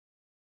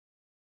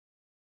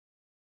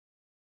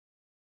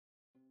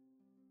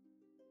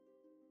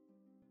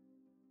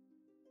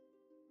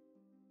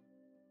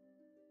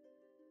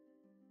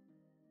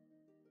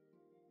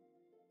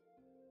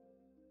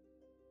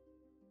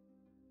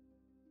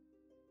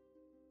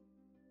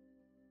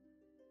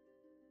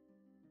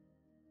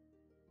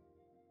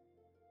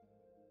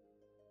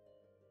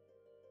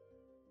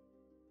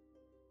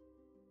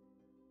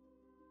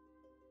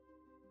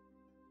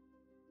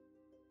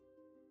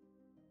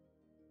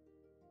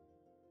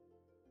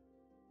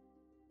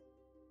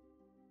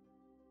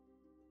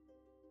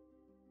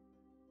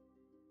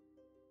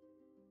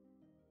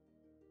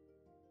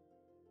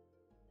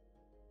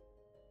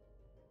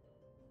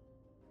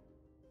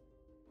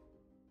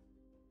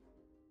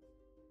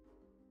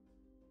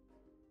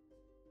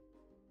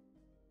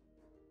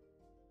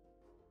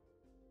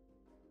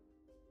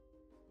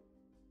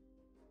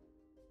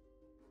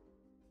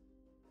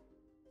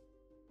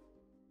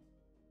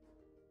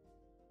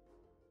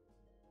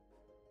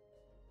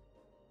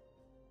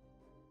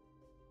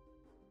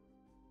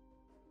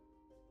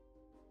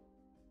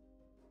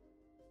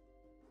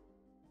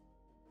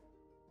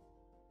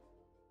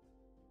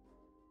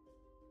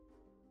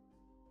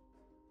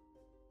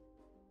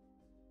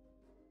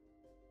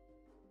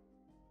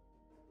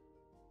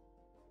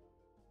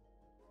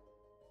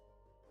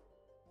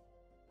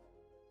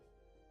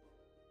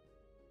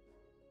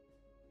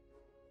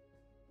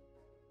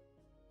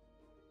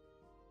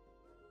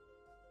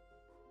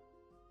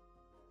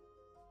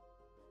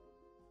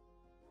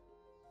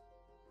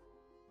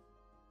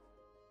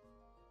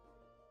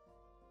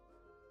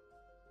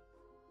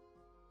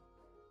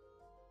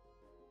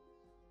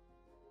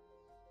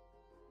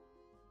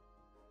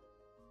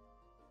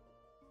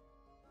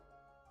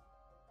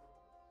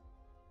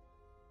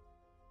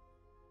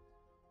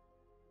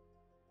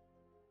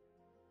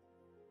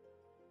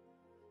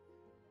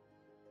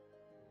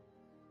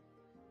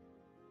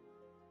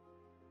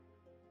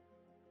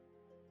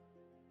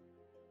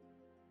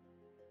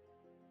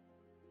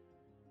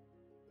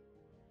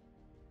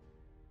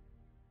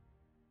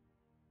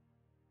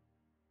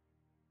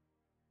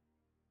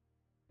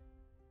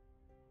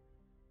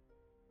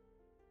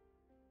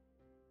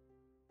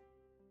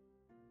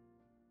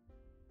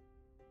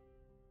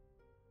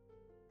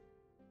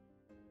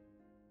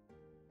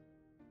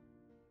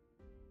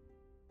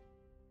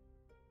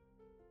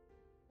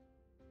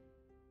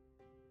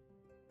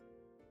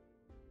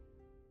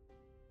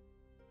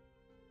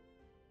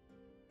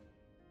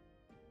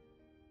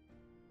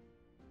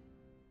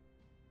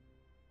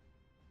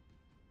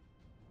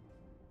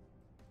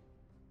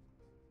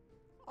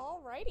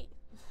Alrighty.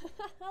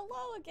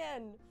 Hello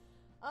again.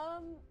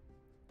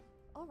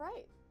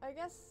 Alright. I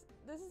guess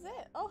this is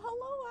it. Oh,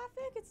 hello,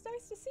 Afik. It's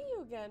nice to see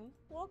you again.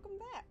 Welcome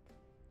back.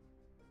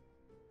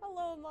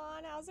 Hello,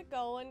 Mon. How's it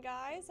going,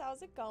 guys?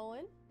 How's it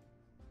going?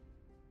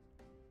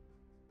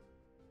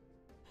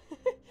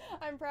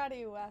 I'm proud of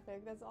you,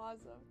 Afik. That's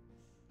awesome.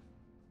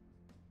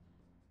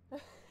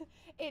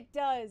 It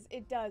does.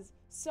 It does.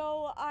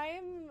 So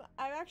I'm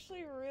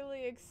actually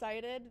really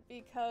excited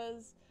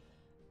because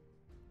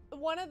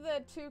one of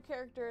the two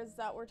characters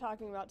that we're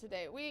talking about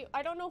today,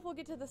 I don't know if we'll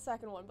get to the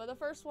second one, but the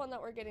first one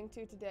that we're getting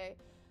to today,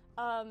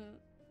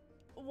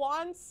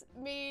 wants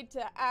me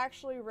to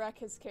actually wreck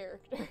his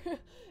character.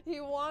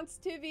 He wants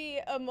to be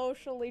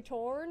emotionally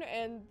torn,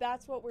 and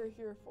that's what we're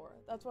here for.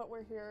 That's what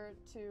we're here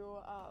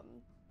to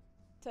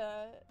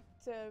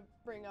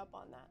bring up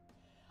on that.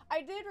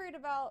 I did read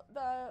about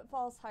the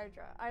False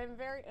Hydra. I am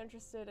very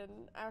interested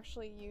in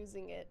actually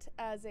using it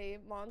as a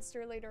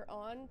monster later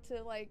on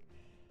to, like,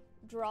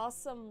 draw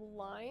some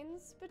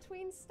lines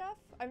between stuff.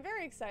 I'm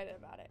very excited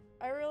about it.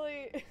 I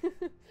really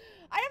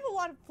I have a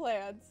lot of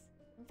plans,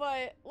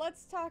 but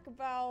let's talk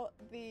about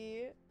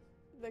the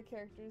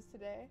characters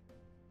today.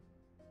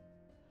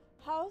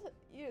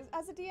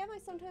 As a DM, I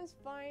sometimes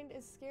find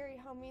it's scary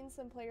how mean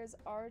some players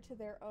are to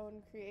their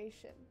own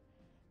creation.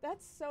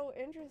 That's so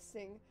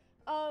interesting.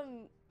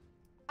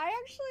 I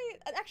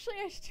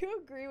do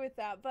agree with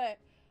that, but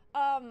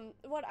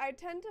what I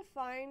tend to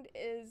find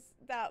is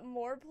that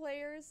more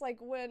players, like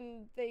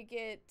when they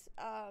get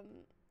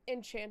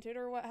enchanted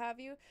or what have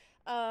you,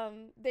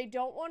 they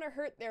don't want to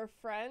hurt their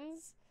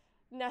friends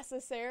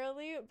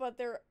necessarily, but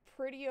they're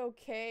pretty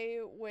okay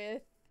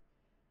with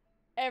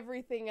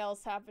everything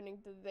else happening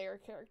to their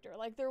character.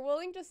 Like, they're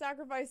willing to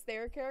sacrifice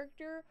their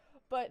character,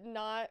 but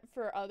not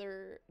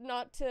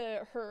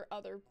to hurt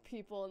other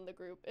people in the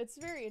group. It's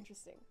very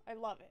interesting. I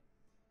love it.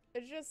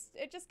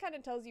 It just kind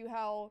of tells you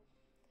how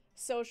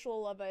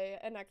social of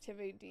an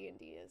activity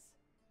D&D is.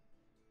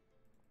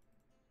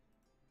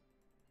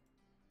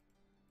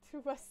 To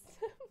West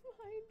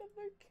mind of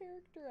their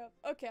character up.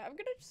 Okay, I'm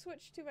gonna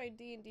switch to my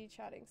D&D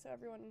chatting so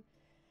everyone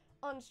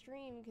on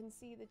stream can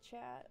see the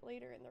chat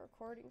later in the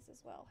recordings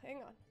as well. Hang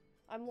on.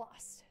 I'm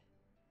lost.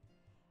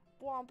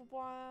 Blah, blah,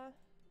 blah.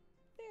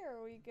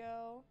 There we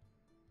go.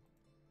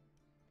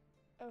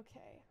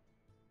 Okay.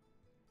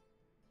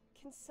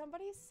 Can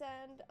somebody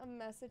send a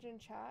message in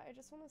chat? I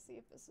just want to see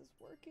if this is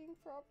working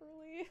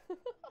properly.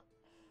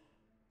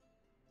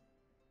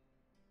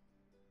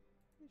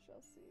 We shall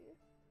see.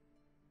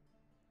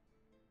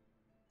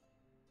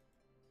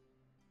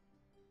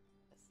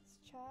 Is this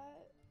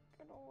chat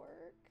gonna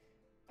work?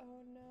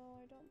 Oh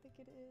no, I don't think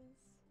it is.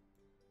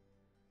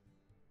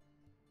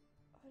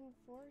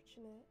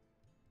 Unfortunate.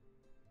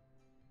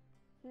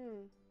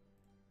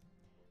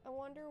 I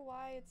wonder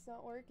why it's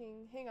not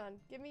working. Hang on,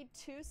 give me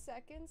 2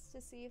 seconds to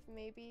see if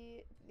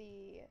maybe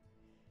the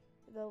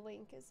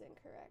link is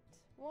incorrect.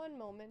 One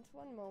moment.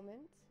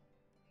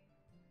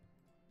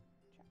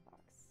 Chat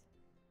box.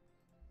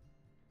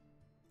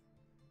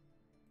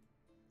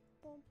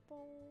 Boom,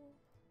 boom.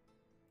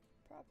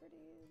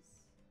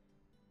 Properties.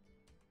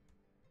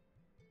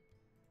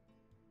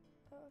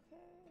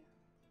 Okay.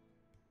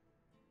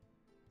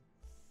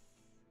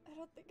 I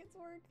don't think it's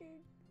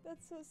working.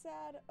 That's so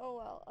sad. Oh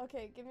well.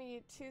 Okay, give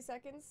me 2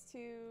 seconds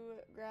to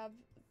grab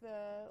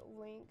the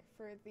link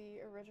for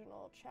the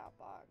original chat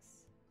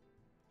box.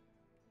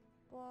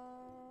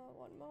 Blah,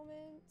 one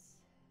moment.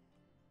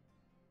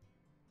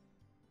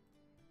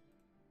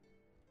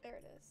 There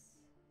it is.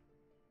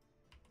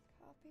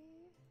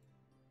 Copy.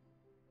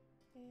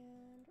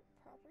 And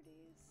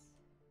properties.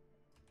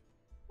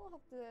 We'll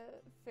have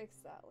to fix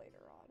that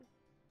later on,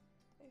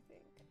 I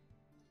think.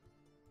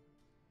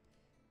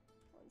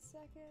 1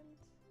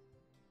 second.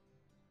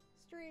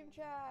 Stream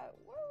chat.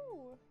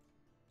 Woo!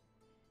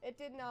 It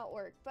did not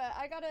work, but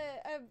I got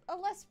a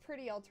less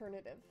pretty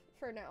alternative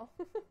for now.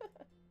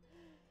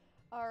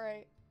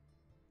 Alright.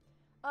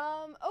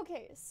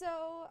 Okay,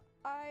 so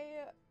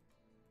I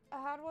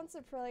had once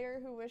a player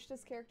who wished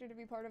his character to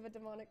be part of a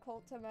demonic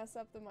cult to mess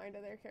up the mind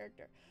of their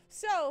character.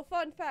 So,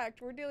 fun fact,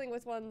 we're dealing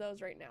with one of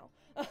those right now.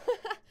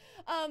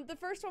 The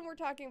first one we're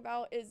talking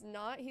about is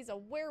not. He's a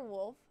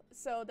werewolf,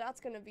 so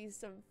that's gonna be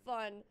some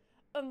fun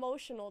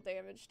emotional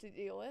damage to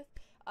deal with.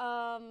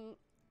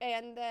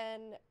 And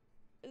then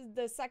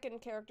the second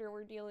character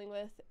we're dealing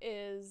with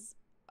is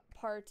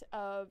part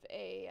of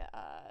a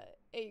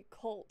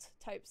cult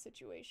type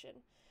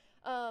situation.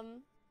 Alrighty,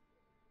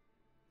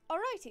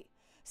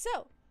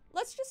 so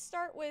let's just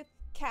start with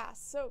Cass.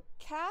 So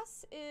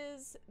Cass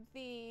is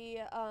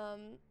the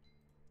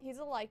he's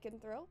a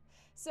lycanthrope.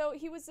 So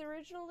he was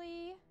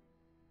originally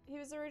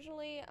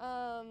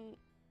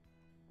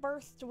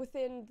birthed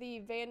within the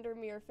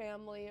Vandermeer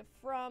family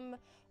from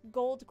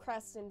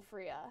Goldcrest and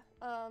Freya.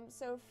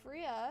 So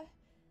Freya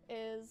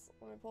is,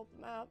 let me pull up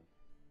the map,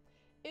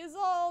 is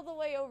all the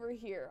way over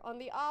here on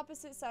the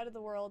opposite side of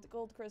the world.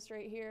 Goldcrest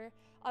right here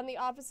on the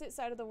opposite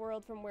side of the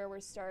world from where we're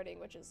starting,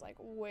 which is like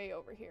way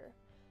over here.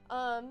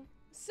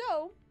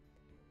 So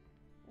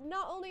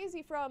not only is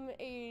he from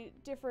a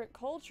different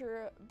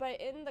culture, but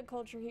in the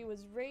culture he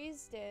was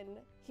raised in,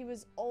 he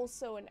was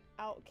also an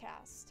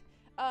outcast.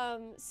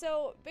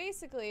 So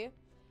basically,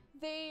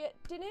 they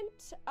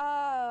didn't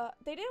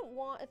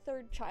want a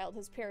third child.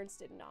 His parents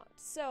did not.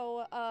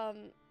 So,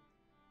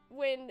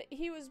 when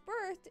he was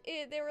birthed,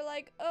 they were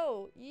like,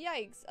 oh,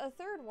 yikes, a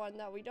third one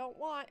that we don't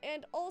want,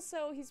 and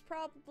also he's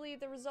probably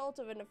the result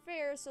of an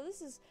affair, so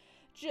this is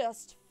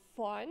just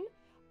fun.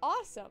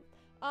 Awesome.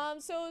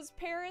 So his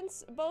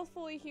parents, both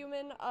fully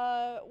human,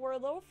 were a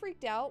little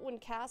freaked out when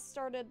Cass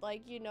started,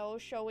 like, you know,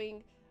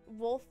 showing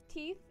wolf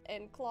teeth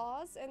and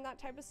claws and that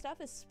type of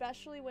stuff,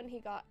 especially when he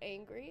got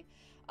angry.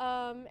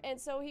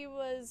 And so he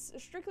was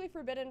strictly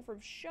forbidden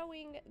from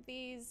showing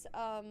these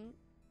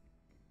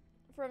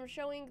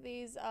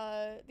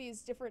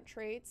different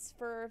traits,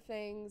 fur,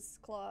 fangs,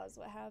 claws,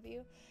 what have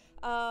you.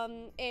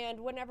 And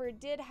whenever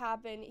it did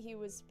happen, he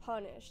was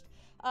punished.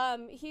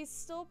 He's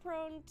still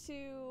prone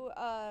to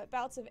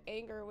bouts of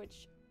anger,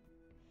 which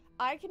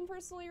I can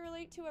personally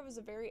relate to. I was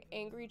a very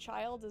angry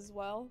child as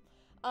well.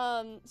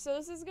 So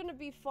this is gonna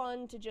be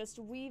fun to just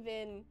weave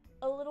in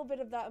a little bit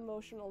of that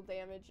emotional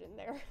damage in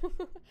there.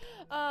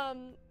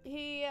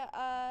 He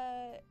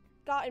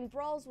got in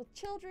brawls with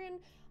children.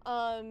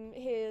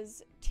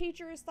 His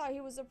teachers thought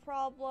he was a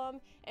problem,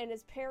 and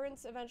his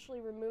parents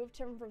eventually removed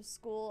him from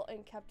school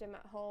and kept him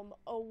at home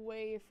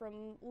away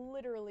from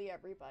literally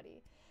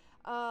everybody.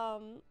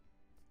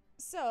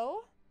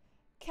 So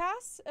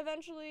Cass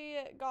eventually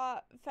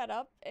got fed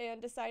up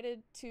and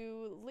decided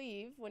to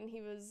leave when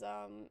he was,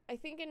 I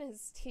think in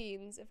his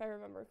teens, if I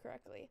remember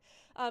correctly.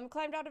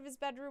 Climbed out of his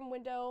bedroom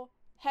window,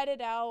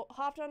 headed out,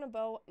 hopped on a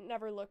boat,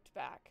 never looked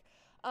back.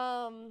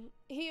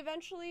 He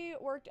eventually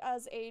worked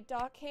as a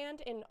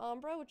dockhand in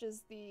Umbra, which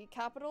is the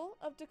capital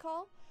of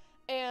Dakal,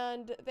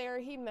 and there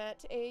he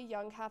met a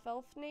young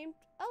half-elf named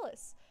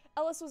Ellis.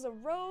 Ellis was a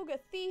rogue, a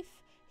thief.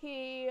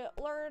 He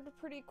learned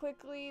pretty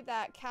quickly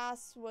that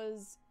Cass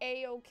was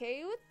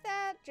a-okay with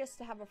that, just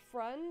to have a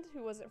friend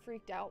who wasn't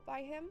freaked out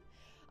by him.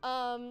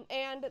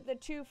 And the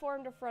two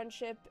formed a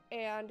friendship,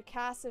 and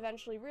Cass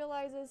eventually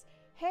realizes,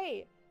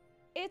 hey,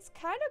 it's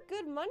kind of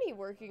good money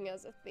working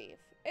as a thief.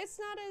 It's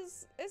not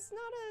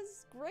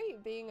as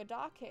great being a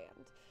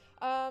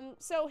dockhand.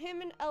 So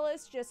him and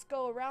Ellis just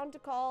go around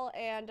Dakal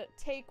and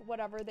take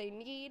whatever they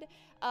need.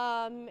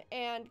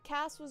 And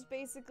Cass was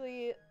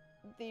basically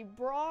the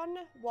brawn,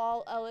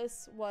 while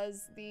Ellis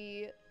was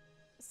the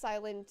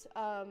silent,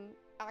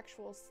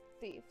 actual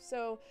thief.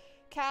 So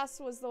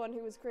Cass was the one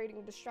who was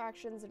creating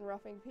distractions and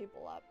roughing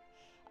people up.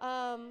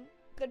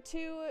 The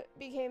two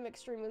became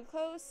extremely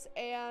close,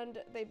 and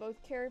they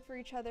both cared for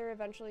each other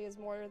eventually as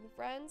more than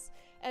friends.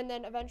 And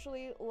then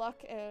eventually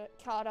luck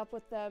caught up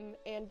with them,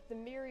 and the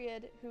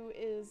Myriad, who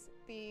is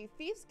the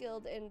Thieves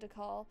Guild in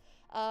Dakal,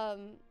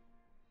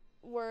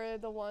 were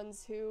the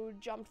ones who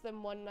jumped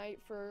them one night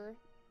for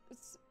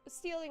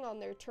stealing on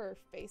their turf,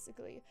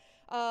 basically.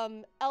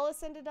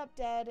 Ellis ended up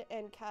dead,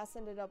 and Cass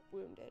ended up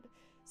wounded.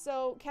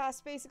 So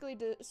Cass basically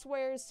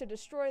swears to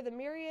destroy the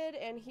Myriad,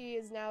 and he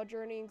is now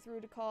journeying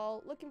through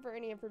Dakal, looking for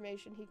any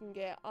information he can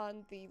get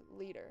on the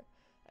leader.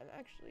 I'm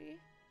actually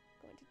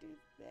going to do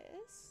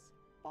this.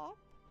 Bop.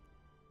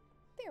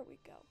 There we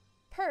go.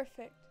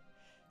 Perfect.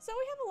 So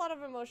we have a lot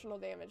of emotional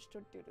damage to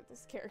do to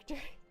this character.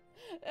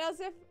 As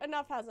if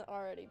enough hasn't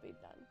already been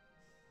done.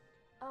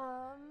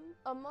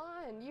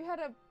 Aman, you had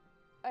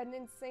an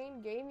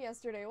insane game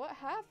yesterday. What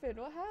happened?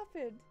 What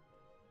happened?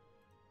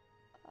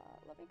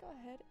 Let me go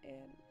ahead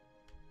and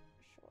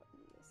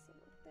shorten this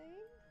little thing.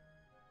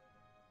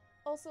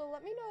 Also,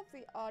 let me know if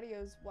the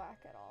audio's whack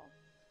at all.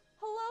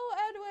 Hello,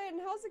 Edwin!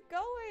 How's it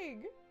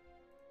going?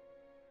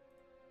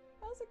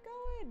 How's it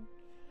going?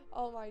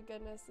 Oh my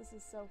goodness, this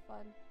is so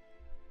fun.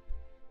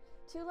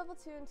 2 level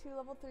 2 and 2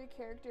 level 3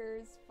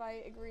 characters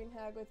fight a green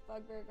hag with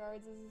bugbear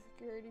guards as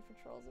security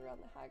patrols around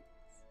the hag's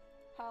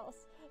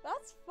house.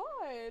 That's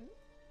fun!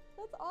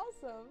 That's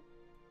awesome.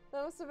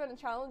 That must have been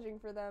challenging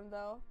for them,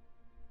 though.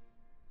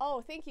 Oh,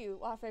 thank you,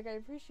 Wafik. I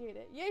appreciate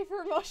it. Yay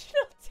for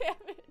emotional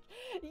damage.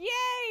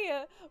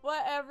 Yay!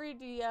 What every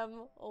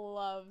DM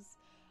loves.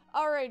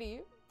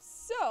 Alrighty,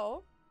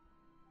 so,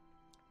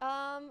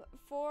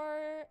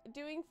 for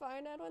doing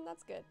fine, Edwin,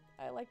 that's good.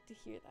 I like to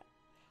hear that.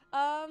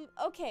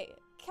 Okay,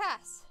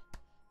 Cass.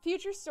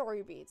 Future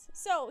story beats.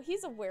 So,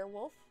 he's a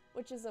werewolf,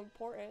 which is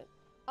important.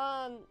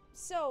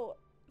 So,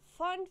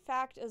 fun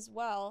fact as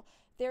well,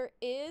 there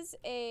is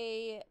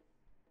a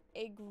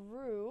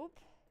group,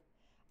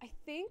 I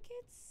think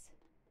it's,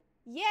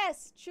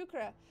 yes,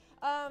 Chukra.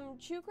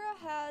 Chukra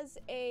has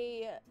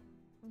a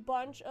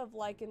bunch of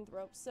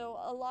lycanthropes. So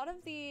a lot of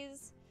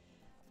these,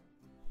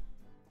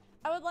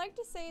 I would like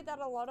to say that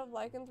a lot of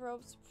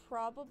lycanthropes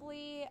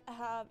probably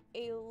have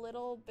a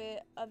little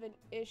bit of an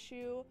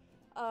issue,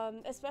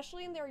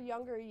 especially in their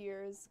younger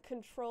years,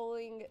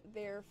 controlling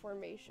their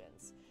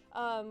formations.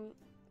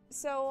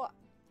 So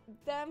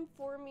them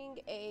forming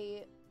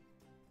a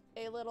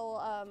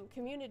little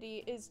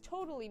community is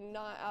totally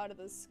not out of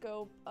the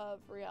scope of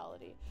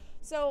reality.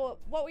 So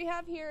what we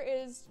have here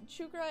is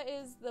Chukra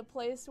is the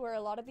place where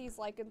a lot of these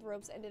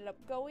lycanthropes ended up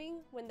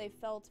going when they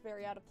felt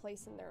very out of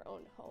place in their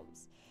own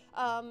homes.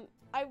 I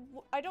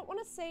don't want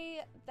to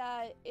say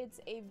that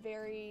it's a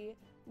very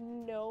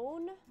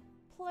known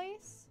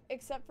place,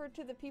 except for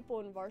to the people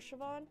in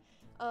Varshavan,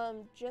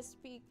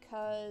 just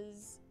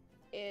because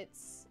I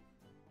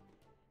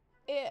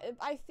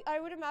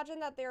would imagine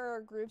that there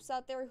are groups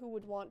out there who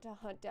would want to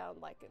hunt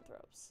down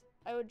lycanthropes.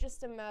 I would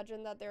just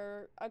imagine that there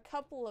are a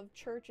couple of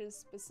churches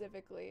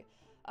specifically,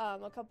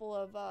 a couple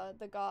of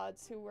the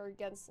gods who were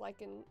against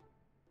lycanthropy?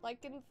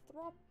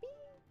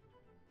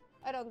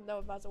 I don't know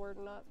if that's a word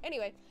or not.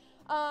 Anyway,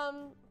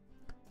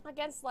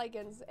 against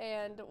lycans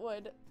and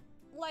would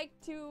like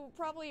to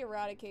probably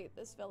eradicate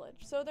this village.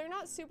 So they're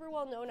not super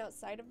well known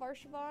outside of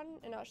Varshavan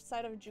and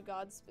outside of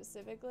Jugad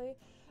specifically.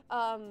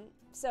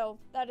 So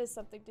that is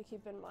something to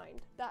keep in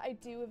mind that I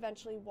do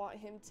eventually want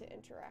him to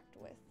interact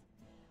with.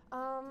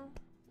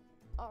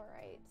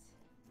 Alright.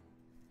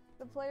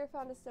 The player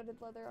found a studded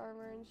leather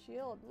armor and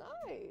shield.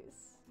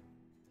 Nice!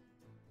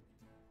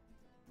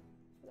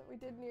 That we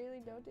did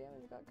nearly no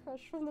damage, got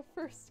crushed from the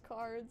first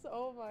cards.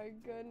 Oh my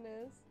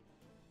goodness.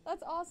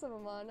 That's awesome,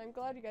 Amon. I'm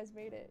glad you guys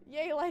made it.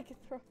 Yay,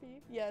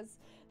 lycanthropy. Yes.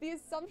 The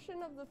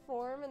assumption of the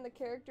form and the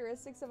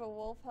characteristics of a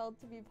wolf held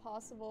to be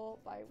possible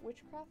by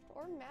witchcraft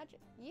or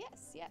magic.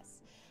 Yes,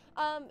 yes.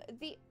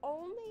 The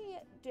only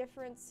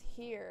difference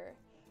here,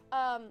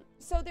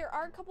 so there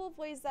are a couple of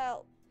ways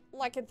that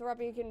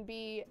lycanthropy can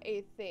be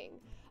a thing.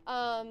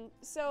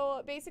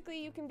 So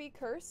basically you can be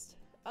cursed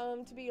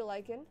to be a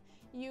lycan.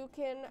 You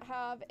can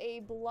have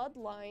a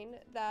bloodline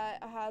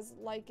that has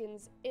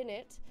lycans in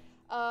it.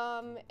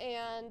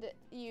 And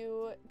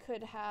you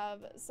could have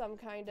some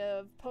kind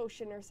of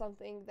potion or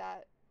something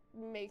that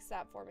makes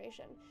that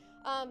formation.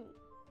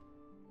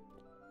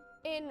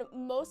 In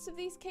most of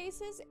these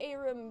cases, a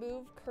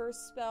remove curse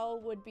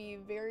spell would be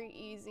very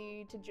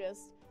easy to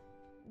just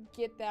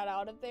get that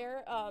out of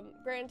there.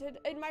 Granted,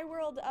 in my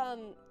world,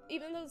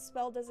 even though the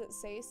spell doesn't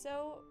say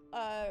so,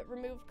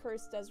 remove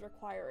curse does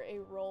require a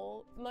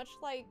roll, much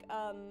like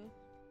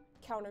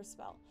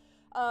counterspell.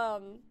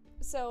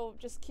 So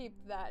just keep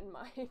that in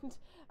mind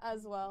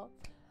as well.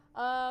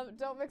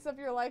 Don't mix up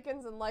your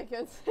lycans and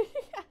lycans.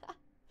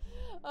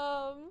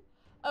 Yeah.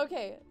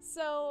 Okay,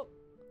 so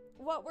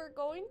what we're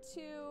going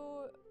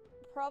to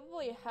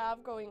probably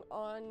have going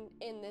on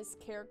in this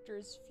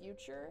character's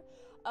future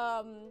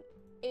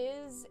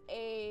is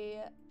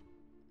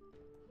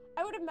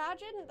I would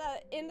imagine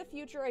that in the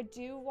future I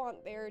do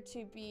want there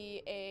to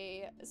be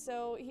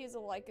so he's a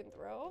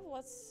lycanthrope.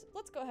 Let's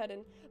go ahead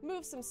and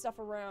move some stuff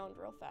around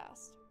real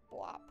fast.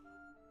 Blop.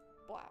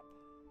 Blap.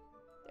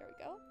 There we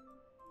go.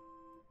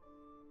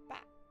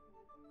 Bap.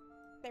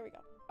 There we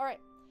go.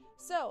 Alright,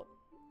 so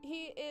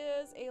he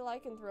is a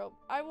lycanthrope.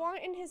 I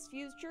want in his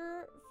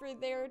future for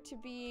there to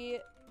be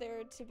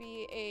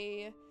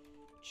a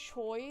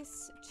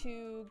choice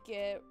to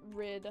get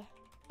rid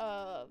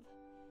of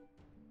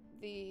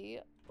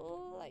the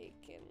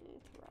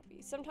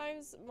lycanthropy.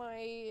 Sometimes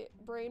my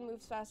brain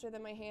moves faster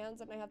than my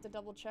hands and I have to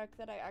double check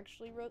that I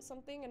actually wrote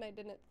something and I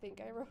didn't think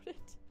I wrote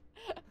it.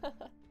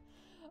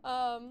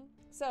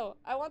 So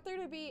I want there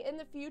to be in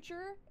the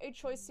future a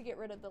choice to get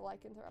rid of the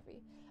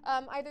lycanthropy,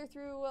 either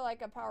through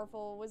like a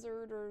powerful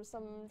wizard or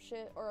some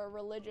shit or a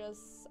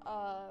religious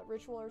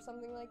ritual or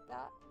something like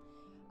that.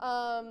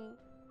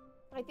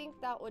 I think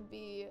that would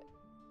be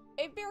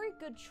a very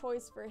good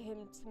choice for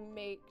him to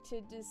make to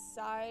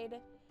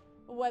decide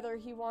whether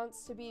he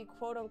wants to be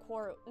quote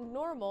unquote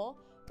normal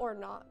or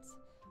not.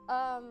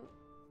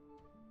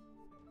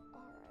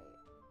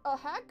 A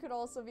hack could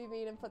also be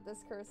mean and put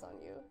this curse on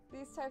you.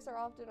 These types are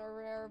often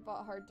rare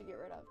but hard to get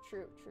rid of.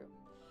 True, true.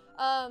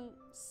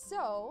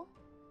 So,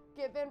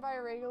 get bitten by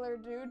a regular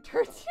dude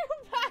turns you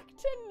back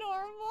to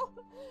normal.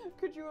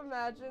 Could you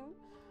imagine?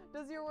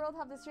 Does your world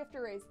have the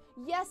shifter race?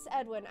 Yes,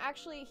 Edwin.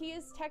 Actually, he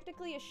is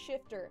technically a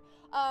shifter.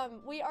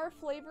 We are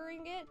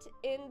flavoring it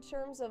in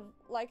terms of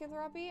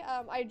lycanthropy.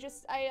 I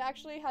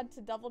actually had to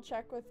double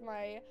check with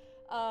my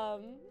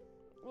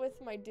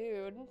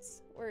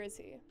dudes. Where is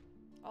he?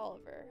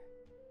 Oliver.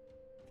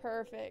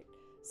 Perfect.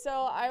 So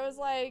I was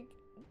like,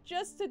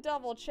 just to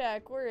double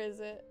check, where is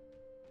it?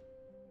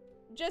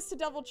 Just to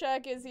double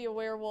check, is he a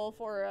werewolf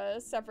or a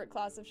separate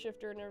class of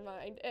shifter? Never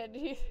mind.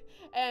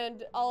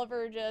 And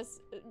Oliver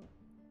just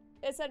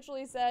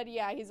essentially said,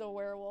 yeah, he's a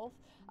werewolf.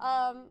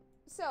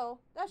 So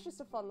that's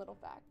just a fun little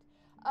fact.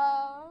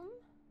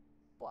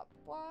 Blah,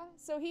 blah.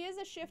 So he is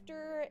a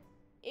shifter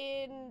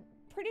in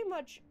pretty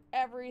much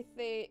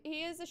everything.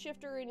 He is a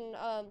shifter in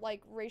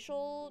like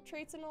racial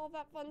traits and all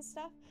that fun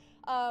stuff.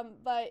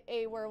 But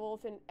a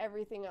werewolf in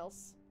everything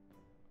else,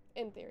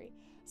 in theory.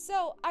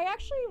 So I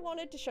actually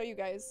wanted to show you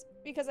guys,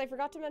 because I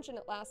forgot to mention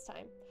it last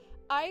time.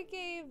 I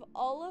gave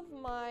all of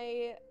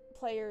my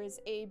players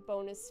a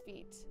bonus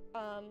feat.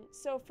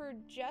 So for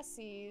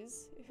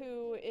Jesse's,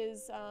 who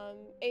is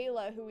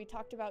Ayla, who we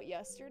talked about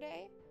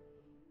yesterday.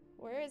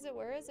 Where is it?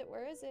 Where is it?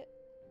 Where is it?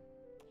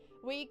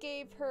 we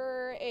gave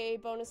her a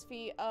bonus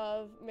feat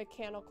of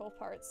mechanical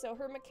parts. So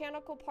her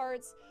mechanical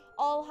parts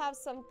all have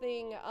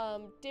something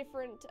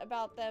different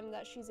about them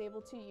that she's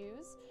able to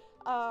use.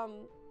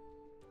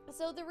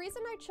 So the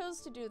reason I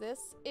chose to do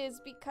this is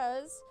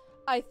because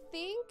I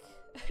think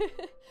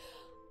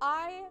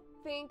I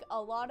think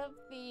a lot of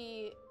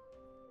the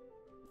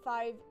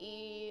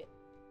 5e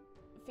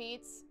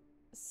feats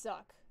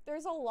suck.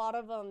 There's a lot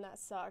of them that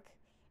suck,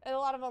 and a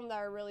lot of them that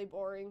are really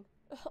boring,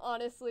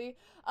 honestly.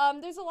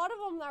 There's a lot of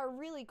them that are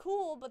really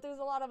cool, but there's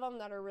a lot of them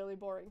that are really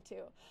boring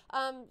too.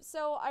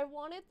 So I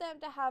wanted them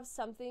to have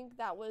something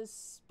that was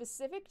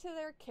specific to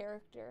their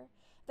character,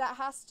 that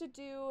has to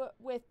do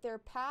with their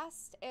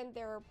past and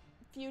their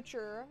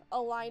future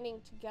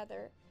aligning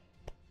together.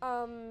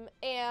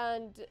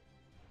 And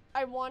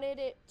I wanted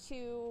it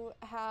to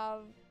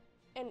have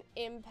an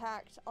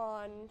impact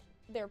on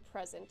their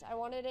present. I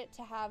wanted it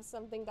to have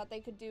something that they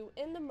could do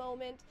in the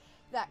moment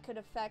that could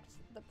affect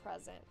the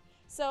present.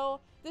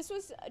 So this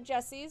was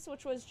Jesse's,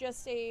 which was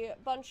just a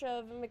bunch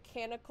of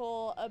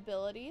mechanical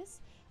abilities.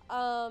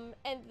 And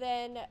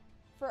then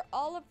for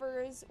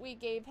Oliver's, we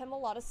gave him a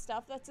lot of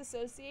stuff that's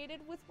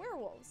associated with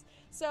werewolves.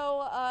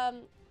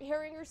 So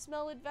hearing or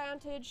smell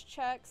advantage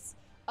checks,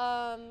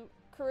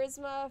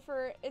 charisma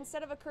for,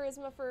 instead of a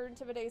charisma for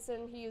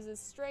intimidation, he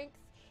uses strength.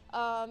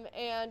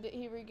 And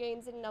he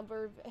regains a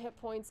number of hit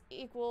points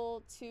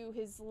equal to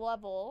his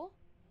level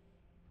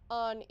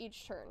on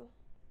each turn.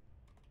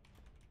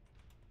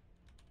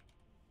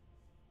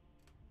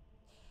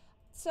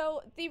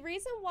 So the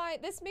reason why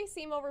this may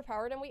seem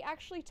overpowered, and we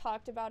actually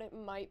talked about it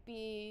might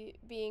be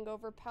being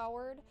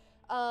overpowered,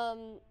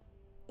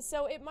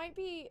 so it might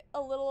be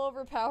a little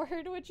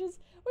overpowered, which is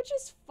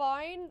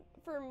fine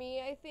for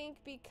me, I think,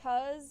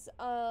 because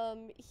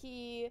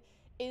he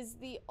is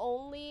the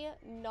only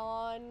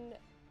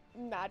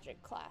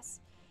non-magic class.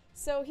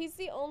 So he's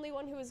the only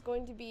one who is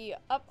going to be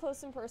up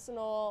close and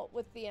personal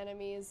with the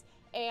enemies,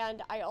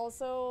 and I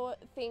also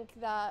think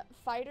that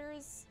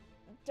fighters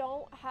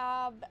don't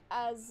have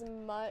as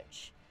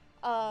much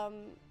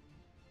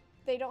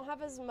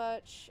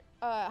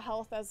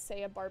health as,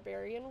 say, a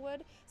barbarian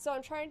would. So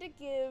I'm trying to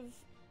give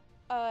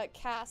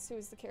Cass,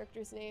 who's the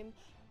character's name,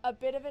 a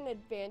bit of an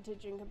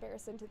advantage in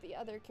comparison to the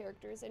other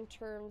characters in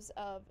terms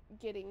of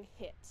getting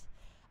hit.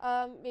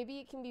 Maybe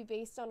it can be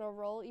based on a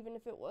roll, even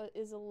if it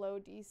is a low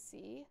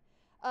DC.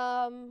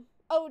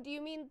 Oh, do you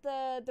mean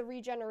the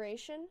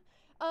regeneration?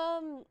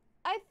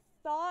 I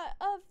thought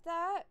of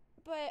that,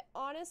 but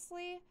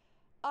honestly,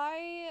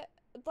 I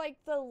like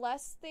the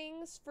less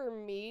things for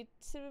me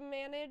to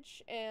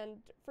manage and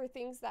for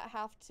things that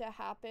have to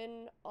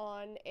happen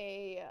on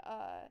a,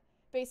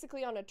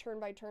 basically on a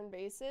turn-by-turn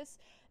basis,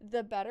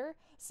 the better.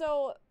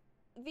 So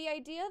the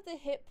idea of the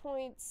hit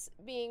points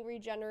being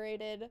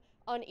regenerated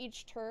on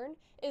each turn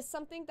is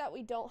something that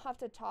we don't have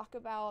to talk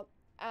about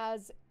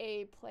as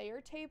a player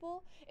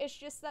table. It's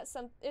just that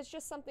it's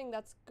just something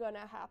that's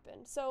gonna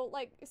happen. So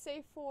like,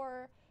 say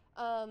for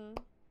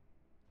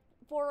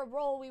a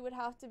roll, we would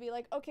have to be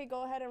like, okay,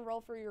 go ahead and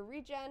roll for your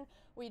regen.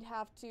 We'd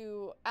have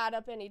to add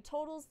up any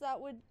totals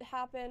that would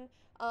happen,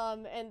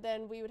 and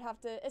then we would have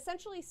to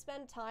essentially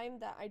spend time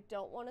that I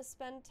don't want to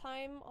spend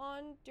time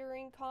on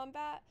during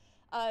combat,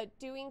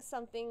 doing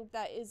something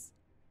that is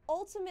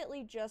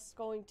ultimately just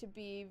going to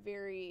be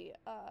very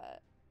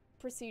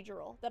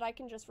procedural, that I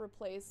can just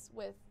replace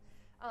with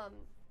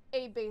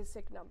a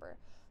basic number.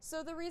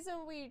 So the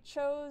reason we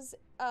chose,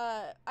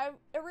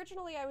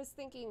 originally I was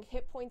thinking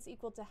hit points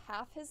equal to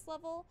half his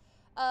level,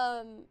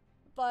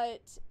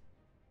 but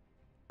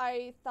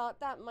I thought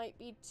that might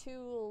be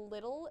too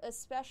little,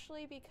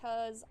 especially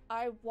because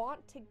I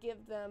want to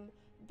give them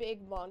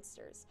big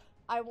monsters.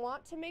 I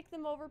want to make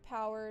them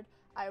overpowered.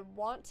 I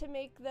want to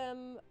make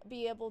them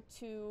be able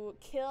to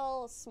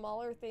kill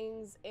smaller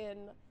things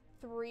in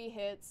 3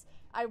 hits.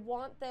 I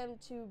want them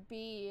to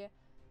be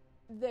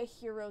the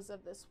heroes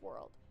of this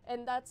world.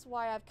 And that's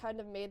why I've kind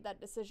of made that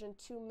decision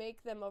to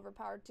make them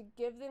overpowered, to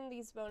give them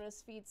these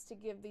bonus feats, to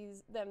give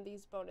them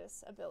these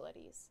bonus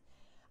abilities.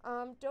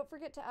 Don't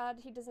forget to add,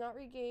 he does not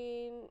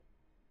regain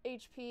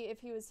HP if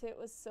he was hit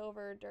with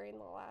silver during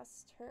the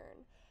last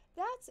turn.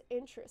 That's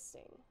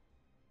interesting.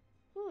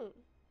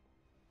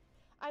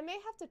 I may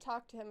have to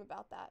talk to him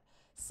about that.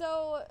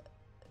 So,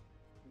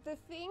 the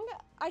thing,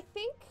 I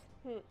think,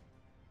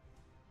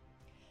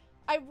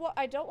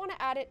 I don't want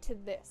to add it to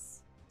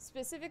this,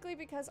 specifically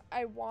because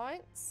I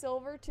want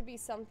silver to be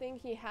something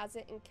he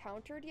hasn't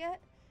encountered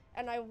yet,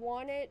 and I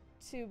want it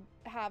to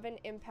have an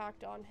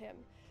impact on him.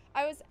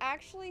 I was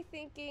actually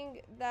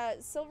thinking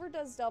that silver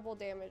does double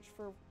damage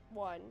for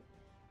 1,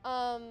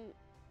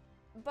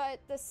 but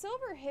the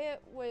silver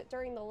hit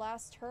during the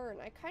last turn,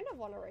 I kind of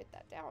want to write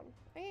that down.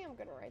 I am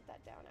going to write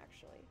that down,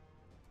 actually.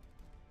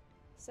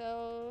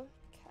 So,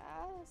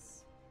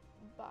 Cass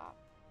Bop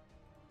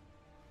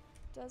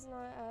does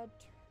not add.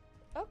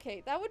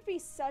 Okay, that would be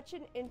such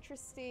an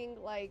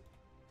interesting, like,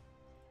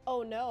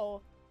 oh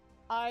no,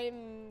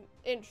 I'm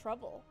in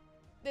trouble.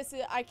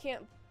 I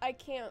can't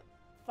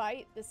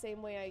fight the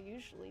same way I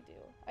usually do.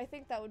 I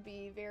think that would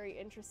be very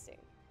interesting.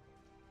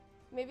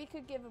 Maybe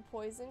could give a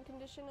poison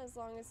condition as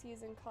long as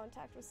he's in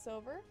contact with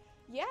silver.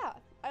 Yeah,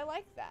 I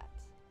like that.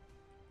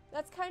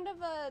 That's kind of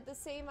the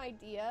same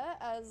idea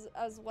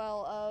as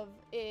well of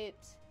it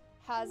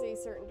has a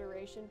certain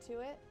duration to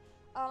it.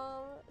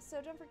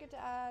 So don't forget to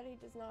add he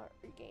does not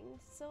regain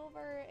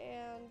silver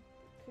and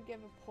could give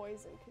a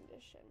poison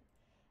condition.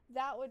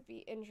 That would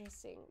be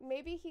interesting.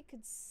 Maybe he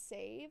could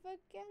save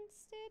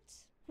against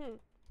it?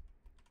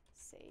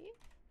 Save?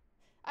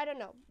 I don't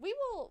know.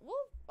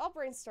 I'll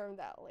brainstorm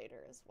that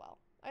later as well.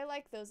 I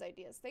like those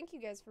ideas. Thank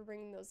you guys for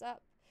bringing those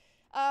up.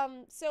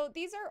 So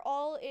these are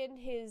all in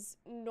his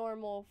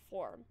normal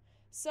form.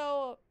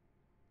 So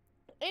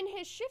in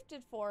his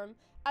shifted form,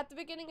 at the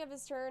beginning of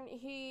his turn,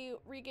 he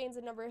regains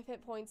a number of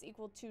hit points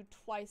equal to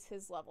twice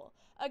his level.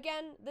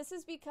 Again, this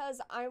is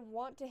because I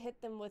want to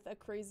hit them with a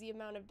crazy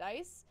amount of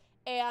dice,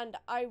 and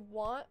I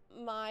want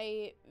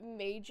my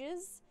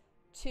mages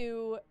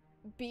to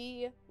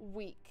be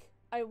weak.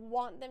 I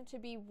want them to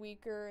be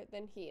weaker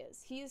than he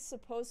is. He is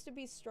supposed to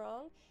be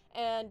strong,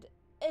 and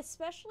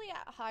especially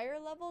at higher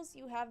levels,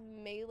 you have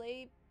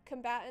melee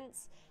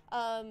combatants.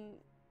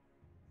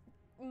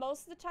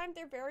 Most of the time,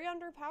 they're very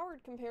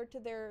underpowered compared to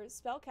their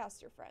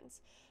spellcaster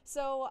friends.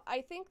 So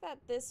I think that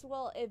this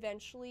will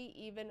eventually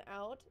even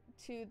out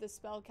to the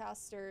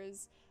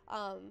spellcasters'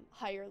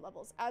 higher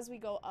levels as we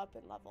go up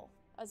in level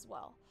as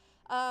well.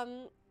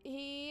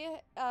 He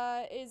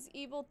is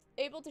able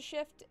to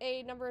shift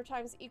a number of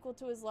times equal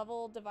to his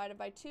level divided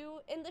by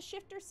 2. In the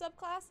shifter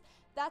subclass,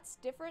 that's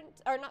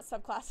different, or not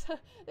subclass,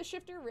 the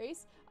shifter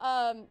race,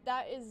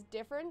 that is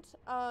different.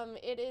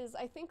 It is,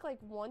 I think,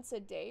 like once a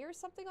day or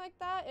something like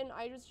that, and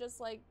I was just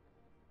like,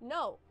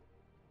 no,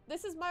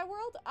 this is my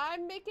world,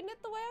 I'm making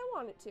it the way I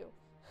want it to.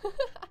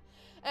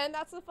 And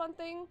that's the fun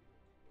thing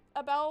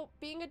about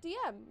being a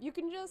DM. You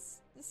can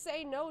just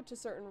say no to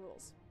certain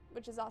rules,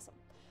 which is awesome.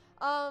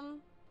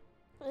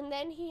 And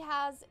then he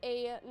has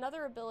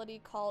another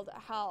ability called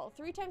Howl.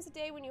 3 times a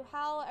day when you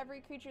howl,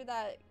 every creature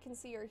that can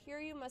see or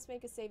hear you must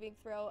make a saving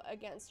throw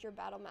against your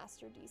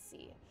Battlemaster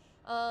DC.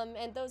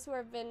 And those who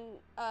have been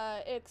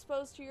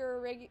exposed to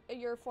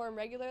your form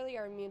regularly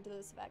are immune to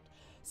this effect.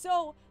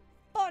 So,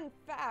 fun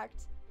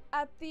fact,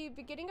 at the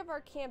beginning of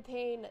our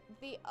campaign,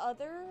 the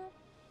other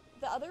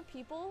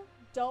people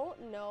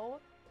don't know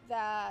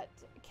that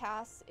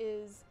Cass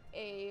is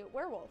a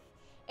werewolf.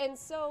 And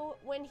so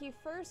when he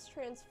first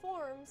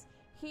transforms,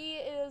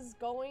 he's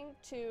gonna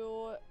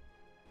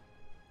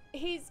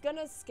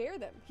scare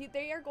them.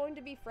 They are going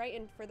to be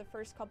frightened for the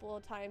first couple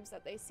of times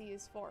that they see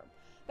his form.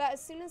 But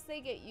as soon as they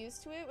get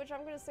used to it, which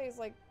I'm gonna say is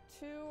like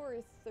 2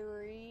 or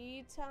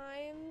 3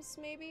 times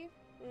maybe,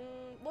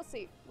 we'll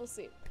see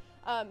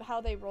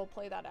how they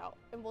roleplay that out,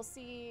 and we'll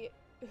see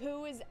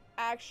who is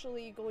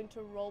actually going to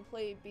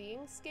roleplay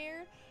being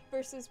scared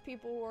versus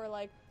people who are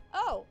like,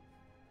 oh,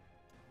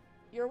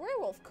 you're a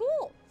werewolf,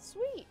 cool,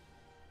 sweet.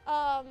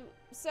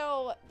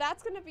 So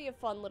that's gonna be a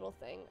fun little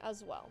thing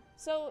as well.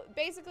 So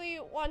basically,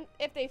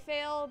 if they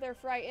fail, they're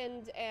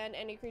frightened, and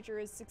any creature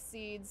who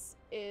succeeds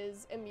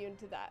is immune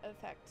to that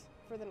effect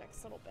for the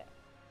next little bit.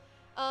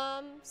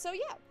 So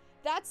yeah,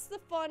 that's the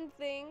fun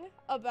thing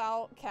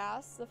about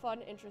Cass, the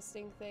fun,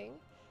 interesting thing.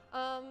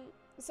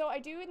 So I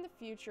do in the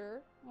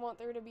future want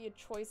there to be a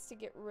choice to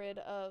get rid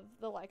of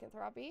the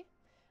lycanthropy.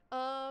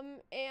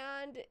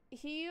 And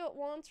he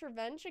wants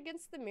revenge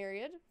against the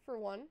Myriad, for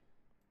one.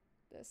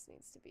 This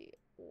needs to be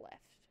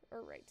left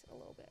or right a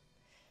little bit.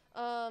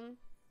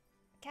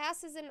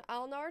 Cass is in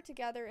Alnar to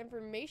gather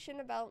information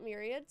about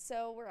Myriad,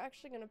 so we're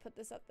actually going to put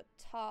this at the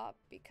top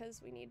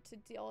because we need to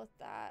deal with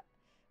that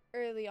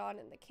early on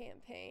in the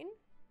campaign.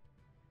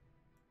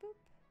 Boop.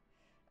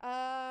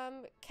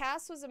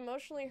 Cass was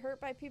emotionally hurt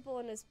by people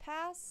in his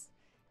past,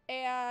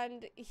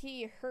 and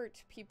he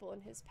hurt people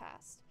in his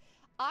past.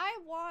 I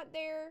want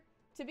there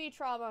to be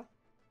trauma.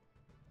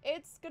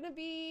 It's gonna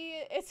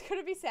be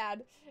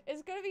sad.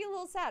 It's gonna be a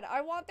little sad. I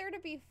want there to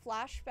be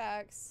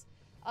flashbacks,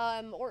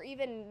 or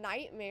even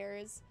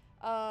nightmares,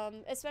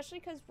 especially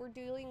because we're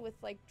dealing with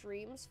like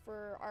dreams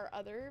for our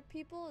other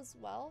people as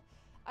well.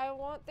 I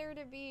want there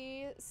to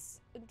be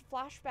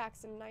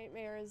flashbacks and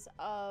nightmares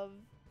of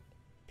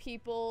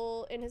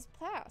people in his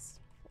past.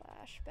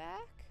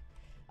 Flashback,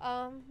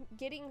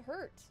 getting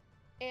hurt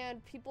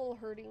and people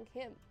hurting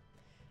him.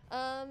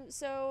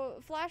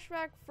 So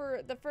flashback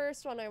for the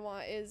first one I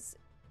want is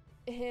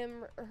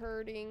him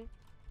hurting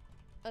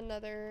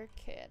another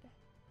kid.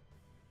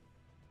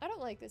 I don't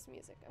like this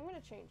music. I'm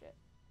gonna change it.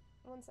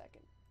 1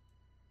 second.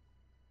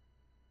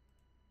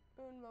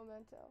 Un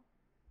momento.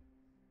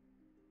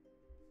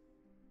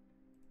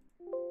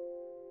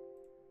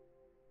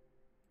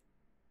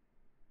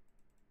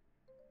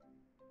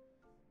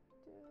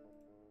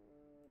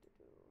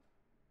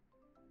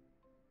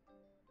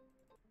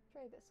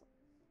 Try this one.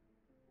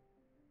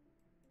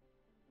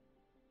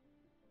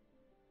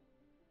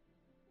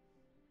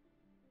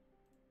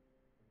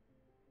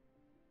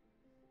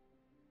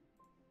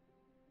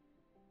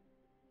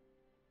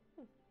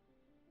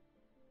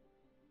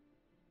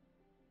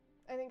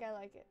 I think I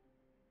like it.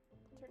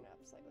 Turn it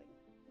up slightly.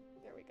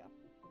 There we go.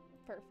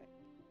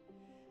 Perfect.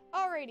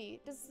 Alrighty,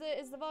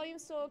 is the volume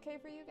still okay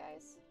for you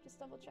guys? Just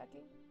double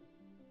checking.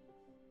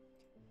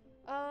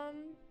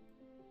 I'm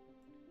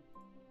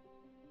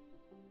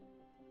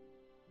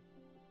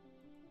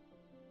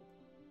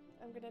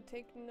gonna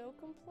take no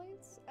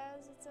complaints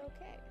as it's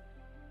okay.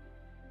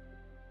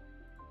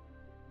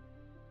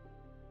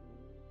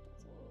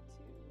 That's a little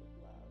too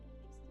loud.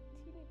 Just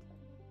a teeny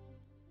tiny,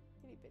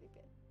 itty bitty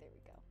bit. There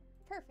we go.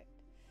 Perfect.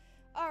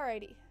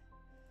 Alrighty.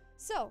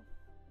 So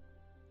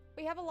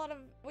we have a lot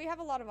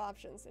of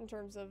options in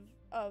terms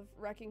of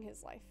wrecking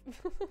his life.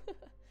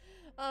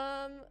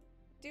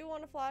 Do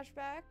want a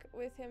flashback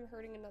with him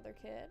hurting another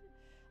kid.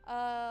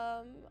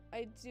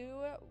 I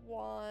do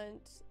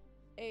want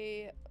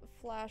a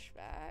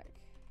flashback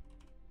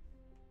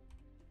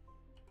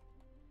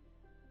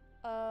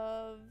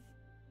of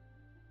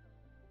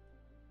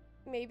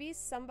maybe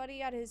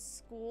somebody at his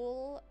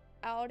school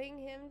outing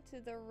him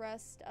to the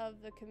rest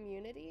of the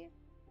community.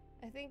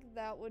 I think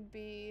that would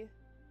be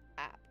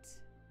apt,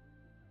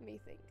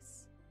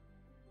 methinks.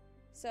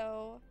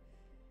 So,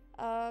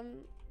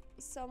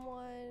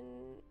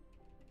 someone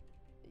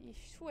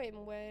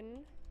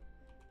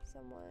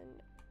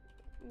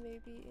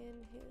maybe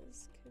in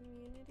his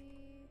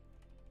community,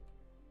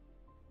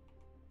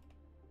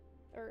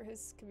 or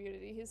his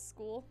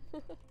school.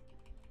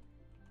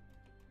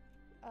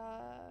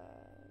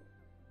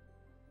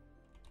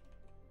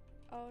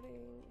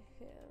 Outing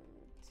him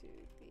to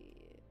the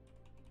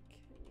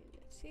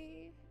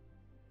community.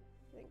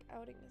 I think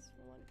outing is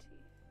one T.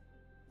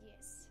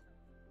 Yes.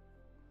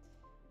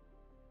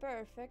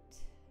 Perfect.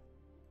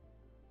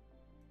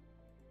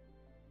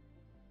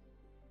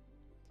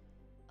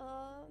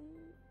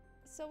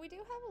 So we do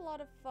have a lot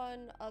of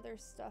fun other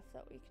stuff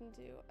that we can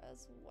do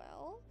as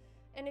well.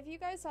 And if you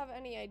guys have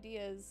any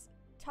ideas,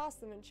 toss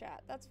them in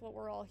chat. That's what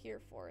we're all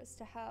here for, is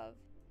to have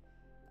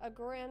a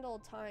grand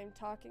old time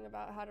talking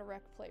about how to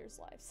wreck players'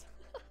 lives.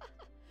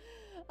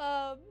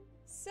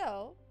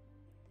 So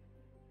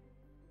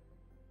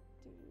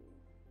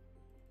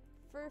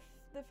for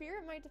the fear,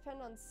 it might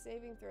depend on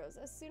saving throws.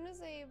 As soon as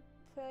a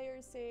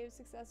player saves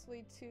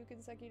successfully 2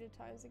 consecutive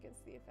times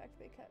against the effect,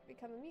 they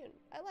become immune.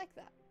 I like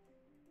that.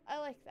 I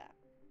like that.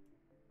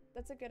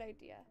 That's a good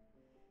idea.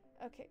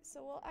 Okay,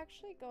 so we'll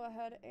actually go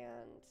ahead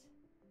and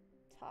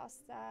toss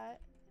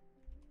that.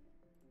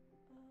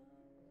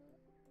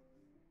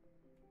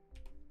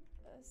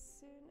 As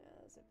soon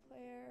as a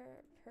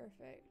player,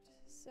 perfect.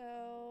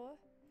 So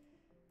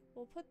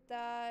we'll put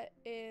that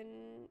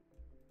in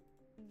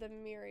the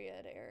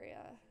Myriad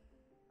area,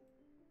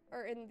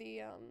 or in the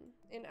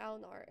in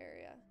Alnar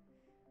area,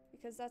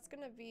 because that's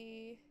gonna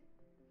be.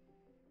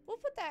 We'll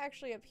put that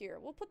actually up here.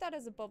 We'll put that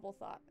as a bubble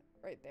thought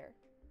right there.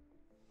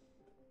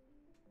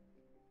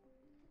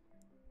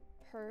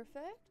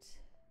 Perfect.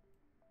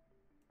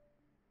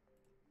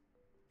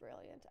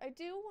 Brilliant. I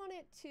do want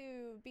it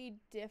to be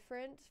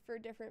different for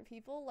different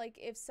people. Like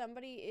if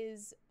somebody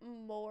is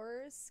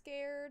more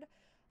scared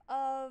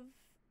of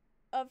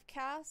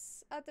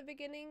casts at the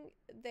beginning,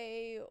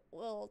 they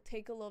will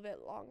take a little bit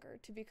longer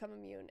to become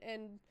immune.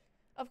 And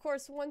of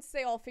course, once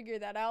they all figure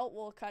that out,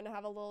 we'll kind of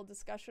have a little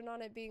discussion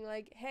on it, being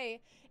like,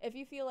 hey, if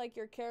you feel like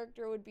your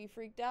character would be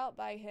freaked out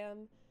by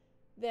him,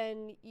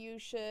 then you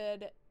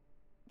should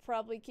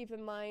probably keep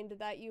in mind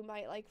that you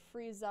might like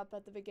freeze up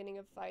at the beginning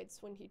of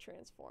fights when he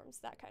transforms,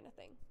 that kind of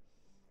thing.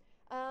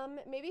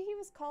 Maybe he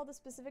was called a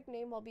specific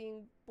name while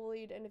being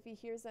bullied, and if he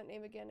hears that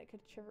name again, it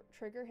could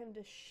trigger him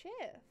to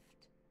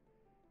shift.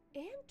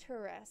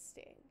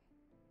 Interesting.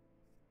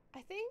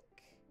 I think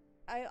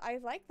I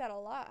like that a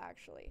lot,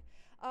 actually.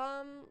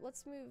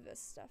 Let's move this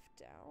stuff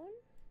down.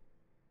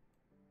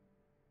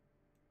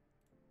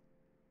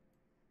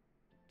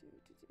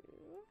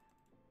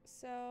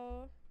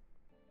 So,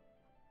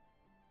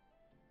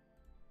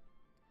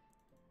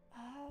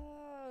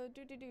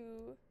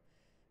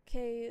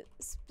 okay,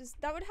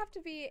 that would have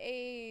to be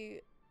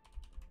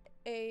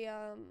a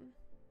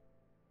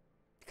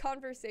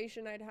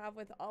conversation I'd have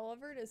with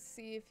Oliver to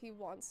see if he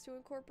wants to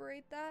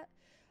incorporate that.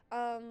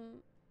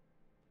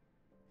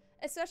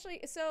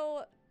 Especially,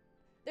 so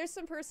there's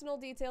some personal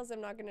details I'm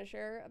not going to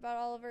share about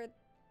Oliver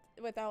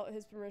without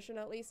his permission,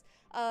 at least,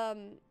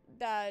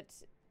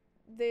 that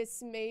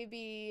this may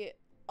be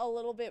a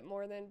little bit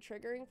more than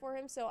triggering for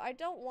him, so I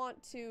don't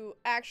want to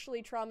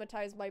actually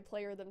traumatize my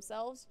player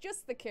themselves,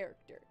 just the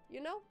character,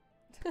 you know?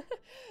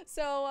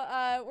 So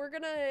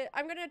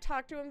I'm gonna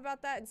talk to him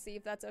about that and see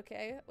if that's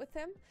okay with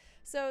him.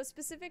 So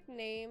specific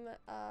name,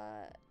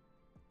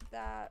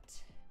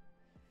 that,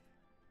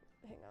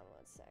 hang on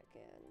one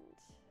second.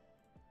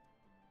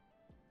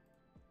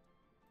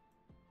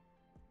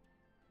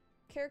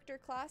 Character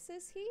class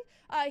is he?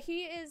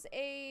 He is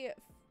a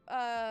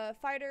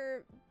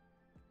fighter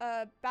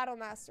battle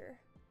master.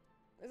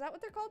 Is that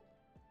what they're called?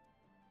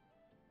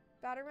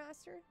 Battle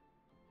master?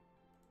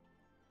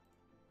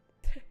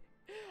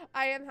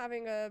 I am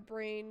having a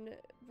brain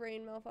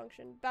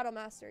malfunction. Battle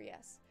master,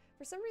 yes.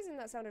 For some reason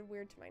that sounded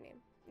weird to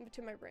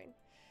my brain.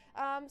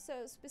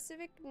 So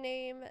specific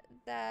name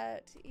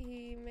that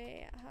he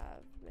may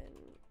have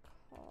been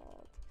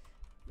called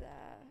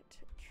that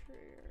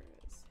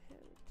triggers him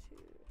to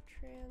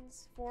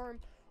transform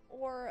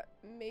or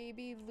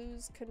maybe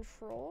lose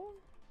control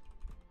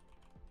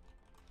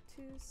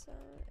to some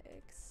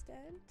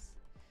extent.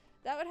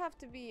 That would have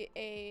to be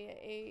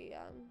a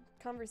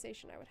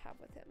conversation I would have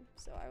with him.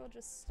 So I will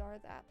just star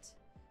that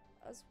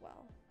as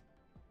well.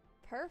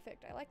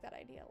 Perfect. I like that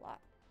idea a lot.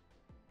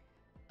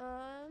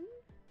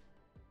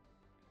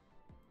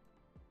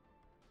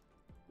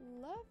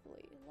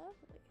 Lovely,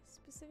 lovely.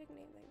 Specific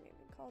name that may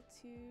be called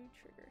to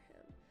trigger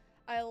him.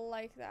 I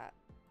like that.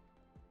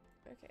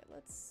 Okay,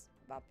 let's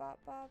bop, bop,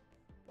 bop,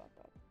 bop,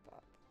 bop,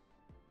 bop.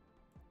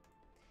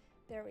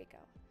 There we go.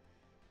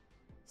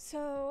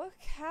 So,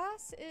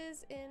 Cass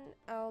is in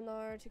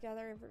Alnar to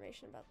gather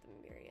information about the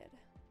Myriad.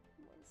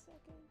 1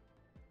 second.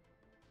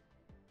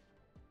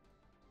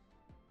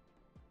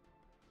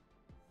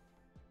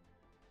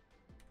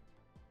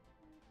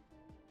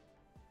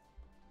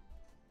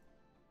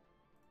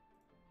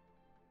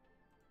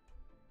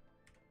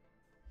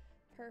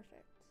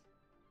 Perfect.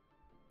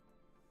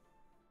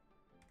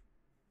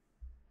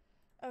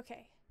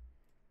 Okay.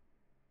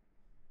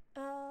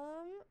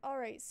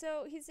 Alright,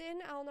 so he's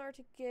in Alnar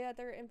to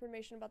gather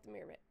information about the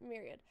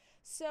Myriad.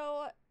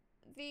 So,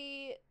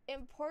 the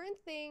important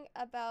thing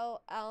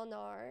about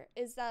Alnar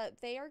is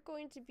that they are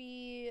going to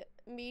be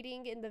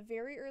meeting in the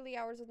very early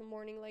hours of the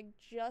morning, like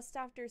just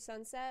after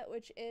sunset,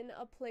 which in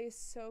a place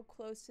so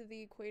close to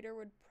the equator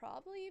would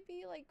probably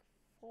be like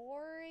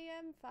 4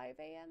 a.m., 5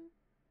 a.m.?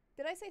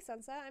 Did I say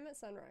sunset? I meant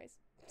sunrise.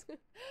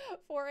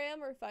 4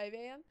 a.m. or 5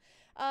 a.m.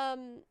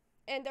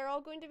 And they're all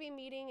going to be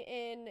meeting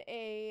in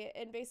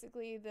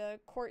basically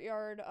the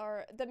courtyard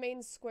or the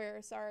main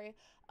square, sorry,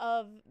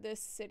 of this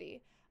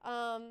city.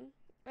 I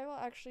will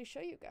actually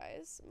show you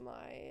guys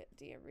my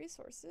DM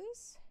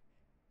resources.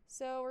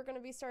 So we're going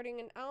to be starting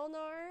in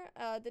Alnar.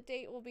 The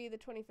date will be the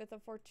 25th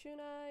of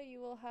Fortuna.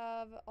 You will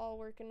have all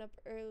woken up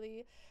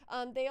early.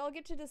 They all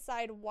get to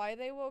decide why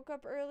they woke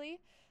up early.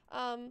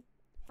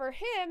 For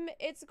him,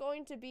 it's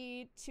going to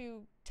be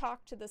to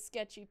talk to the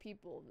sketchy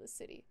people of the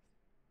city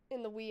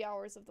in the wee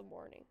hours of the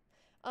morning.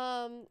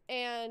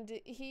 And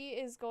he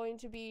is going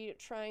to be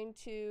trying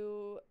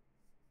to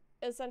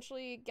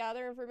essentially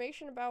gather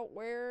information about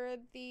where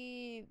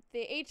the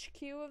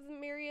HQ of the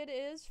Myriad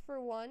is, for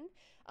one,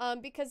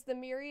 because the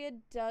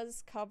Myriad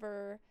does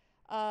cover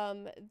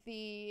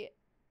the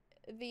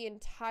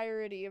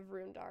entirety of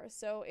Rundar,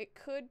 so it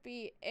could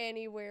be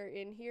anywhere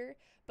in here,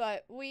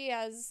 but we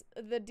as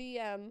the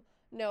DM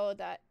know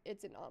that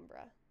it's in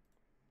Umbra.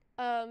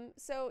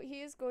 So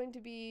he is going to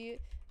be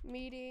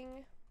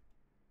meeting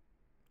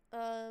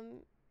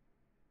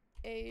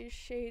a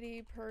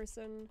shady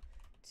person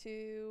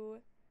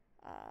to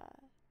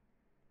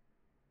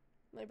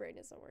my brain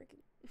isn't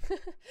working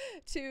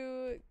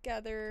to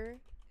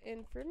gather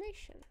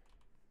information.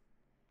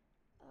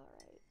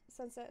 Alright,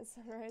 sunset and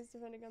sunrise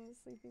depending on the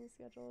sleeping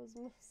schedule is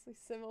mostly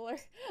similar.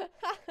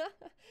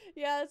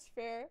 Yeah, that's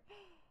fair.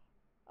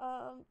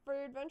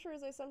 For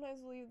adventurers, I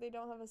sometimes believe they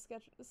don't have a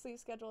sleep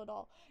schedule at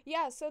all.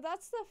 Yeah, so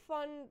that's the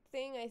fun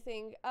thing, I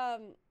think.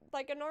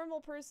 Like, a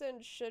normal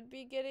person should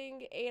be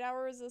getting 8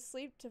 hours of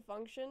sleep to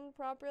function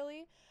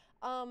properly.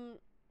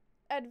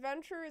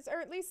 Adventurers,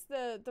 or at least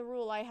the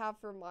rule I have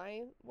for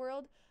my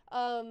world,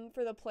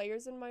 for the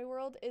players in my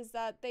world, is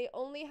that they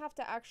only have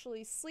to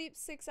actually sleep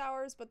 6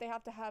 hours, but they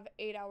have to have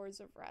 8 hours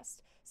of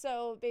rest.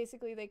 So,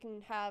 basically, they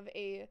can have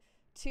a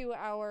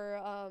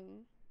 2-hour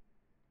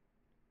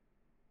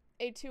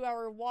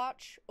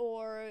watch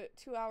or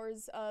 2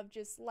 hours of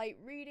just light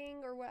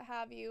reading or what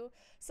have you,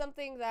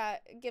 something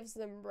that gives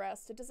them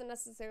rest. It doesn't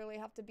necessarily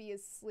have to be a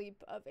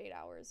sleep of 8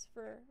 hours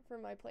for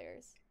my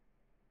players.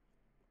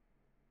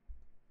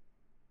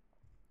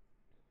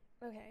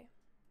 Okay.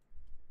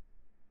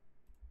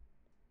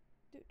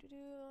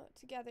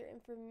 To gather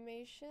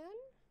information.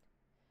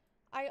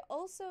 I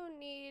also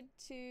need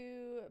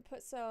to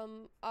put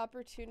some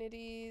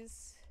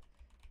opportunities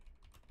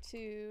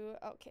to,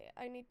 okay,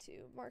 I need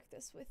to mark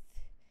this with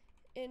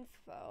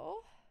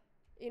info.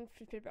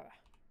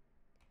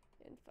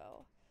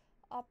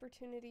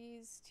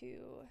 Opportunities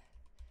to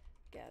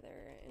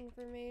gather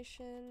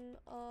information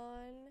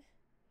on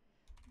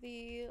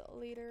the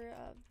leader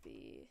of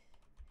the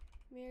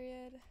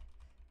Myriad,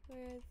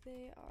 where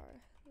they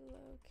are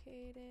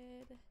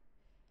located,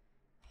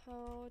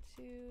 how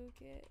to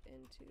get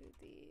into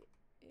the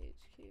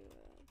HQ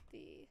of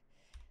the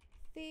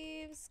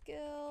Thieves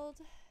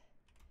Guild,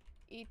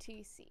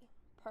 etc.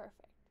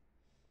 Perfect.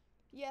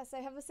 Yes, I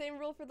have the same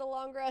rule for the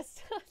long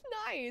rest.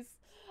 Nice.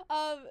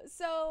 I've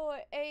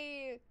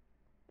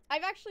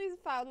actually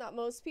found that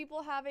most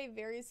people have a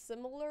very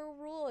similar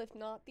rule, if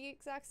not the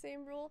exact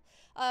same rule.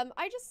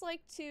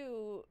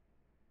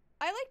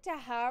 I like to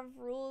have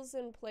rules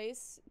in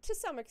place to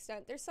some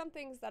extent. There's some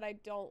things that I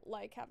don't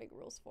like having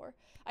rules for.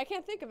 I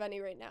can't think of any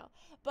right now,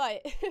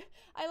 but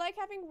I like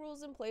having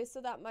rules in place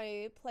so that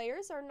my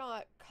players are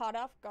not caught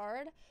off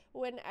guard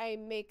when I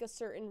make a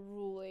certain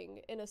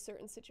ruling in a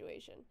certain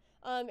situation.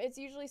 It's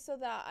usually so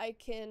that I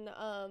can,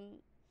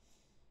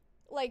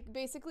 like,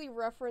 basically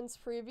reference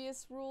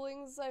previous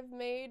rulings I've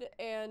made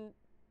and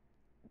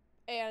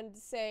and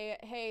say,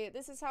 hey,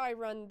 this is how I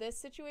run this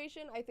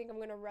situation. I think I'm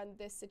going to run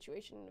this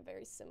situation in a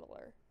very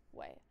similar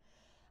way.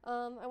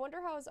 I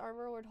wonder how his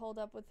armor would hold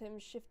up with him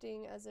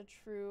shifting as a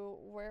true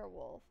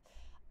werewolf.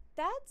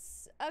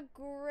 That's a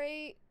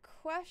great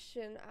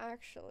question,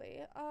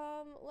 actually.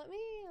 Let me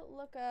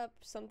look up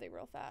something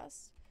real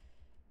fast.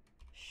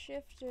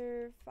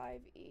 Shifter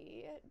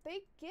 5e.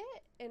 They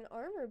get an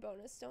armor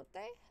bonus, don't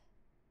they?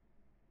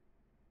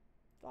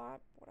 Wow.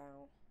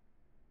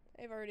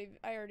 I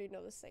already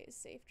know this site is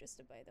safe,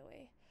 just by the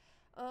way.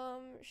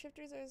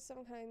 Shifters are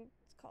some kind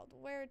called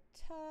Wear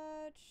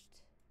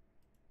Touched.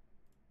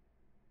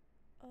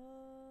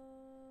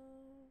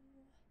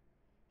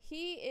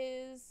 He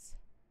is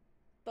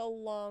the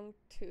long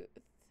tooth.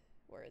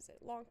 Where is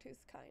it? Long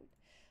tooth kind.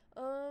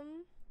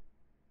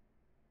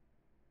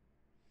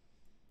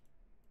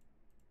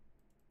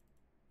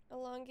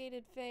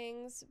 Elongated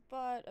fangs,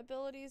 but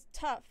abilities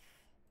tough.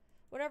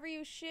 Whenever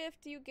you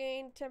shift, you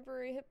gain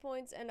temporary hit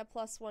points and a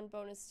 +1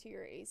 bonus to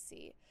your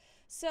AC.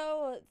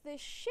 So the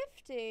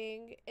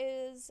shifting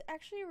is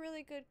actually a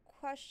really good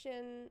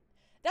question.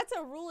 That's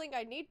a ruling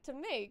I need to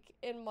make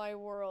in my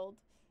world,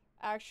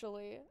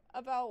 actually,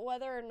 about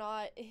whether or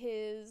not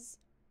his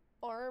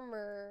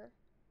armor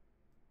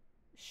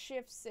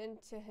shifts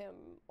into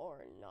him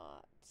or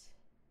not.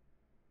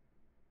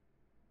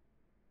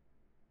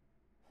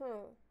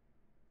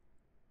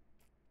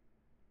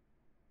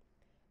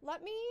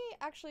 Let me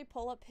actually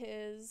pull up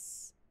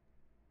his...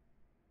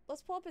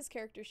 Let's pull up his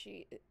character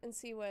sheet and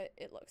see what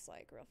it looks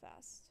like real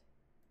fast.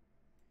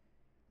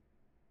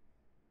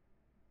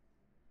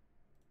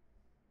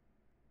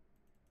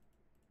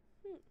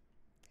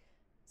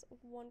 It's a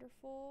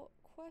wonderful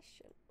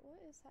question.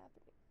 What is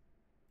happening?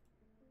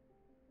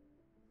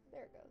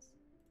 There it goes.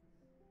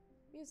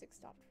 Music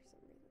stopped for some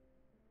reason.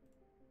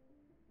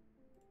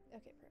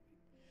 Okay,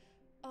 perfect.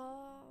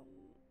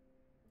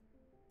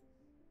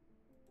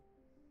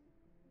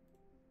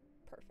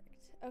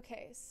 Perfect.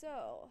 Okay,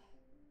 so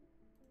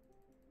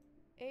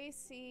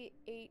AC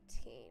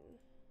 18.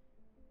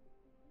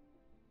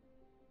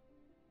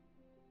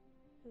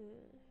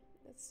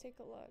 Let's take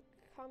a look.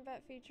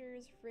 Combat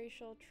features,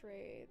 racial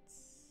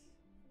traits.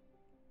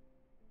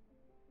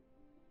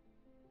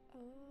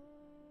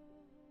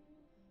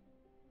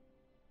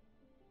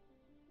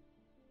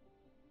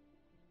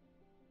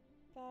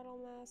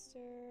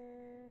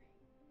 Battlemaster.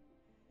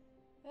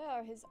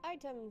 Oh, his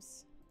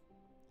items.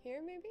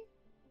 Here, maybe?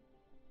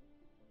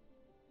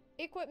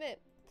 Equipment.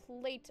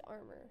 Plate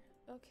armor.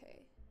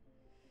 Okay.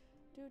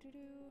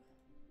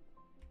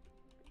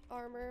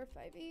 Armor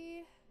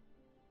 5e.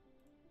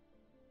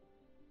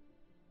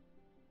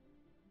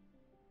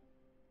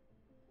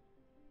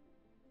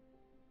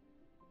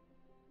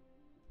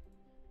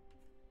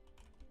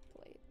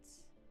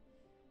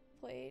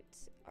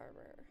 Plate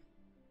armor.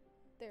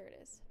 There it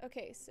is.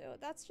 Okay, so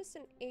that's just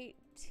an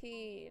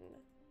 18.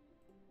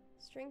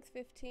 Strength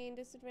 15,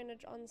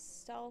 disadvantage on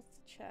stealth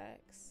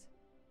checks.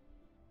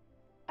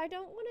 I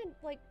don't want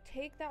to, like,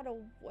 take that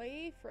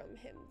away from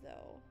him,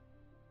 though.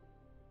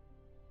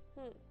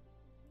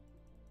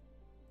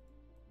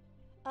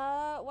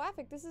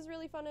 Waffic, this is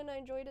really fun and I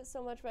enjoyed it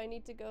so much, but I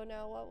need to go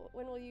now.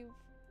 When will you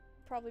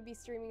probably be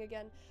streaming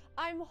again?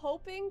 I'm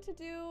hoping to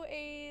do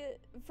a,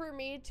 for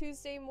me,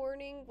 Tuesday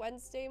morning,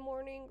 Wednesday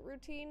morning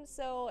routine,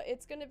 so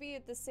it's gonna be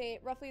at the same,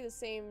 roughly the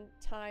same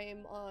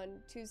time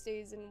on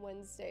Tuesdays and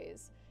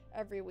Wednesdays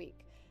every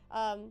week.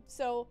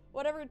 So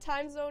whatever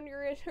time zone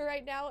you're in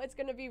right now, it's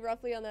gonna be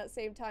roughly on that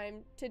same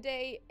time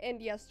today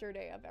and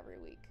yesterday of every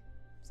week.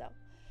 So,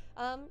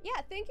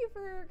 yeah, thank you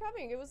for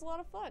coming. It was a lot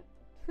of fun.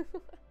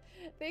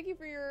 Thank you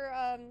for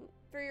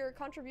your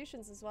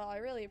contributions as well. I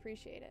really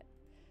appreciate it.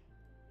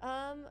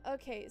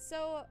 Okay,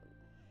 so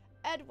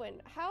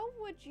Edwin, how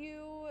would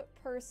you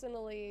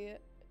personally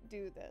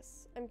do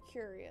this? I'm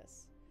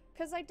curious.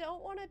 Because I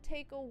don't want to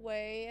take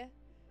away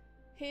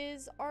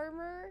his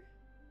armor,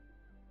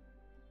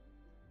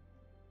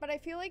 but I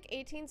feel like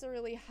 18's a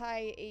really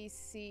high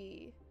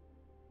AC.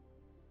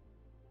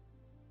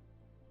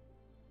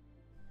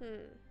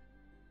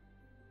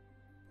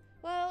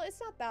 Well, it's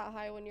not that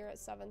high when you're at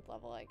 7th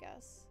level, I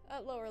guess.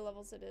 At lower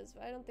levels it is,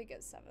 but I don't think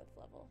it's 7th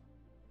level.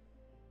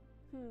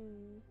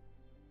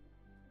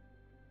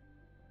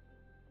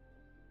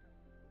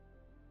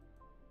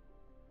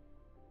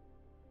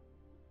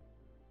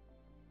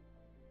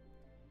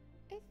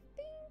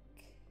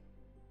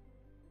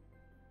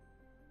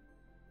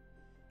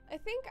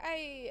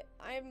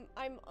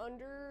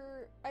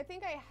 I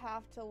think I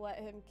have to let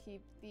him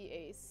keep the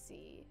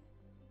AC.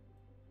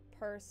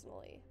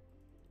 Personally.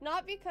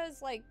 Not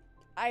because, like,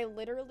 I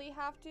literally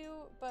have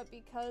to, but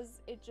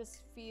because it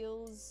just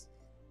feels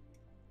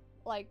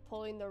like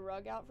pulling the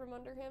rug out from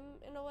under him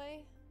in a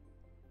way.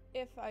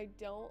 If I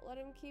don't let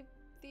him keep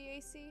the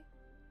AC.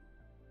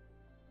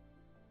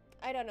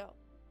 I don't know.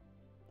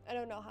 I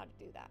don't know how to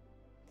do that.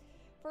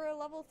 For a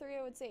level 3,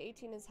 I would say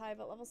 18 is high,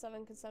 but level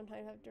 7 could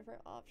sometimes have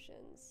different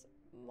options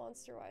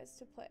monster-wise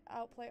to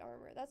outplay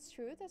armor. That's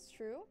true, that's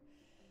true.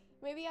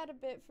 Maybe add a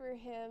bit for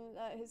him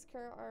that his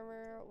current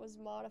armor was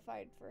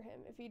modified for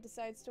him. If he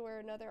decides to wear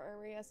another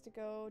armor, he has to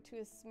go to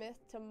a smith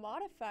to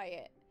modify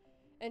it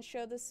and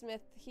show the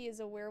smith he is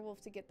a werewolf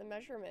to get the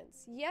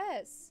measurements.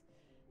 Yes!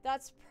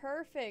 That's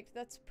perfect.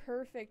 That's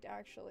perfect,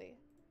 actually.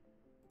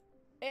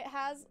 It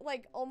has,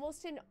 like,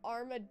 almost an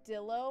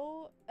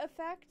armadillo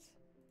effect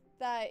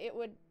that it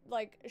would,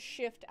 like,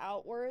 shift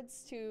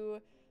outwards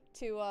to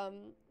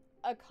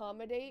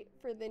accommodate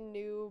for the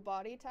new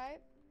body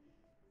type.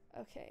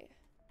 Okay.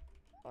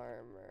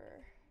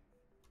 Armor.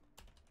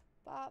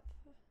 Bop.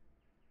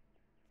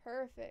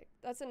 Perfect.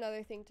 That's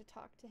another thing to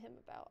talk to him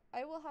about.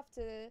 I will have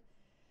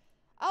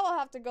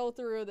to go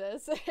through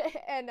this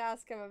and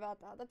ask him about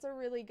that. That's a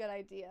really good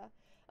idea.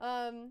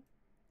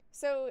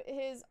 So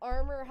his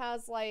armor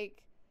has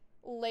like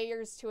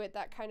layers to it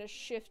that kind of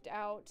shift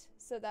out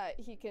so that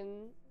he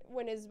can,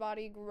 when his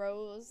body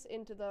grows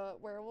into the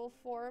werewolf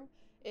form,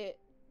 it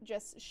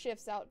just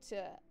shifts out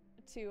to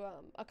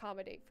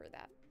accommodate for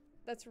that.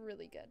 That's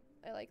really good.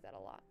 I like that a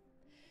lot.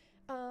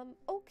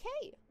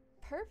 Okay,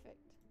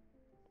 perfect.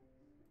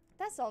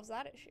 That solves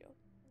that issue.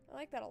 I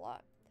like that a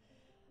lot.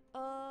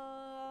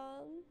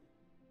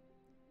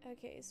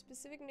 Okay,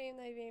 specific name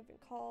that you've been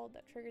called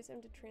that triggers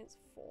him to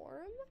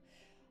transform.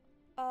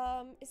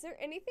 Is there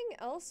anything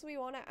else we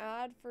want to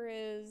add for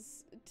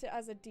his,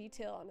 as a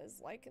detail on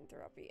his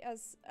lycanthropy,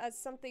 as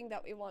something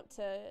that we want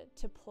to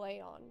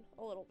play on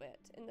a little bit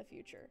in the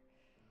future?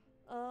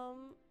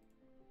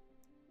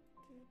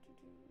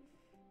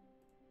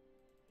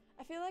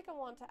 I feel like I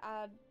want to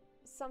add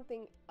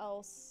something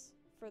else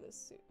for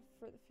this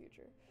for the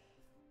future.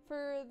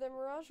 For the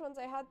Mirage ones,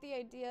 I had the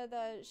idea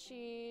that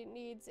she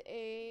needs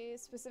a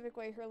specific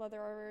way her leather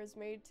armor is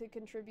made to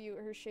contribute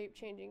her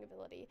shape-changing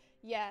ability.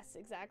 Yes,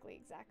 exactly.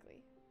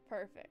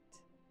 Perfect.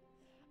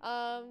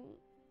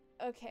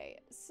 Okay,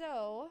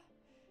 so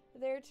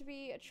there to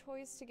be a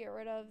choice to get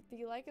rid of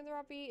the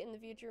lycanthropy in the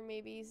future,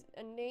 maybe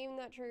a name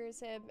that triggers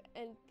him,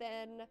 and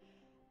then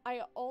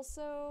I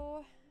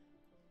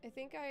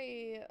think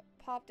I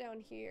pop down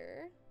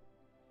here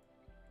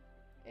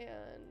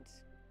and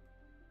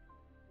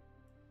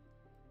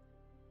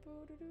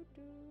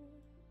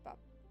bop.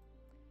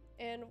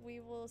 And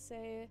we will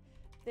say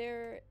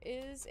there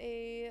is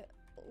a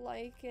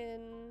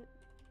lichen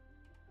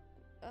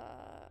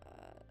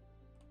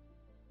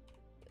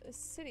a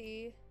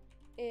city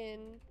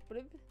in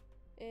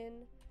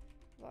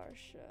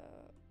Varsha.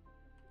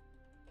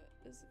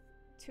 Is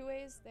 2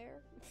 A's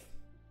there?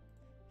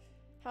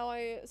 How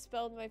I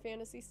spelled my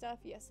fantasy stuff?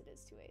 Yes, it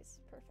is 2 A's.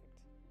 Perfect.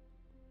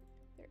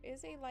 There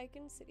is a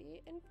lichen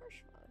city in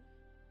Varshman.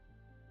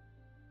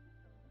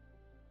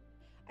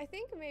 I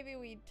think maybe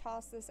we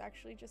toss this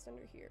actually just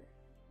under here.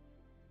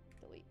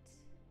 Delete.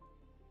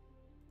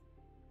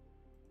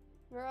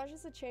 Mirage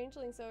is a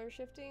changeling, so her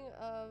shifting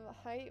of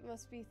height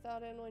must be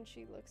thought in when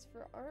she looks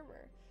for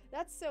armor.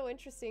 That's so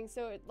interesting.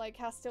 So it like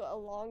has to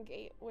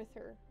elongate with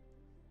her.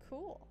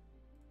 Cool.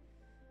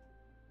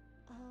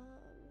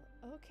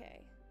 Okay.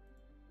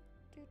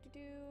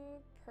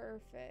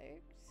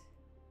 Perfect.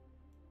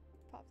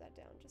 Pop that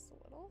down just a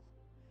little.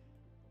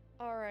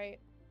 All right.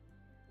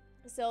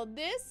 So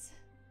this,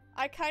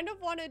 I kind of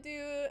want to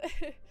do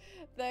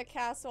the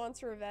Cass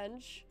Wants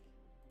Revenge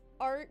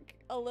arc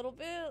a little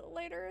bit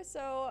later.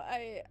 So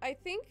I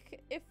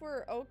think if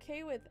we're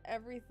okay with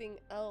everything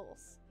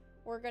else,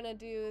 we're gonna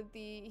do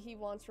the He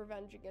Wants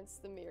Revenge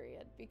against the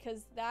Myriad,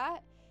 because that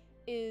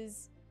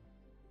is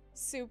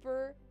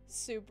super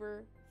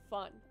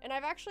fun. And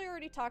I've actually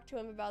already talked to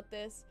him about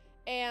this,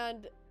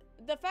 and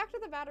the fact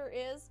of the matter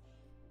is,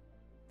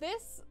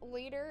 this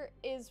leader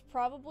is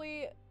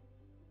probably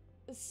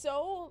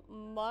so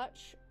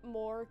much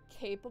more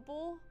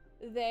capable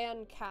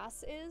than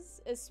Cass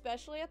is,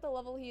 especially at the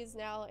level he is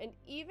now, and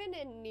even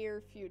in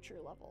near future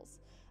levels.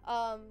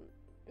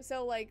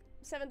 So like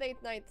 7th,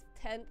 8th, 9th,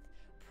 10th,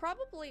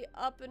 probably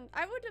up, and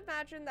I would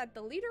imagine that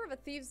the leader of a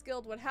thieves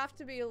guild would have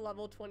to be a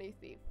level 20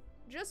 thief,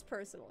 just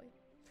personally.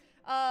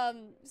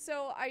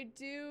 So I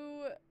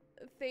do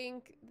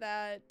think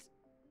that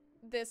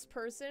this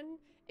person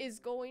is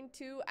going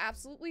to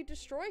absolutely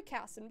destroy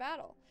Cass in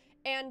battle,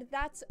 and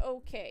that's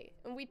okay.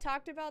 And we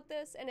talked about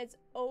this, and it's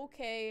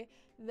okay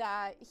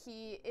that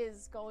he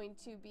is going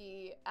to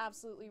be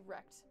absolutely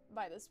wrecked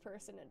by this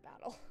person in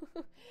battle.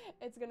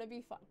 It's gonna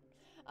be fun.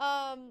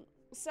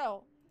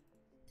 So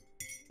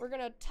we're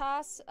gonna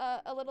toss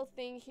a little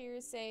thing here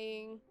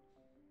saying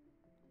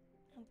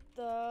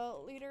the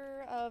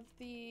leader of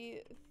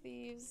the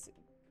Thieves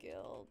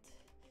Guild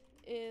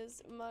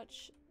is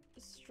much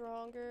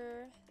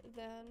stronger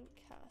than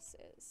Cass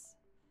is.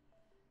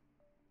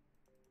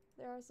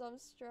 There are some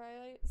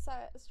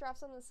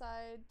straps on the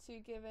side to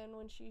give in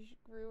when she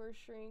grew or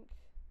shrink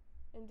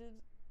in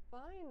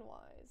divine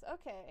wise.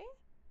 Okay.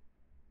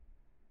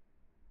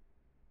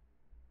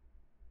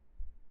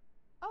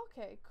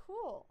 Okay,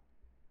 cool.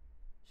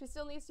 She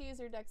still needs to use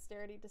her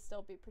dexterity to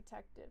still be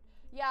protected.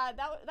 Yeah,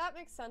 that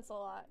makes sense a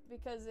lot,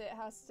 because it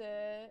has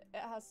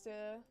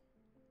to,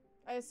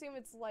 I assume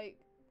it's like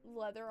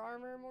leather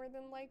armor more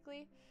than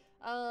likely.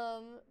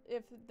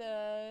 if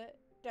the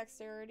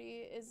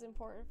dexterity is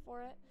important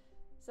for it.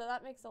 So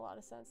that makes a lot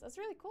of sense. That's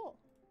really cool.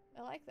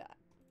 I like that.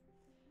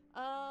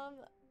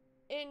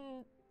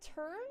 In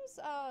terms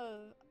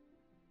of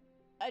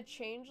a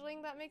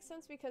changeling, that makes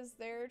sense because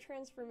their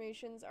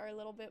transformations are a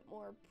little bit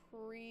more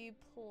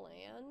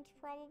pre-planned,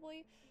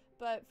 probably.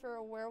 But for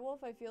a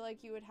werewolf, I feel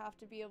like you would have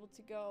to be able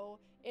to go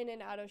in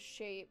and out of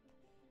shape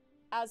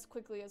as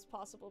quickly as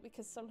possible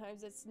because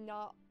sometimes it's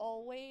not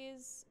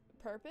always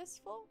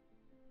purposeful.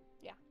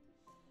 Yeah.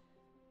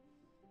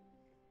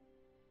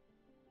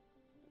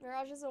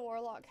 Mirage is a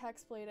warlock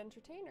hexblade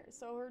entertainer,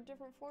 so her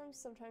different forms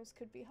sometimes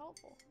could be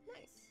helpful.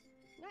 Nice.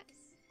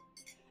 Nice.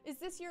 Is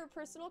this your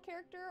personal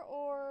character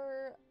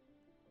or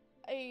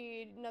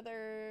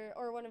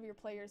one of your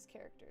players'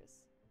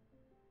 characters?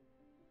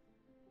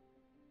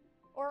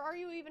 Or are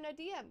you even a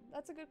DM?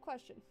 That's a good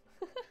question.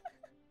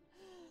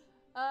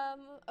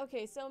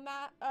 Okay, so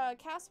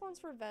Cass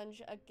wants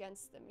revenge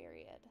against the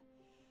Myriad.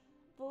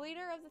 The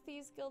leader of the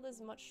Thieves Guild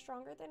is much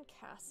stronger than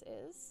Cass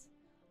is.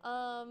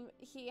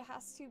 He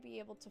has to be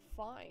able to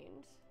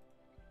find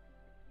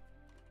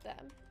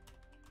them.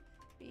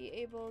 Be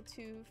able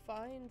to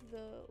find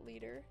the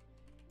leader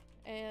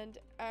and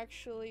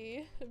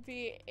actually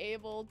be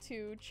able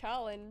to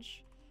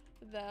challenge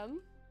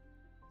them.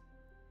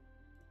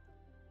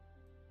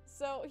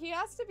 So he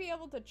has to be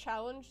able to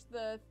challenge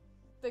the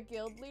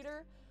guild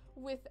leader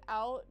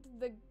without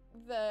the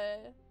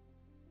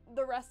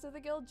rest of the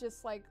guild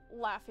just like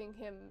laughing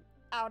him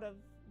out of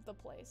the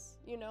place,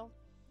 you know?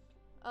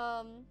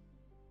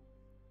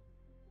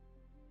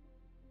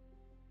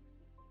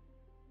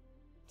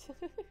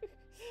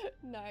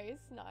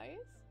 Nice, nice.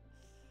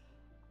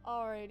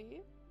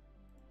 Alrighty.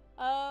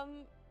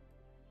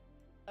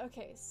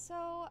 Okay,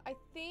 so I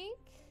think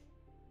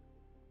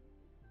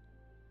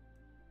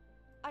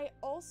I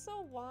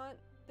also want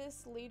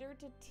this leader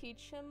to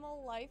teach him a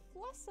life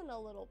lesson a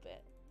little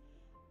bit.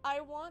 I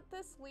want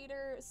this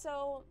leader,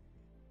 so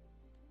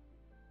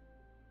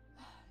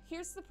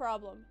here's the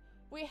problem.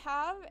 We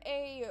have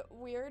a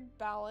weird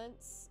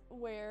balance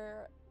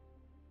where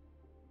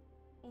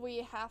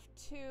we have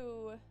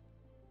to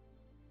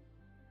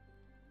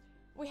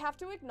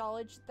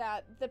acknowledge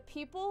that the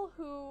people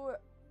who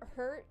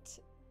hurt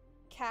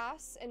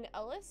Cass and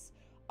Ellis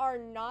are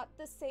not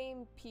the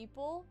same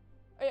people,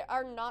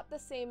 are not the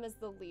same as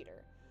the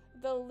leader.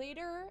 The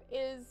leader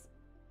is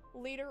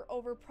leader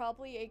over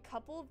probably a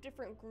couple of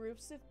different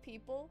groups of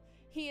people.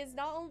 He is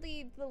not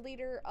only the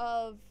leader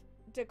of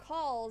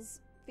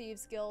Dekal's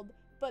Thieves Guild,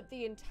 but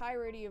the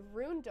entirety of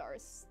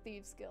Rundar's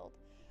Thieves Guild.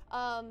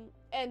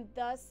 And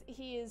thus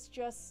he is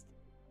just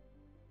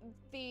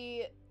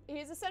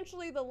he's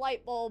essentially the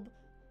light bulb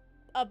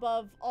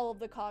above all of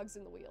the cogs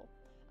in the wheel.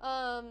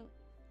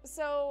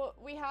 So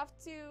we have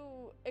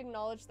to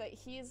acknowledge that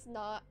he's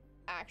not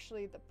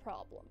actually the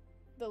problem.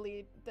 The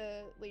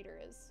leader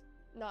is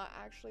not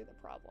actually the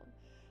problem.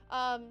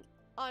 On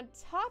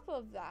top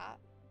of that,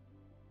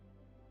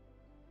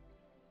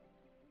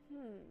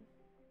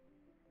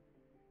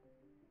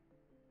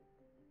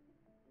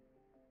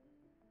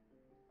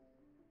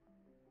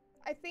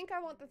 I think I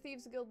want the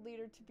Thieves Guild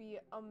leader to be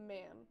a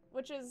man,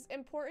 which is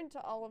important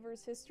to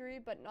Oliver's history,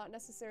 but not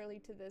necessarily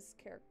to this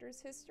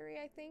character's history,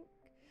 I think.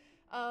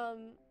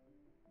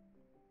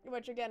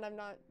 Which again, I'm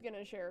not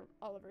gonna share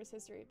Oliver's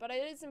history, but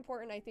it is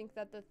important, I think,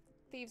 that the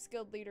Thieves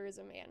Guild leader is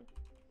a man.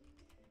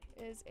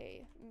 Is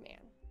a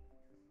man.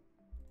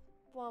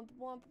 Womp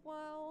womp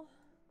wow.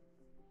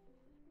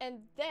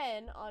 And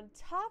then, on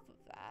top of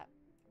that,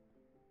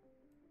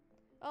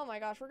 oh my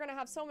gosh, we're gonna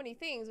have so many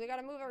things. We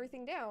gotta move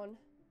everything down.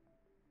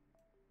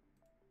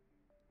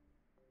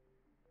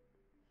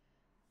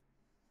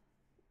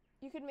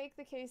 You could make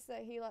the case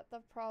that he let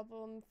the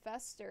problem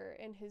fester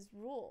in his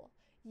rule.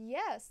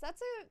 Yes,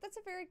 that's a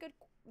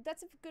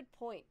good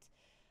point.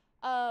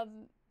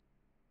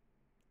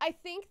 I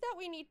think that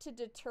we need to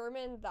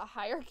determine the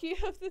hierarchy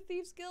of the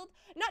Thieves Guild.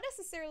 Not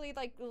necessarily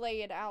like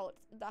lay it out,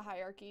 the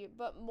hierarchy,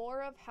 but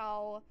more of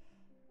how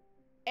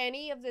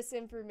any of this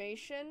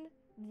information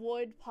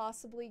would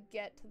possibly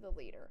get to the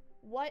leader.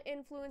 What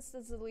influence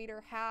does the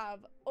leader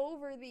have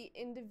over the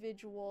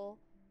individual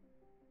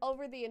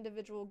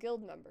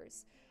guild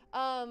members?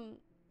 I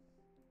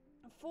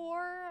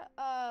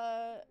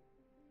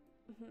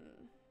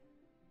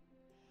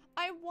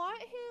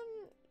want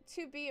him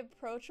to be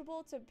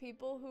approachable to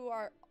people who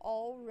are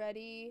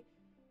already,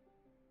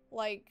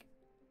 like,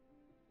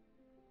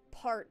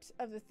 part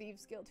of the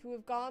Thieves Guild, who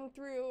have gone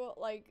through,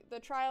 like, the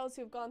trials,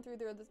 who have gone through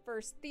the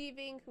first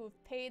thieving, who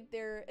have paid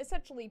their,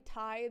 essentially,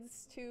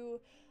 tithes to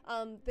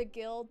the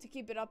guild to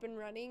keep it up and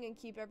running and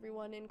keep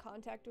everyone in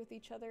contact with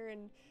each other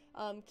and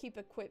keep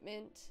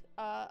equipment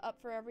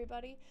up for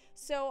everybody.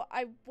 So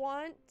I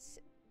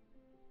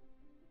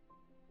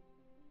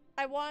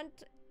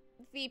want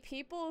the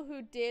people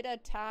who did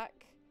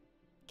attack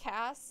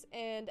Cass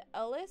and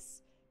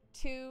Ellis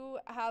to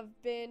have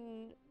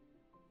been,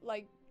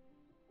 like,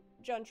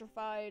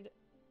 gentrified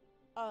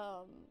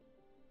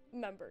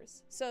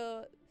members.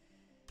 So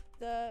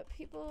the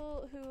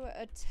people who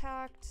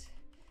attacked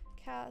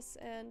Cass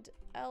and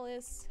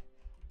Ellis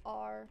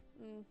are,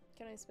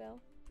 can I spell?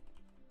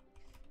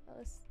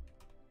 Ellis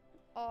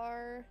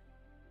are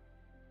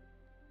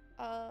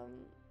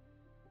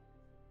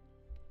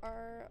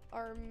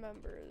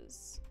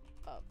members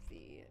of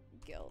the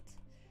guild.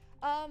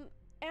 And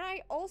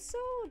I also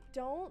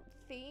don't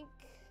think,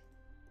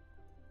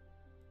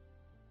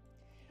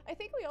 I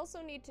think we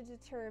also need to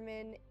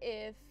determine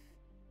if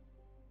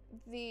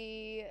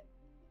the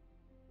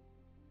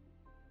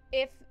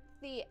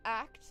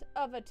act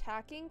of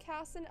attacking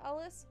Cass and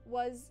Ellis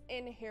was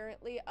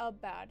inherently a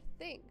bad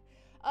thing.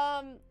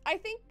 I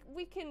think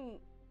we can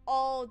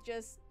all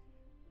just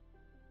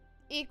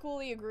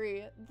equally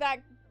agree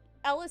that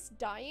Ellis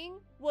dying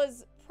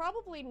was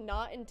probably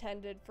not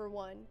intended, for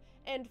one,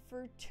 and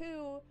for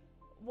two,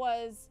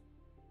 was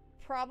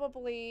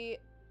probably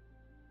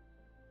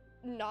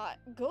not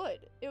good.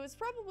 It was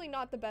probably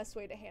not the best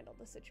way to handle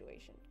the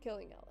situation,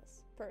 killing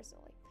Ellis,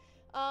 personally.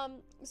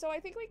 So I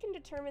think we can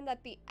determine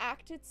that the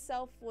act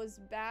itself was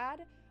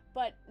bad,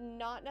 but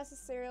not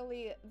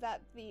necessarily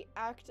that the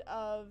act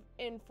of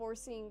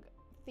enforcing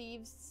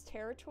thieves'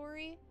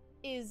 territory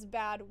is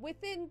bad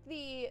within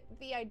the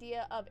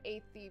idea of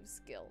a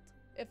thieves guild,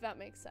 if that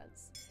makes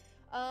sense.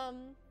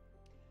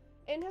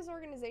 In his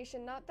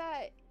organization, not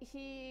that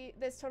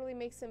this totally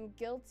makes him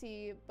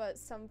guilty, but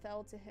some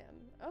fell to him.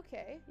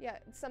 Okay, yeah,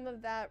 some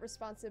of that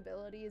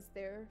responsibility is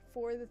there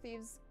for the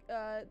thieves,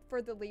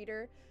 for the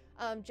leader,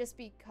 just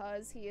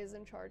because he is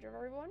in charge of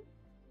everyone.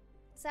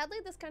 Sadly,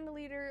 this kind of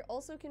leader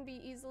also can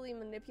be easily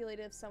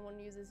manipulated if someone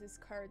uses his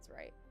cards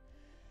right.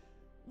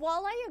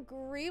 While I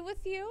agree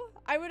with you,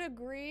 I would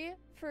agree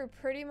for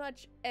pretty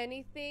much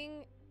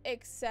anything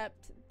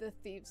except the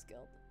Thieves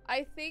Guild.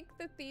 I think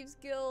the Thieves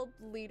Guild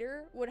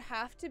leader would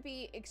have to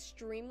be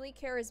extremely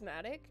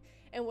charismatic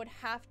and would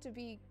have to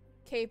be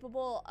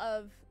capable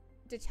of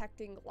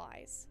detecting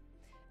lies.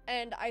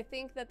 And I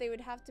think that they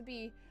would have to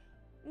be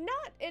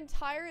not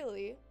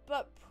entirely,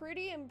 but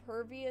pretty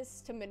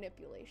impervious to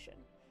manipulation.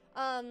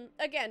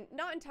 Again,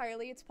 not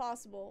entirely, it's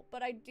possible,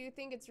 but I do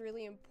think it's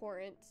really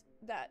important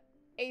that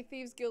a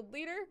Thieves Guild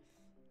leader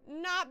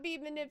not be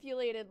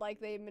manipulated like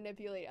they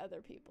manipulate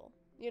other people.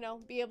 You know,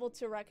 be able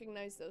to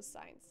recognize those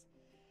signs.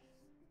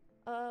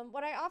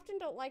 What I often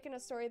don't like in a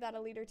story that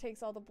a leader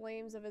takes all the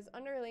blames of his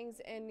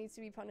underlings and needs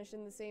to be punished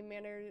in the same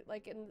manner,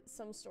 like in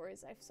some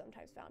stories I've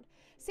sometimes found.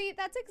 See,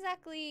 that's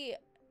exactly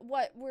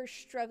what we're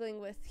struggling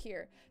with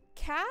here.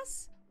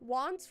 Cass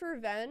wants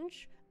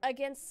revenge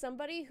against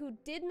somebody who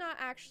did not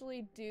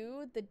actually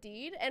do the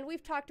deed, and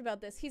we've talked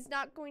about this. He's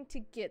not going to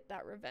get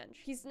that revenge.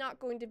 He's not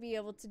going to be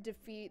able to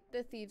defeat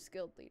the Thieves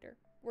Guild leader.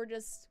 We're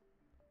just,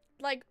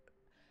 like,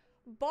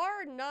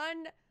 bar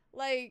none,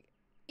 like,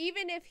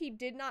 even if he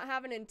did not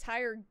have an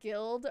entire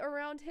guild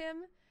around him,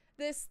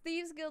 this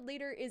Thieves Guild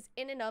leader is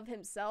in and of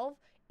himself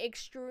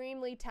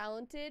extremely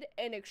talented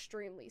and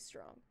extremely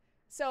strong.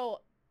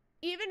 So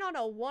even on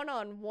a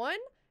one-on-one,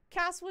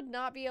 Cass would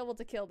not be able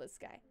to kill this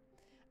guy.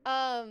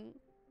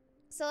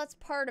 So that's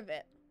part of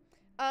it.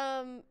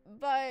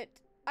 But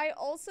I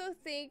also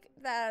think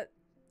that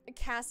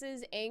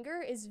Cass's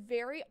anger is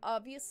very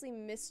obviously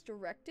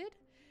misdirected,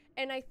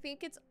 and I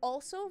think it's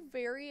also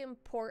very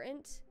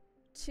important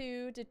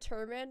to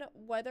determine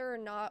whether or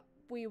not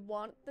we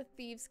want the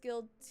Thieves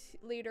Guild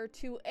leader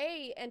to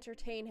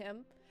entertain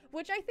him,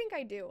 which I think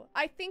I do.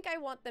 I think I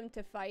want them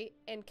to fight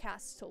and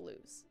Cass to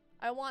lose.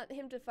 I want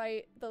him to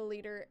fight the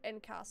leader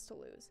and Cass to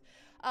lose.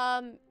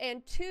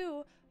 And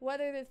two,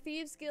 whether the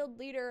Thieves Guild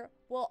leader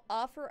will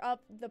offer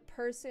up the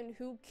person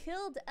who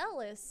killed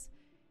Ellis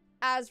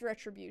as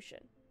retribution.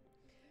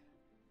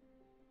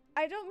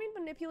 I don't mean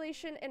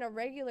manipulation in a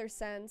regular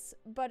sense,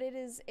 but it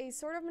is a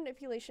sort of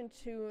manipulation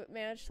to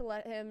manage to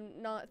let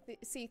him not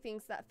see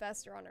things that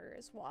fester under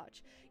his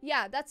watch.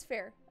 Yeah, that's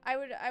fair. I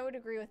would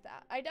agree with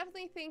that. I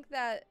definitely think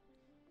that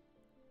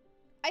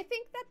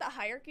the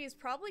hierarchy is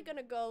probably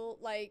gonna go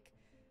like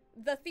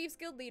the Thieves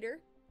Guild leader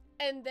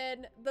and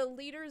then the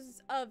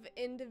leaders of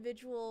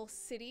individual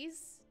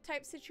cities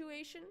type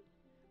situation.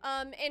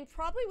 And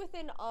probably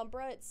within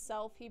Umbra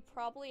itself, he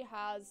probably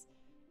has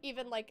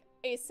even like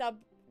a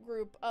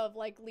subgroup of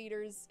like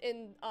leaders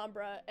in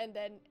Umbra and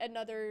then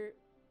another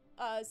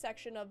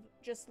section of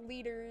just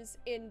leaders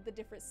in the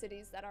different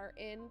cities that are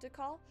in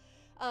Dakal.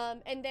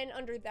 And then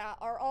under that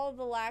are all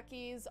the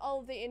lackeys, all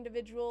of the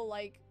individual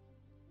like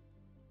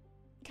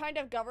kind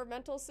of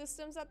governmental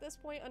systems at this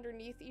point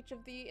underneath each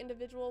of the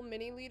individual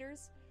mini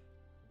leaders.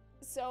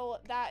 So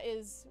that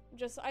is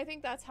just, I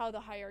think that's how the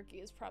hierarchy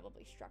is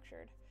probably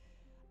structured.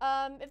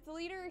 If the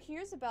leader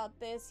hears about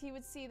this, he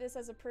would see this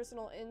as a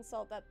personal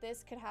insult that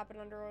this could happen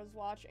under his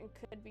watch and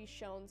could be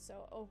shown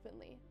so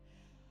openly.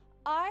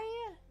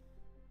 I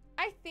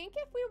think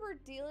if we were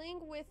dealing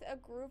with a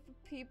group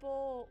of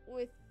people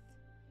with,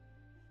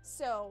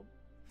 so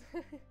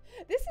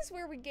this is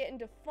where we get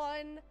into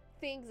fun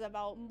things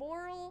about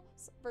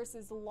morals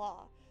versus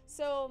law.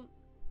 So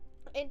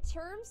in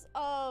terms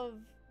of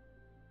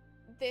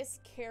this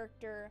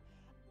character,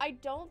 I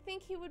don't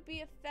think he would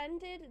be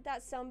offended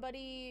that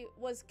somebody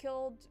was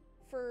killed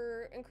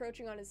for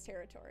encroaching on his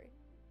territory.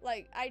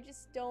 Like, I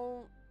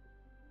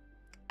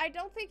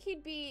don't think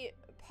he'd be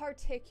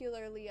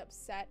particularly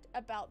upset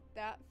about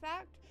that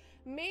fact.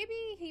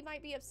 Maybe he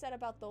might be upset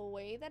about the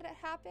way that it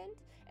happened,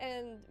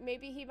 and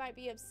maybe he might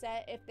be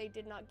upset if they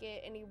did not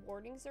get any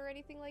warnings or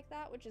anything like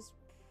that, which is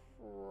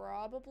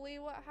probably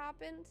what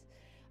happened.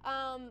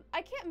 I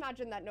can't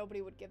imagine that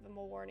nobody would give him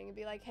a warning and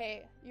be like,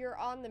 hey, you're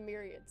on the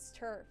Myriad's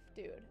turf,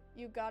 dude.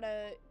 You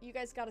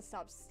guys gotta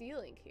stop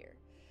stealing here.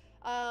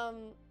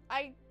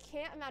 I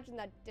can't imagine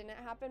that didn't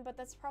happen, but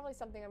that's probably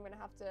something I'm gonna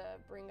have to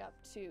bring up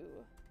to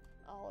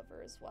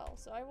Oliver as well.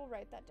 So I will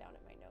write that down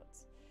in my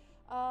notes.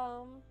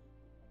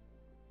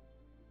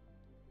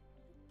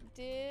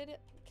 Did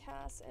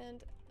Cass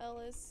and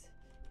Ellis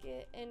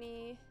get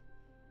any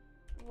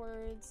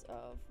words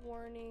of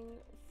warning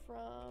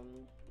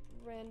from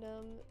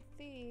random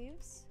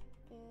thieves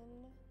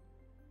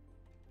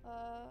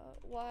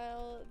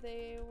while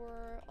they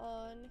were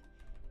on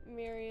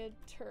Myriad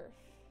turf?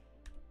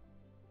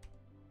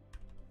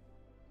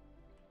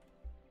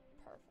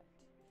 Perfect.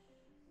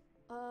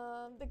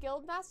 The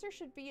guildmaster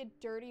should be a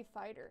dirty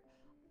fighter.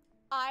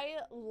 I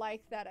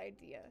like that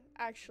idea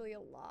actually a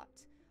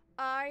lot.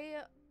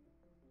 I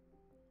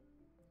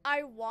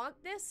want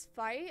this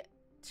fight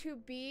to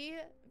be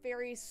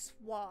very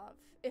suave,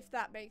 if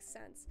that makes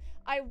sense.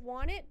 I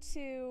want him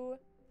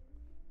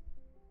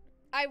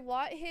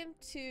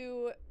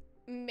to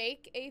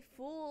make a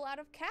fool out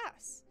of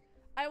Cass.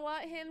 I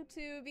want him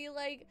to be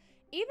like,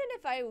 even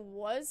if I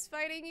was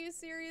fighting you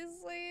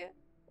seriously,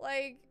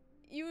 like,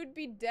 you would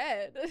be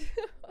dead.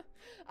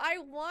 I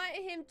want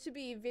him to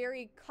be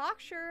very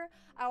cocksure.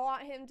 I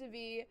want him to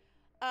be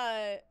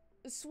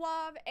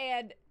suave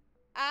and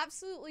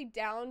absolutely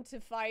down to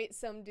fight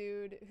some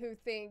dude who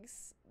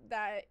thinks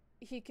that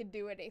he could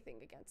do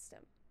anything against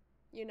him,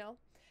 you know?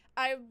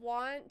 I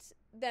want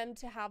them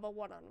to have a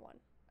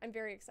one-on-one. I'm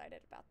very excited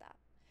about that.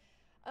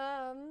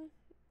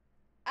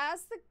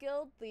 As the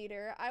guild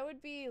leader, I would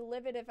be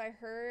livid if I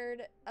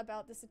heard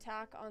about this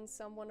attack on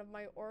someone of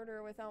my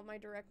order without my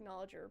direct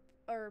knowledge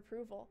or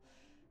approval.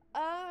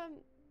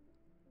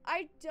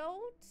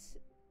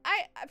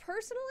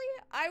 Personally,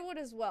 I would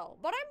as well,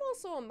 but I'm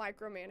also a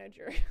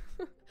micromanager.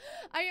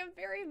 I am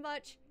very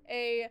much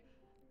I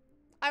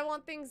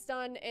want things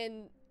done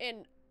and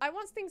I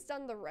want things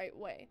done the right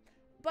way.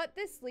 But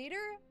this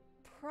leader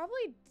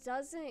probably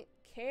doesn't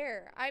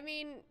care. I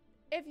mean,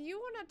 if you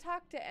want to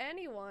talk to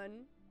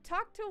anyone,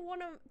 talk to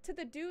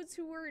the dudes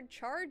who were in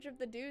charge of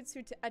the dudes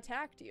who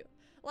attacked you.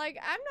 Like,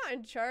 I'm not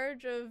in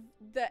charge of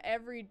the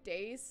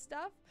everyday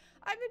stuff.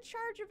 I'm in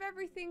charge of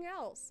everything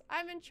else.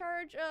 I'm in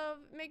charge of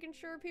making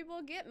sure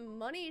people get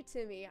money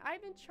to me.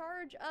 I'm in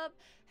charge of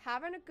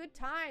having a good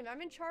time.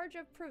 I'm in charge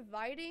of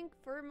providing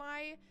for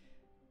my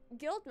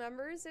guild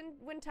members and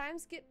when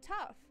times get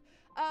tough.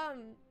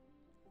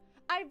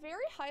 I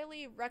very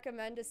highly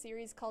recommend a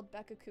series called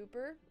Becca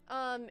Cooper.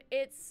 I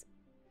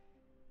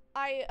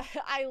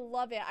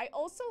love it. I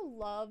also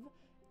love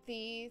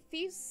the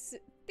Thieves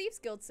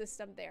Guild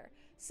system there.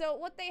 So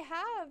what they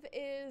have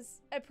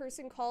is a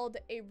person called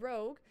a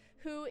rogue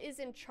who is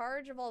in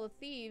charge of all the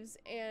thieves,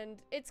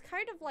 and it's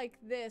kind of like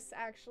this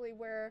actually,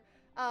 where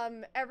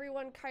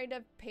everyone kind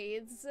of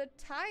pays a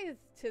tithe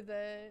to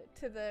the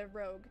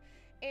rogue,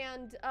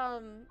 and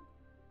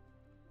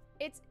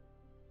it's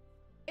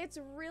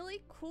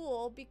really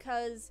cool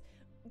because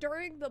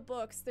during the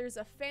books there's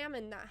a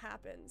famine that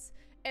happens,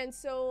 and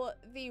so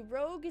the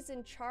rogue is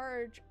in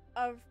charge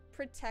of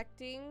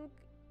protecting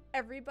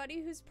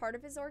everybody who's part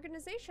of his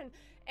organization.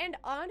 And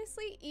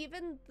honestly,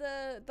 even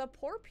the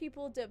poor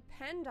people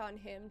depend on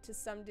him to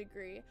some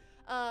degree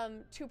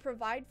to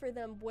provide for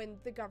them when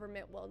the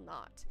government will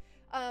not.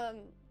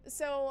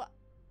 So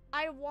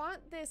I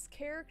want this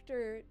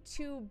character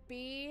to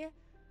be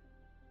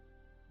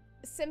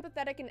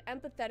sympathetic and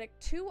empathetic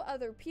to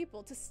other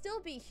people, to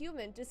still be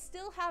human, to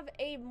still have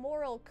a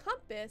moral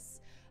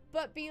compass,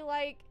 but be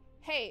like,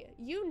 hey,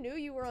 you knew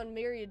you were on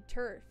Myriad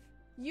turf.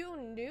 You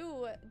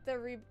knew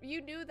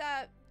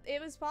that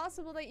it was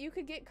possible that you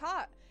could get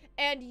caught,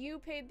 and you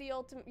paid the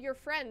ultimate, your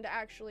friend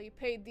actually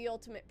paid the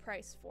ultimate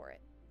price for it,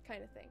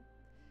 kind of thing.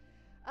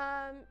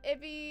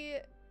 If he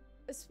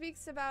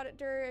speaks about it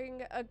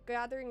during a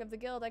gathering of the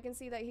guild, I can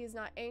see that he's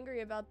not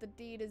angry about the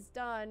deed is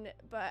done,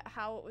 but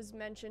how it was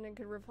mentioned, and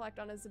could reflect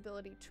on his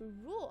ability to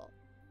rule.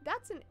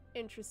 That's an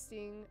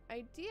interesting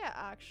idea,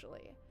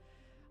 actually.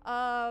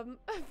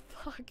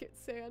 Pocket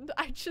sand.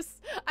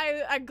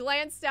 I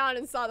glanced down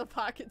and saw the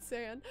pocket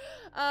sand.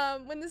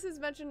 When this is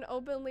mentioned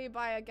openly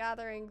by a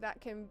gathering,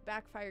 that can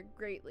backfire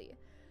greatly.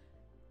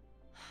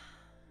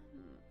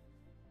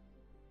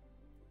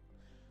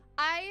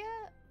 I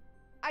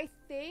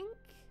think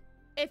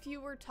if you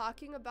were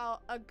talking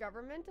about a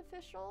government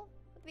official,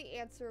 the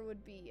answer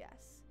would be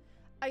yes.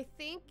 I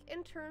think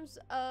in terms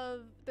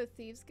of the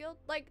Thieves Guild,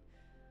 like,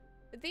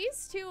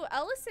 these two,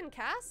 Ellis and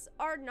Cass,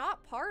 are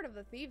not part of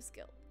the Thieves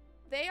Guild.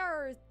 They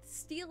are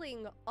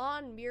stealing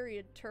on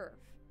Myriad turf.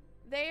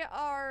 They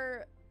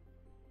are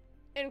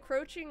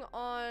encroaching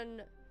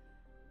on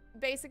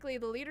basically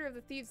the leader of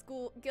the Thieves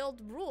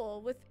Guild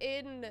rule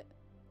within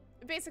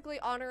basically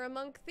honor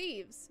among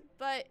thieves,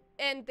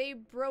 and they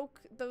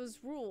broke those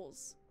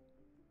rules,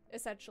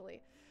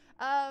 essentially.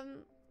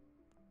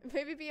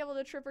 Maybe be able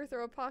to trip or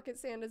throw a pocket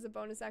sand as a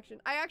bonus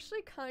action. I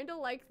actually kind of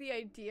like the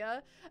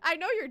idea. I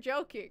know you're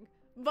joking,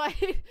 but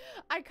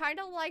I kind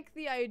of like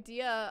the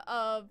idea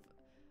of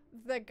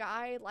the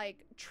guy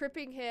like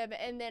tripping him,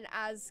 and then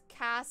as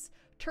Cass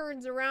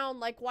turns around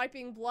like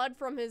wiping blood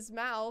from his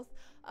mouth,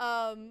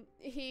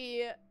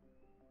 he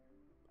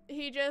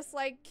just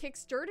like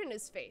kicks dirt in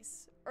his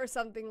face or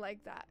something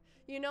like that,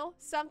 you know,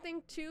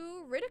 something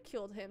to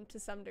ridicule him to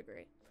some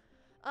degree.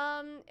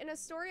 In a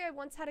story, I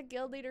once had a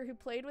guild leader who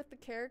played with the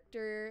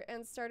character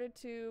and started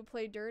to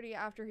play dirty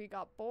after he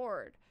got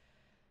bored.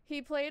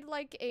 He played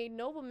like a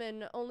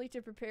nobleman only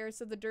to prepare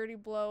so the dirty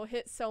blow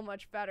hit so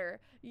much better.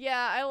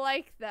 Yeah, I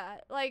like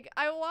that. Like,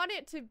 I want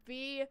it to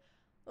be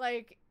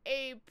like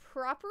a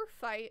proper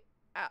fight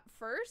at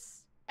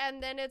first,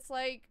 and then it's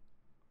like,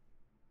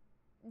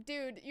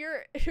 dude,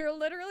 you're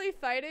literally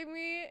fighting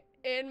me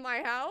in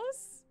my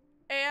house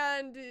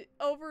and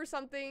over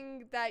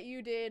something that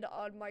you did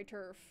on my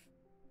turf.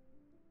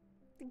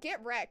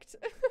 Get wrecked.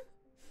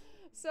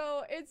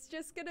 So it's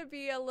just gonna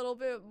be a little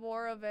bit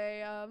more of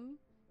a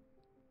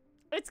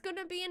it's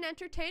gonna be an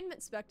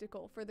entertainment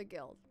spectacle for the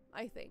guild,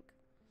 I think.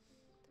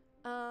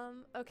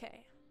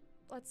 Okay,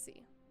 let's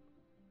see.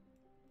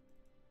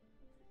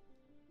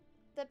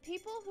 The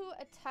people who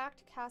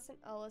attacked Cass and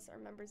Ellis are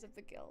members of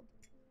the guild.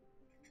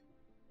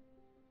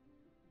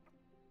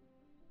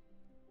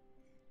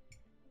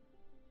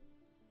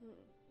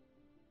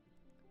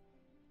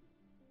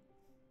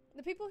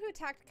 The people who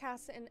attacked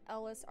Cass and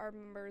Ellis are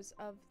members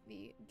of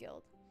the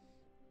guild.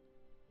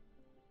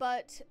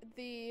 But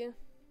they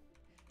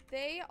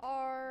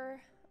are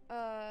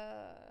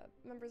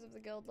members of the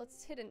guild.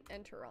 Let's hit an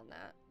enter on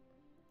that.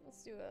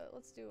 Let's do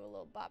a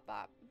little bop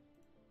bop.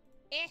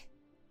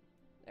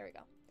 There we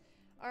go.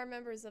 Are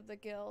members of the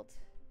guild.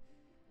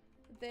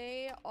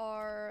 They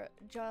are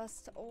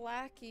just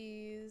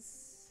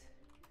lackeys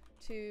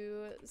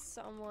to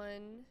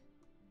someone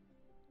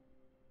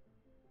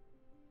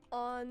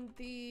on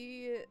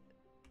the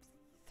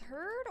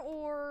 3rd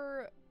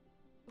or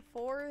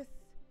 4th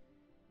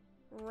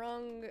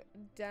rung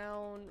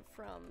down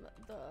from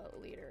the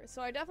leader.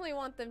 So I definitely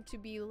want them to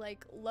be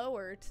like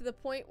lower, to the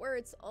point where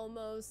it's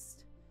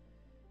almost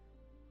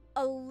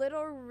a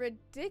little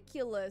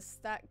ridiculous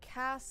that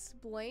Cass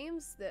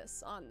blames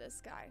this on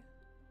this guy.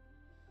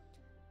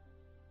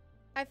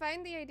 I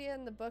find the idea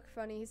in the book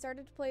funny. He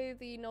started to play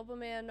the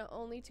nobleman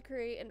only to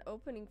create an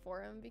opening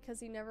for him because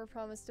he never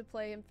promised to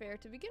play him fair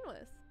to begin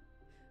with.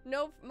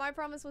 Nope, my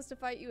promise was to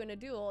fight you in a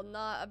duel,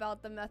 not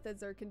about the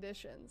methods or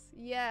conditions.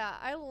 Yeah,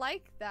 I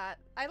like that.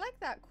 I like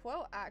that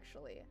quote,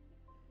 actually.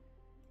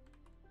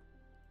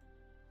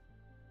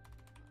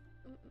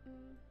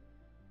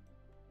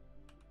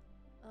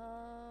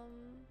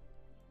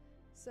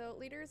 So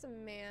leader is a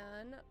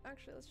man.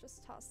 Actually, let's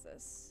just toss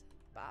this.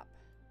 Bop.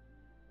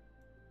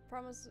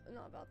 Promise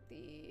not about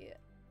the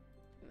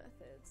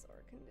methods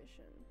or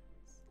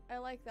conditions. I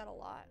like that a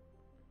lot.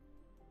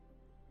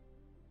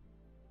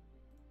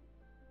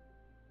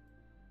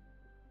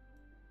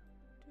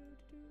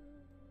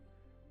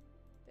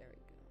 There we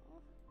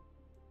go.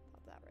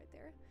 Pop that right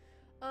there.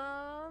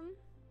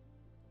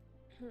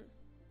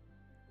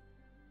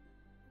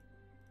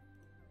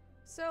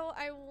 So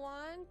I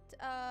want,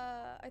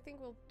 I think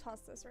we'll toss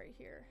this right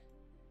here.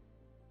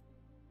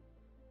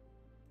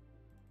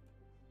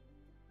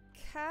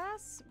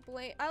 Cass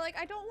blame,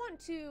 I don't want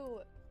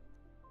to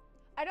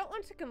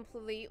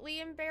completely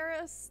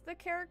embarrass the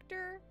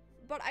character,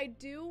 but I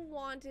do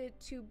want it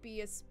to be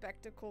a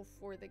spectacle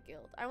for the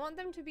guild. I want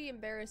them to be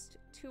embarrassed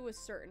to a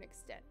certain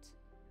extent,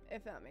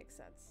 if that makes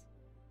sense.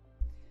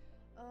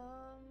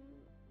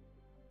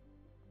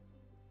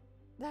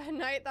 That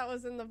knight that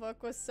was in the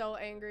book was so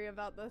angry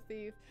about the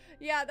thief.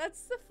 Yeah,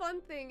 that's the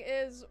fun thing,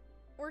 is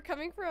we're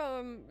coming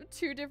from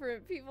two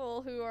different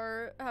people who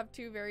have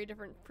two very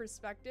different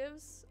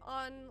perspectives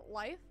on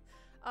life.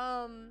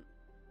 And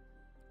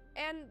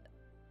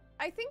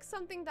I think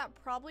something that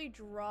probably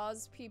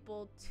draws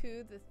people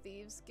to the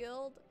Thieves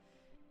Guild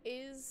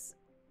is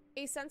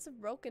a sense of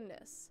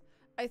brokenness.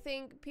 I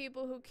think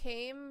people who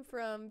came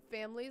from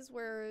families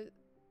where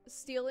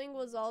stealing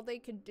was all they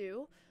could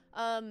do,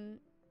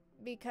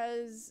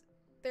 because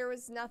there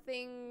was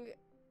nothing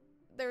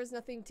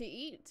to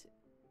eat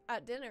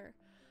at dinner.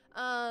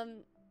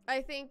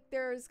 I think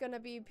there's gonna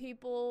be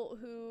people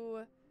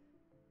who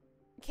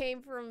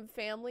came from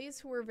families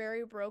who were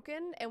very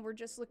broken and were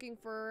just looking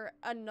for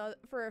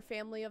a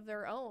family of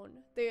their own.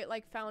 They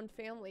like found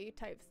family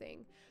type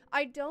thing.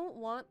 I don't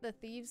want the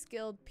Thieves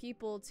Guild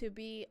people to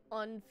be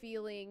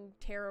unfeeling,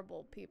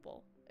 terrible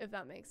people, if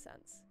that makes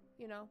sense,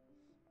 you know?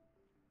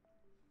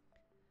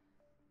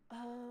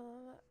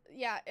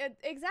 Yeah,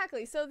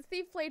 exactly. So the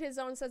thief played his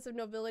own sense of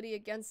nobility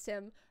against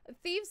him.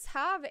 Thieves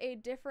have a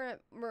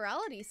different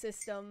morality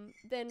system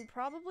than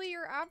probably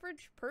your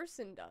average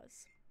person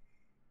does.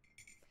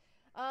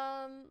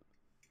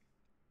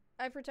 I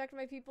I protect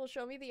my people,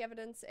 show me the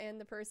evidence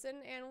and the person,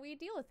 and we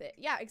deal with it.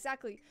 Yeah,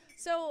 exactly.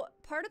 So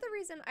part of the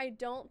reason I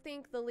don't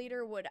think the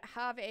leader would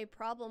have a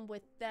problem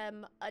with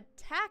them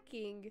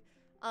attacking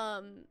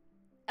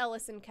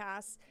Ellis and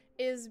Cass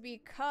is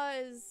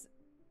because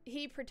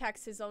he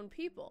protects his own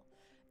people.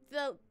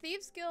 The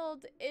Thieves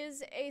Guild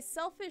is a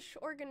selfish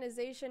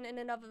organization in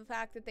and of the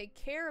fact that they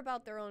care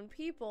about their own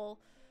people,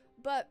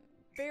 but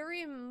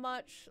very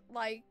much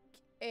like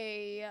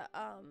a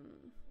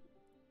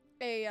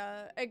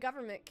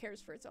government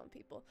cares for its own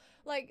people.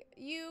 Like,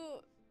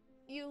 you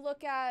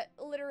look at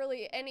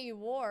literally any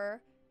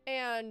war,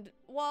 and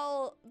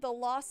while the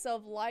loss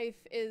of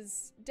life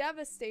is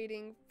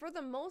devastating, for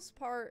the most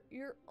part,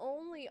 you're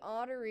only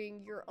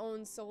honoring your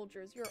own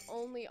soldiers. You're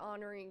only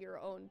honoring your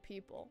own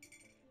people.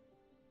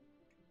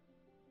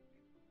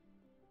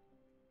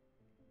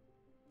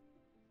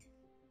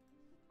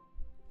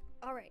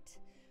 All right.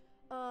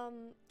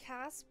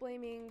 Cass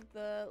blaming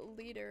the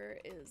leader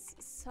is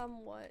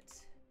somewhat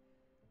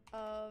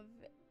of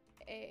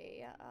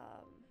a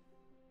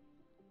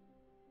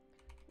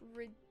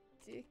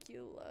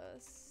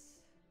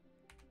ridiculous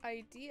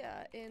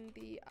idea in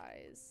the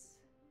eyes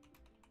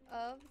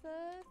of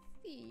the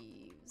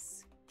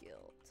Thieves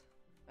Guild.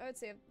 I would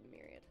say of the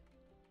Myriad.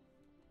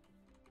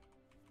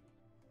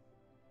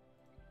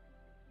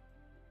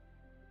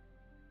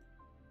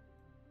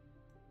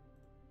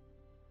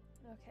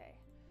 Okay.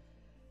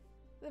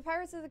 The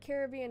Pirates of the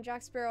Caribbean,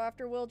 Jack Sparrow,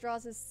 after Will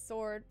draws his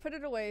sword. Put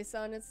it away,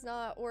 son. It's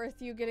not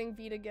worth you getting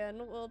beat again.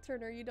 Will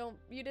Turner, you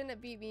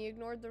didn't beat me. You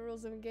ignored the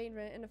rules of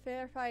engagement. In a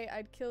fair fight,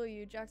 I'd kill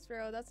you, Jack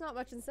Sparrow. That's not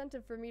much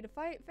incentive for me to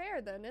fight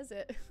fair then, is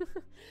it?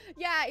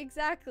 Yeah,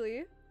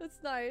 exactly.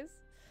 That's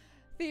nice.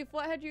 Thief,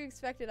 what had you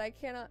expected? I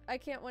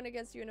can't win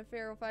against you in a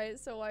fair fight,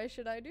 so why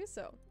should I do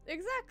so?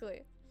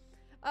 Exactly.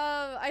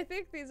 I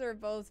think these are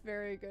both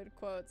very good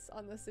quotes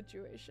on the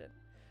situation.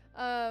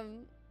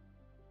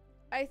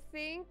 I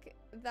think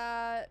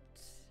that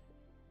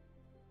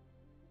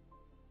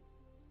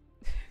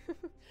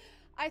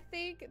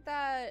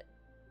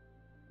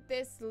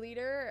this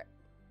leader,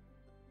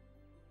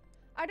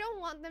 I don't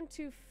want them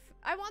to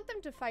I want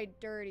them to fight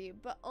dirty,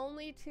 but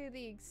only to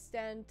the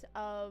extent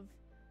of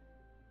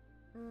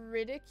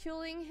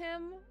ridiculing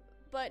him,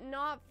 but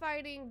not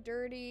fighting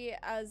dirty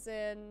as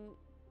in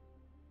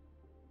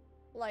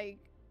like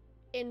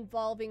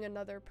involving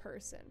another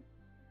person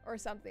or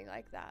something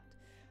like that.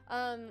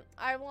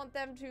 I want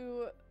them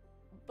to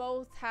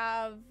both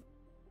have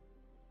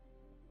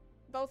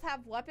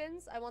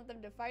weapons. I want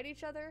them to fight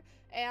each other,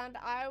 and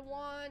I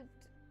want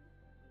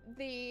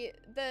the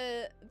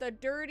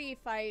dirty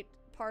fight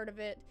part of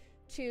it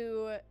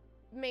to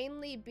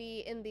mainly be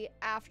in the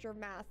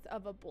aftermath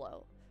of a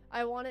blow.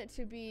 I want it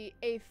to be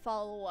a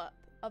follow-up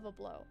of a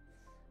blow.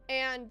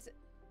 And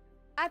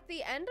at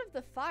the end of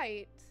the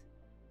fight,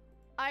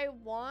 I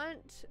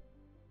want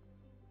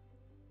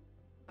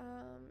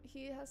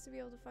he has to be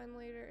able to find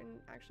later and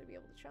actually be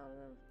able to challenge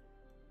him.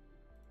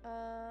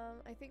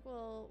 I think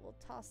we'll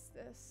toss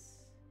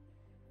this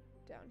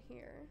down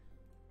here,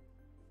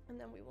 and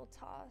then we will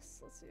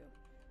toss. Let's see.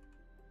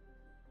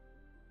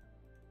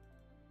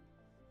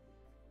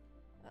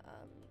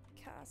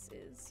 Cass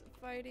is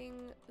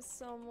fighting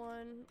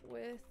someone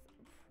with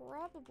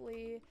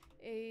probably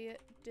a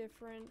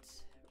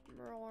different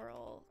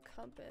moral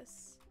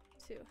compass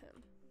to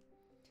him.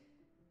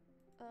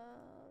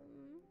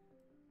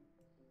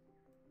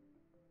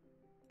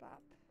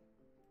 Bop.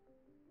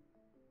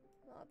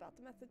 About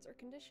the methods or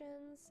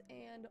conditions,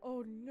 and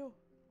oh no.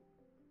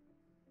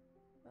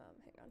 Hang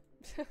on.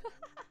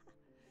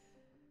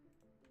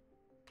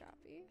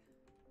 Copy.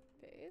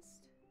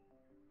 Paste.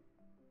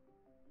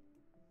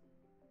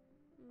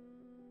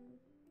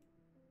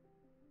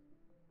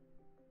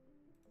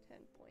 10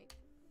 point.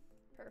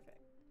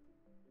 Perfect.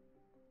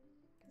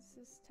 This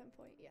is 10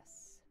 point,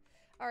 yes.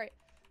 Alright.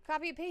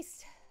 Copy,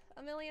 paste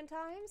a million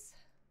times.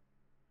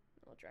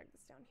 We'll drag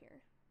this down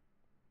here.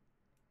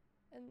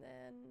 And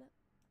then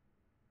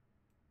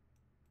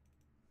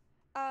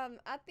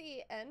at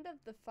the end of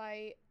the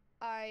fight,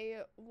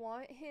 I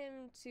want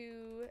him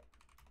to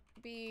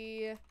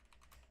be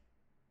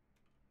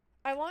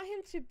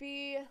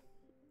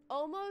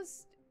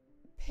almost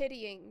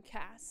pitying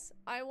Cass.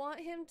 I want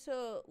him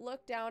to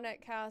look down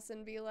at Cass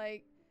and be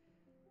like,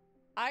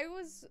 I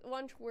was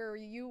once where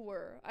you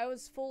were. I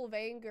was full of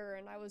anger,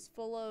 and I was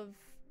full of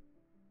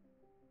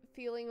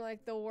feeling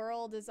like the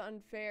world is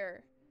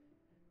unfair.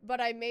 But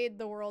I made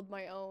the world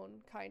my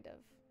own, kind of.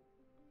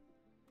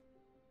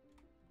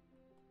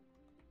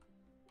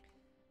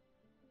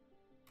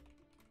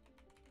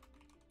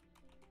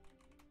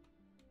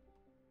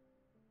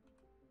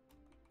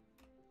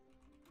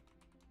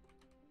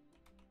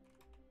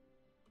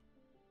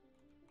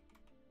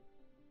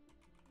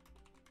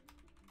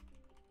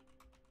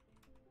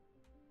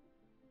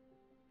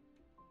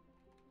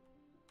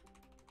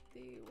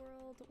 The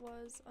world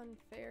was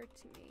unfair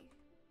to me.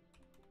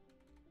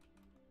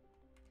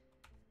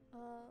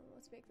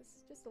 Let's make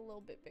this just a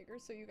little bit bigger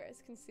so you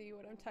guys can see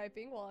what I'm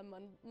typing while I'm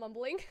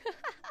mumbling.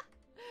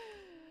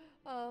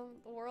 The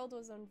world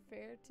was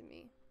unfair to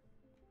me.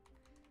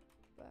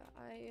 but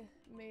I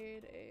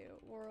made a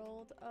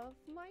world of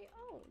my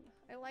own.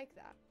 I like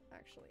that,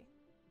 actually.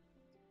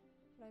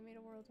 But I made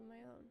a world of my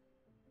own.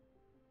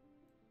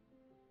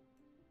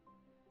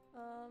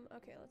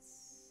 Okay,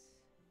 let's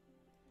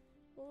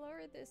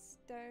lower this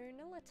down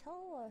a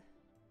little.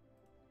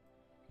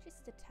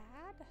 Just a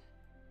tad.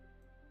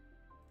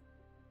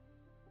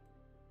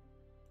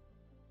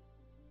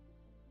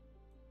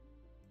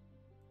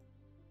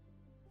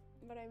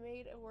 But I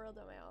made a world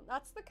of my own.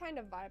 That's the kind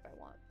of vibe I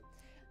want.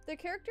 The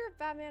character of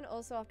Batman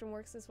also often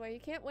works this way. He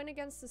can't win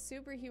against the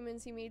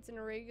superhumans he meets in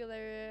a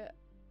regular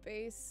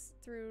base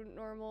through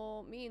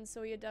normal means,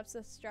 so he adapts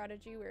a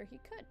strategy where he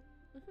could.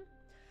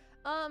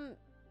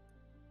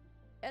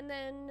 And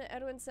then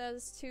Edwin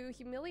says to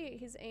humiliate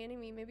his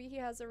enemy, maybe he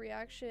has a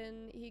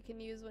reaction he can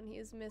use when he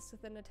is missed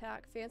with an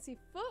attack. Fancy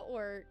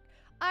footwork.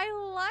 I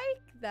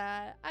like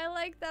that. I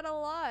like that a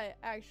lot,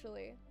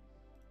 actually.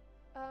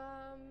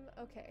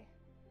 Okay.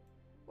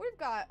 We've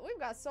got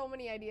so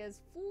many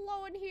ideas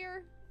flowing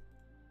here.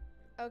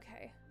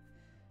 Okay.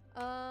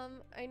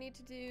 I need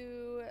to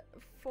do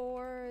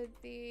for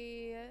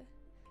the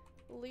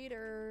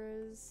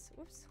leaders.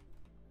 Whoops.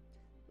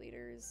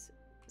 Leaders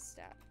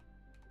stat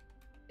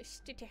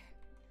sheet.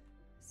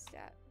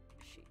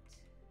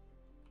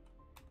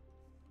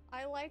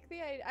 I like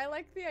the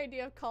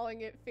idea of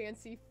calling it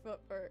fancy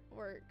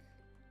footwork.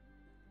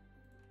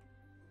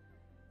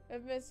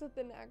 If missed with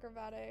an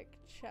acrobatic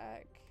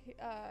check,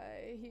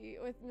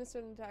 with missed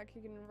with an attack, he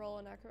can roll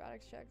an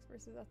acrobatics check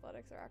versus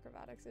athletics or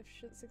acrobatics. If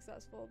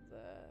successful,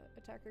 the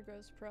attacker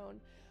goes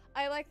prone.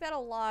 I like that a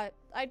lot.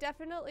 I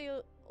definitely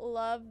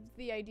love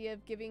the idea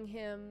of giving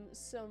him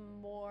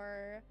some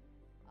more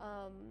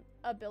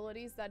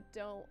abilities that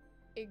don't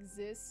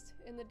exist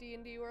in the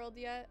D&D world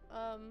yet.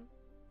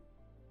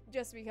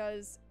 Just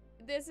because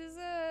this is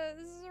a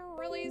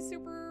really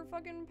super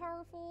fucking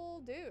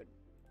powerful dude.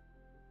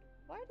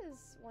 Why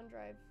does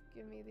OneDrive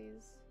give me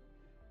these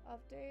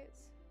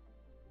updates?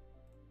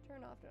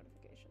 Turn off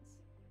notifications.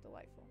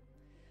 Delightful.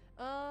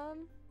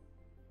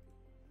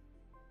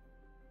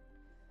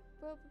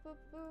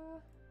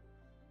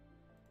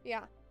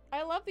 Yeah,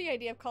 I love the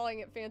idea of calling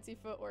it fancy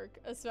footwork,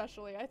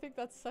 especially. I think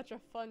that's such a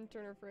fun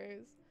turn of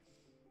phrase.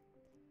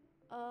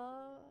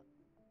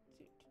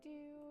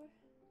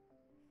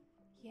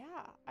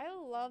 Yeah, I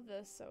love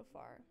this so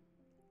far.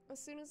 As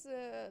soon as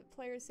the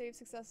player saves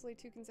successfully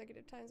 2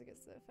 consecutive times, it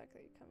gets the effect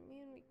that you come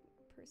immune. We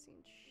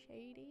perceive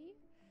shady.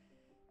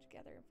 To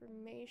gather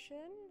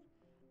information.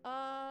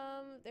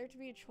 There to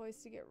be a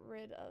choice to get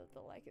rid of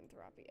the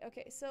lycanthropy.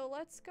 Okay, so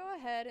let's go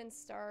ahead and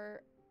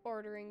start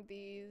ordering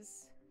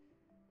these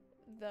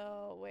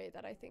the way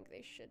that I think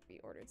they should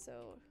be ordered.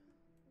 So,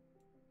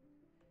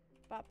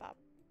 bop bop.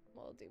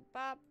 We'll do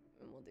bop,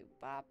 and we'll do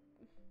bop.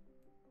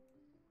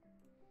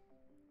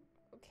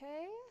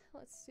 Okay,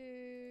 let's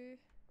do...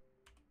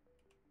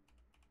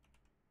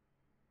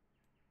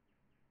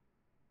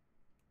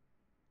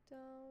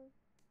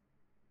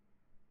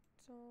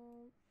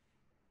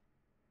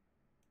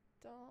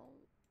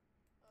 Don't.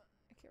 I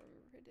can't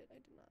remember if I did. I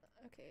did not.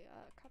 Okay,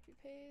 copy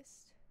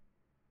paste.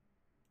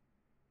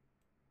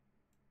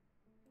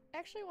 I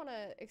actually want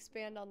to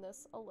expand on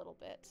this a little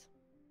bit.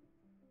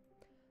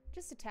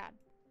 Just a tad.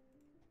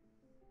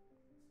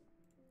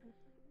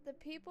 The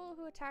people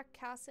who attack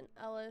Cass and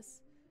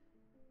Ellis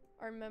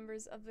are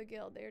members of the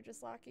guild. They are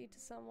just lucky to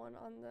someone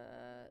on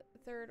the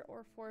 3rd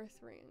or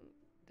 4th ring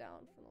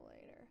down from the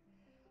later.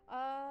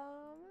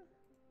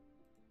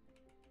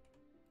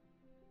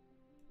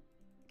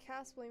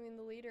 Cass blaming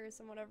the leader is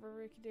somewhat of a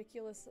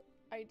ridiculous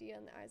idea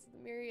in the eyes of the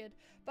myriad,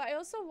 but I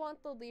also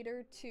want the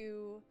leader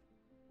to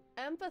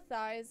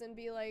empathize and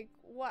be like,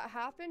 what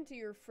happened to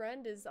your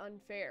friend is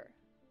unfair.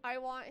 I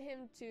want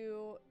him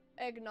to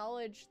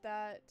acknowledge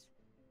that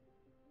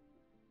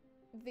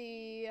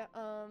the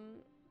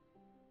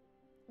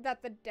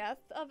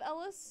death of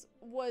Ellis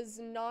was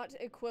not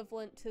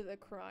equivalent to the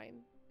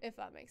crime, if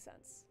that makes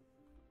sense.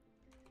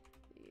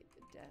 The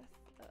death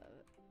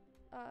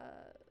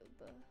of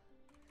the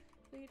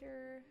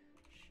leader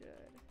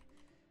should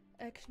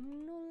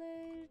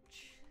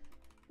acknowledge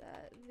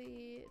that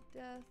the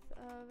death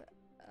of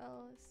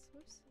Ellis,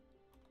 whoops,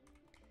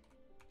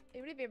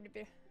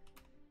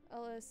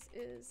 Ellis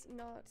is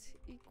not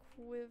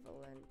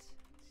equivalent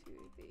to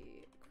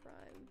the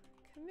crime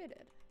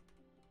committed.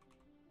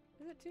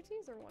 Is it 2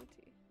 T's or 1 T?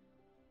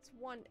 It's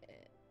 1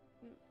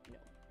 no.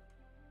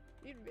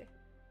 You'd be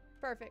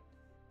perfect.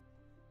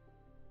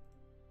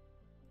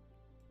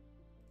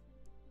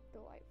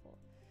 Delightful.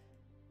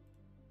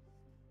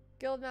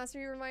 Guildmaster,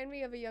 you remind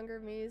me of a younger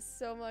me.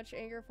 So much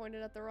anger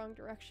pointed at the wrong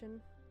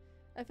direction.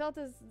 I felt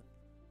as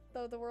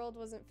though the world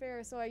wasn't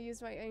fair, so I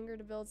used my anger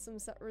to build some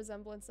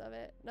resemblance of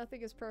it.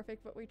 Nothing is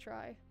perfect, but we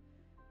try.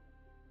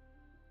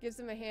 Gives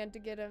him a hand to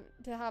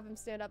have him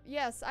stand up.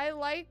 Yes,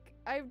 I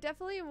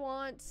definitely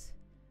want,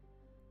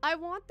 I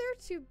want there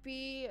to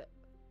be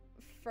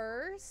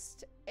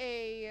first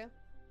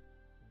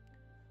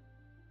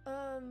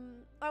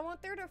I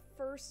want there to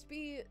first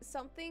be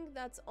something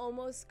that's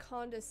almost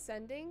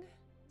condescending.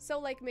 So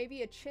like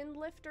maybe a chin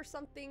lift or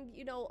something,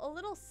 you know, a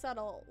little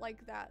subtle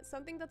like that.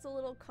 Something that's a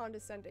little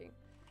condescending.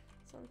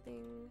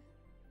 Something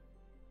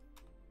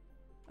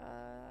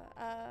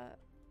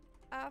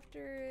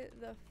after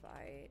the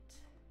fight.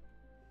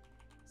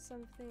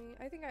 Something,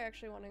 I think I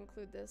actually want to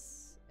include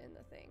this in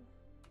the thing.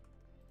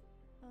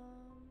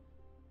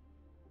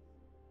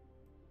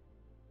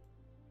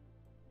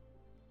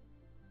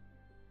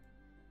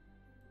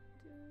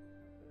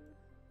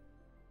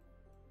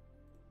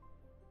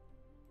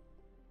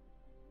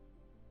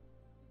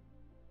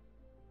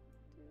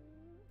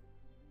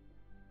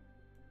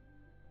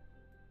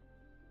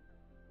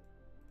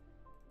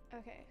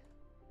 Okay,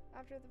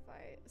 after the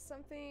fight,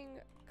 something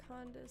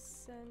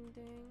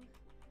condescending,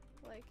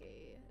 like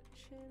a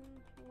chin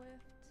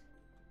lift,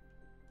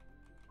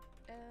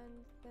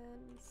 and then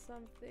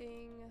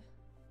something,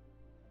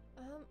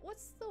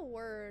 what's the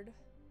word?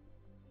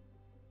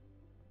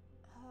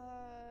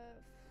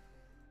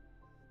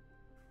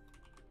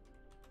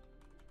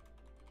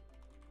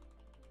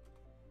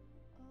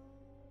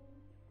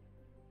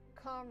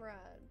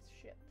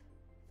 Comradeship,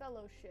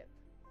 fellowship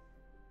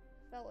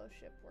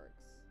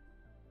works.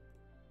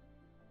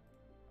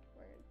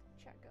 Where did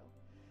chat go?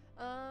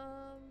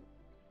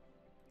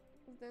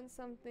 Then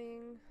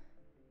something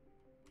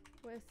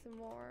with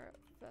more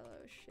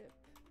fellowship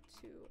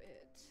to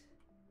it.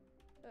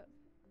 Oh.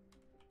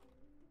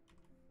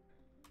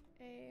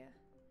 A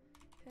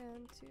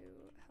hand to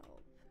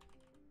help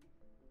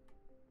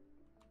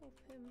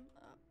him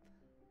up.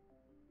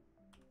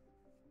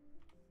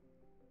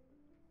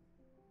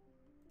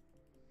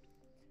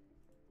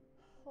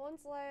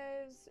 One's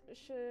lives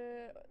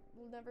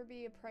will never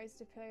be a price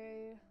to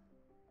pay.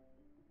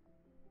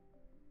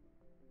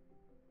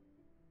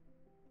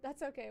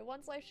 That's okay.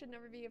 One's life should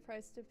never be a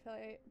price to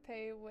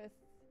pay with.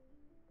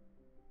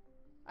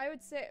 I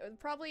would say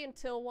probably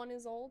until one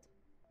is old.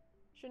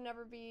 Should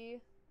never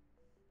be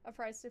a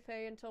price to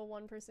pay until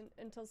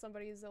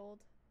somebody is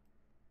old.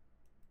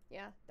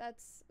 Yeah,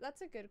 that's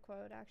a good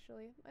quote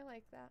actually. I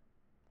like that.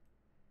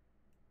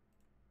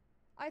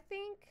 I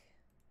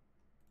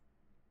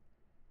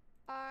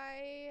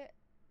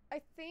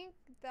think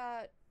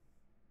that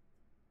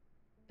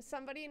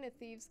somebody in a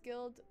thieves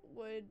guild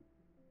would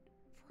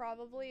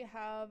probably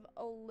have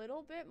a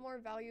little bit more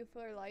value for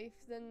their life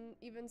than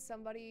even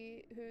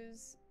somebody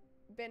who's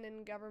been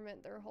in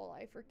government their whole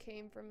life or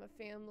came from a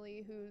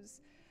family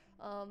who's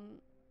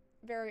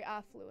very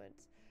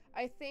affluent.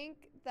 I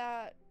think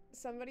that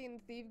somebody in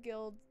the Thief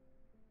Guild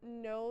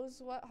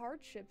knows what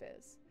hardship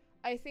is.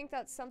 I think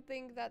that's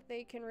something that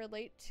they can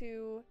relate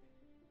to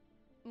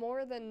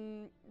more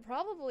than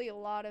probably a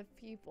lot of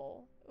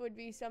people. Would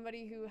be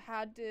somebody who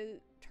had to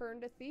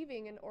turn to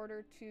thieving in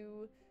order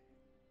to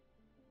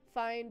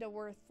find a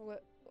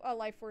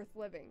life worth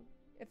living,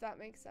 if that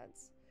makes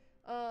sense.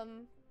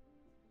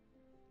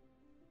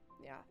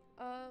 Yeah.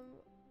 Let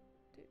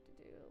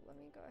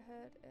me go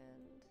ahead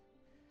and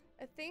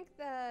I think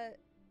that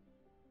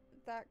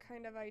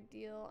kind of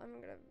ideal. I'm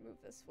gonna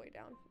move this way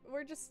down.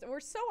 We're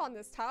so on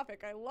this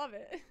topic. I love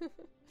it.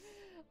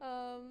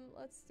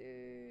 Let's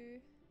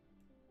do.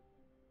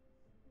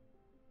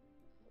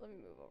 Let me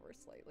move over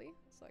slightly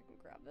so I can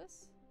grab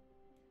this.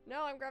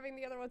 No, I'm grabbing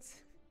the other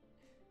ones.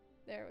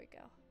 There we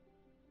go.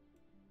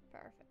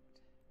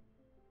 Perfect.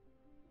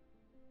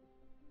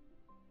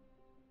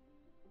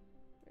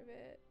 Move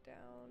it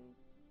down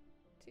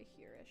to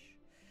here-ish.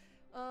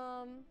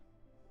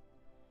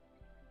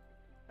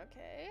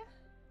 Okay.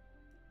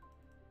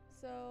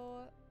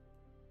 So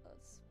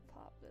let's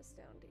pop this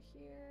down to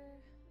here,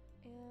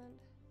 and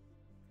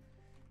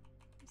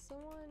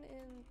someone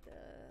in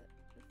the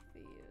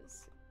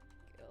Thieves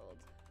Guild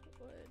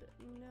would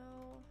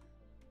know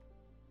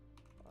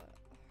what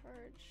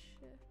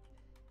hardship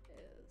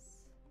is.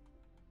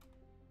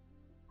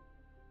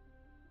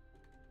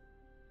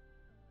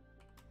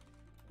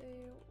 They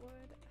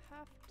would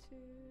have to,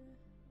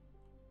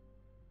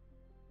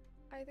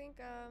 I think,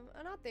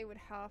 not they would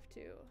have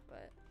to,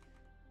 but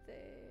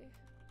they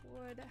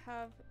would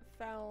have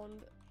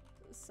found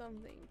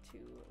something to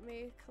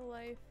make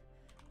life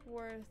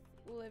worth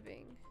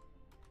living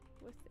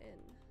within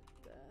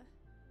the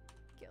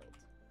guild.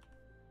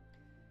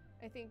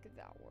 I think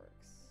that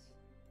works.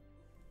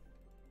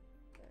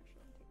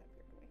 Actually, I'll take that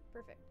beard away.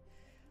 Perfect.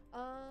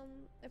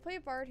 I play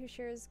a bard who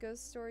shares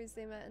ghost stories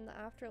they met in the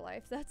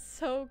afterlife. That's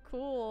so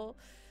cool.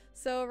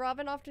 So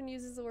Robin often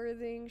uses the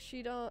wording,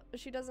 she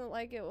doesn't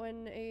like it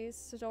when a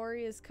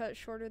story is cut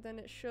shorter than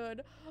it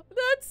should.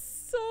 That's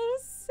so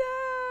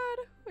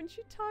sad when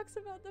she talks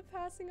about the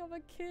passing of a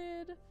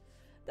kid.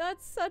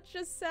 That's such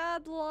a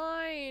sad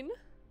line.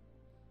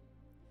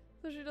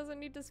 So she doesn't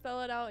need to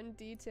spell it out in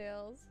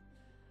details.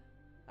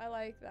 I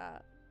like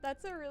that.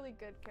 That's a really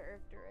good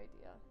character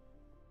idea.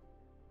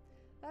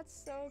 That's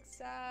so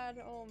sad.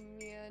 Oh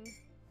man.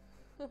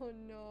 Oh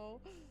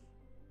no.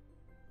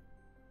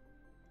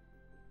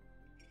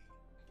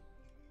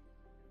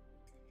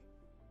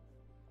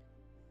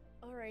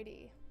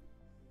 Alrighty.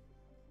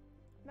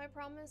 My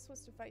promise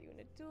was to fight you in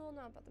a duel,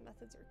 not about the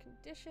methods or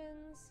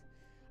conditions.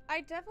 I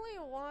definitely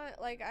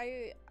want, like,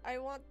 I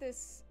want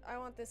this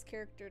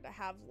character to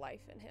have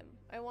life in him.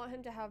 I want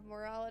him to have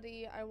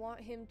morality. I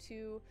want him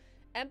to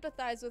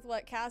empathize with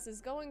what Cass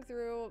is going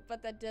through,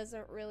 but that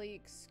doesn't really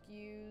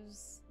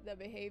excuse the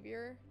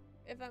behavior,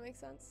 if that makes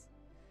sense.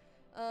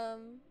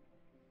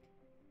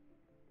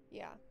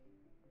 Yeah,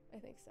 I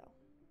think so.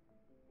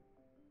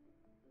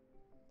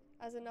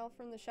 As an elf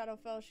from the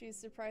Shadowfell, she's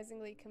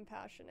surprisingly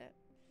compassionate.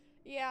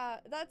 Yeah,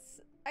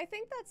 I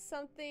think that's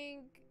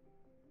something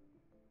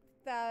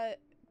that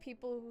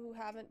people who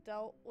haven't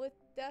dealt with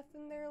death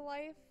in their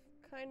life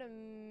kind of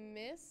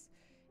miss,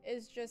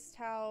 is just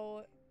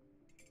how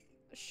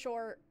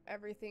short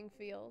everything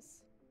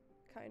feels,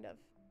 kind of.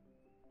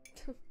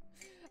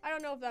 I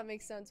don't know if that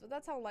makes sense, but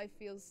that's how life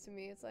feels to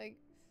me. It's like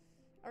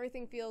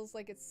everything feels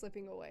like it's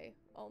slipping away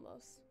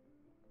almost.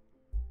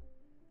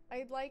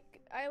 I like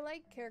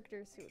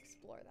characters who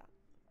explore that.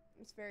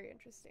 It's very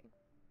interesting.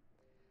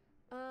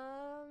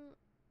 I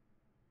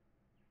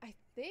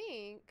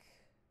think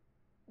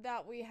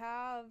that we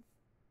have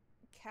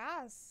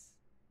Cass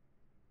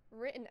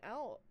written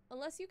out.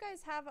 Unless you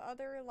guys have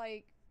other,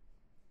 like,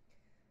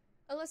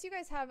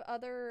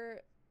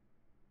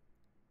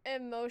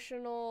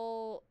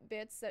 emotional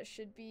bits that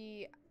should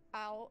be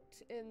out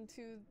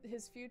into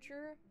his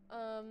future,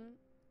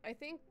 I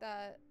think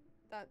that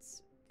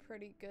that's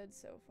pretty good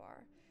so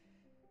far.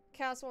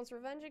 Cass wants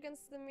revenge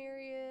against the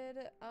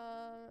Myriad.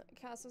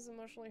 Cass was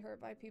emotionally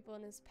hurt by people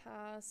in his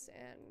past,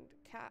 and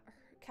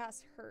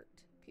Cass hurt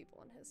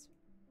people in his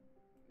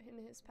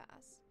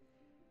past.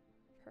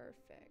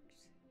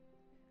 Perfect.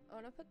 I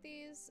want to put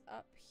these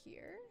up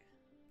here.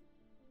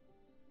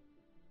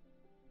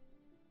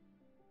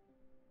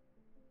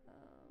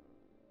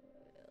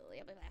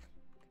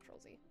 Control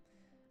Z.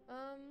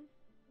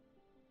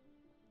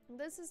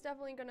 This is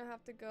definitely gonna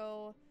have to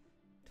go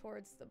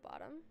towards the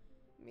bottom,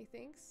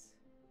 methinks.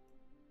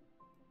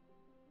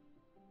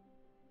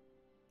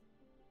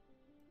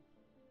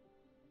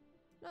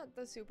 Not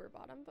the super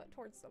bottom, but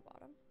towards the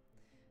bottom.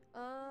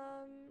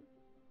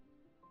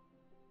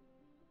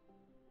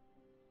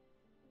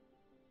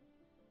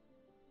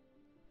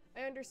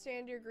 I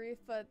understand your grief,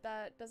 but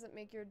that doesn't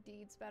make your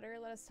deeds better.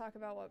 Let us talk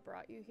about what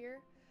brought you here.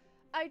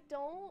 I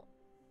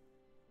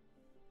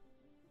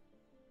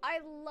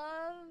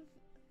love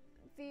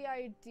the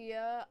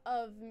idea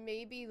of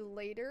maybe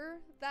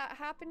later that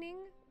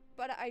happening,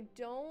 but I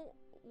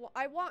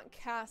want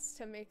Cass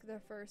to make the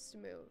first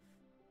move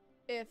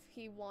if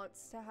he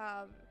wants to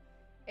have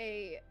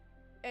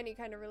any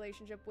kind of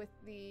relationship with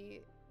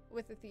the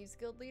Thieves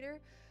Guild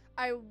leader.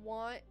 I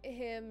want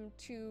him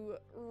to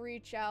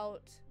reach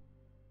out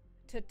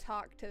to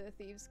talk to the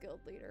Thieves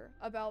Guild leader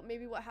about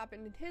maybe what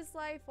happened in his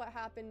life, what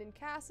happened in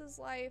Cass's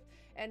life,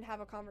 and have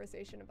a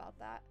conversation about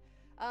that.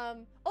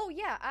 Oh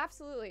yeah,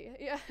 absolutely.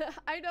 Yeah,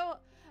 I know.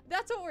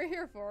 That's what we're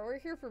here for. We're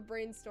here for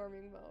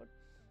brainstorming mode.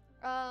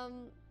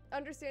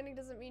 Understanding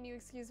doesn't mean you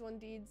excuse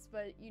one's deeds,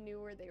 but you knew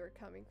where they were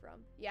coming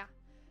from. Yeah.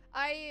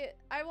 I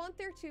want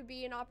there to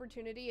be an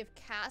opportunity, if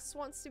Cass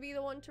wants to be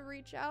the one to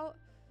reach out,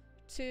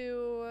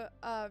 to,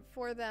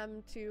 for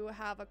them to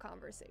have a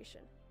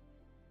conversation.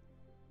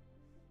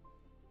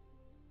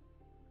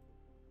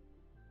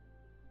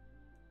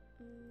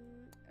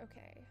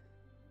 Okay.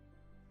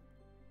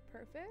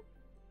 Perfect.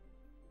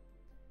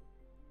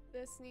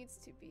 This needs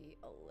to be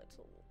a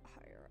little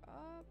higher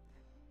up.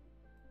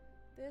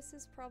 This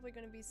is probably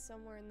going to be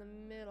somewhere in the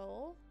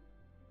middle.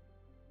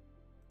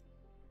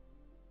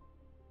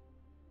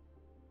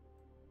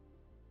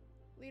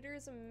 Leader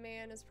is a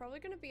man is probably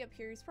going to be up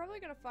here. He's probably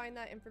going to find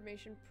that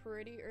information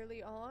pretty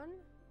early on.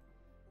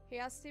 He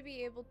has to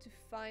be able to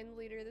find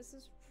leader. This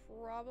is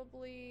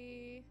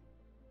probably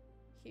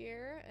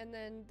here, and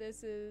then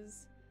this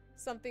is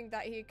something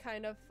that he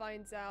kind of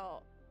finds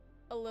out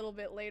a little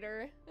bit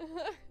later.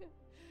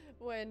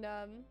 When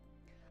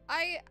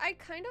I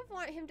kind of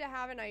want him to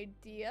have an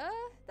idea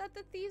that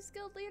the Thieves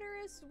Guild leader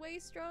is way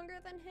stronger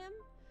than him,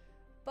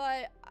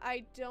 but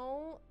I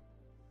don't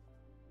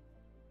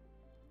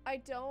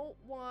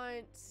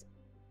want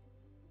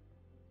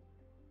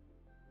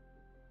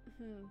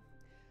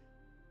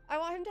I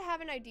want him to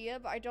have an idea,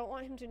 but I don't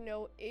want him to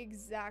know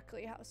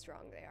exactly how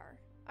strong they are.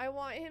 I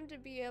want him to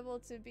be able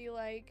to be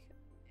like,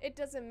 it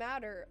doesn't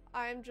matter,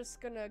 I'm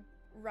just gonna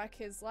wreck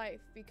his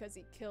life because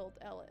he killed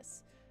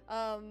Ellis.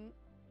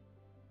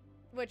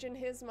 Which in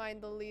his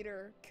mind, the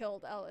leader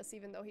killed Ellis,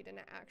 even though he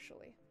didn't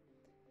actually.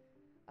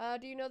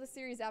 Do you know the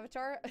series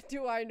Avatar?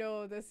 Do I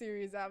know the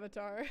series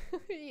Avatar?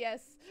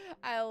 Yes,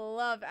 I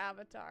love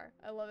Avatar.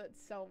 I love it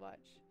so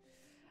much.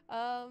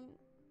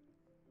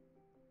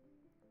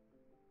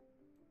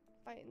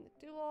 Fight in the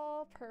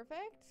duel,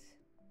 perfect.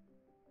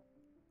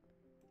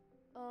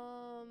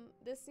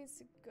 This needs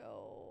to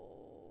go...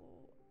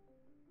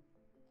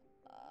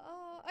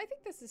 I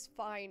think this is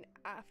fine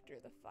after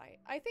the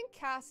fight. I think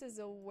Cass is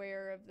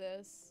aware of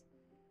this.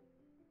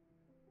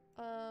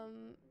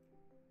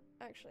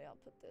 Actually, I'll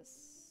put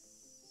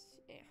this...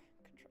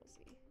 Control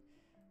Z.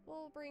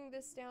 We'll bring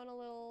this down a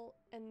little,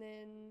 and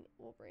then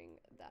we'll bring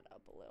that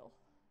up a little.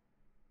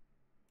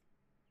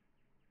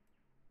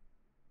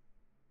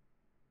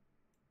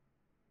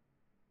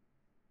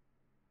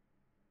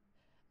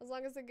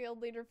 long as the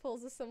guild leader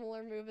pulls a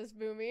similar move as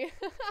Boomy.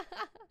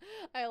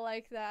 I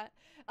like that.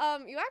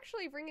 You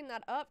actually bringing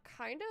that up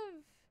kind of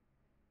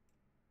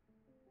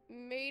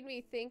made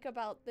me think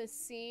about this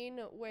scene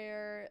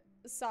where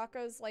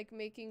Sokka's like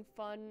making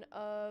fun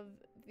of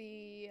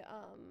the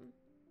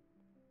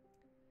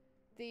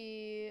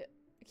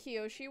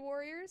Kyoshi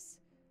warriors,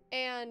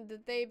 and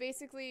they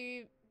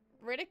basically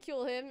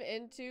ridicule him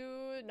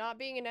into not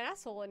being an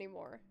asshole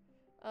anymore.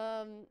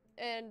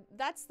 And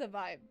that's the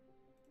vibe.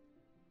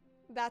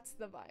 That's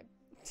the vibe.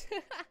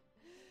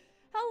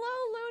 Hello,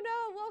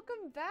 Luna!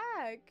 Welcome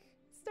back!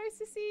 It's nice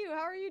to see you.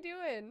 How are you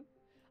doing?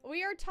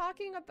 We are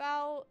talking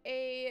about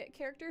a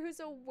character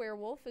who's a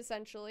werewolf,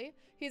 essentially.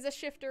 He's a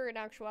shifter in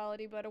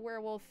actuality, but a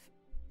werewolf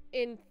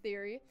in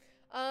theory.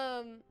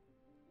 And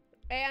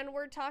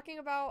we're talking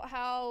about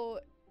how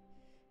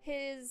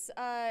his,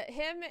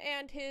 him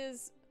and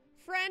his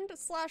friend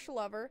slash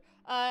lover,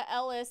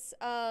 Ellis,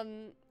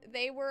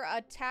 they were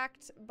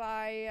attacked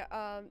by,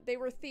 they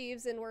were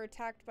thieves and were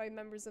attacked by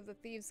members of the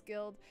Thieves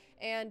Guild,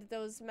 and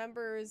those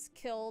members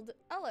killed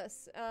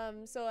Ellis.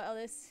 So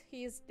Ellis,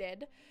 he's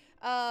dead.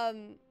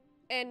 And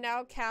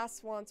now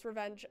Cass wants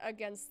revenge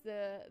against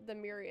the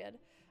Myriad.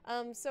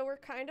 So we're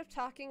kind of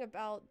talking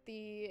about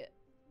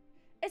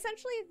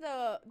essentially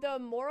the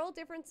moral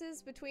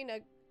differences between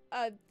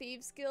a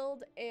Thieves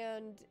Guild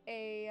and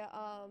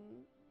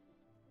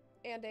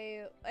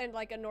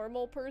like a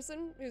normal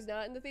person who's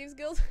not in the Thieves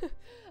Guild.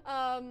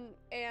 My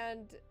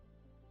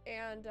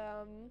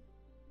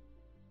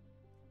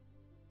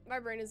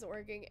brain isn't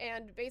working.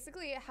 And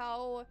basically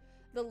how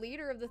the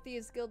leader of the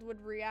Thieves Guild would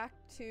react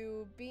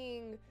to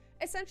being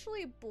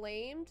essentially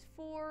blamed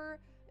for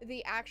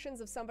the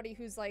actions of somebody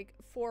who's like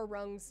 4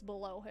 rungs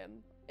below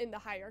him in the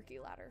hierarchy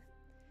ladder.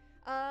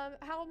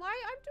 How am I?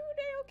 I'm doing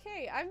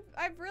okay.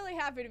 I'm really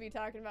happy to be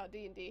talking about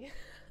D&D.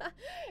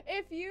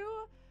 If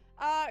you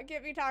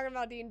get me talking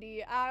about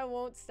D&D, I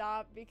won't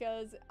stop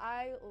because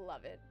I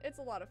love it. It's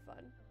a lot of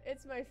fun.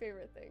 It's my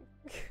favorite thing.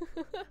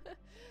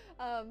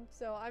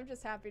 So I'm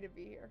just happy to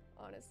be here,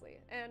 honestly.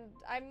 And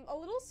I'm a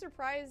little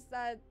surprised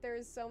that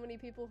there's so many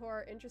people who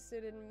are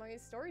interested in my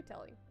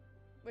storytelling,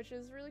 which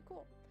is really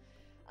cool.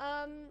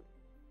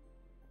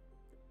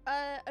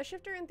 A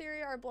shifter in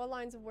theory are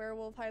bloodlines of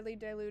werewolf highly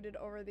diluted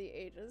over the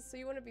ages, so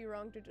you wouldn't be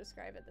wrong to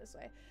describe it this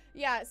way.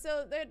 Yeah,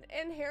 so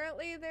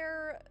inherently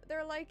they're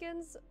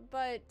lichens,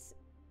 but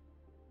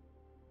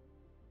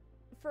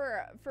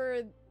for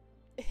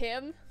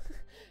him,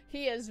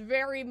 he is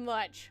very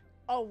much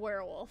a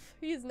werewolf.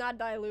 He's not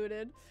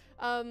diluted.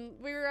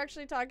 We were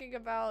actually talking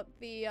about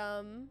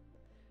the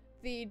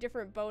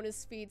different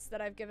bonus feats that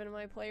I've given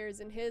my players,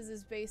 and his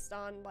is based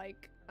on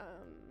like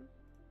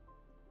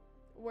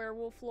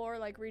werewolf lore,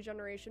 like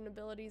regeneration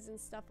abilities and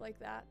stuff like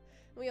that.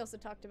 And we also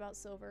talked about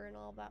silver and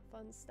all that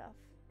fun stuff.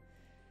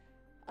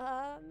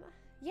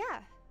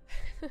 Yeah.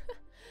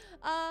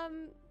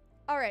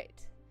 All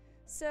right.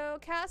 So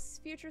Cass'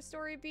 future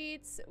story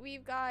beats,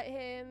 we've got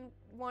him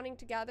wanting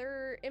to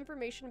gather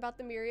information about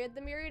the Myriad.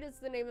 The Myriad is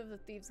the name of the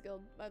Thieves Guild,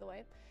 by the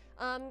way.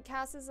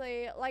 Cass is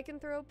a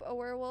lycanthrope, a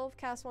werewolf.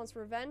 Cass wants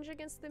revenge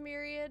against the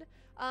Myriad.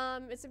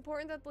 It's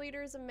important that the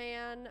leader is a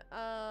man.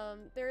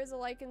 There is a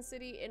Lycan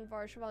city in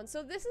Varshavan.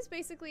 So this is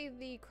basically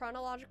the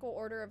chronological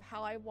order of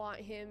how I want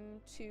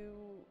him to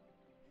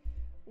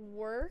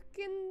work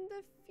in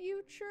the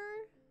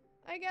future,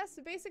 I guess.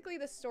 Basically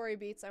the story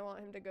beats I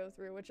want him to go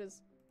through, which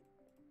is,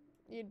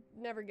 you'd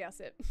never guess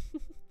it.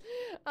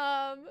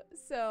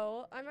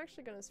 So I'm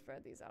actually gonna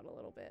spread these out a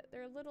little bit.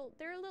 They're a little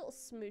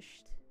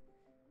smooshed.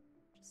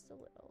 Just a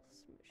little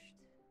smooshed.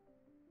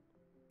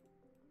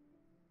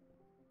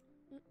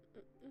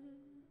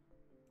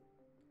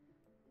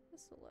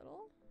 Just a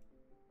little.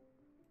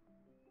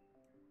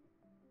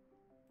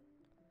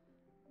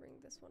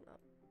 Bring this one up.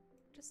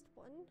 Just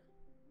one.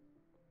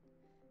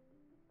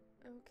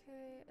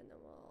 Okay, and then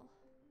we'll...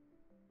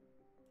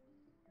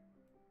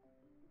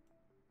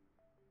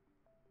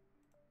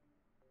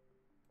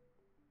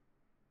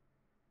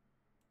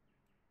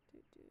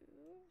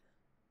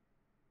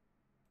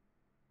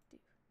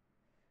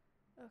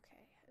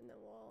 Okay, and then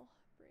we'll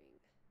bring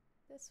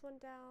this one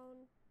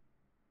down,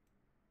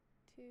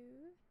 2,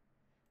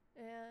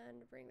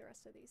 and bring the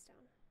rest of these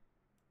down.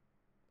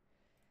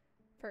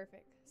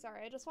 Perfect.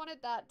 Sorry, I just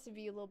wanted that to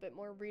be a little bit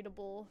more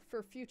readable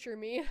for future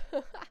me.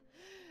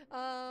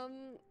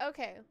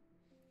 Okay.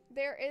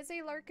 There is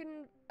a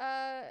Larkin,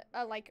 a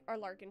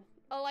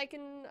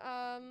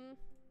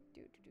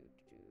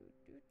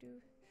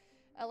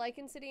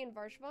Lycan city in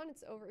Varshavan.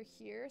 It's over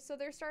here. So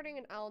they're starting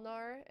in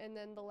Alnar, and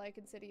then the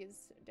Lycan city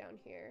is down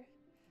here.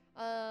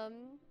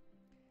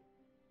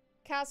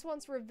 Cass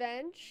wants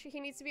revenge.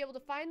 He needs to be able to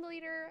find the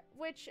leader,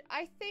 which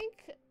I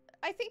think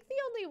the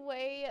only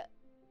way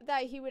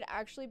that he would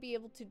actually be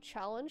able to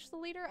challenge the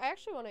leader, I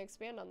actually want to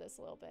expand on this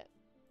a little bit.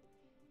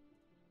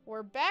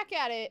 We're back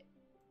at it.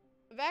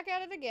 Back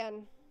at it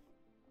again.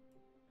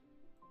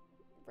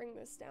 Bring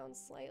this down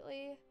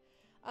slightly.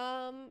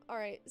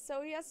 Alright,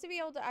 so he has to be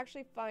able to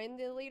actually find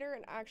the leader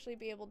and actually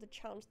be able to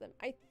challenge them.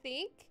 I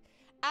think,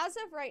 as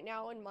of right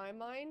now in my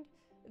mind,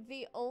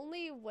 the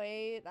only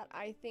way that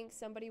I think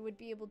somebody would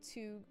be able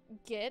to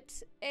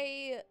get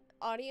a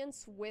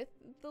audience with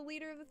the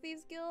leader of the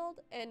Thieves Guild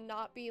and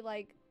not be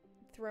like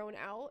thrown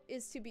out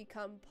is to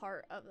become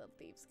part of the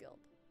Thieves Guild.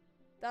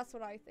 That's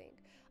what I think.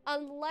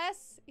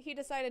 Unless he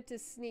decided to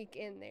sneak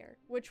in there,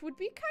 which would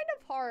be kind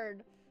of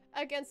hard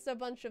against a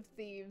bunch of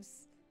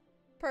thieves,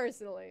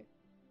 personally.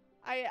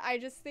 I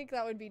just think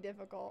that would be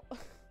difficult.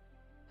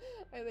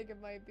 I think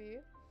it might be.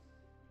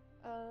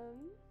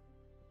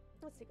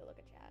 Let's take a look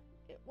at chat.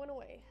 It went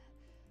away.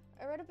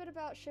 I read a bit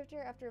about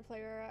Shifter after a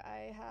player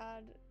I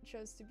had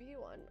chose to be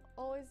one.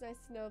 Always nice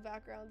to know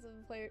backgrounds of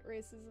the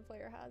races the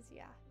player has.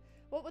 Yeah.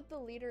 What would the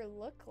leader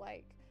look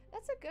like?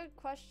 That's a good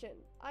question.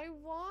 I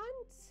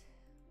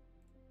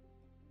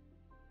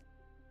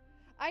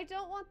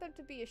don't want them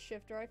to be a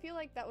shifter. I feel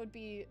like that would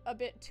be a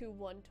bit too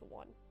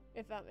one-to-one,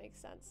 if that makes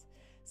sense.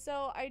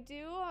 So I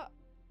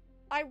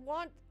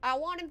want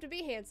him to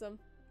be handsome.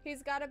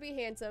 He's gotta be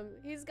handsome.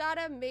 He's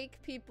gotta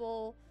make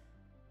people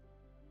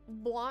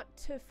want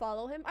to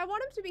follow him. I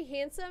want him to be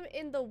handsome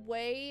in the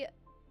way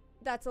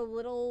that's a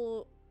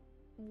little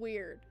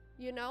weird,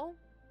 you know?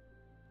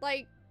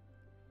 Like,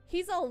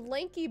 he's a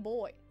lanky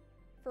boy,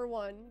 for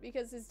one,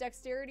 because his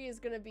dexterity is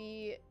gonna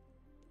be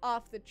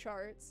off the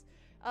charts.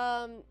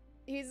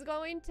 He's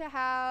going to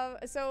have,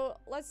 so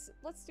let's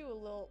do a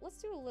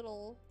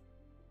little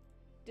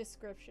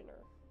description,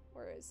 or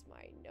where is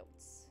my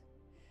notes?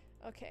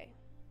 Okay.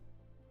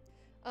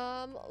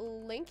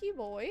 Lanky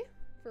boy,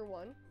 for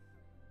one.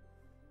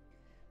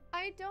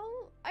 I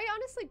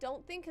honestly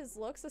don't think his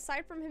looks,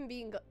 aside from him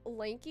being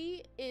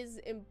lanky, is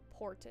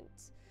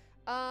important.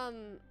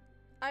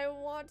 I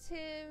want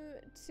him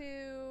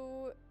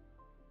to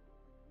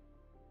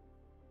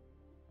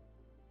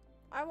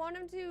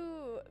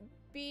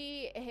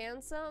be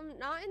handsome,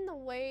 not in the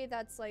way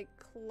that's like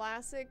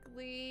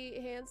classically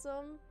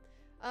handsome,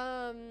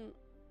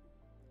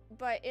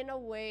 but in a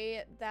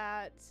way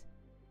that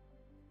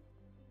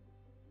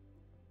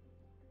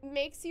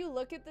makes you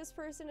look at this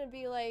person and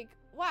be like,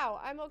 wow,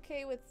 I'm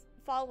okay with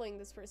following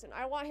this person.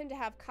 I want him to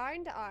have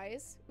kind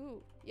eyes.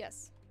 Ooh,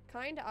 yes,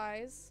 kind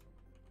eyes.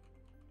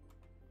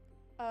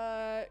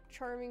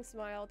 Charming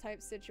smile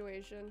type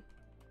situation.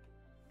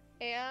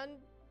 And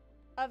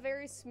a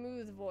very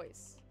smooth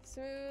voice.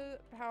 Smooth,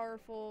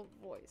 powerful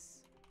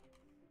voice.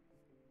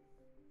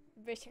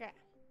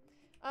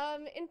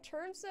 In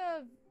terms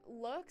of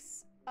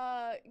looks,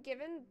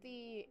 given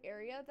the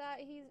area that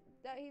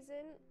he's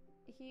in,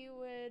 he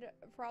would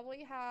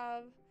probably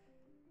have,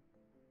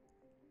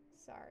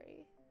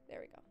 sorry,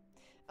 there we go.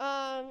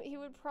 He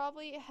would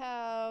probably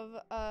have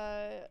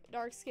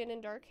dark skin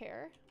and dark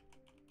hair.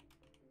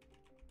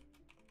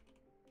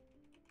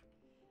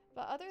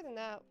 But other than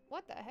that,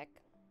 what the heck?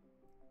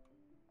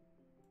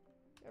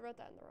 I wrote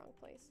that in the wrong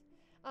place.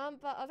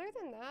 But other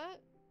than that,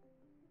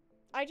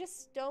 I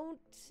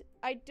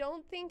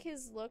don't think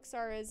his looks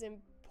are as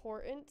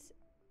important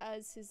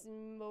as his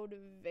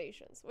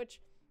motivations, which,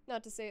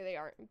 not to say they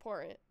aren't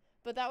important,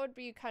 but that would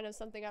be kind of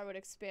something I would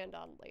expand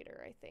on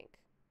later, I think,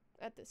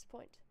 at this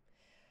point.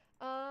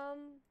 I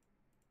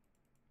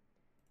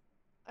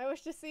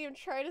wish to see him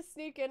try to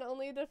sneak in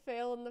only to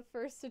fail in the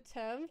first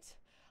attempt.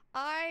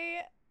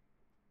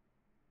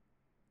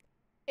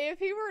 If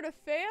he were to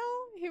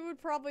fail, he would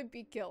probably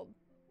be killed.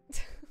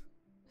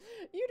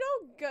 You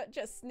don't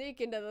just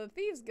sneak into the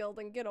Thieves Guild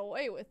and get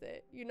away with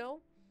it, you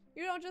know?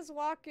 You don't just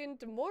walk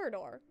into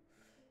Mordor.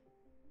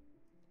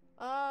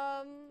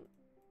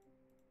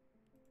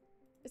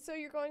 So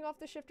you're going off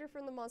the shifter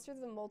from the Monsters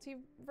of the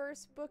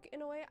Multiverse book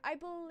in a way? I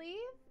believe,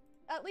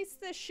 at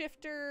least the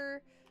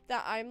shifter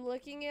that I'm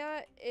looking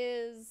at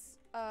is,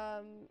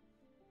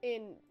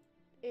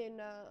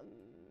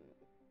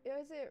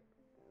 is it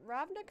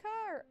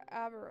Ravnica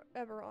or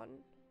Eberron?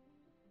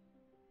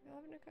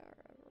 Ravnica or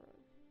Eberron?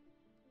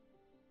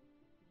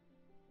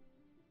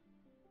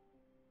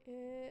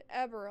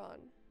 Eberron.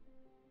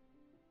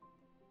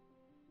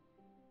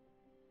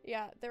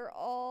 Yeah, they're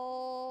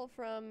all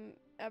from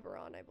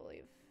Eberron, I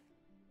believe.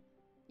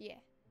 Yeah.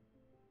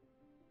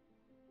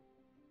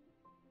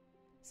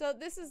 So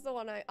this is the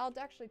one I'll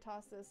actually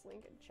toss this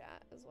link in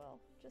chat as well,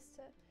 just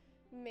to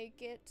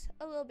make it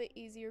a little bit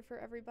easier for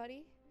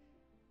everybody.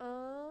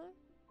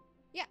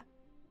 Yeah.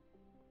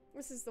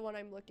 This is the one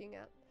I'm looking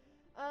at.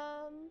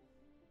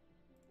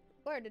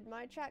 Where did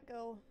my chat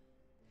go?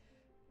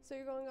 So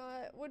you're going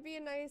on, would be a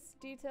nice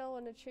detail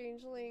when a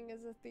changeling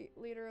is a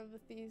leader of the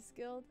Thieves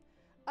Guild.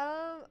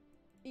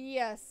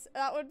 Yes,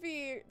 that would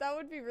be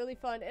really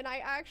fun. And I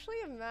actually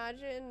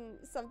imagine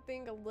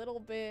something a little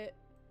bit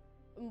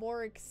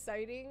more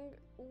exciting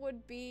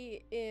would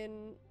be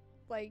in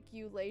like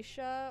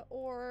Eulalia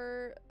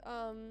or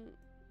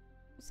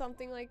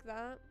something like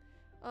that.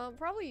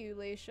 Probably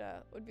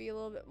Eulalia would be a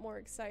little bit more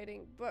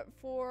exciting, but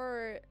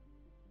for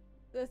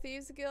the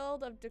Thieves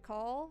Guild of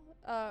Dakal,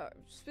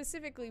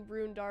 specifically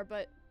Brundar,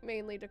 but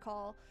mainly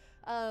Dakal,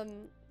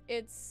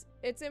 it's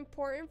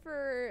important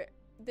for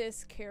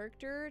this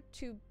character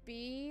to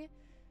be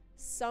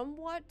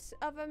somewhat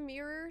of a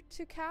mirror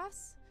to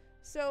Cass,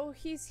 So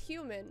he's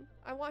human.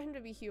 I want him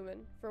to be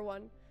human, for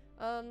one.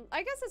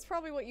 I guess that's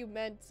probably what you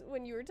meant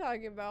when you were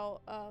talking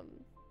about,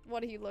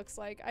 what he looks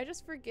like. I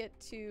just forget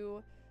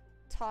to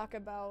talk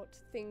about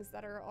things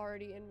that are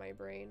already in my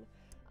brain.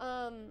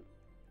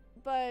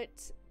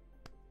 But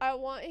I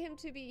want him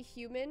to be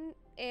human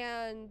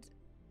and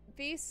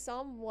be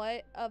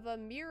somewhat of a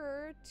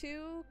mirror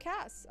to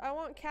Cass. I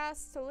want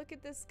Cass to look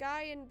at this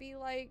guy and be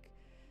like,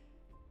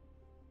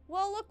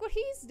 well, look what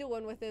he's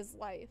doing with his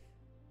life.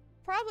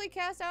 Probably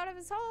cast out of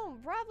his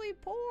home, probably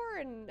poor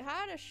and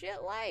had a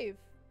shit life,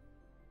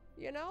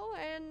 you know,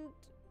 and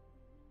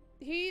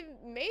he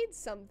made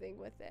something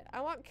with it.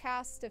 I want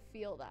Cass to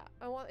feel that.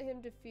 I want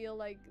him to feel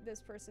like this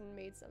person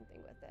made something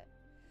with it.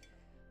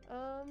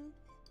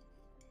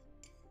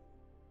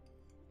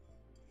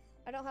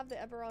 I don't have the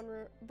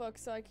Eberron book,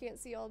 so I can't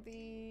see all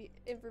the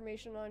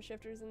information on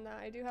shifters and that.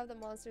 I do have the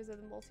Monsters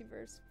of the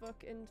Multiverse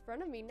book in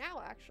front of me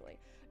now, actually.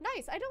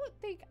 Nice! I don't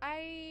think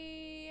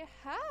I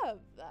have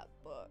that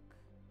book.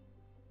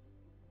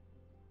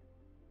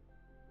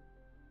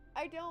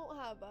 I don't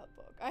have that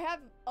book. I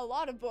have a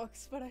lot of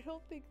books, but I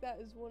don't think that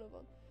is one of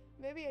them.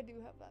 Maybe I do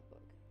have that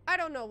book. I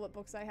don't know what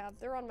books I have.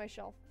 They're on my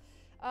shelf.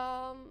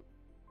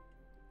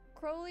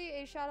 Crowley,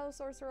 a shadow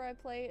sorcerer I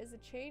play, is a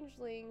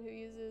changeling who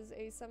uses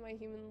a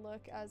semi-human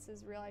look as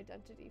his real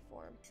identity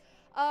form.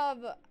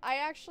 I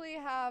actually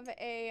have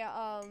a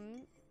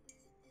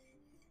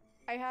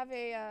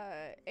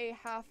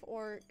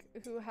half-orc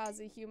who has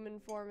a human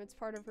form. It's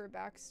part of her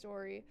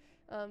backstory.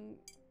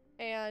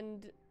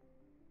 And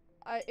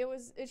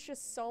it's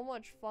just so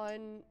much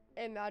fun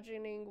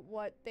imagining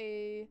what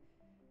they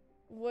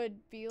would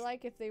be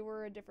like if they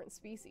were a different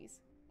species.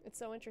 It's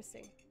so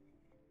interesting.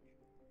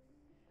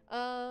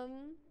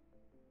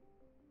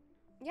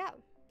 Yeah,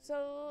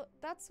 so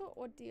that's what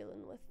we're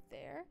dealing with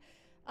there.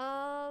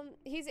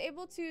 He's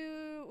able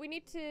to,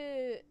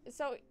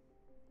 so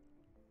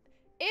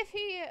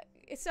he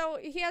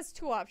has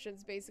two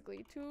options,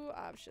 basically. Two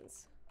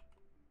options.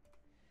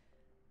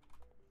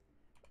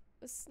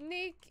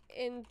 Sneak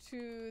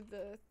into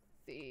the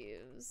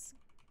Thieves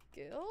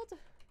Guild.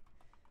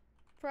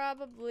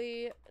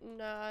 Probably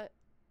not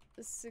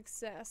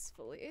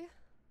successfully.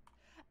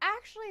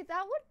 Actually,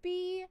 that would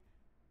be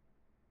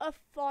a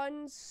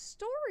fun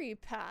story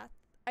path,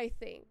 I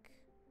think.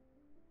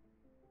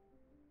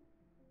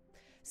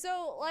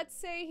 So let's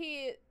say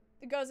he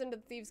goes into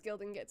the Thieves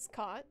Guild and gets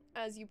caught,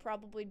 as you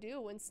probably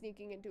do when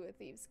sneaking into a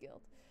Thieves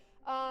Guild.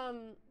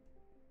 I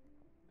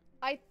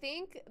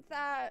think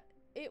that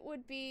it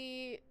would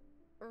be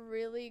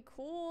really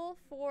cool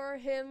for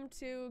him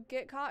to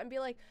get caught and be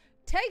like,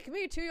 take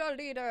me to your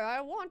leader.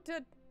 I want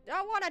to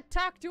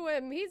talk to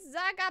him.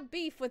 I got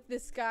beef with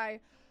this guy.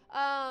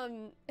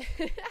 And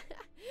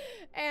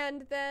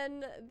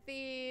then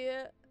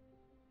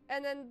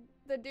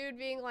the dude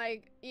being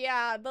like,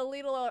 yeah, the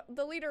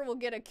leader will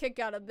get a kick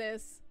out of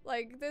this.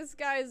 Like, this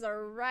guy's a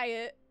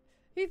riot.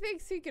 He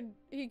thinks he could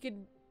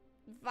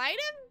fight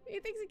him? He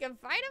thinks he can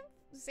fight him?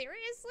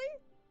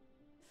 Seriously?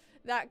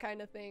 That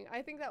kind of thing.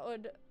 I think that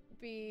would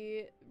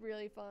be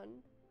really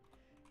fun.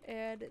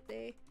 And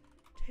they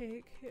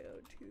take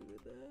him to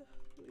the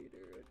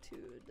leader to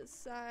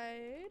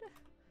decide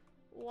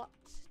what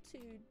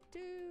to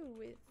do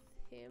with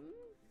him.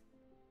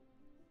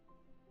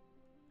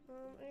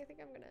 I think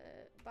I'm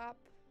gonna bop.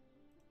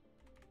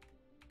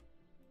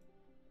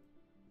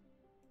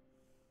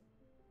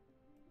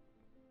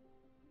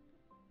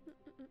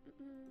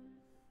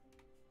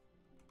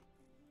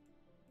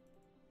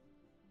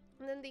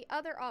 And then the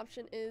other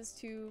option is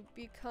to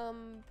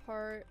become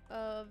part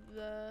of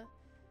the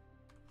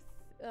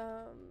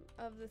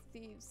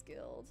Thieves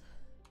Guild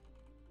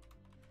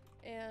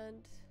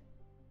and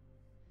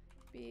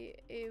be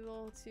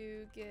able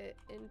to get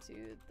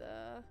into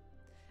the,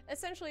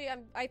 essentially,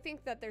 I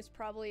think that there's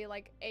probably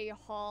like a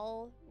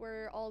hall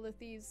where all the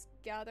thieves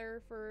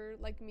gather for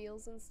like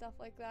meals and stuff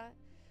like that,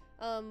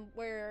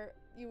 where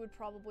you would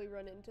probably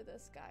run into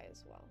this guy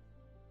as well.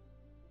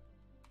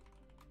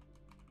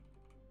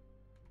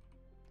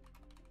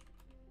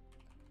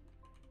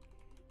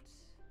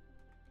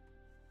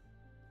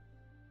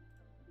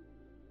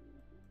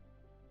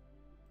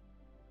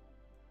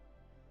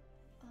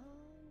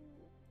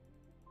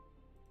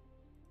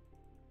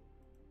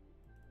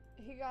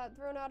 He got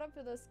thrown out of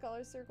the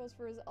scholar circles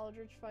for his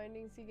eldritch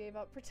findings. He gave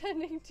up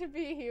pretending to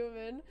be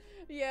human.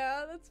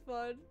 Yeah, that's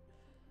fun.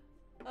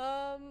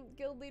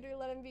 Guild leader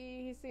let him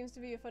be. He seems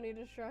to be a funny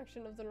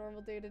distraction of the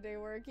normal day-to-day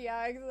work.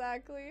 Yeah,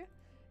 exactly.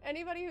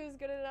 Anybody who's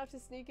good enough to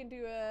sneak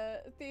into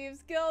a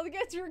thieves guild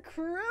gets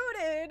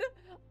recruited.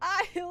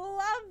 I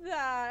love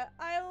that.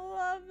 I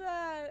love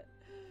that.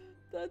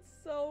 That's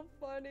so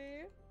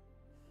funny.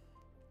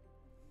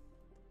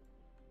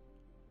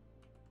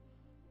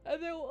 And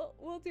then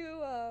we'll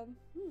do,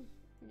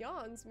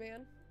 yawns,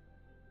 man.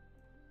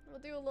 We'll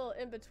do a little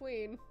in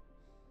between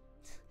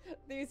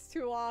these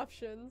two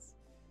options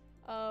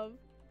of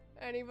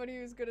anybody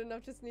who's good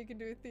enough to sneak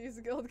into a thieves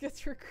guild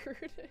gets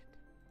recruited.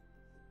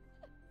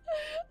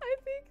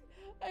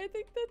 I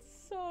think that's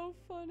so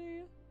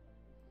funny.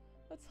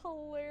 That's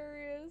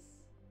hilarious.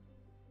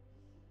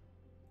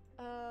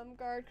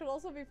 Guard. Could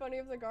also be funny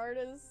if the guard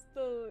is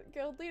the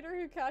guild leader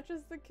who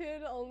catches the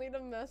kid only to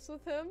mess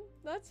with him.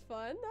 That's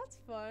fun. That's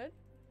fun.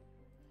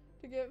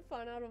 To get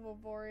fun out of a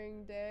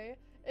boring day.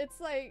 It's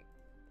like,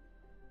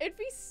 it'd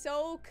be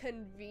so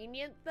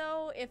convenient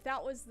though if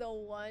that was the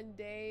one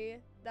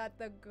day that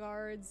the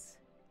guards.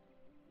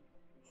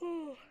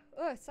 Oh,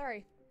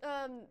 sorry.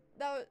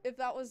 If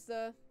that was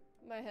the.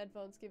 My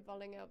headphones keep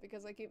falling out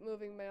because I keep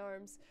moving my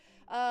arms.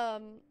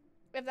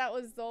 If that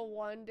was the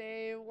one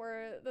day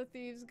where the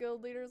Thieves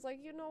Guild leader's like,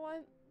 you know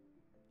what?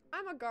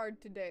 I'm a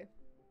guard today.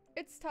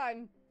 It's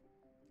time.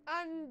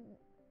 I'm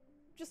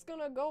just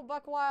gonna go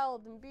buck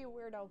wild and be a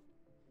weirdo.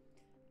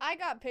 I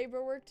got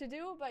paperwork to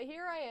do, but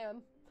here I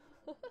am.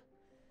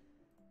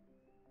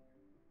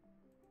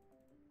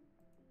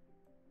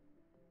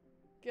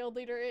 Guild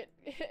leader,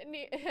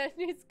 it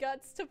needs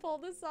guts to pull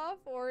this off,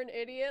 or an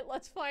idiot.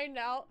 Let's find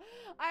out.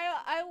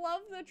 I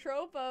love the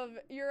trope of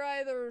you're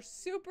either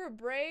super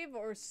brave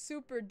or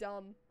super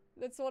dumb.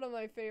 That's one of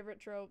my favorite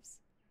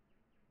tropes.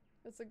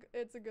 It's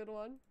a good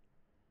one.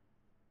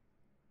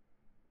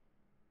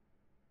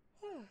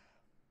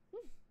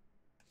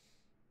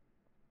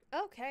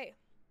 Okay.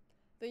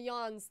 The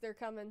yawns, they're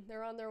coming.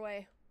 They're on their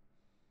way.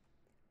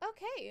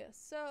 Okay,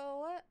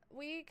 so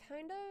we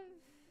kind of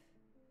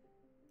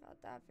got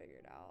that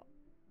figured out.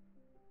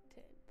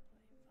 10.5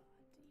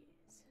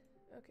 years.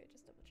 Okay,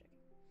 just double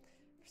checking.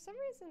 For some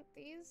reason,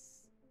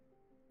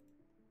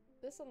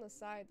 this on the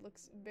side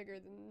looks bigger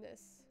than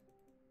this.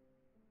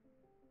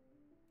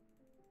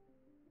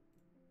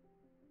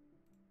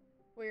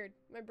 Weird.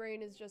 My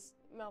brain is just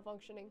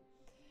malfunctioning.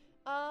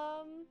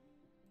 Oh,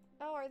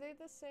 are they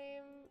the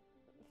same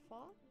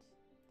font?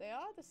 They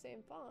are the same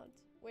font.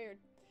 Weird.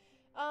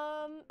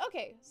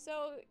 Okay,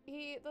 so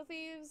the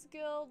Thieves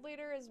Guild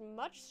leader is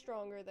much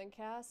stronger than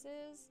Cass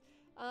is.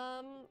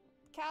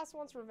 Cass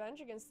wants revenge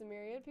against the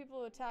Myriad. People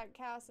who attack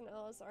Cass and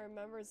Ellis are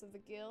members of the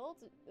guild,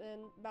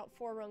 and about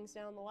 4 rungs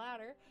down the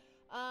ladder.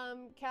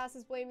 Cass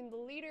is blaming the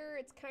leader.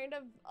 It's kind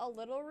of a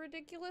little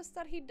ridiculous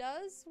that he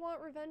does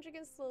want revenge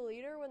against the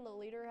leader when the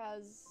leader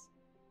has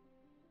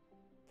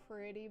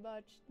pretty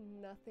much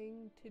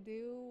nothing to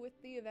do with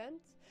the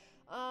event.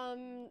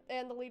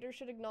 And the leader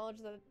should acknowledge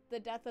that the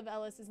death of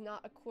Ellis is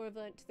not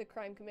equivalent to the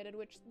crime committed,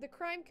 which the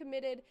crime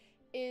committed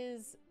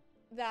is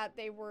that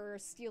they were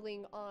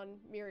stealing on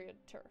Myriad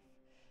turf.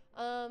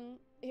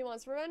 He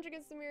wants revenge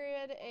against the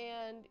Myriad,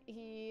 and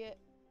he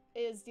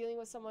is dealing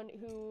with someone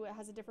who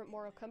has a different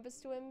moral compass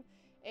to him,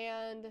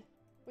 and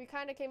we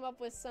kind of came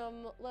up with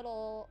some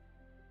little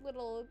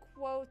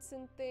quotes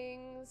and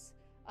things,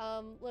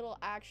 little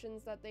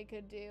actions that they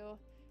could do.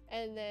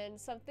 And then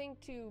something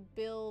to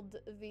build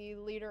the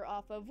leader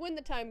off of when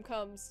the time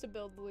comes to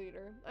build the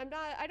leader.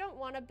 I don't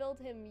want to build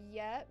him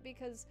yet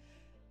because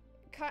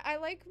I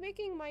like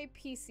making my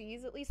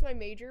PCs, at least my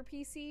major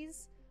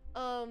PCs,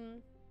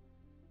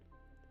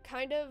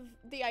 kind of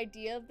the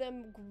idea of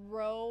them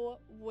grow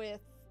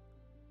with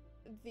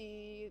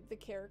the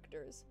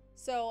characters.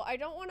 So I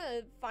don't want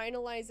to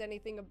finalize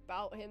anything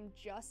about him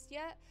just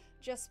yet,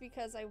 just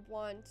because I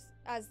want,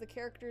 as the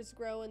characters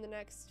grow in the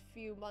next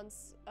few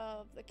months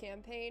of the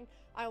campaign,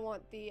 I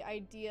want the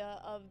idea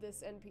of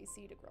this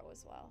NPC to grow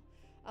as well.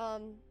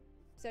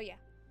 So yeah,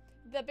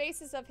 the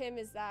basis of him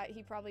is that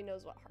he probably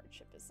knows what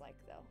hardship is like,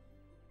 though.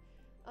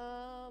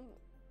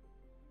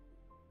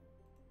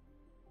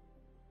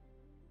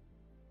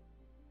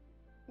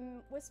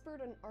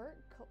 Whispered an art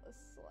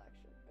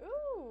selection.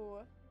 Ooh.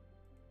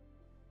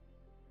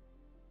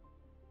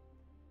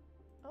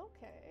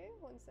 Okay,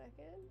 1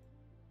 second.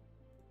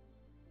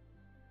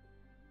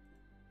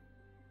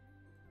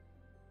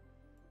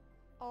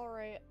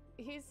 Alright,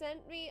 he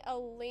sent me a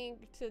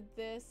link to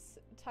this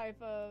type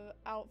of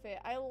outfit.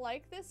 I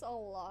like this a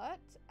lot,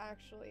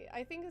 actually.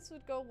 I think this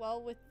would go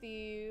well with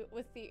the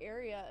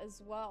area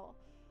as well.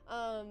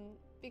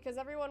 Because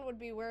everyone would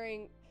be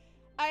wearing...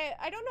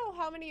 I don't know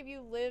how many of you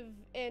live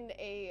in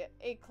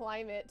a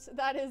climate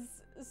that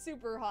is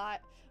super hot,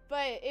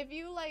 but if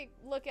you like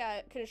look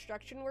at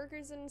construction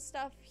workers and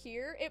stuff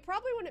here, it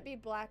probably wouldn't be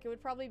black, it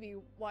would probably be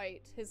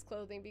white, his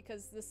clothing,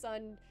 because the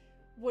sun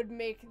would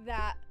make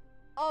that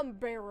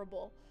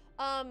unbearable.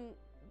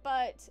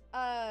 But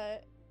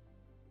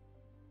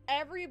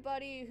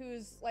everybody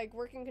who's like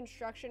working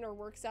construction or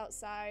works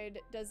outside,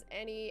 does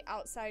any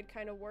outside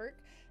kind of work,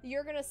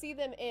 you're gonna see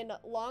them in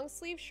long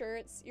sleeve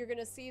shirts. You're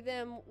gonna see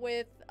them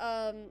with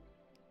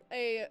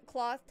a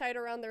cloth tied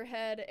around their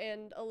head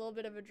and a little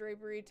bit of a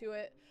drapery to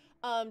it,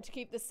 to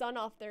keep the sun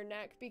off their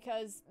neck,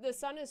 because the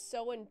sun is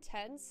so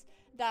intense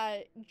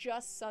that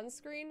just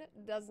sunscreen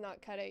does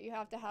not cut it. You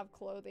have to have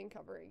clothing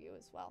covering you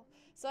as well.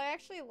 So I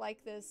actually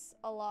like this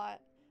a lot.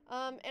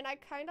 And I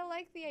kind of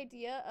like the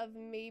idea of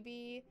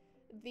maybe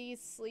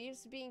these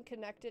sleeves being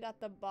connected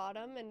at the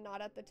bottom and not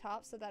at the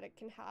top, so that it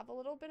can have a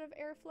little bit of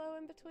airflow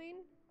in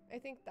between. I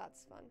think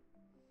that's fun.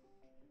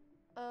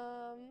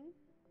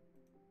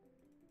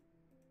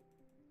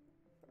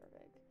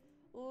 Perfect.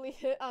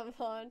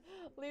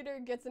 Leader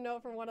gets a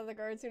note from one of the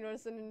guards who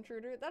noticed an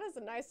intruder. That is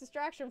a nice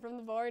distraction from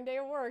the boring day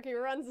of work. He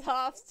runs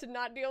off to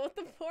not deal with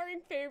the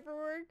boring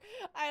paperwork.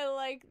 I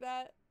like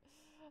that.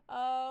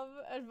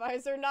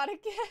 Advisor, not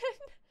again.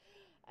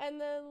 And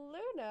then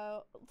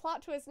Luna,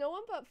 plot twist, no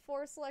one but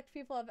 4 select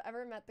people have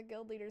ever met the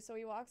guild leader, so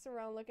he walks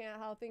around looking at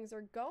how things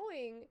are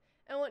going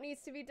and what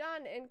needs to be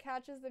done, and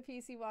catches the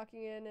PC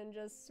walking in and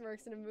just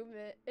smirks in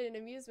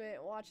amusement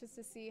and watches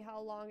to see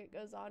how long it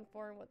goes on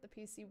for and what the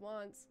PC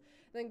wants,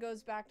 then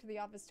goes back to the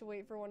office to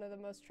wait for one of the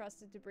most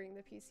trusted to bring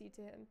the PC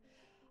to him.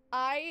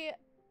 I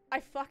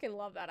fucking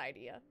love that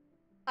idea.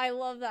 I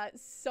love that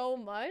so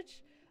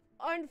much.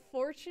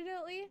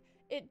 Unfortunately,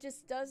 it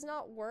just does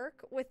not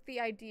work with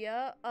the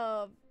idea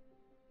of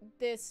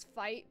this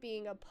fight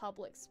being a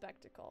public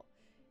spectacle.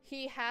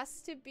 He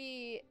has to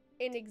be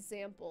an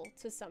example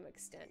to some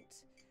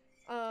extent.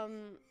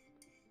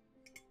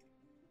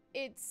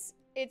 It's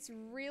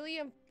really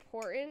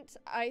important,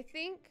 I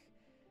think,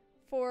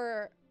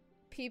 for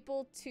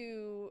people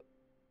to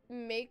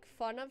make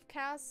fun of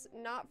Cass,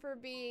 not for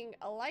being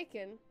a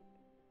Lycan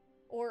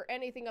or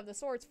anything of the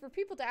sorts, for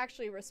people to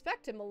actually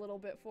respect him a little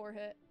bit for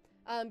it.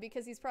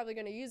 Because he's probably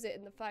going to use it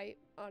in the fight,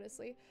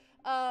 honestly.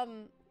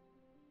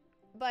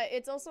 But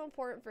it's also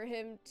important for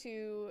him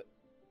to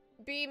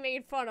be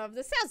made fun of.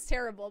 This sounds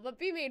terrible, but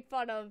be made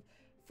fun of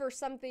for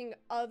something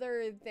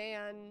other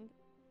than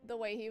the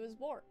way he was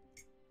born.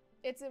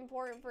 It's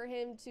important for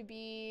him to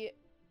be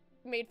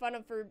made fun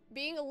of for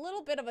being a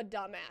little bit of a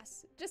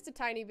dumbass. Just a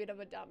tiny bit of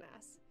a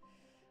dumbass.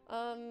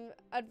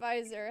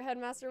 Advisor,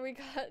 headmaster, we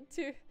got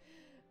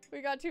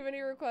too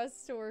many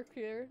requests to work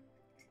here.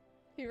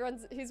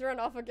 He's run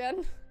off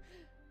again.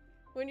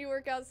 When you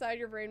work outside,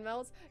 your brain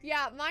melts.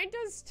 Yeah, mine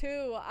does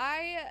too.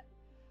 I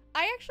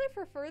actually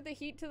prefer the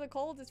heat to the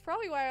cold. It's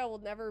probably why I will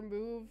never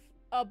move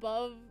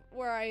above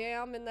where I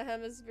am in the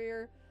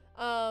hemisphere.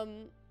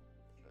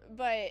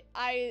 But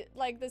I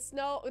like the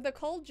snow. The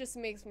cold just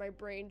makes my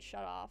brain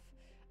shut off.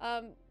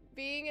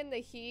 Being in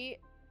the heat,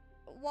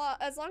 well,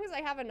 as long as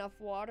I have enough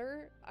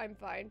water, I'm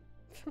fine.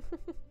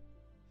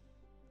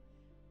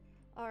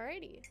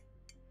 Alrighty.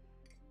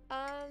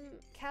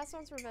 Cass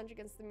wants revenge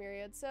against the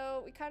Myriad.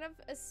 So we kind of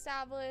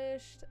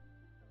established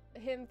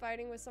him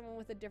fighting with someone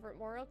with a different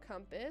moral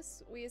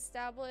compass. We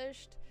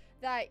established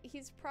that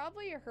he's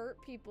probably hurt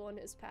people in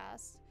his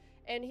past,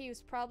 and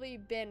he's probably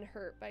been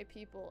hurt by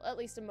people, at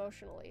least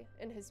emotionally,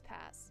 in his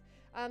past.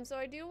 So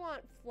I do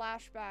want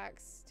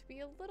flashbacks to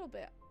be a little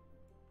bit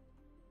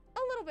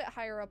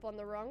higher up on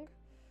the rung,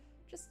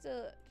 just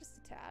a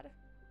tad.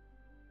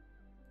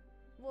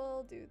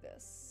 We'll do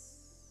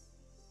this.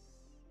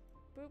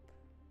 Boop.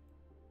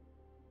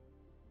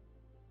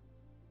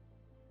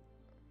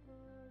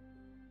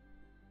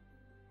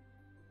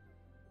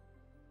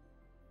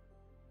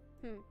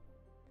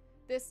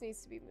 This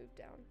needs to be moved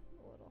down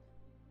a little.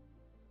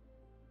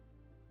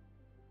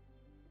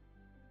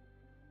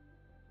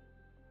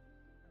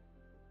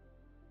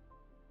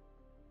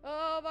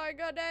 Oh my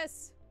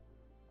goodness!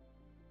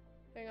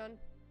 Hang on.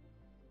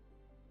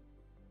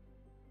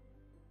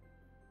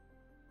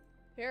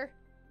 Here.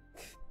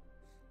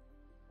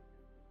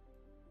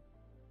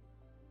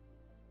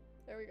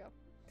 There we go.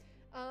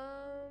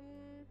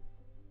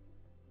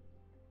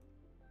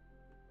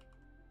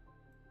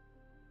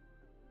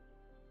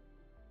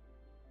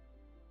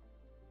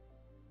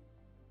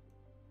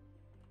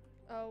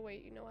 Oh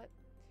wait, you know what?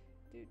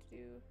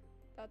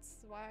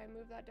 That's why I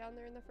moved that down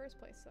there in the first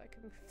place, so I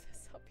can move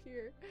this up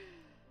here.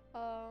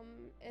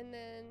 And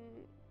then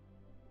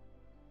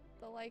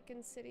the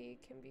Lycan City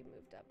can be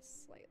moved up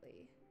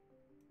slightly.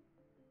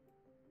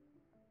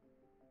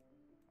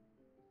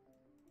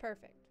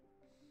 Perfect.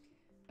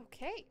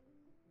 Okay.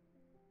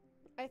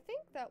 I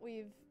think that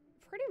we've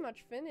pretty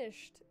much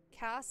finished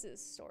Cass's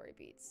story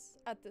beats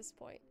at this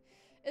point.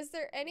 Is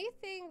there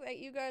anything that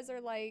you guys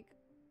are like,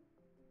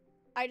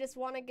 I just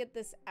want to get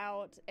this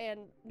out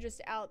and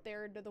just out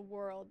there into the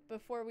world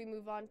before we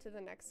move on to the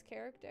next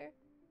character?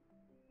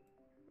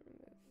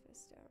 Move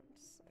this down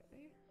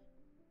slightly.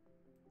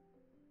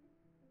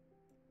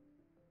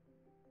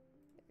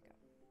 There we go.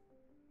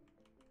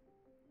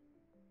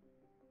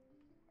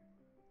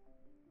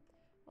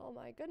 Oh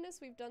my goodness,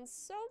 we've done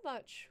so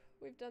much.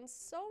 We've done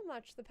so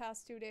much the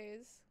past 2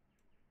 days.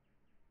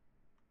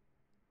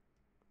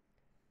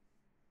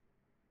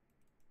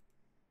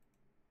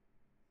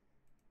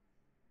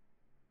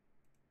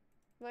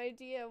 My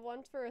idea,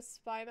 one for a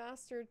spy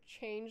master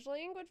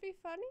changeling would be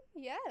funny?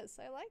 Yes,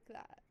 I like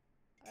that.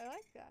 I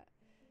like that.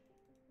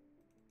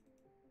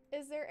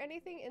 Is there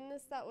anything in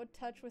this that would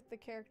touch with the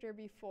character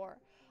before?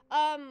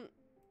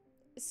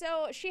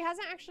 So she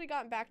hasn't actually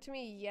gotten back to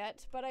me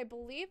yet, but I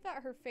believe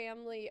that her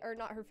family, or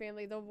not her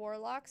family, the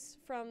Warlocks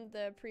from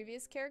the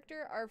previous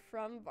character are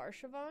from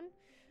Varshavon.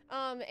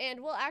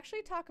 And we'll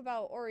actually talk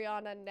about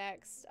Oriana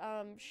next.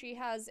 She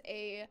has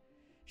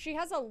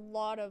a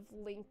lot of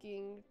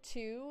linking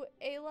to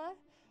Ayla.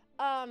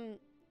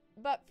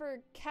 But for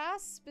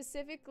Cass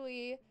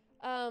specifically,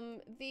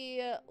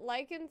 the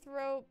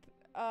lycanthrope,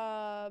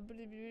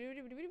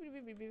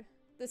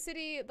 the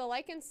the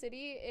Lycan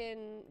city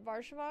in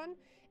Varshavan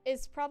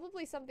is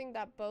probably something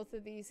that both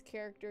of these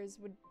characters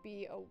would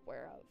be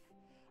aware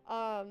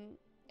of.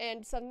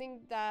 And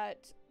something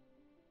that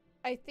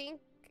I think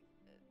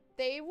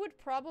they would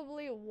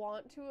probably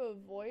want to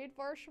avoid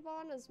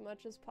Varshavan as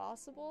much as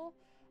possible,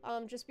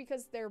 just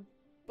because they're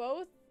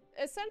both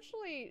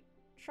essentially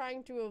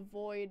trying to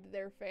avoid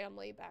their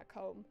family back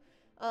home.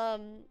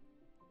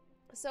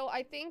 So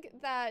I think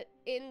that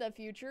in the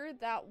future,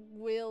 that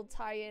will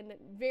tie in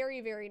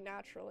very, very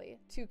naturally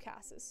to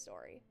Cass's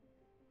story.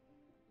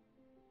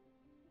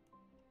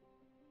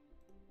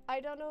 I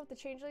don't know if the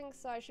changeling,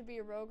 so I should be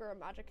a rogue or a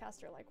magic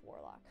caster like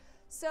Warlock.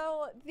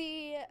 So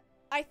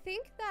I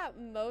think that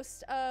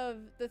most of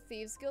the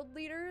Thieves Guild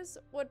leaders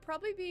would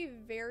probably be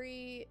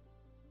very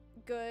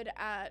good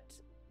at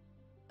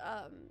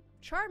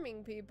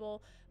charming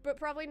people, but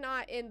probably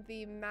not in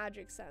the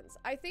magic sense.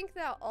 I think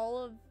that all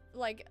of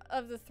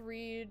the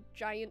 3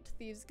 giant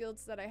Thieves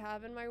Guilds that I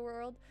have in my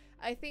world,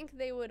 I think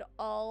they would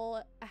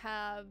all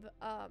have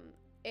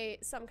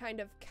some kind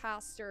of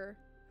caster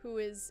who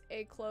is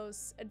a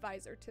close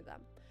advisor to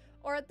them,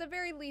 or at the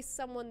very least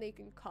someone they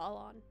can call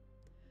on.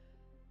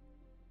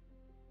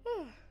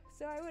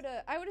 So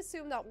I would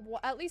assume that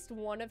at least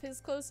one of his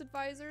close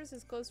advisors,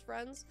 his close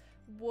friends,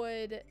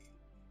 would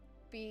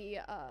be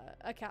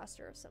a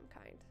caster of some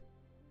kind.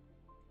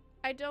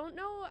 I don't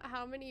know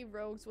how many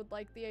rogues would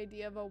like the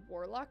idea of a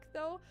warlock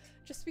though,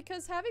 just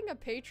because having a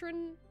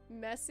patron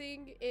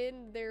messing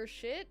in their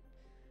shit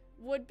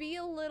would be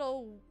a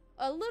little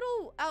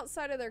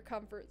outside of their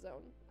comfort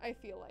zone. I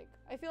feel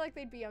like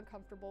they'd be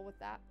uncomfortable with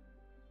that.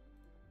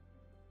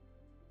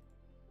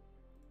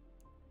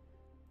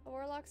 A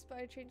warlock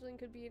spy changeling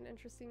could be an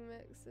interesting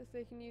mix if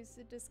they can use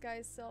the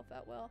disguise self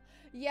at will.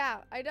 Yeah,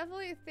 I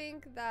definitely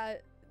think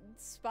that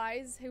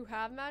spies who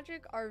have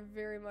magic are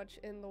very much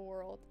in the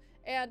world.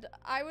 And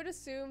I would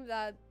assume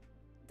that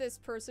this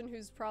person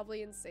who's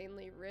probably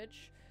insanely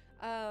rich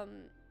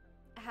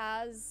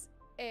has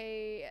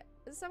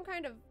some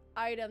kind of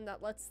item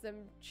that lets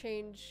them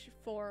change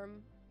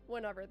form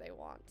whenever they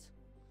want.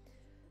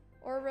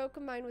 Or a rogue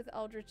combined with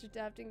Eldritch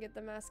Adept and get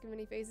the mask of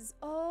many faces.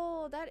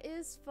 Oh, that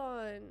is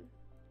fun.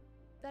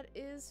 That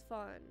is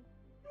fun.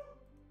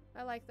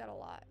 I like that a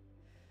lot.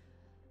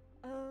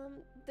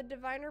 The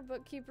diviner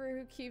bookkeeper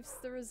who keeps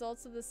the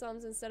results of the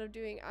sums instead of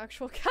doing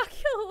actual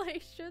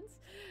calculations.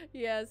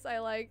 Yes, I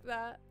like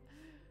that.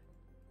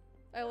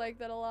 I like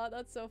that a lot.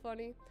 That's so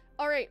funny.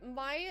 All right,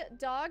 my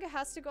dog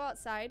has to go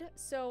outside,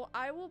 so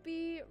I will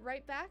be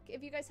right back.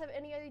 If you guys have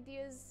any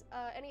ideas,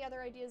 any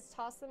other ideas,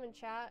 toss them in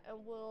chat, and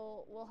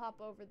we'll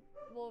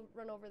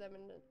run over them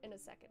in a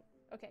second.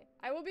 Okay,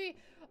 I'll be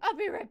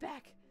right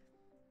back.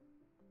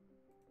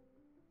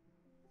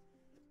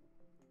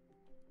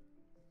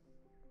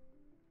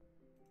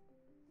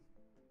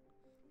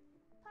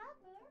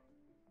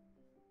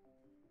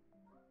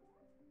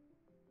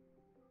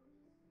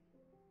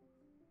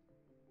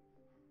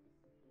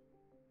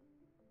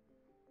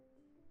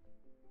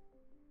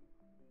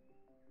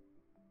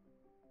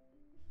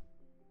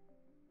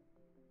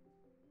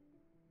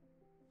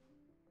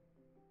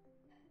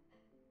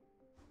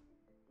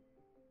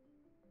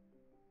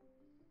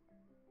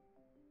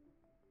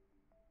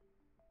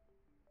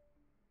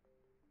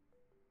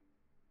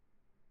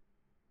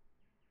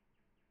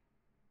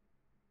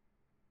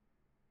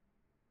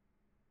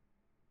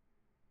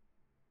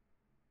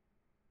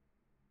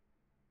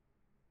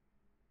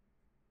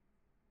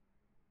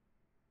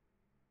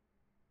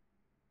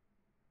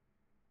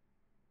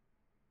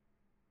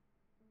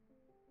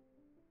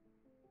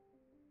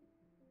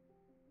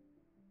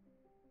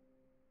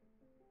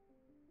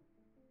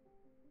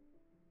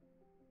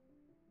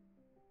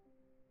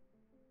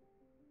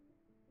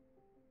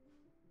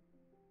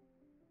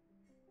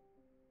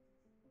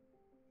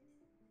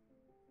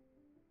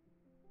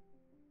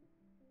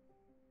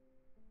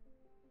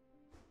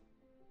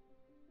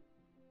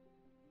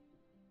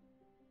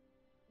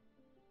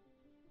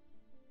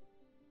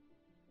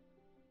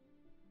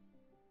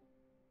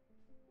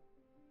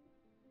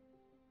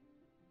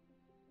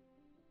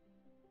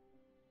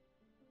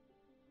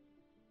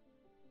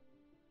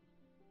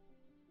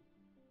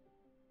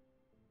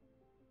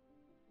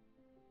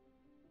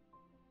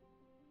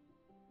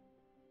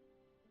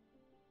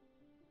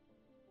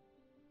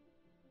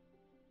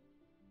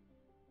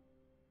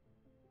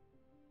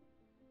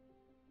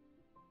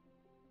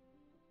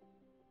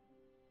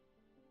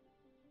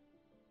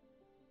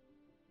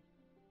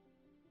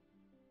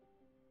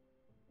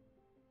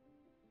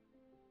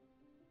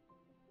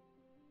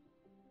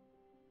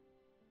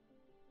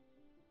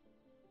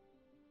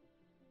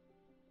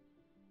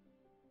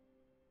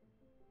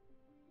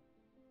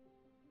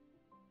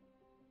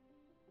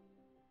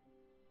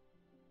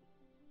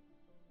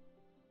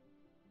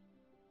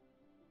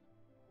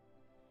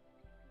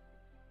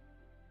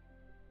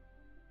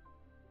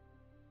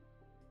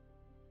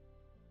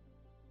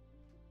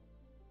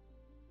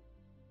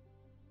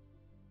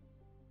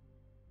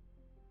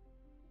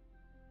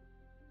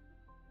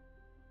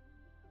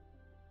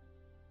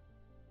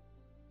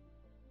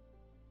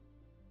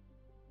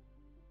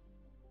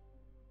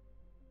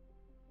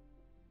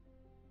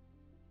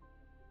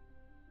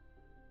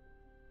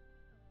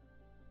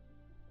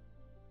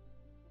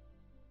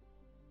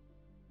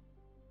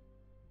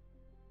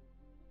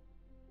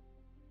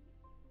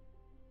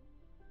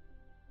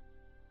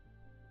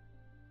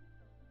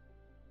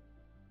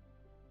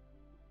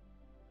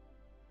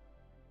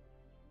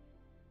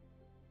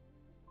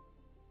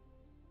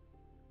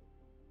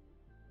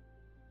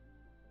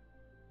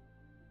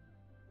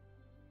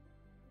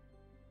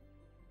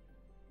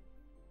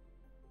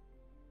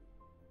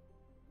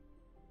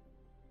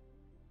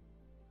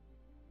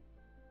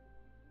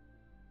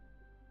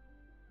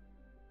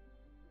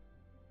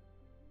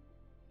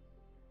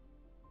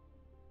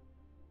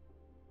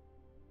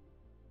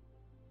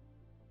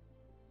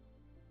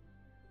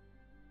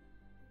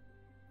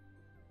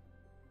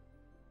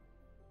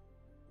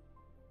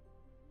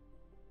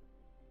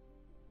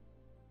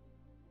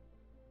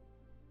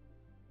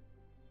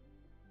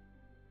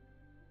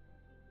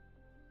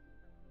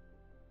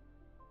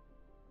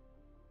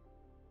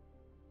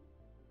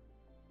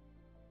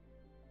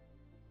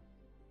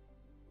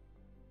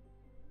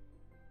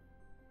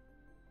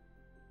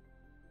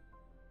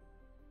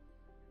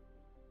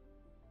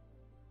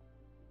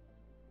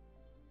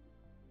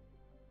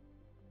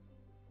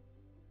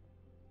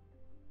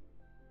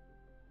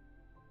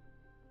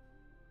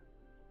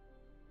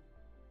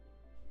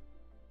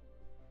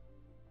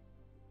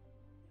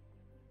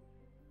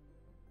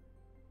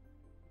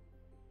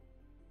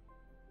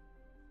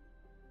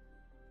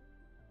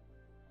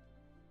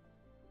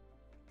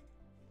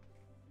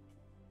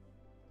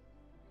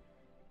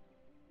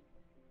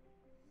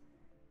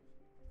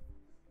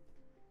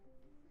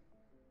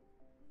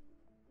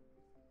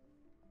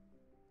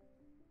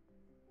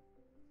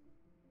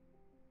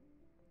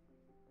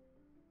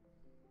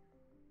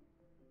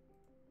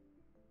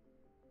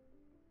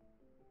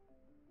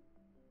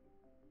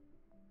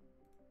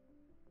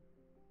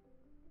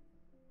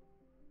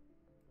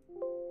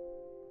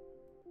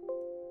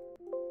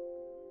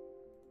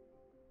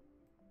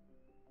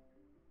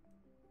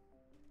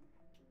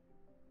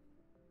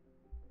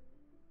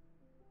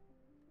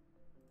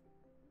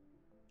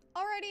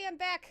 everybody, I'm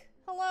back.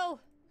 Hello.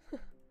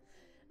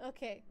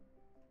 Okay.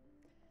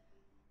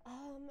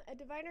 A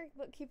diviner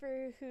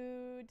bookkeeper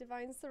who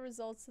divines the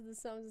results of the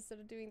sums instead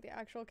of doing the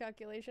actual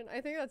calculation.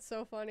 I think that's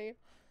so funny.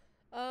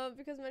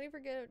 Because many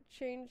forget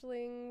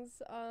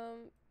changelings,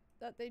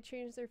 that they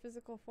change their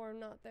physical form,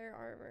 not their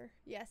armor.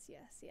 Yes,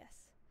 yes,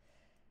 yes.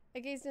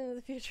 I gazed into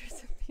the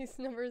futures of these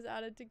numbers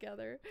added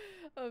together.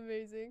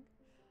 Amazing.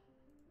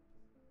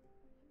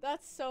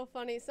 That's so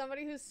funny.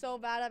 Somebody who's so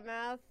bad at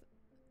math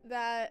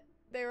that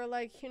they were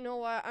like, you know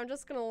what, I'm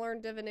just gonna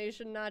learn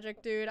divination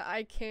magic, dude.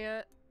 I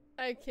can't.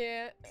 I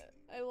can't.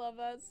 I love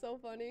that. It's so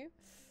funny.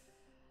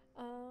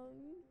 Wow.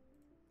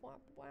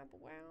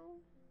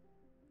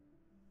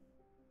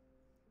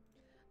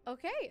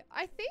 Okay,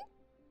 I think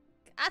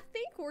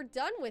we're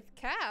done with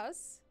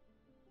Cass.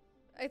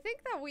 I think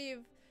that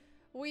we've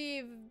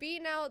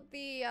beaten out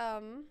the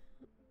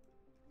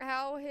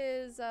how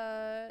his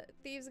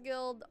Thieves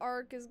Guild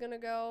arc is gonna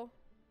go.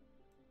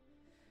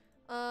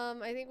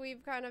 I think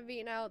we've kind of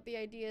beaten out the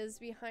ideas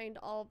behind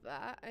all of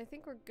that. I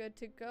think we're good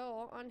to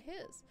go on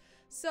his.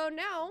 So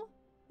now,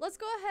 let's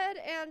go ahead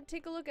and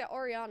take a look at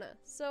Oriana.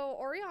 So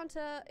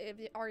Oriana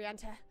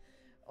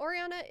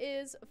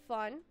is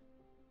fun.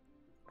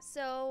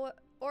 So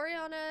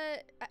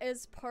Oriana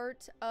is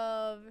part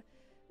of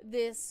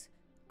this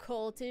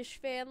cultish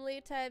family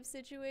type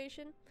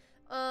situation.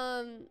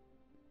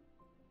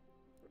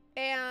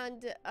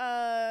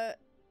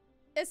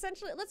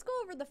 Essentially, let's go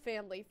over the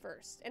family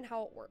first and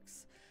how it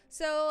works.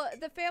 So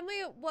the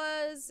family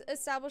was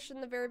established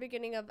in the very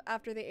beginning of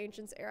After the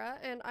Ancients era,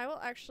 and I will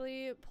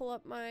actually pull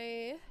up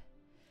my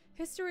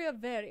History of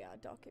Veria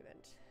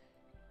document.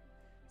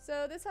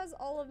 So this has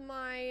all of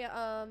my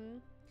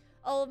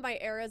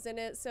eras in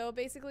it. So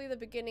basically the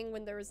beginning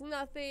when there was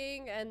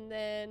nothing, and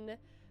then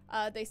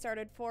they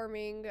started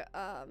forming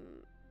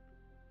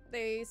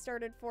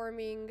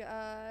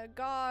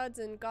gods,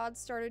 and gods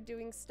started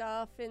doing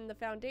stuff in the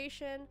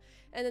Foundation.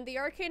 And then the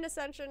Arcane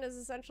Ascension is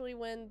essentially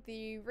when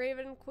the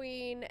Raven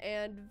Queen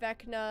and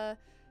Vecna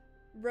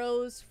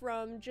rose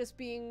from just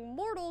being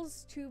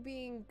mortals to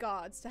being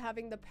gods, to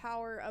having the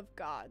power of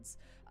gods.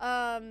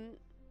 And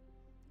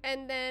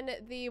then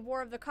the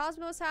War of the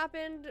Cosmos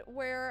happened,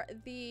 where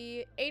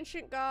the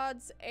ancient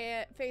gods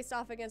faced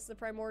off against the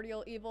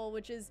primordial evil,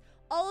 which is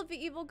all of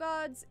the evil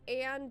gods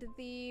and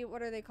the,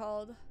 what are they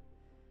called?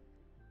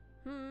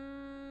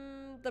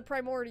 The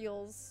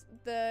primordials,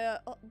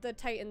 the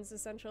titans,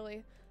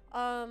 essentially.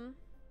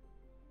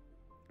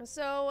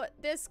 So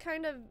this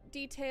kind of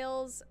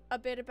details a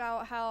bit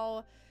about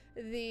how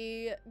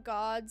the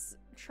gods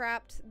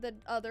trapped the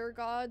other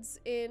gods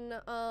in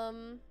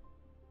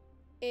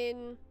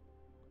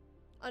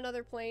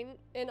another plane,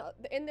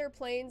 in their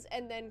planes,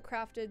 and then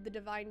crafted the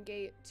Divine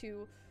Gate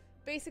to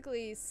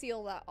basically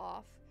seal that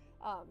off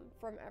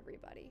from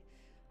everybody.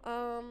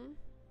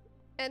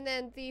 And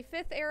then the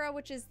 5th era,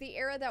 which is the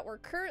era that we're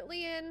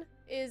currently in,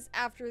 is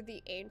after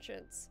the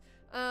Ancients.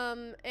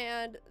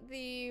 And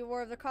the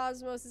War of the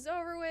Cosmos is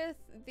over with.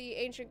 The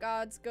ancient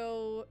gods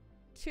go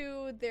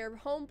to their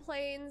home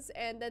planes,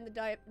 and then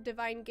the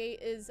Divine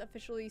Gate is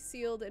officially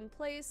sealed in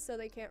place, so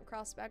they can't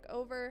cross back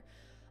over.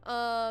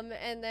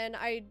 And then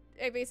I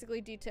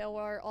basically detail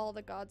where all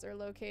the gods are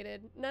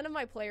located. None of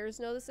my players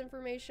know this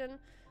information.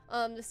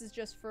 This is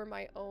just for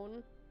my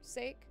own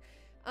sake.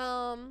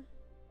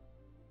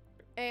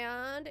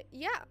 And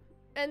yeah,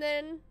 and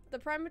then the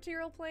Prime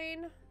Material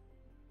Plane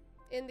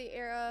in the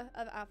era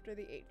of After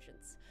the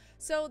Ancients.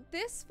 So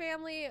this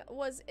family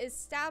was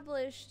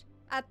established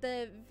at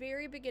the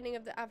very beginning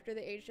of the After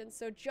the Ancients,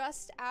 so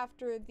just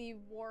after the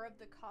War of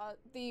the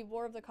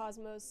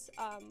Cosmos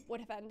would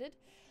have ended.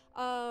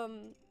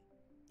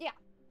 Yeah.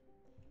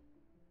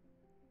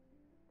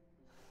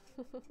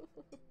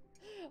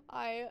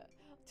 I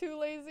too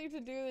lazy to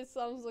do the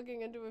sums,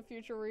 looking into a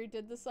future where he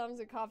did the sums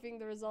and copying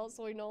the results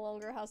so he no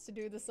longer has to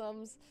do the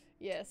sums.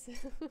 Yes.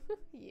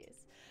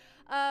 Yes.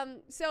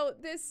 So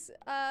this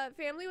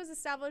family was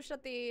established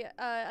at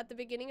the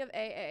beginning of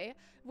AA.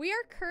 We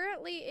are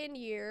currently in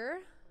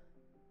year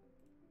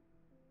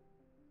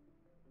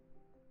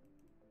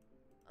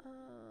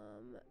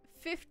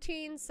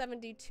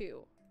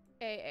 1572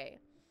 AA.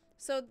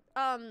 So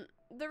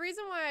the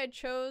reason why I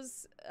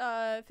chose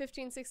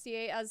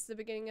 1568 as the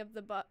beginning of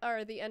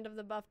the end of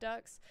the Buff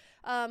Ducks,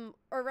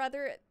 or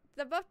rather,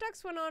 the Buff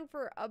Ducks went on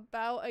for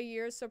about a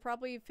year, so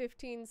probably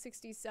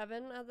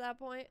 1567 at that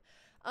point.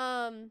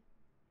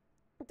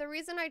 The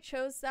reason I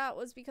chose that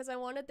was because I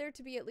wanted there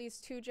to be at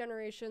least 2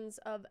 generations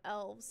of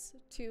elves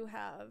to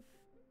have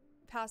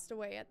passed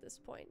away at this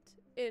point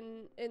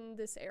in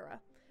this era.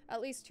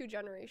 At least 2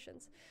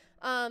 generations.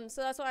 So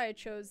that's why I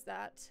chose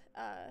that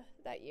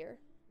year.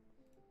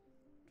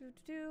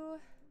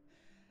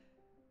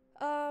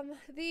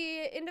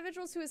 The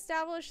individuals who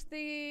established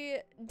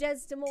the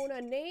Desdemona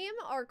name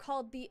are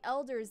called the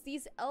Elders.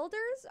 These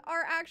Elders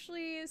are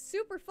actually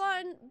super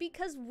fun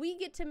because we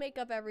get to make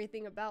up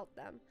everything about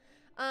them.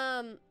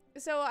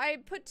 so I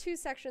put 2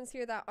 sections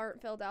here that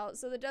aren't filled out.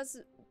 So the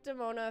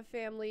Desdemona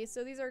family,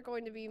 so these are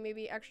going to be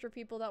maybe extra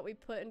people that we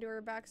put into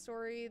her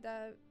backstory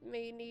that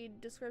may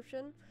need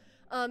description.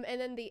 And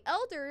then the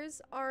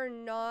elders are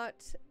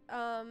not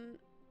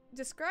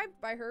described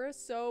by her,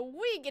 so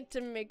we get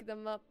to make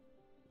them up.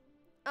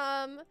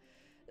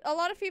 A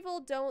lot of people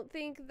don't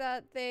think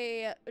that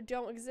they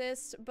don't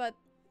exist, but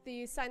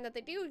the sign that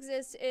they do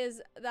exist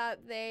is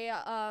that they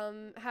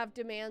have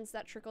demands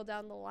that trickle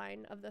down the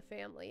line of the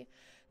family.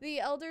 The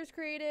elders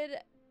created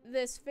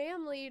this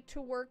family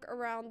to work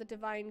around the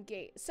divine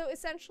gate. So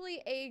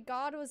essentially a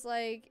god was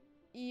like,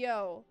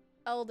 yo,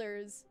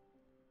 elders,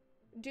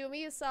 do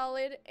me a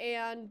solid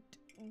and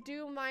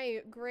do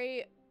my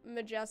great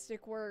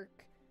majestic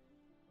work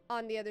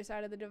on the other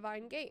side of the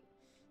divine gate.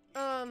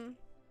 And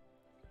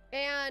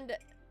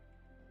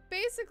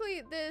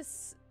basically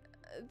this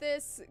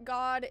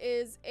god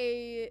is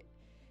a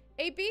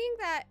being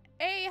that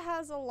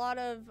has a lot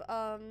of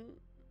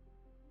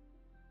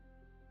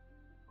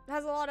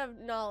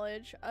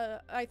knowledge,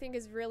 I think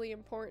is really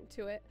important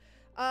to it.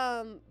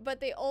 But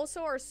they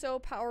also are so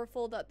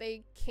powerful that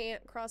they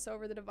can't cross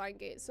over the divine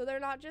gate. So they're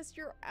not just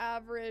your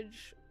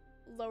average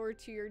lower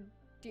tier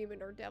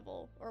demon or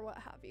devil or what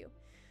have you.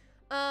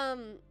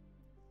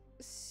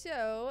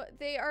 So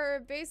they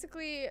are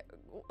basically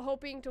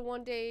hoping to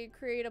one day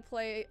create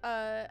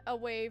a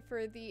way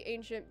for the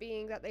ancient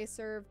being that they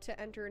serve to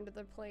enter into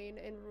the plane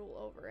and rule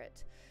over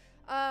it.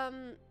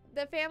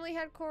 The family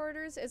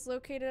headquarters is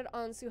located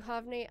on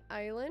Suhavne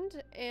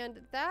Island, and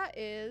that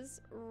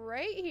is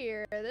right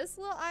here. This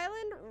little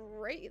island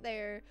right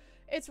there.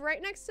 It's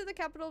right next to the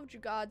capital of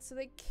Jugad, so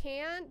they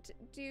can't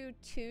do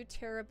too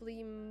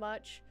terribly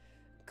much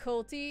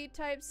culty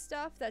type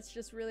stuff that's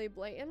just really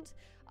blatant.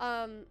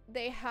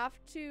 They have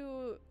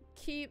to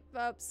keep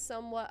up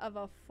somewhat of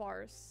a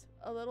farce,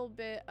 a little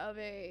bit of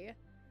a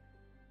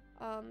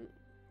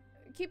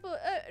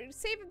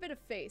save a bit of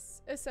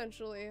face,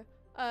 essentially,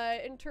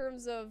 in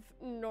terms of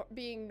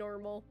being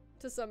normal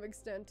to some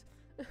extent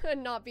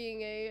and not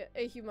being a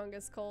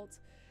humongous cult.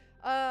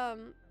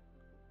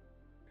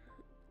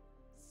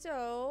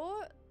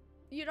 So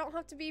you don't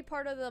have to be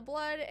part of the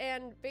blood,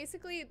 and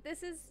basically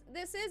this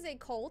is a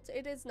cult.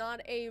 It is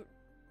not a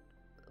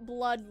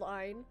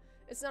bloodline.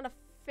 It's not a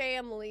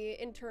family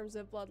in terms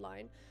of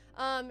bloodline.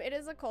 It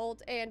is a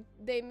cult, and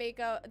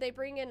they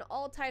bring in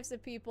all types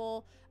of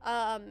people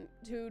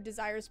who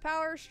desires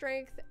power,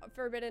 strength,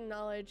 forbidden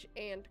knowledge,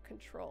 and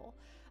control.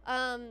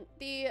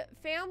 The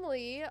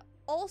family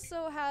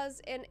also has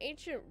an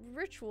ancient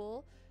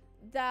ritual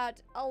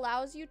that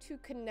allows you to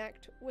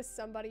connect with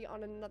somebody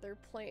on another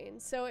plane.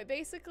 So it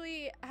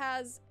basically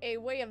has a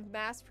way of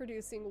mass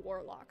producing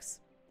warlocks,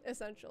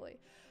 essentially.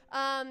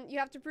 You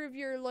have to prove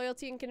your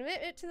loyalty and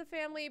commitment to the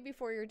family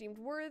before you're deemed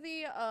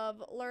worthy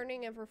of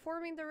learning and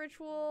performing the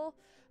ritual,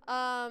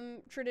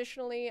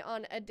 traditionally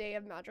on a day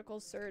of magical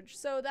surge.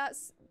 So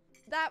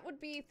that would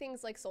be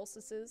things like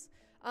solstices.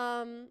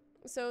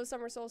 So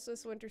summer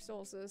solstice, winter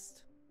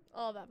solstice,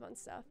 all that fun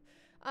stuff.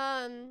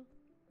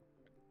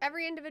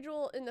 Every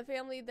individual in the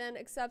family then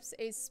accepts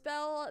a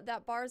spell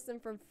that bars them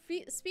from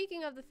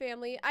speaking of the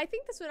family. I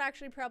think this would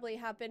actually probably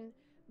happen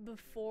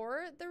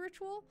before the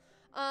ritual.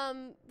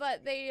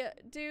 But they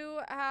do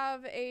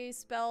have a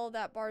spell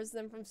that bars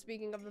them from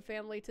speaking of the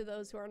family to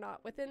those who are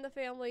not within the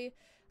family,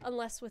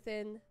 unless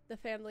within the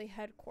family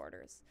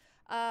headquarters.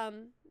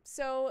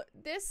 So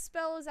this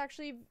spell is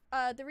actually,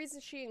 the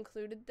reason she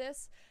included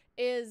this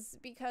is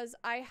because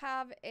I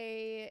have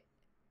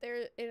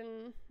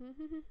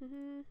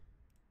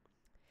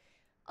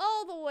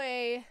all the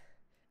way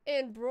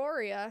in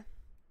Broria,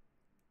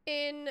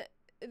 in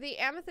the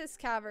Amethyst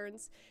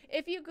Caverns,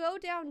 if you go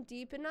down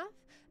deep enough,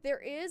 there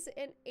is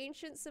an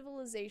ancient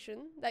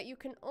civilization that you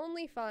can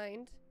only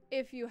find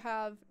if you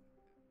have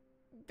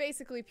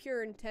basically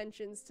pure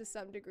intentions to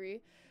some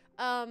degree.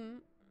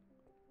 And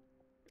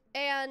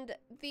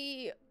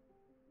the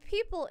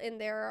people in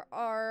there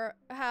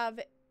have,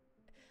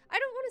 I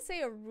don't want to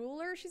say a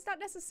ruler. She's not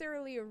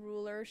necessarily a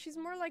ruler. She's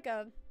more like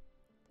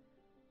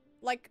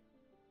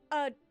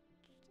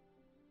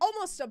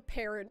almost a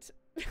parent.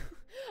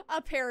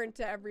 A parent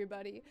to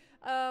everybody.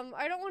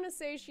 I don't want to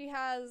say she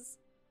has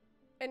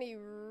any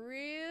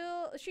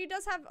real... She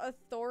does have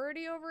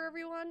authority over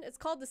everyone. It's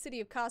called the City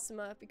of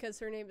Cosima because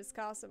her name is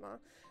Cosima.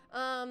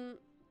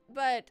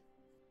 But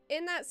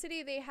in that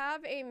city, they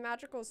have a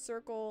magical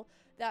circle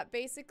that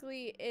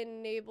basically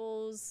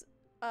enables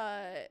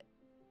a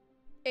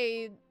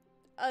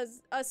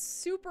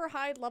super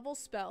high level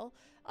spell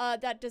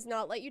that does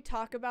not let you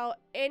talk about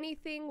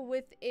anything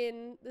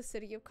within the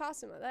City of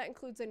Cosima. That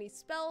includes any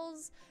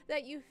spells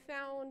that you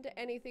found,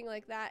 anything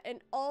like that, and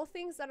all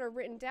things that are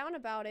written down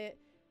about it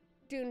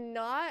do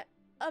not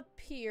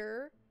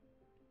appear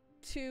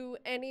to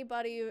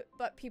anybody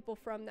but people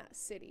from that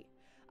city.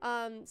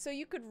 So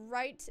you could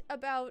write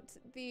about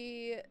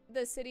the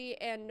city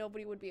and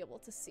nobody would be able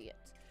to see it.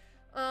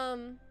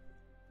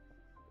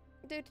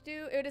 It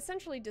would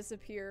essentially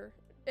disappear.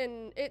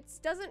 And it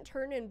doesn't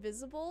turn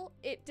invisible,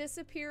 it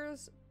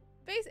disappears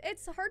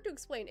it's hard to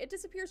explain. It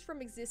disappears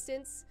from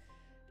existence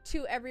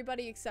to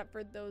everybody except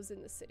for those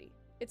in the city.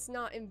 It's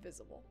not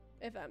invisible,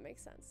 if that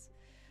makes sense.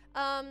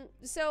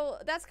 So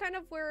that's kind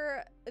of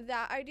where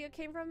that idea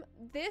came from.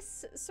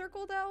 This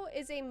circle, though,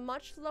 is a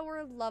much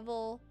lower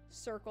level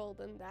circle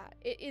than that.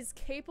 It is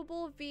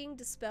capable of being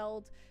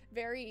dispelled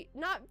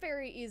not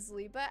very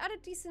easily, but at a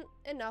decent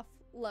enough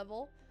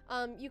level.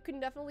 You can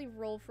definitely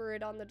roll for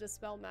it on the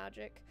dispel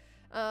magic,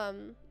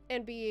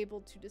 and be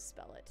able to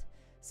dispel it.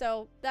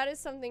 So that is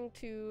something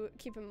to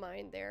keep in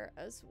mind there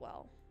as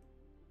well.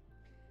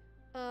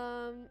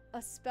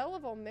 A spell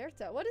of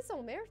Omerta. What is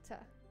Omerta?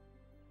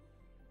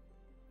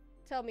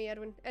 Tell me,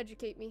 Edwin.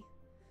 Educate me.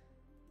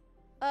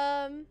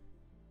 And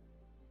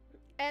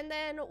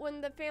then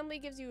when the family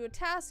gives you a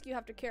task, you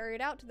have to carry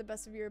it out to the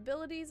best of your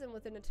abilities and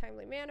within a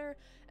timely manner.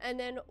 And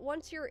then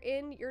once you're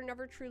in, you're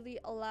never truly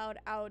allowed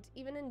out.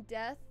 Even in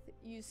death,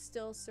 you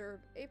still serve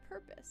a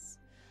purpose.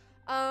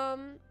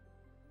 I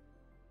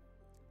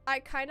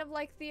kind of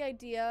like the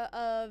idea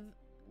of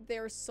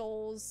their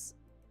souls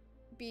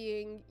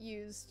being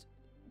used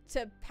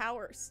to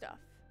power stuff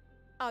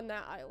on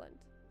that island.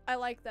 I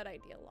like that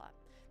idea a lot.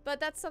 But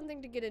that's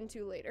something to get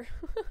into later.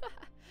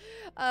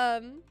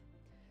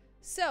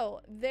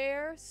 So,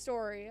 their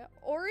story.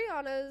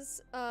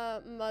 Oriana's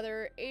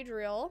mother,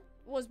 Adriel,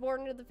 was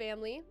born into the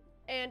family.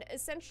 And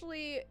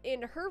essentially,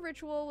 in her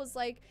ritual, was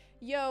like,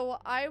 yo,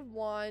 I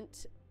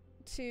want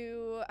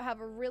to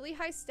have a really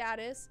high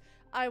status.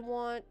 I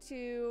want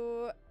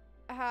to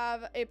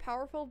have a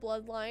powerful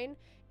bloodline.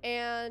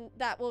 And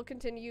that will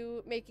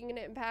continue making an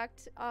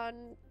impact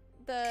on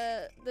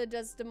the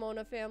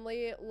Desdemona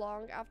family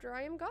long after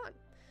I am gone.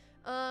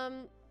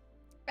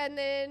 And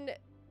then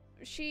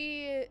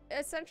she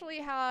essentially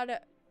had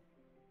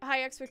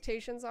high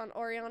expectations on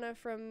Oriana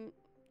from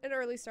an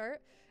early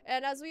start.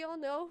 And as we all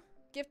know,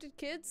 gifted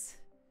kids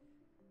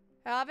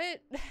have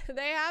it.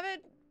 They have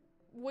it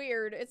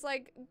weird. It's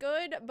like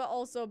good, but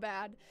also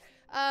bad.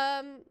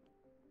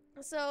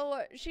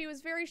 So she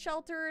was very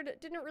sheltered,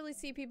 didn't really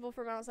see people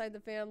from outside the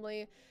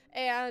family.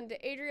 And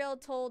Adriel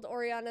told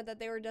Oriana that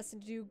they were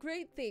destined to do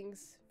great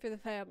things for the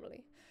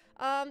family.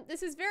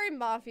 This is very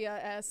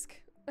mafia-esque,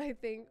 I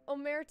think.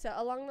 Omerta,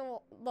 along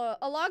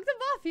the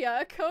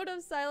mafia, a code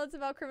of silence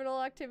about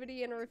criminal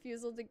activity and a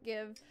refusal to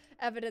give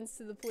evidence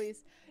to the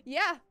police.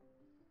 Yeah,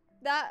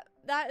 that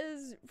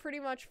is pretty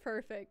much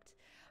perfect.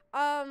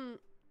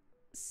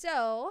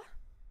 So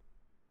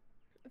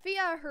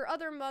via her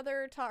other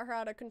mother taught her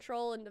how to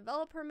control and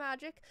develop her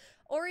magic.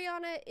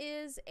 Oriana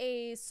is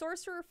a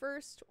sorcerer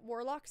first,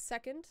 warlock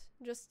second.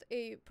 Just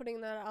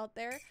putting that out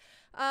there.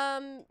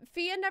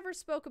 Fia never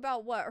spoke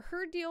about what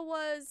her deal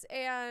was,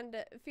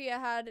 and Fia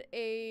had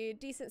a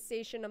decent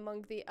station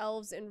among the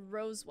elves in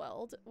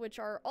Roseweld, which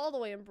are all the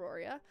way in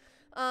Broria,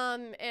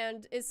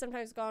 and is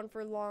sometimes gone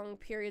for long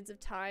periods of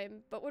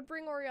time, but would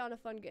bring Oriana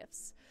fun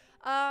gifts.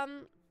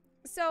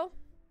 So,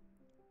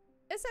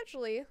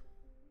 essentially,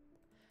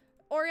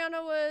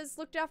 Oriana was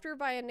looked after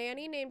by a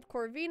nanny named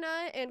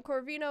Corvina, and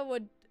Corvina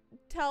would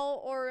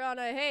tell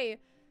Oriana, hey,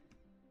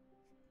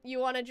 you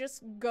want to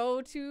just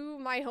go to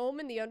my home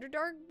in the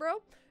Underdark,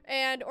 bro?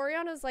 And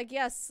Oriana's like,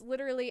 yes,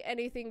 literally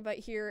anything but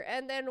here.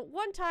 And then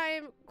one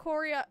time,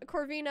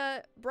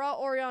 Corvina brought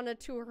Oriana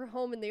to her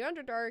home in the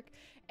Underdark,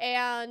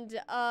 and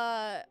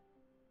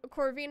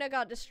Corvina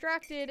got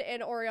distracted,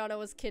 and Oriana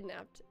was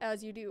kidnapped,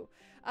 as you do.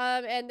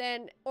 And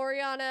then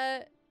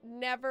Oriana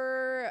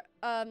never,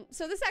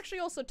 so this actually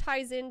also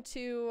ties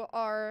into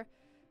our,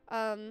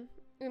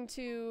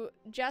 into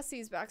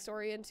Jesse's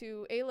backstory,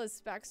 into Ayla's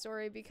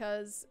backstory,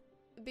 because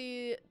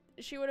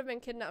she would have been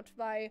kidnapped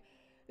by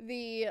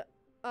a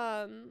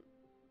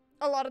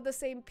lot of the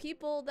same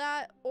people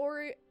that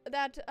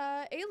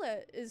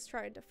Ayla is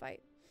trying to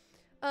fight.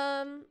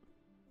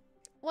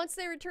 Once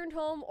they returned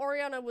home,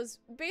 Oriana was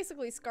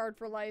basically scarred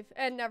for life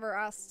and never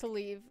asked to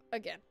leave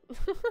again.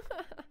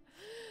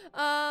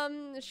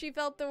 She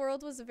felt the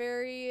world was a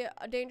very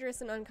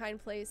dangerous and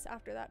unkind place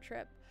after that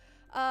trip.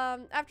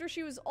 After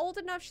she was old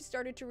enough, she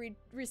started to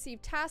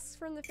receive tasks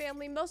from the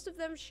family. Most of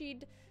them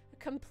she'd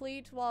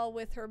complete while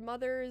with her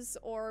mothers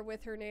or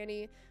with her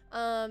nanny,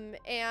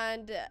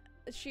 and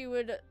she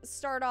would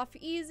start off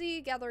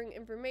easy, gathering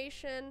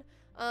information,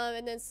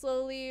 and then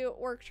slowly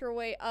worked her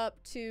way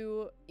up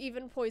to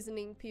even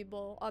poisoning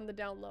people on the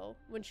down low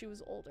when she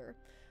was older.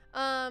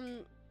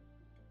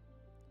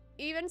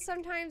 Even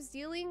sometimes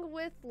dealing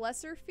with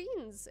lesser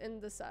fiends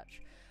and the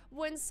such.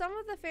 When some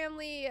of the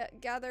family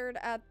gathered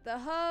at the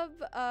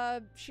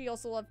hub, she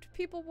also loved to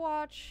people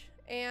watch,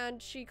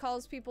 and she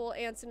calls people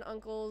aunts and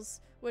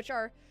uncles, which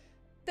are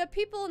the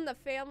people in the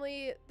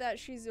family that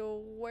she's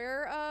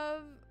aware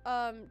of.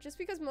 Just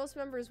because most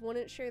members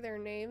wouldn't share their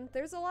name,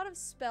 there's a lot of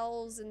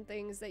spells and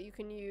things that you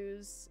can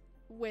use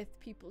with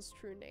people's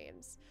true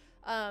names,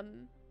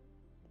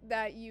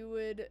 that you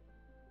would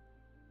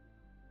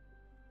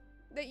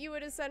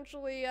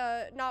essentially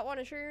not want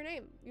to share your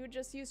name. You would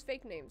just use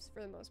fake names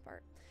for the most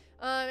part.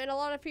 And a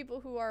lot of people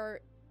who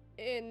are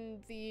in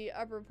the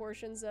upper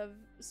portions of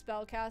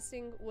spell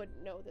casting would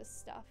know this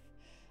stuff.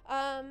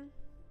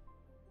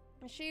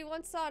 She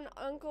once saw an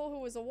uncle who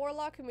was a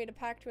warlock who made a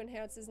pact to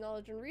enhance his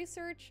knowledge and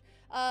research,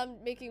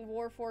 making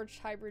warforged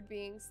hybrid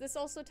beings. This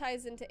also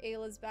ties into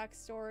Ayla's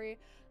backstory,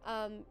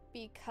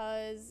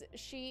 because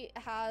she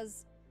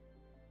has,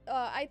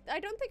 I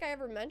don't think I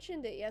ever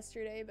mentioned it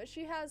yesterday, but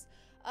she has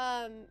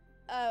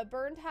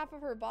burned half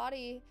of her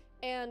body,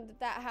 and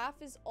that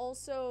half is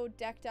also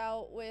decked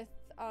out with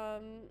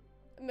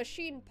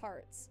machine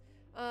parts.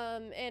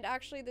 And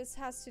actually this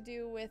has to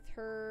do with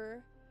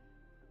her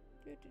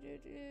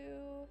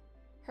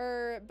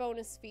her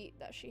bonus feat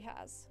that she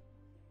has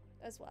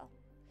as well.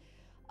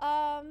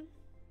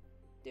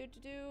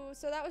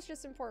 So that was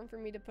just important for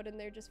me to put in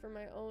there just for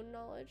my own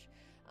knowledge.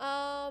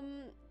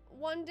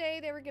 One day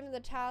they were given the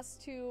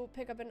task to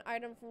pick up an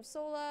item from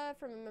Sola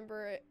from a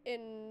member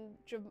in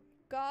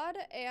God,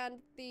 and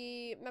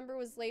the member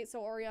was late,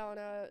 so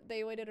Oriana,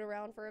 they waited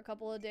around for a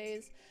couple of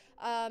days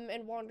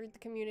and wandered the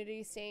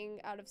community,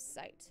 staying out of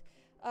sight.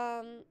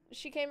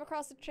 She came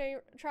across a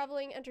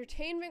traveling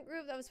entertainment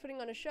group that was putting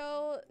on a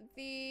show.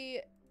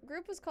 The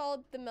group was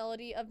called The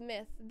Melody of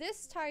Myth.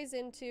 This ties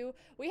into,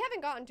 we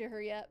haven't gotten to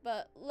her yet,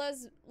 but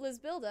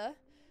Lisbilda,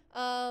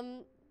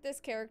 this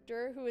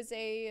character who is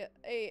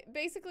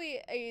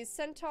basically a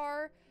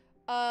centaur,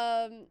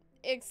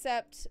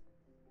 except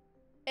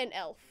an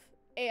elf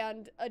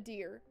and a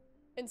deer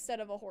instead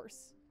of a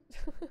horse.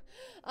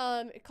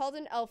 Called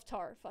an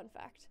elftar, fun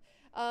fact.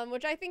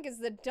 Which I think is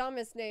the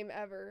dumbest name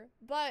ever,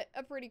 but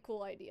a pretty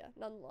cool idea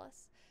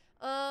nonetheless.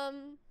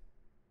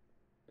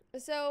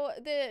 So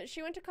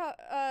she went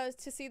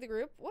to see the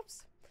group.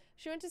 Whoops.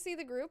 She went to see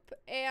the group,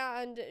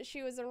 and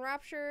she was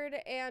enraptured,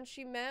 and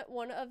she met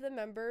one of the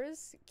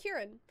members,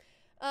 Kieran.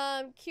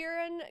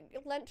 Kieran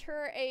lent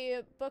her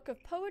a book of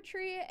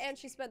poetry, and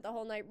she spent the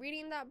whole night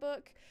reading that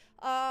book.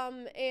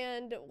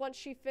 And once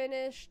she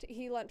finished,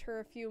 he lent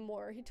her a few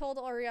more. He told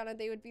Oriana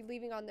they would be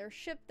leaving on their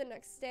ship the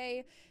next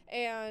day,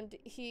 and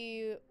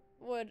he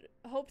would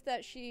hope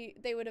that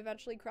they would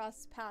eventually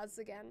cross paths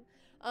again,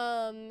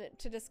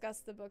 to discuss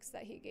the books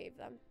that he gave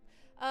them.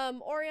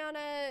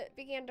 Oriana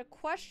began to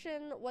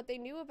question what they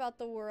knew about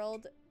the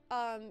world,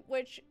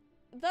 which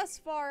thus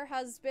far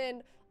has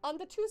been on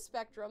the two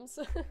spectrums,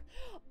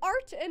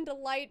 art and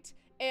delight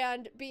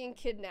and being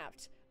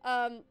kidnapped.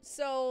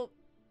 So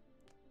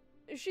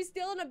she's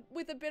dealing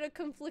with a bit of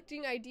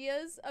conflicting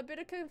ideas, a bit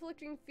of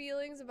conflicting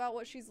feelings about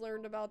what she's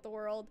learned about the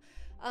world.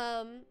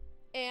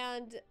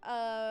 And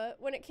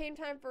when it came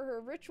time for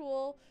her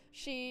ritual,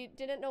 she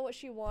didn't know what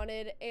she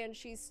wanted, and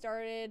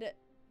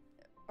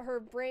her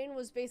brain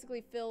was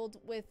basically filled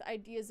with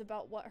ideas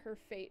about what her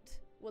fate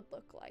would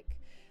look like.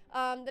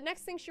 The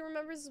next thing she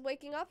remembers is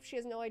waking up. She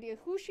has no idea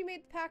who she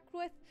made the pact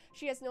with.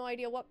 She has no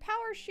idea what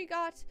powers she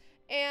got.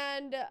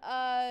 And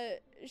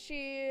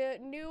she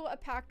knew a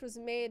pact was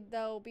made,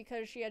 though,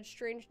 because she had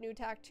strange new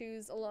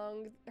tattoos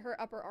along her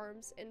upper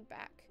arms and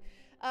back.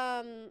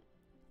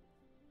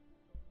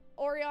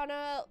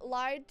 Oriana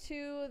lied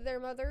to their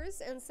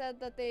mothers and said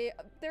that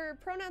their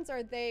pronouns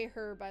are they,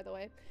 her, by the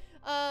way.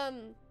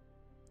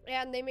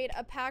 And they made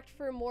a pact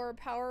for more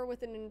power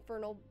with an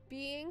infernal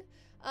being.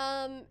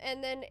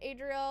 And then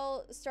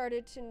Adriel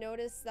started to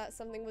notice that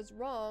something was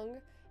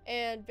wrong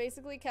and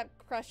basically kept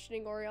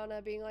questioning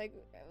Oriana, being like,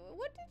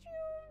 what did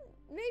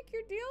you make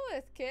your deal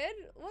with,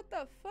 kid? What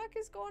the fuck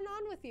is going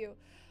on with you?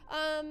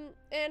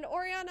 And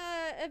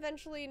Oriana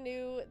eventually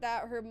knew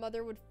that her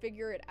mother would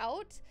figure it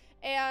out,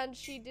 and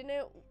she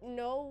didn't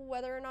know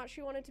whether or not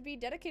she wanted to be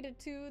dedicated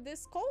to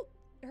this cult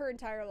her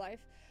entire life.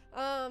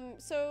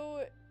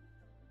 So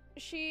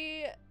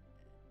she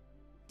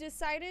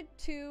decided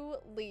to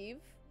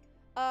leave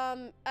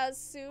as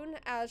soon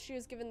as she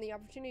was given the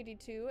opportunity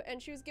to,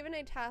 and she was given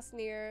a task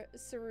near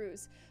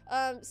Ceruz.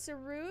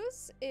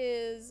 Ceruz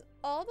is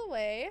all the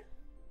way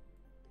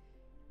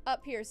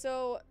up here.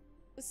 So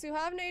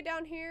Suhavne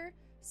down here,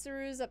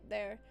 Ceruz up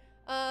there.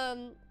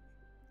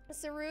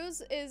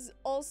 Ceruz is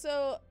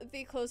also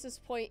the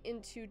closest point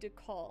into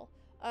Dekal.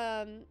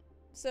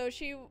 So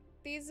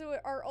these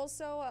are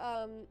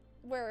also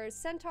where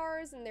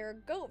centaurs and their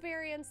goat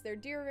variants, their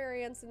deer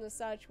variants and the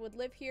such would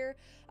live here.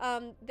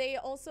 They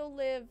also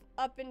live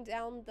up and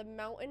down the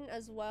mountain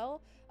as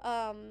well,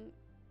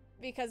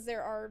 because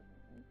there are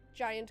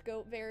giant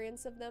goat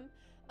variants of them.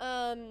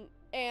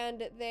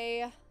 And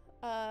they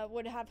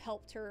would have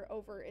helped her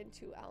over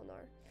into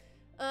Alnar.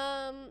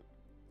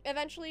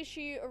 Eventually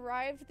she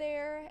arrived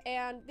there,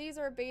 and these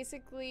are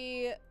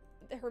basically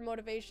her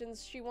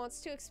motivations. She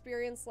wants to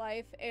experience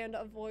life and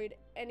avoid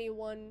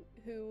anyone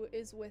who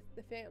is with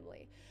the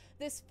family.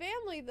 This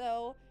family,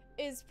 though,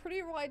 is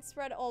pretty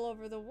widespread all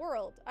over the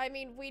world. I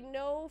mean, we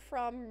know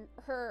from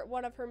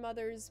one of her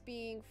mothers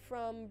being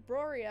from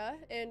Broria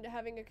and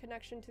having a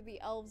connection to the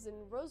elves in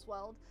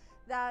Roseweld,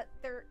 that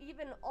they're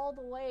even all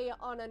the way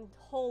on a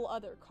whole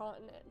other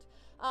continent.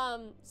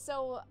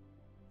 So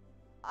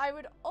I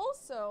would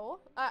also,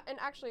 and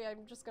actually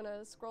I'm just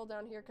gonna scroll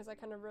down here because I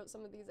kind of wrote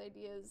some of these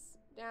ideas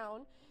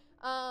down.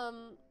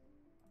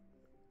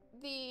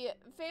 The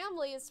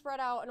family is spread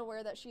out and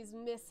aware that she's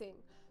missing.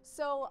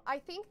 So I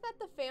think that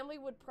the family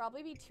would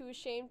probably be too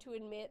ashamed to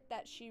admit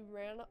that she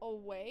ran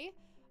away.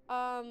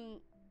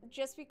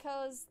 Just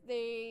because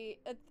they,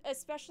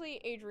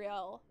 especially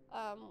Adriel,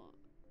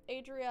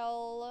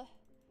 Adriel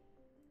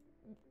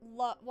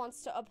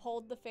wants to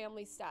uphold the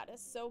family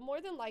status. So more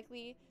than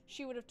likely,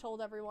 she would have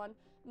told everyone,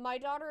 my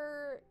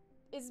daughter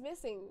is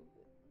missing.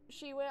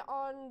 She went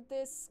on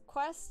this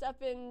quest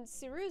up in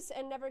Cyrus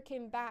and never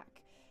came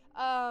back.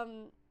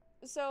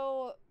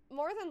 So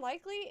more than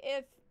likely,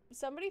 if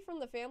somebody from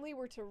the family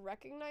were to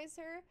recognize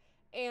her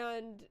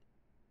and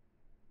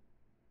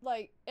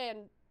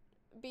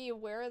be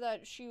aware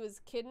that she was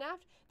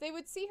kidnapped, they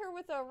would see her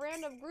with a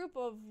random group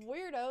of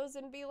weirdos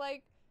and be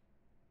like,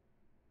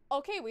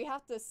 okay, we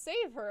have to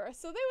save her.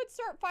 So they would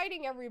start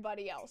fighting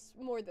everybody else,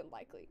 more than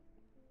likely.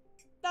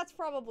 That's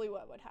probably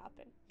what would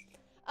happen.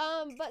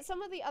 But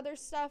some of the other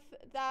stuff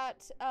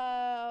that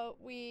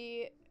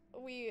I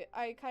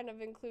kind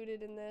of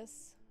included in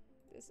this.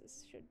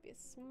 Should be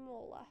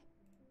smaller.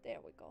 There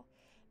we go.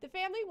 The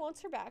family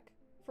wants her back,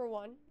 for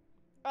one.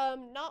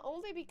 Not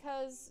only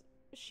because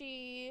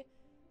she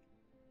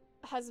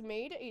has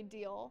made a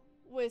deal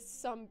with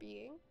some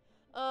being,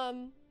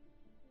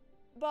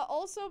 but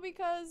also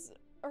because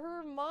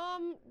her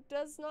mom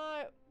does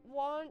not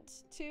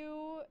want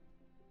to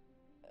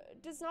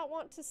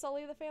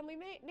sully the family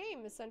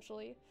name,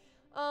 essentially.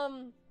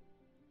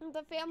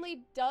 The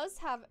family does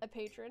have a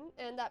patron,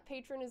 and that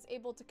patron is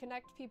able to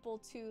connect people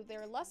to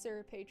their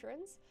lesser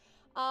patrons.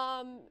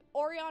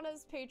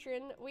 Oriana's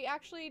patron, we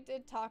actually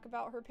did talk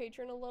about her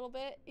patron a little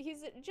bit.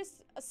 He's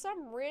just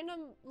some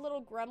random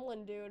little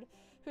gremlin dude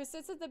who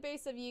sits at the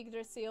base of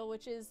Yggdrasil,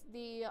 which is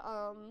the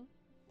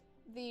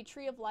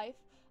Tree of Life,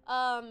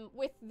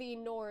 with the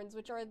Norns,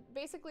 which are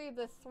basically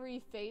the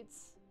three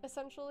fates,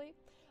 essentially.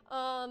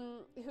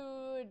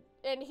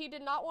 And he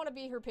did not want to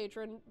be her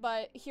patron,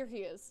 but here he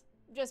is,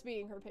 just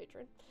being her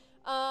patron.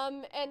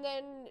 And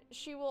then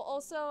she will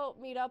also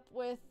meet up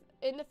with,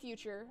 in the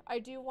future, I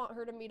do want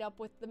her to meet up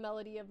with the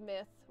Melody of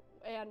Myth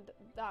and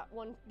that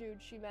one dude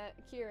she met,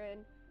 Kieran,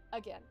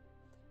 again.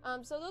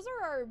 So those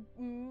are our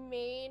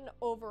main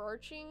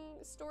overarching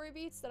story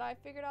beats that I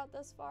figured out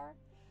thus far.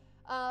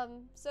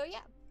 So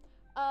yeah.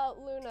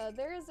 Luna,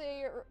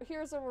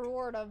 here's a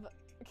reward of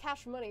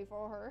cash money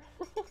for her,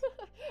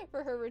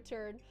 for her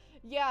return.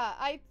 Yeah,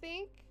 I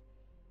think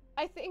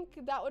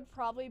that would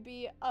probably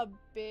be a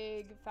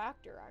big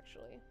factor,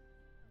 actually.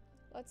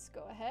 Let's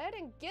go ahead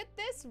and get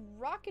this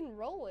rock and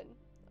rollin'.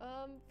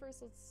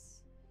 First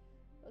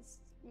let's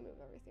move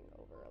everything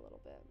over a little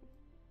bit.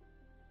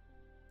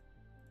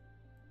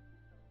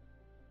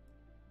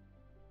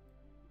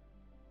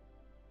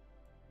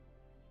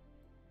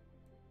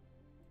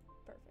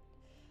 Perfect.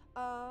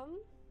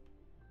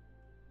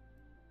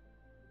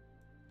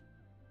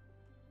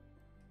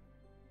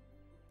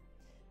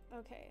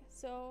 Okay,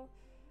 so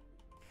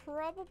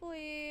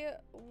probably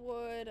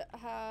would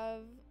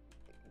have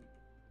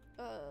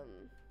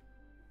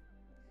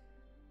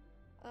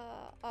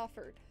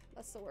offered,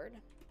 that's the word,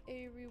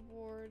 a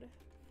reward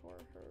for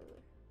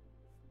her.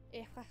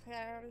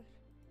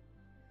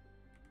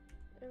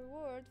 A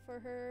reward for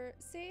her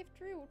safe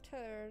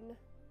return.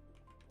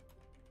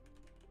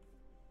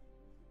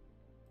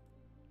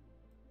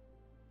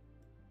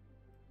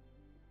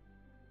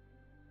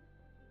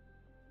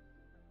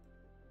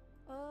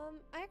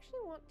 I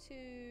actually want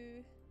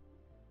to...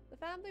 The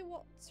family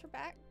wants her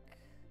back.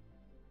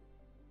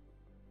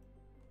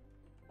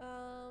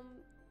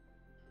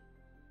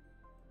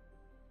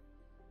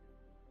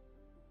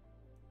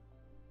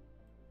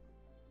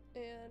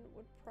 And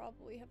would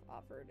probably have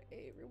offered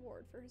a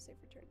reward for her safe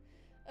return.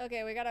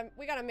 Okay, we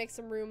gotta make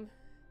some room.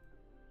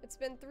 It's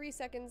been 3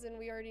 seconds and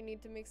we already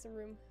need to make some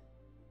room.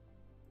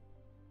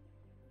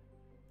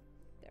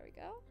 There we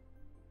go.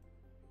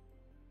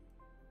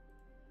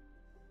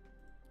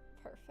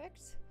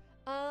 Perfect.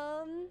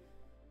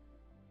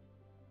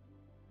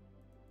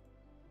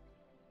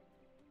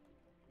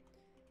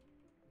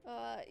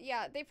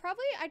 Yeah,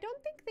 I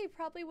don't think they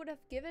probably would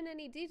have given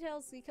any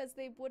details because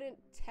they wouldn't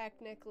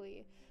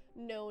technically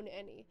known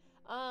any.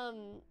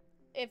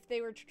 If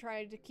they were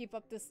trying to keep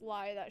up this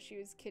lie that she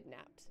was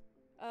kidnapped.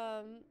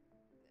 I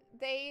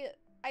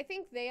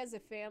think they as a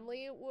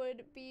family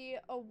would be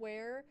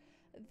aware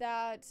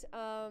that,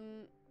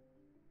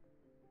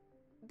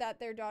 that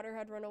their daughter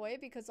had run away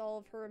because all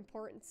of her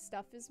important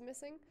stuff is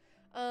missing.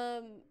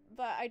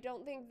 But I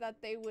don't think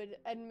that they would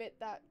admit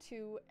that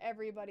to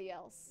everybody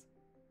else.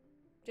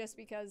 Just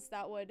because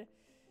that would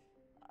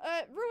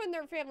ruin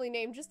their family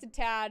name just a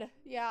tad.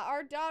 Yeah,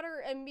 our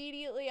daughter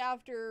immediately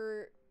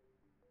after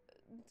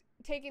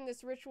taking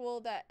this ritual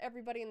that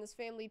everybody in this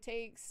family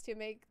takes to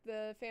make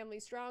the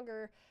family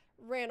stronger,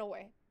 ran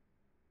away.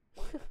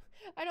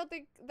 I don't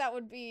think that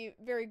would be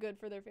very good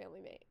for their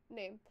family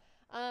name.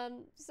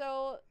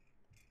 So,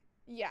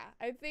 yeah,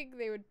 I think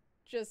they would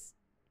just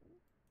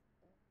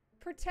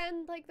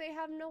pretend like they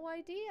have no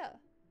idea.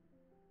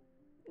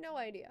 No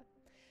idea.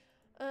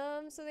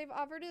 So they've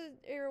offered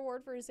a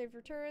reward for a safe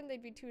return.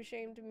 They'd be too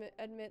ashamed to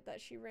admit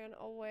that she ran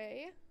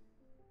away.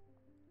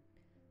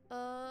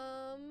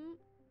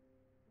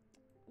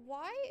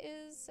 why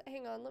is,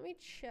 hang on, let me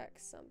check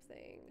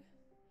something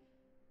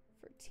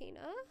for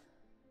Tina.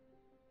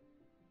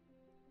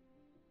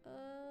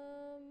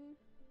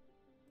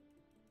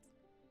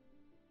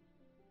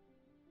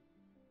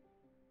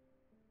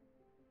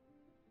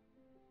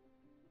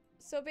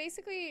 So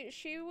basically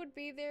she would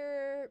be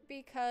there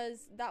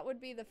because that would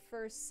be the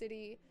first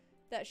city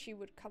that she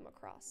would come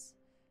across.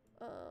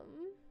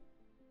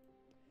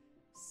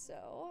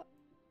 So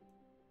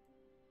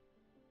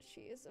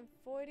she is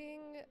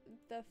avoiding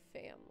the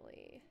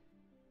family.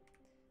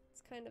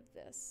 It's kind of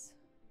this.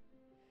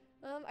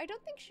 I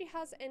don't think she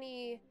has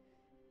any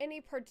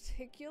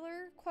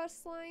particular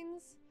quest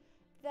lines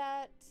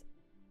that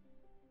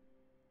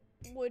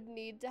would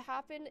need to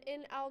happen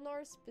in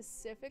Alnar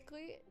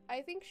specifically.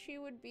 I think she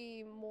would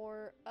be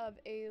more of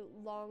a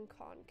long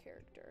con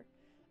character.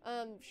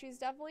 She's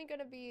definitely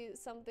gonna be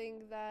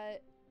something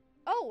that,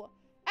 oh,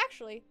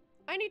 actually,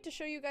 I need to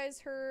show you guys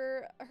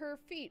her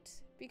feat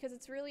because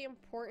it's really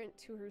important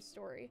to her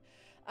story.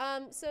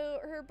 So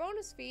her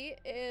bonus feat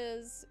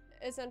is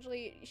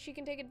essentially she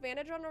can take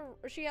advantage on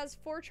she has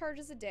 4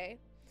 charges a day.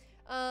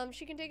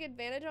 She can take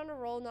advantage on a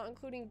roll not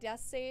including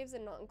death saves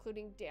and not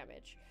including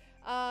damage.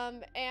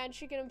 And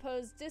she can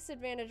impose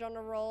disadvantage on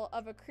a roll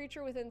of a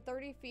creature within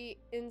 30 feet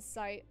in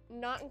sight,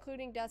 not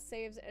including death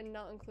saves and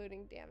not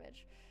including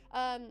damage.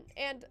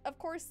 And of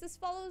course this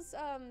follows,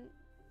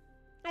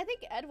 I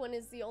think Edwin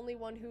is the only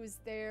one who was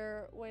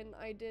there when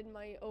I did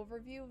my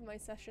overview of my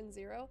session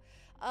 0.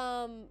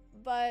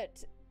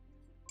 But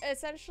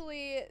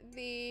essentially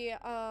the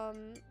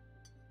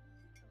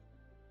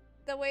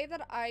way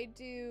that I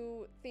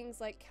do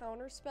things like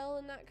counterspell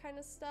and that kind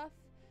of stuff,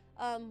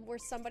 where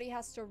somebody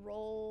has to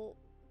roll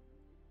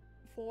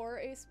for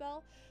a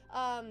spell,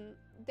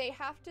 they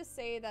have to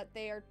say that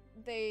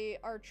they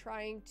are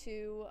trying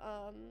to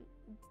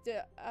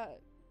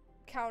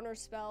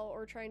counterspell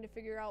or trying to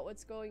figure out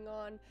what's going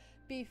on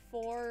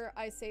before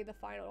I say the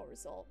final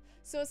result.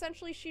 So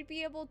essentially she'd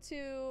be able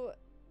to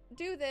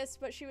do this,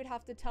 but she would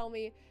have to tell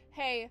me,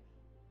 hey,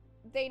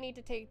 they need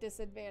to take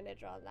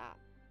disadvantage on that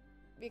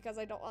because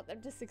I don't want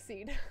them to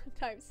succeed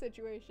type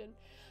situation.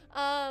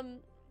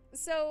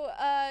 So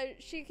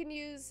she can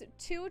use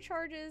 2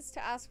 charges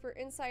to ask for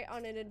insight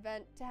on an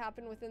event to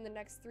happen within the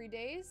next 3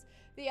 days.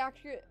 The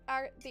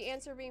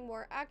answer being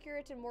more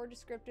accurate and more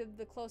descriptive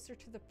the closer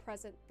to the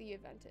present the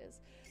event is.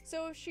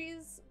 So if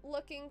she's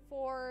looking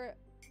for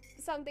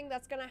something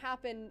that's going to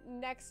happen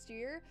next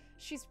year,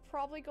 she's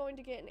probably going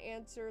to get an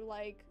answer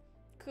like,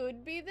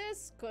 could be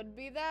this, could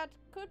be that,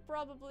 could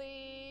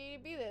probably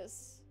be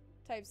this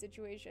type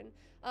situation.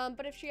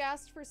 But if she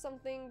asked for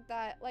something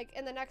that, like,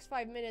 in the next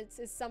 5 minutes,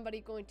 is somebody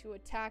going to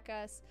attack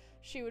us,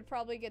 she would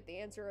probably get the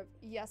answer of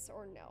yes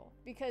or no.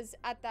 Because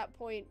at that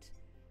point,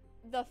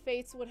 the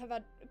fates would have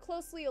had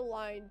closely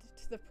aligned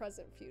to the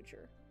present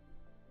future.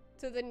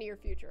 To the near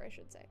future, I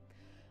should say.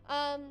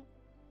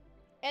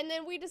 And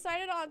then we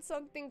decided on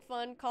something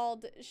fun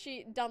called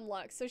Dumb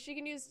Luck. So she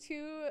can use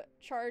 2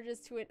 charges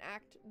to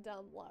enact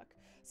Dumb Luck.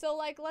 So,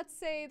 like, let's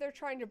say they're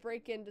trying to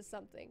break into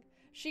something.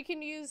 She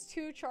can use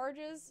 2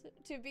 charges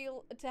to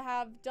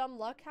have Dumb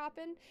Luck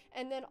happen,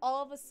 and then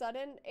all of a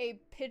sudden, a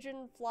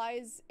pigeon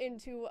flies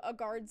into a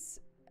guard's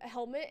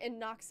helmet and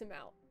knocks him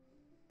out.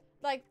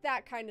 Like,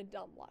 that kind of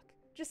dumb luck.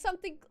 Just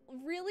something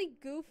really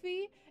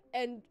goofy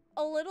and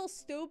a little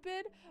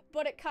stupid,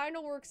 but it kind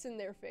of works in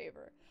their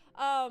favor.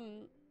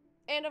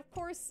 And of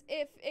course,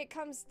 if it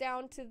comes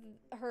down to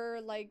her,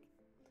 like,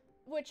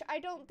 which I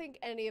don't think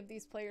any of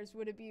these players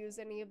would abuse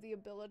any of the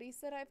abilities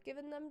that I've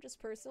given them, just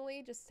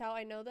personally, just how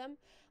I know them.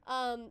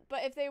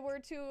 But if they were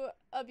to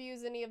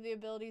abuse any of the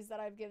abilities that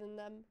I've given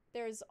them,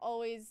 there's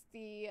always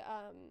the,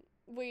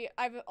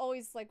 I've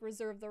always, like,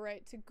 reserved the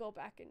right to go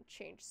back and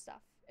change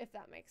stuff, if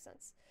that makes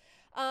sense.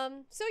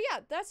 So yeah,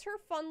 that's her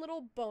fun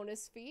little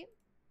bonus feat.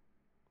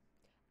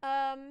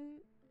 I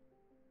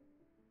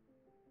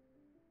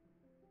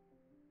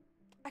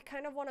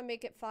kind of want to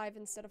make it 5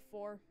 instead of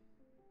 4.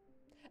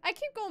 I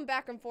keep going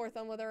back and forth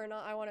on whether or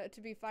not I want it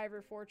to be 5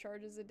 or 4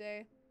 charges a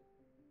day.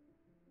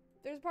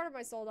 There's part of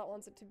my soul that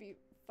wants it to be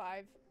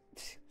 5.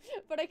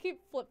 But I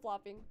keep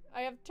flip-flopping.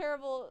 I have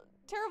terrible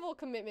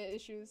commitment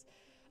issues.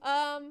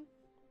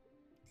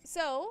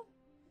 So,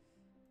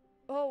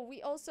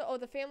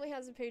 the family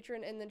has a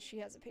patron and then she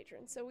has a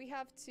patron. So we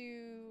have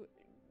to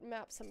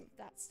map some of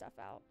that stuff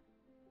out.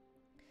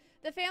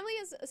 The family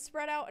is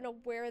spread out and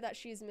aware that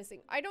she's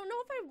missing. I don't know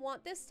if I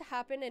want this to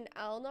happen in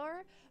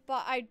Alnar,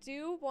 but I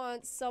do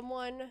want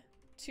someone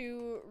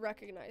to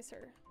recognize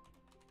her.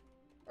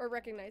 Or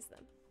recognize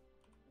them.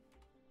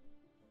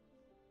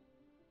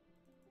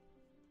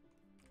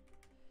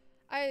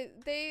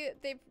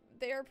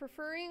 They are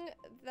preferring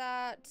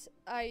that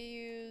I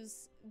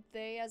use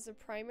they as a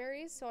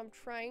primary, so I'm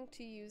trying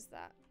to use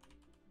that.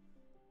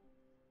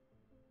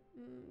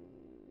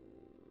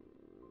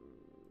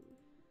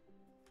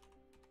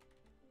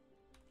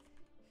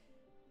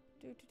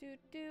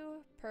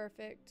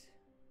 Perfect.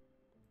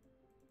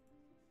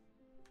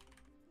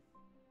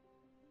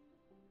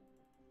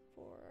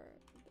 For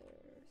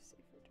their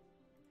safer.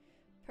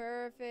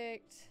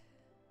 Perfect.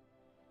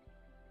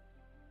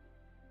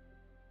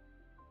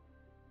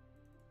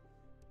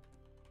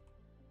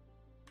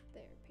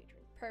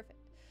 Perfect.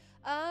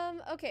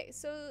 Okay,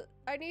 so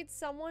I need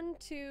someone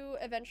to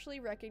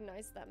eventually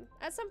recognize them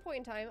at some point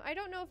in time. I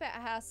don't know if it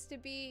has to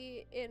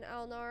be in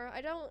Alnar.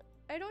 I don't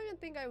even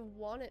think I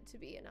want it to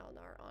be in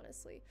Alnar,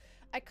 honestly.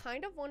 I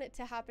kind of want it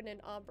to happen in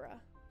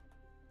Abra.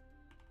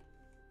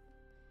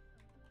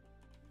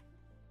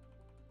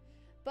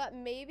 But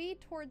maybe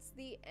towards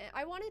the end.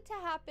 I want it to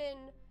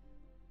happen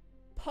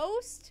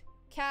post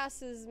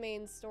Cass's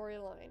main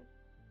storyline,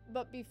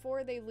 but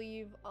before they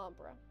leave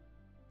Umbra,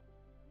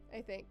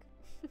 I think.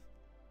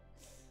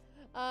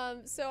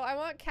 So I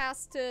want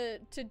Cass to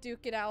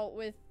duke it out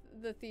with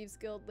the Thieves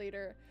Guild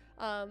leader,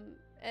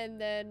 and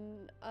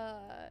then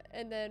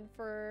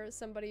for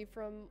somebody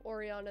from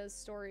Oriana's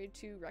story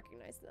to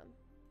recognize them.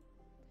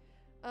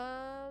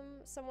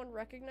 Someone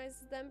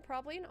recognizes them,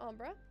 probably in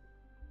Umbra.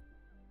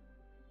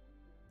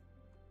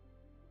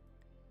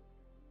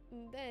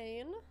 And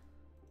then,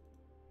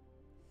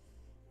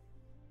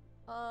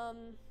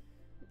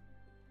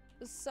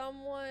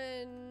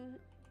 someone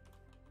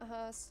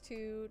has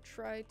to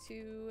try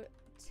to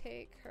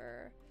take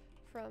her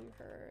from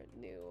her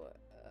new,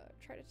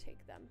 try to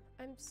take them.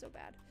 I'm so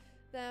bad.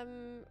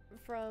 Them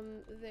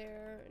from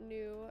their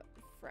new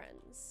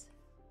friends.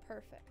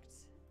 Perfect.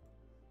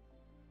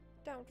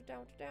 Down,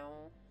 down,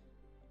 down.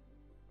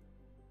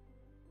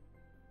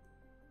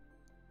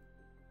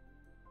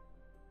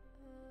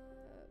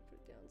 Put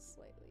it down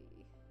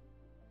slightly.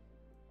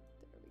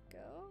 There we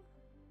go.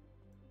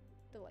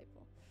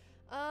 Delightful.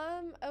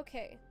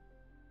 Okay.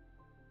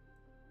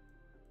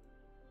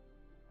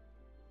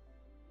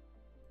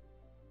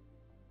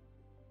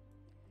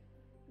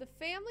 The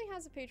family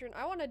has a patron.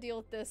 I want to deal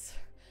with this.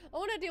 I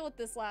want to deal with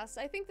this last.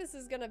 I think this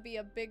is gonna be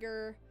a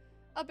bigger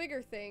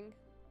thing.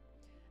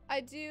 I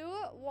do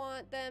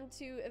want them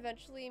to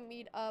eventually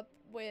meet up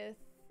with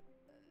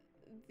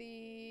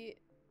the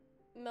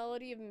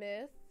Melody of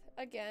Myth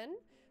again,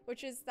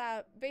 which is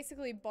that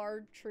basically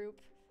bard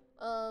troupe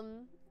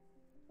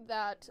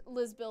that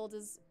Lizbild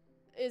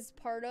is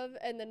part of,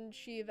 and then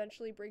she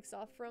eventually breaks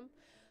off from.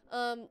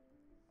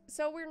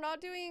 So we're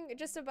not doing,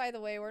 just so by the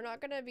way, we're not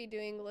gonna be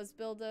doing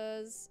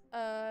Lizbilda's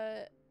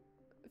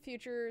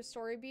future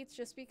story beats,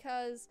 just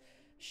because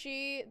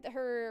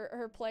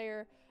her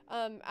player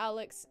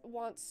Alex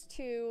wants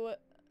to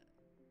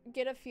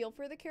get a feel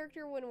for the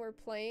character when we're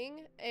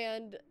playing,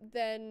 and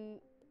then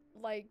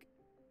like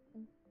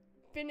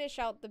finish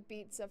out the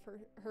beats of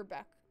her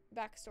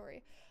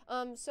backstory.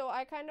 So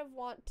I kind of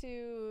want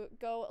to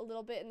go a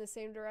little bit in the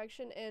same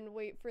direction and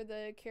wait for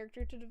the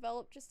character to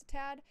develop just a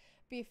tad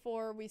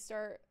before we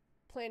start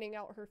planning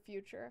out her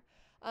future.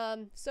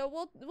 So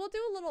we'll do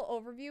a little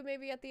overview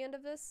maybe at the end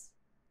of this,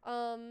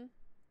 and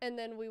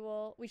then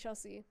we shall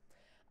see.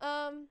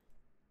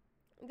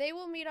 They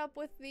will meet up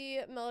with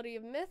the Melody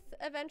of Myth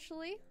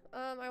eventually.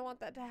 I want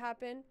that to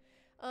happen.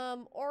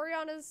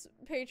 Oriana's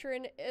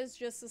patron is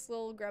just this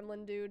little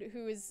gremlin dude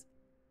who is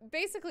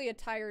basically a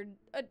tired.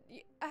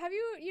 Have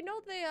you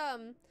know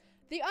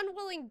the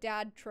unwilling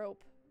dad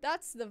trope?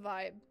 That's the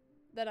vibe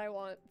that I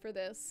want for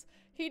this.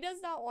 He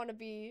does not want to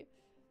be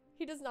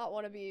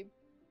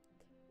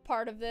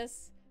part of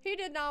this. He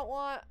did not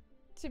want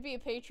to be a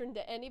patron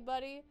to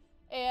anybody,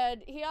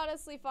 and he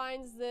honestly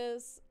finds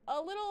this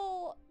a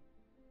little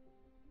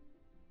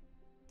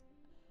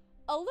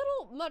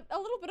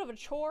bit of a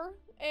chore,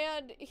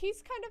 and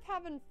he's kind of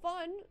having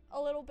fun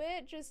a little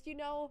bit, just, you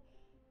know,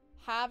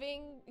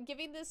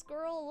 giving this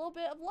girl a little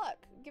bit of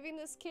luck, giving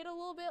this kid a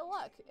little bit of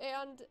luck,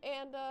 and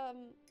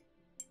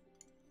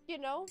you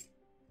know,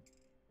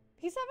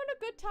 he's having a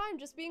good time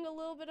just being a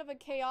little bit of a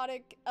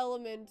chaotic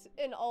element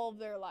in all of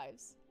their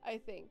lives, I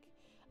think.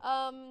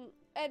 And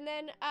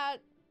then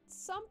at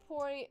some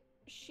point,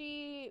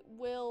 she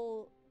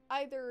will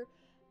either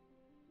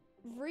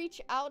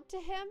reach out to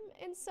him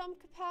in some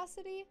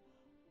capacity,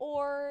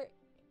 or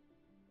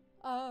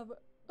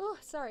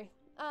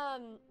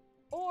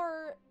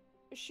or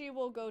she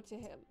will go to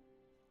him.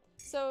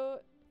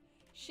 So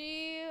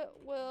she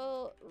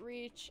will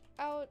reach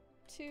out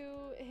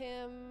to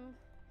him,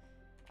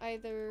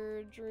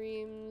 either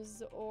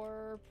dreams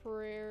or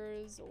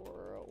prayers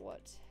or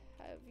what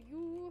have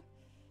you.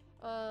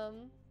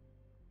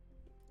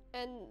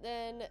 And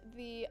then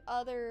the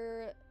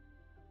other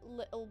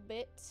little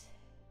bit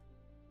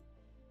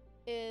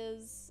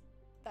is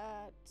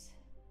that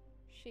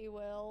she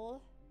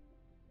will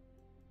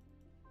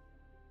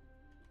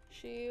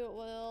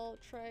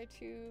try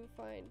to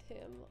find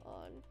him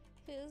on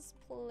his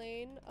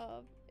plane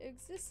of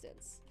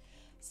existence.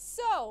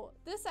 So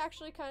this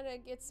actually kind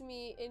of gets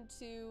me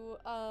into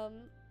a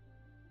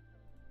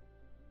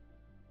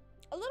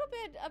little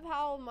bit of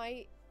how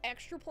my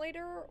extra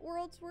player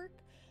worlds work.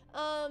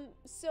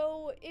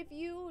 So if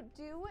you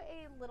do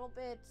a little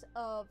bit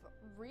of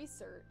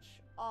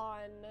research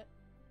on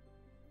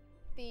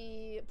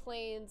the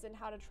planes and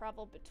how to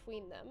travel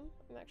between them,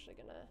 I'm actually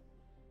gonna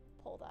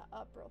pull that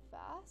up real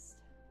fast.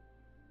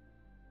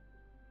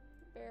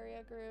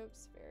 Varia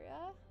groups,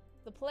 Varia.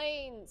 The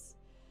planes.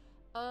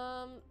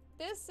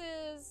 This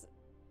is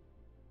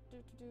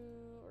we're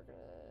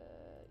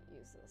gonna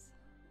use this.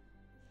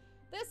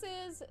 This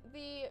is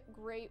the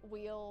Great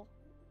Wheel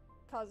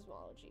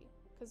cosmology.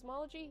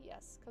 Cosmology?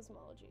 Yes,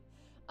 cosmology.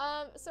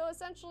 So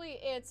essentially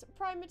it's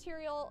prime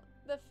material,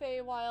 the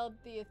Feywild,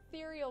 the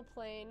ethereal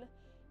plane,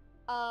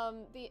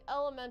 the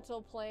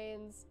elemental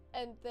planes,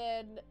 and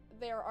then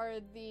there are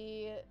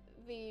the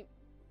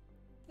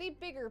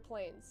bigger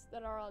planes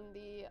that are on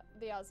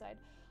the outside.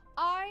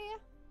 I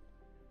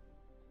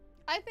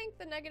think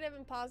the negative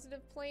and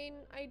positive plane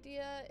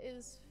idea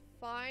is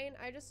fine.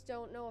 I just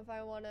don't know if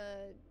I want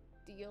to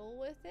deal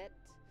with it.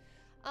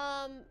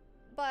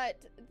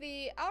 But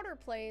the outer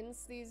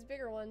planes, these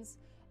bigger ones,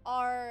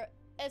 are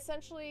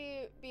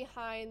essentially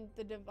behind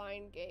the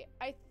Divine Gate.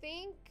 I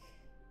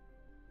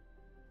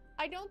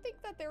don't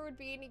think that there would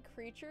be any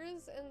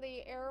creatures in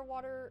the air,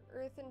 water,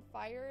 earth, and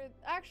fire.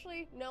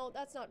 Actually, no,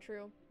 that's not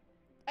true.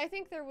 I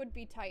think there would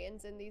be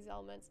titans in these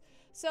elements.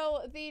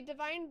 So the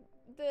Divine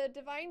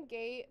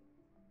Gate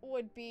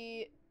would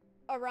be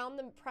around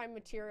the prime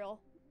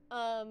material.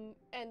 And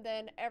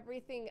then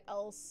everything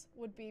else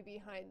would be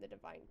behind the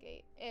Divine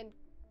Gate and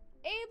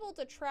able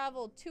to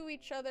travel to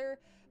each other,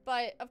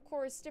 but of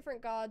course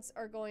different gods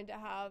are going to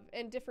have,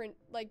 and different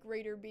like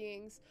greater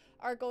beings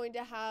are going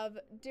to have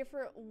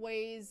different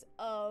ways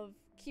of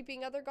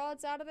keeping other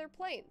gods out of their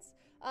planes,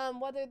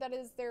 whether that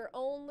is their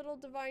own little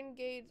Divine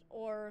Gate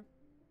or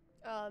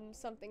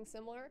something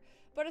similar.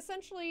 But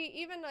essentially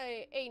even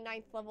a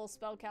 9th level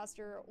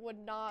spellcaster would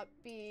not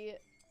be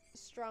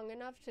strong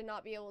enough to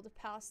not be able to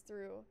pass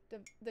through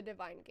the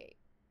Divine Gate,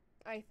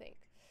 I think.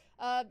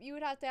 You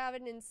would have to have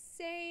an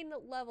insane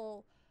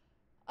level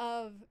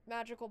of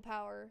magical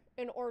power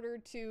in order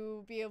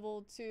to be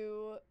able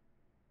to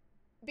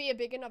be a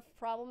big enough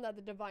problem that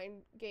the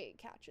Divine Gate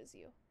catches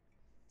you.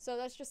 So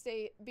that's just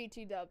a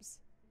BT dubs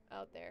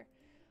out there.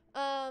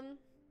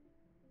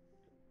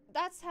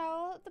 That's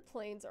how the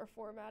planes are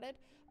formatted.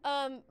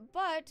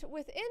 But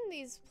within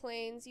these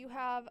planes, you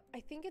have, I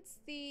think it's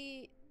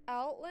the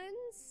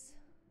Outlands?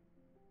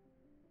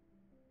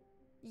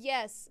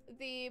 Yes,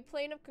 the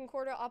plane of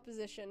Concordat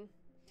opposition.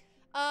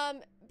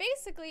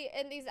 Basically,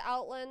 in these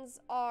Outlands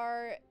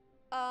are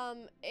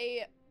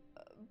a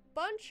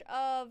bunch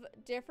of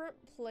different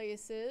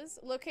places,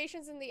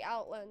 locations in the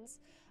Outlands.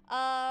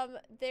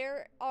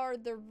 There are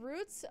the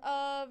roots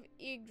of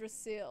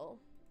Yggdrasil.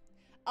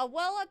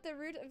 Well at the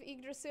root of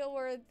Yggdrasil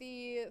where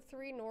the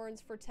 3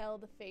 Norns foretell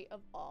the fate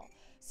of all.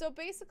 So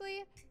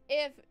basically,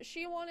 if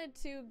she wanted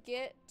to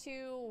get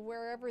to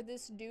wherever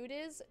this dude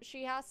is,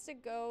 she has to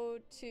go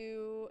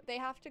to, they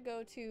have to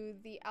go to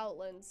the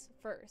Outlands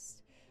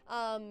first,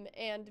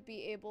 and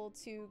be able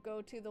to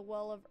go to the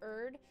Well of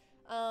Erd,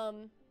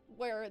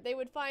 where they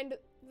would find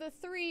the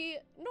 3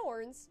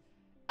 Norns,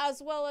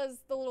 as well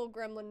as the little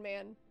gremlin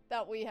man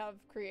that we have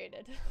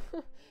created,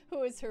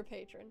 who is her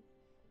patron.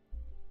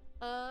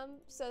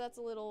 So that's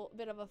a little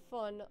bit of a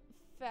fun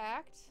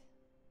fact.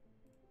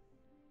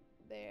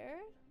 There.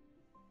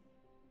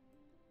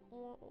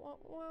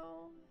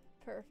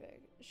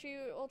 Perfect. She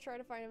will try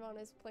to find him on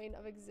his plane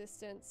of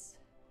existence.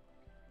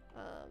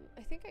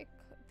 I think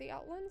the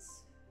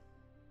Outlands?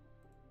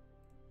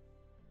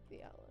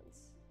 The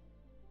Outlands.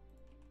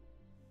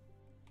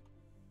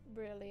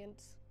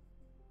 Brilliant.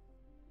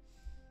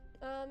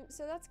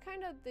 So that's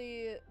kind of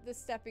the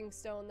stepping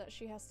stone that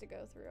she has to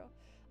go through.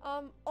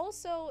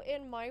 Also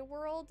in my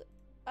world,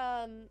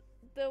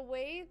 the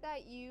way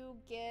that you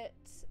get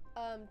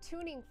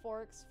tuning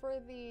forks for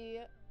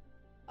the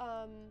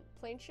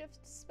plane shift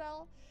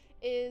spell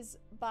is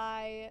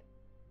by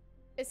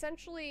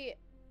essentially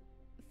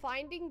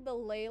finding the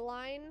ley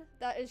line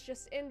that is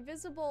just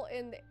invisible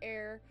in the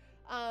air.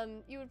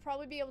 You would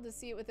probably be able to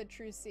see it with a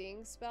true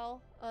seeing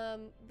spell.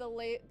 The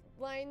ley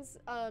lines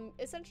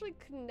essentially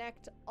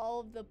connect all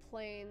of the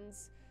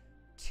planes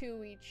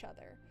to each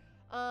other.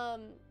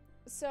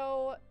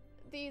 So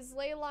these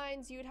ley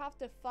lines, you'd have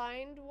to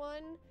find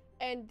one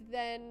and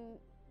then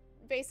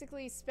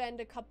basically spend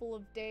a couple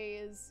of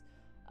days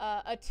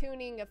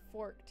attuning a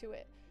fork to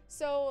it.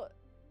 So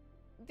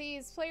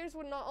these players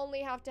would not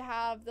only have to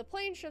have the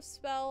plane shift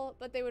spell,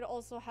 but they would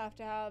also have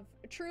to have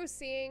a true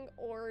seeing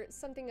or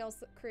something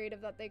else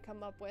creative that they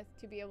come up with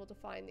to be able to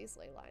find these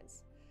ley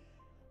lines.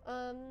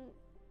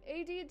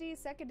 AD&D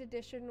 2nd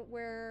edition,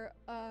 where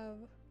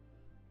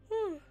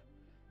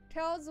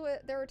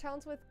there were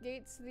towns with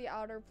gates to the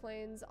outer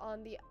planes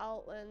on the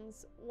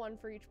Outlands, 1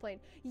 for each plane.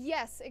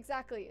 Yes,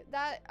 exactly.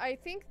 That, I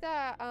think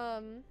that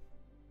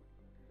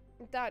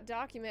that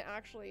document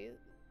actually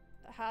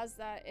has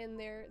that in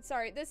there.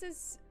 Sorry, this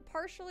is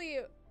partially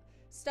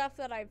stuff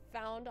that I've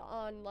found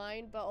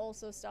online, but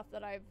also stuff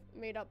that I've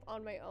made up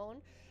on my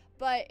own.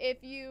 But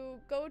if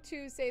you go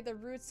to, say, the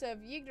roots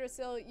of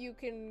Yggdrasil, you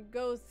can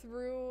go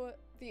through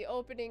the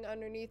opening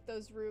underneath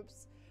those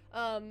roots,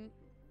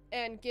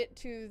 and get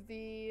to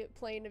the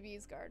plane of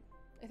Ysgard.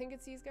 I think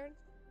it's Ysgard,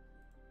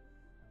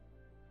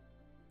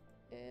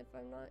 if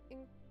I'm not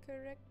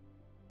incorrect.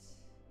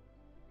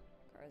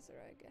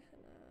 Karzara,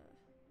 Gehenna,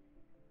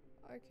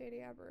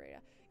 Arcadia,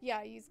 Berea.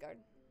 Yeah, Ysgard.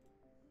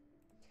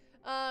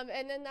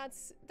 And then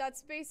that's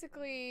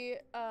basically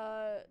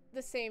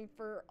the same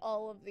for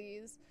all of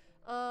these.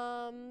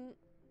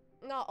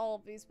 Not all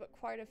of these, but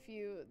quite a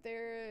few.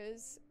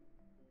 There's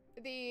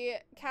the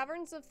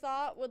Caverns of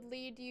Thought would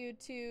lead you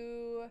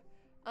to,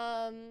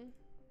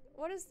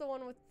 what is the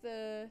one with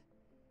the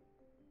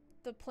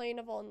Plane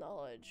of All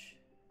Knowledge?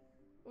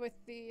 With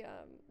the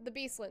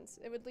Beastlands.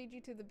 It would lead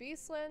you to the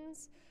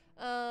Beastlands.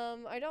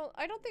 I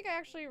don't think I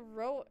actually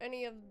wrote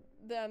any of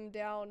them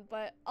down,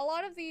 but a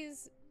lot of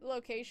these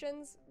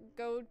locations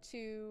go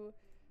to,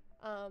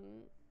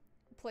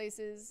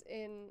 places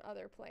in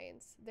other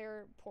planes.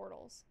 They're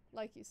portals,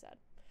 like you said.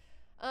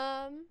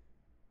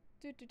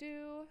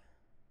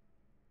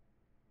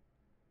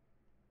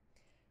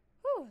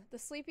 Whew, the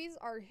sleepies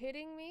are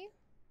hitting me.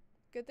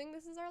 Good thing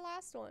this is our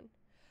last one.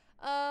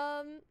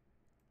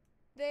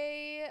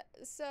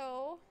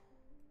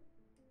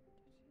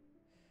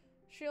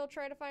 She'll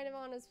try to find him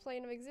on his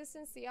plane of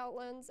existence, the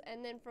Outlands,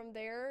 and then from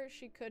there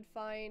she could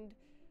find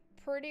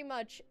pretty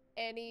much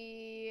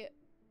any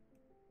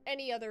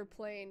other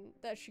plane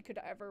that she could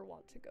ever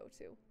want to go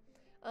to.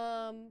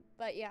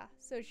 But yeah,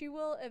 so she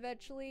will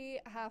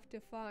eventually have to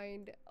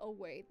find a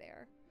way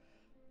there.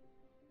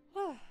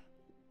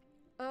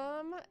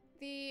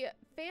 The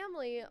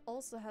family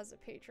also has a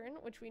patron,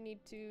 which we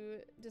need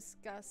to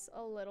discuss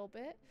a little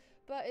bit.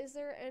 But is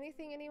there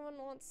anything anyone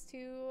wants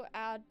to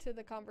add to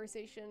the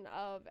conversation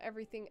of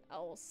everything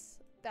else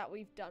that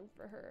we've done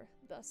for her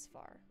thus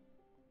far?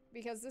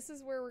 Because this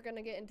is where we're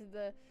gonna get into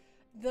the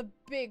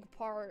big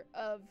part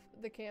of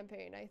the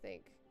campaign, I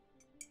think.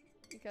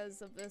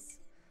 Because of this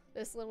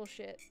little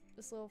shit.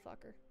 This little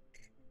fucker.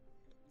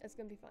 It's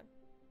gonna be fun.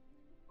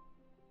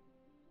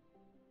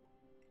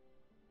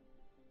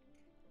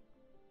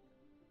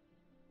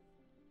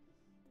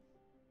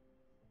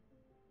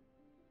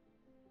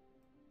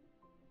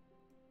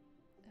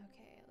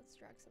 Okay, let's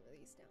drag some of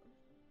these down.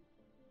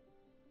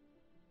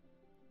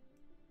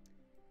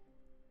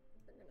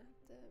 We're gonna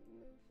have to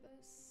move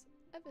this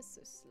ever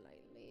so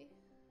slightly.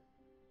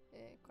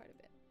 Quite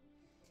a bit.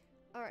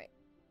 Alright.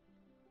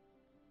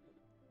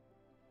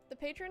 The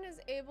patron is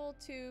able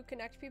to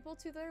connect people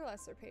to their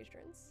lesser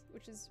patrons,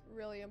 which is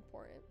really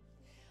important.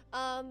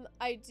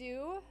 I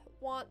do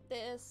want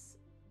this...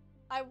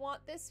 I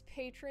want this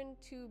patron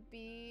to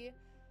be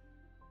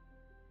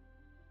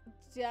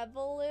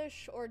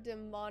devilish or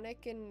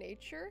demonic in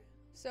nature.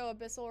 So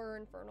abyssal or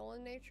infernal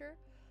in nature.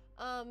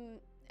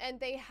 And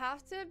they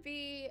have to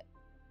be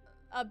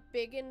a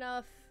big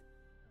enough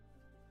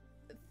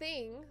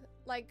thing,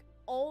 like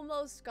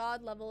almost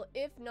god level,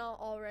 if not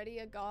already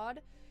a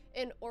god,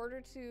 in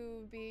order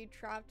to be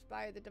trapped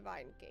by the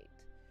divine gate.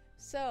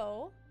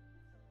 So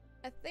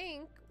I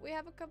think we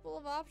have a couple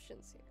of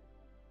options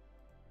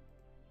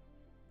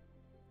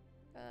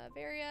here.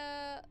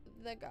 Varia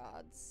the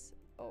gods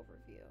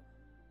overview.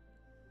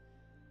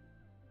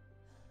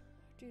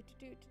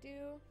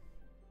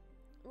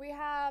 We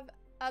have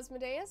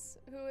Asmodeus,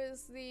 who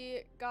is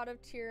the god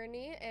of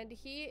tyranny, and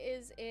he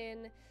is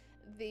in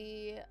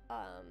the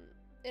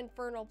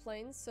infernal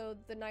planes, so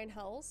the 9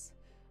 hells.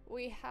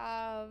 We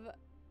have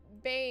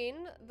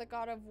Bane, the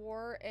god of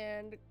war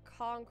and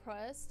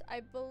conquest.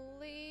 I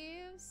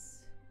believe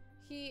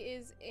he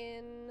is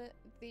in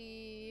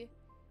the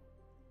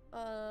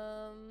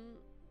I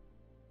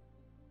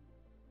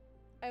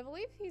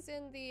believe he's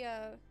in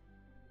the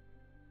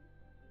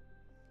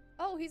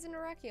oh, he's in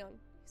Arakion.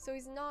 So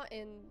he's not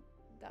in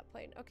that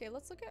plane. Okay,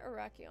 let's look at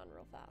Arakion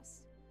real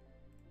fast.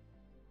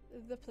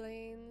 The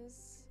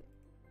planes.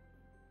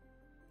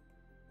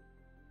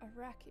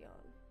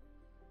 Arakion.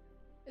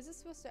 Is this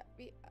supposed to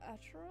be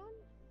Acheron?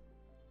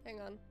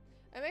 Hang on.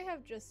 I may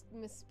have just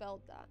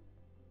misspelled that.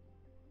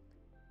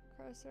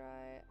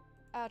 Crossrai.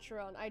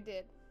 Acheron. I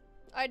did.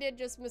 I did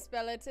just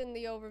misspell it in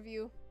the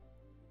overview.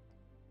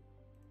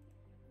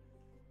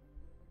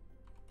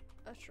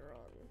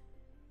 Acheron.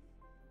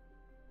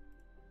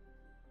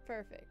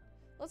 Perfect.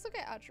 Let's look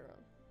at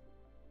Acheron.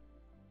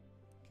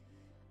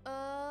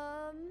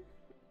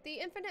 The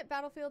infinite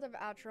battlefield of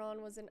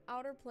Acheron was an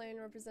outer plane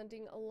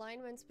representing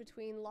alignments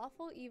between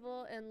lawful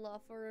evil and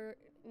lawful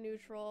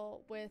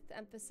neutral, with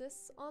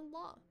emphasis on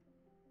law.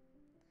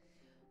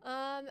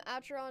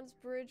 Acheron's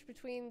bridge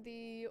between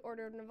the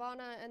Order of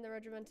Nirvana and the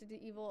regimented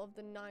evil of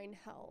the 9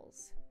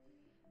 hells.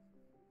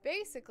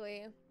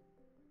 Basically,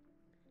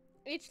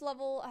 each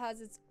level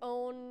has its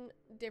own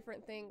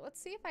different thing.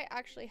 Let's see if I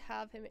actually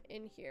have him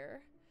in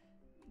here.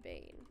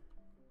 Bane.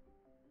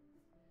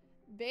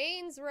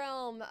 Bane's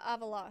realm,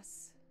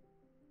 Avalos.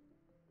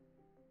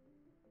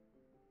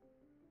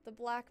 The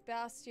Black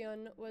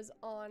Bastion was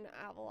on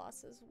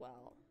Avalos as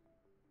well.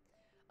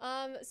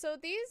 So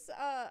these,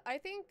 I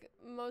think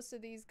most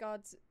of these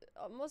gods,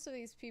 most of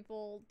these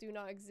people do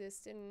not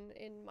exist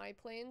in my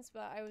planes,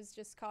 but I was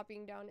just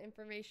copying down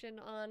information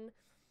on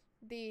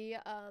the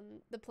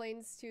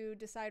planes to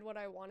decide what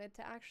I wanted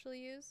to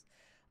actually use.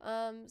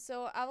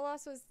 So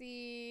Avalos was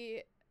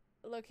the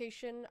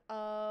location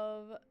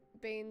of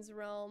Bane's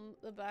realm,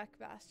 the Black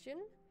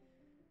Bastion.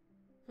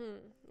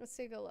 Let's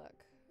take a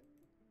look.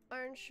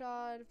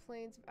 Ironshod,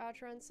 Plains of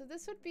Acheron. So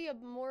this would be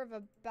more of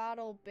a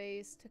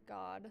battle-based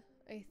god,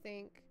 I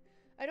think.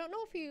 I don't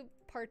know if he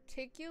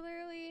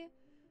particularly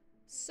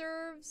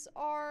serves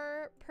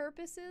our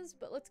purposes,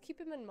 but let's keep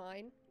him in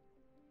mind.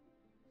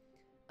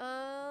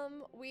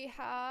 We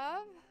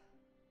have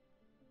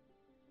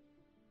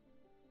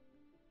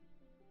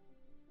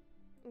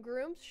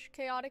Groomsh,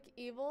 Chaotic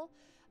Evil.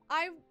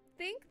 I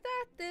think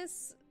that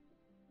this,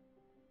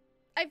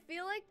 I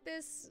feel like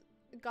this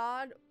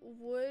god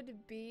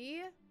would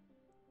be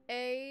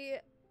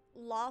a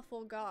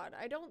lawful god.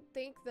 I don't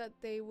think that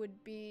they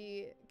would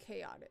be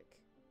chaotic.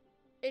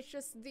 It's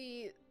just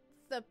the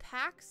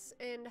packs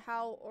and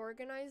how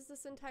organized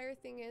this entire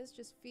thing is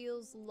just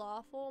feels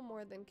lawful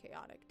more than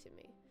chaotic to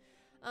me.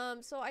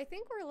 So I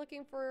think we're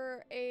looking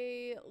for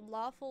a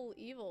lawful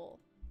evil.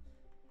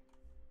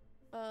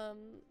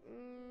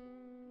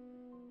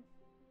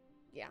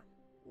 Yeah,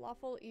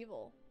 lawful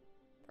evil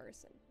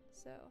person.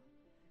 So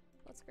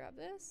let's grab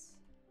this.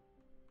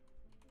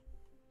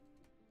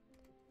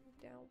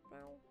 Down.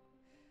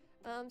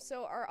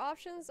 So our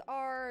options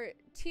are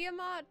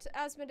Tiamat,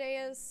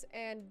 Asmodeus,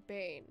 and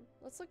Bane.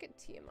 Let's look at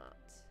Tiamat.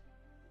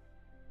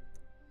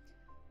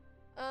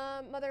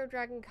 Mother of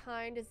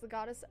Dragonkind is the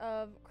goddess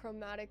of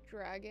chromatic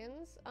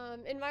dragons.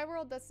 In my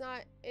world, that's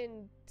not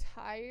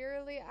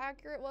entirely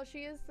accurate. Well,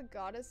 she is the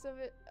goddess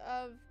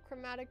of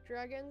chromatic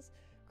dragons.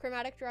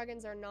 Chromatic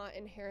dragons are not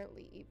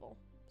inherently evil,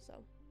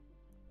 so.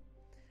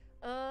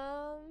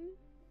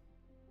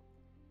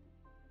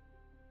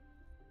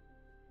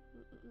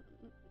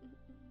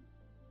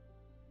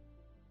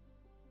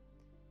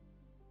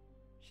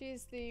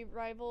 She's the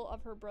rival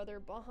of her brother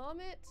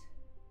Bahamut.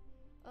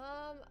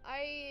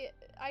 I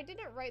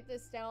didn't write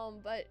this down,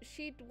 but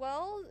she's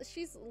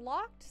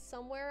locked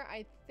somewhere,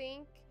 I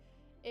think,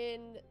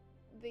 in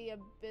the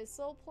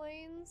Abyssal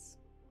Plains.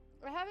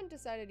 I haven't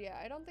decided yet.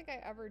 I don't think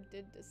I ever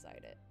did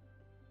decide it.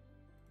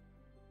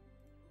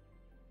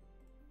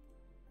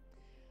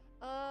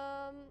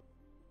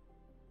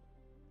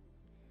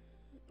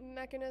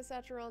 Mechanus,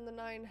 Acheron, the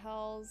Nine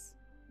Hells,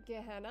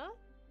 Gehenna,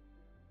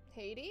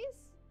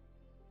 Hades,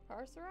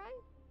 Carcerai?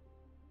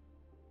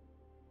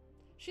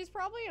 She's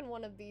probably in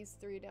one of these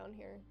three down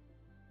here,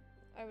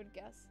 I would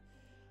guess.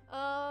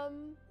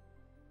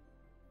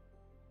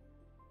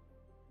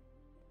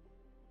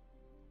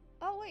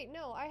 Oh wait,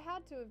 no, I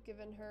had to have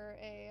given her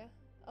a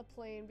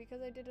plane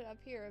because I did it up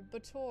here.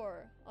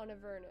 Bator on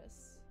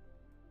Avernus.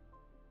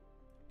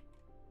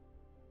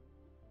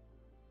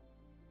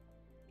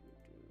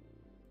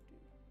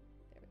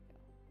 There we go.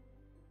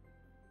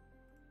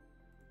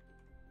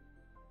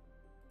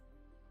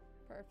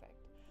 Perfect.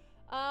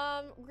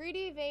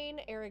 Greedy, vain,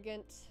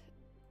 arrogant.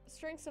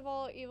 Strengths of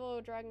all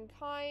evil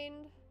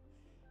dragonkind.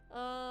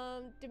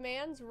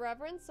 Demands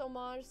reverence,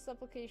 homage,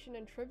 supplication,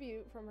 and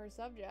tribute from her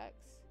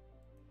subjects.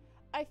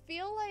 I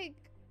feel like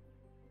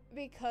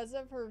because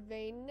of her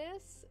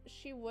vainness,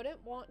 she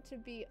wouldn't want to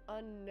be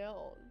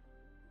unknown.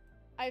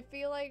 I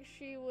feel like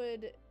she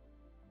would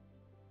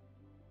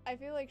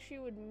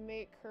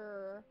make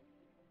her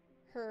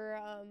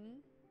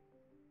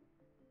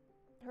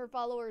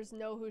followers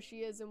know who she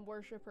is and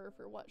worship her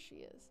for what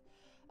she is.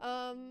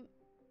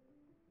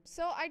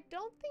 So I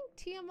don't think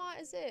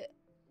Tiamat is it.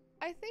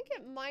 I think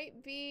it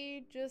might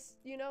be just,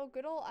 you know,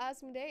 good old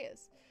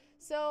Asmodeus.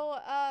 So,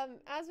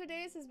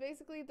 Asmodeus is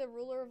basically the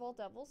ruler of all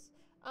devils.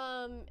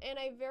 And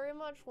I very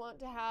much want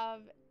to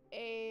have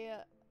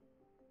a,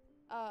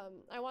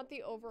 I want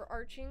the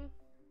overarching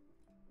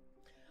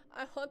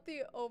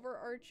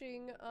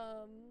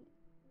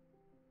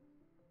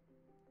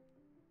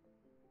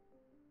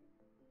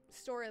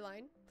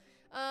storyline,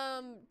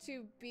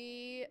 to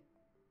be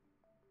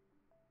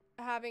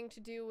having to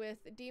do with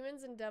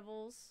demons and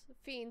devils,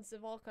 fiends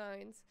of all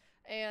kinds,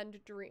 and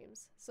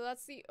dreams. So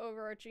that's the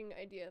overarching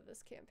idea of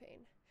this campaign.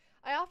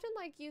 I often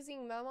like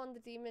using Mammon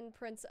the Demon,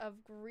 Prince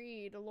of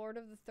Greed, Lord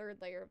of the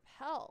Third Layer of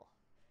Hell.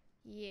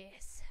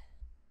 Yes.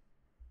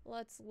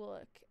 Let's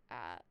look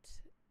at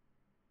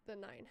the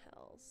Nine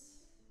Hells.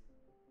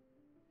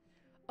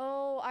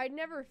 Oh, I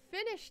never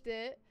finished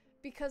it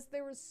because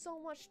there was so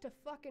much to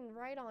fucking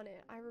write on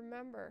it. I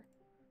remember.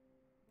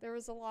 There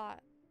was a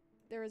lot.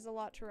 There was a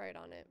lot to write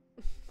on it.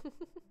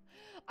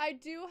 I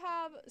do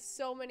have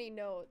so many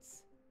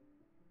notes.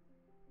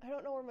 I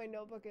don't know where my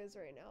notebook is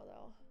right now,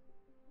 though.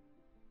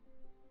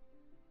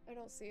 I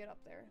don't see it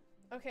up there.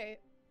 Okay,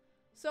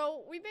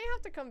 so we may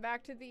have to come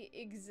back to the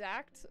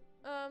exact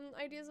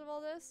ideas of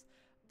all this,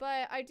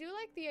 but I do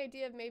like the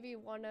idea of maybe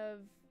one of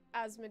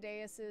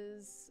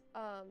Asmodeus's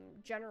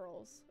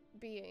generals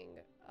being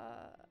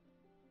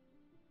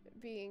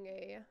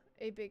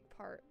a big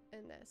part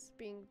in this,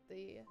 being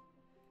the,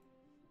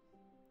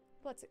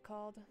 what's it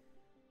called?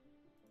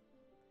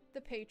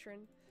 The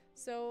patron.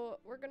 So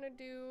we're gonna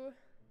do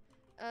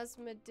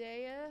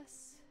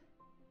Asmodeus.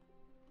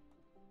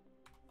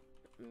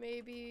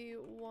 Maybe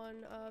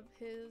one of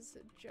his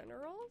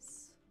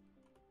generals?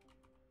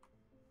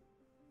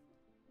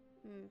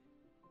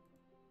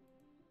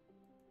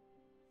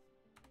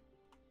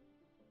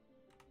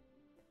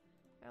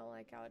 I don't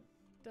like how it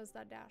does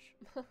that dash.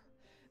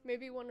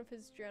 Maybe one of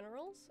his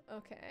generals?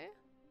 Okay.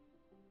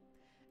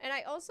 And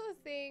I also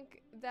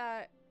think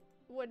that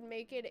would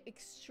make it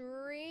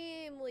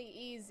extremely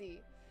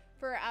easy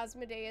for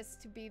Asmodeus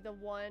to be the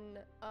one,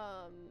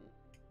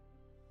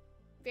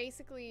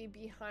 basically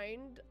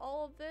behind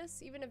all of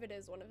this, even if it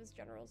is one of his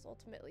generals,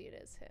 ultimately it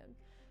is him.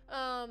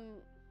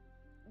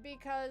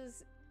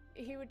 Because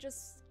he would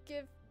just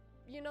give,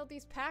 you know,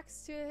 these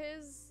packs to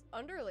his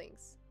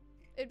underlings.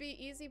 It'd be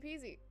easy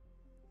peasy.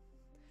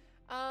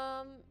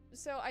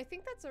 So I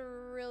think that's a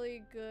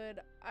really good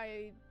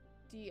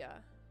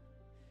idea.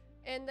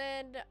 And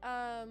then,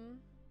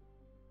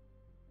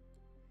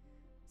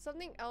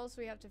 something else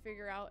we have to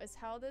figure out is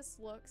how this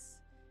looks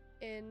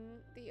in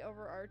the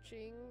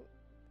overarching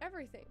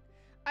everything.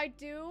 I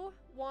do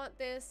want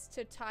this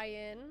to ties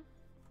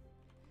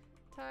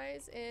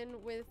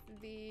in with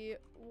the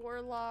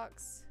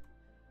warlocks,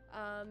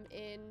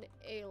 in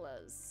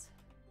Ayla's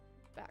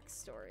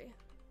backstory.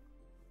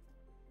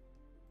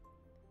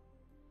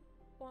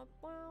 Wow,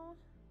 wow.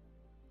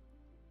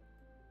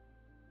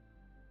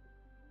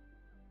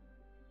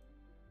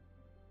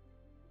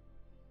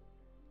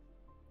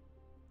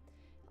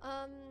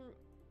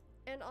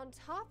 And on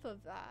top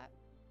of that,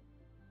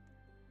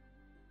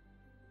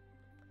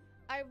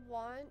 I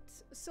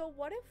want, so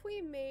what if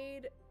we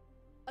made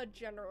a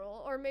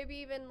general, or maybe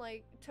even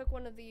like took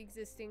one of the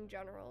existing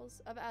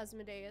generals of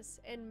Asmodeus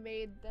and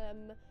made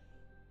them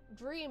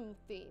dream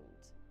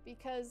themed,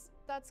 because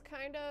that's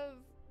kind of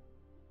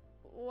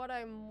what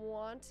I'm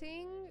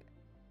wanting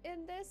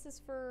in this, is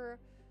for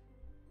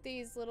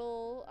these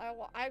little,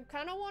 I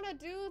kind of want to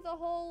do the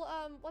whole,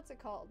 what's it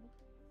called?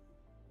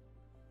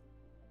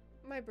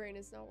 My brain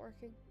is not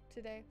working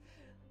today.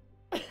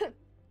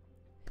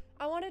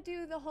 I want to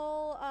do the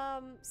whole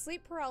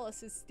sleep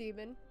paralysis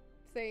demon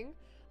thing,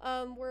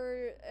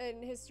 where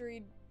in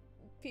history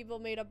people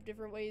made up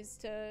different ways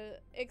to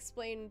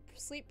explain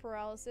sleep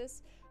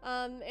paralysis,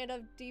 and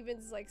of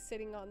demons like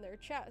sitting on their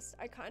chest.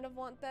 I kind of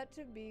want that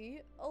to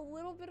be a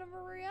little bit of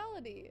a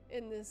reality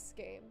in this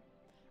game.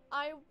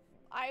 I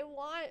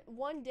want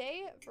one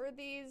day for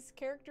these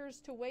characters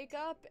to wake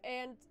up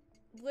and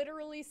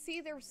literally see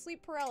their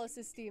sleep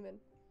paralysis demon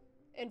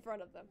in front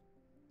of them.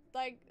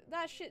 Like,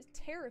 that shit's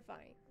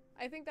terrifying.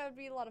 I think that would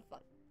be a lot of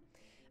fun.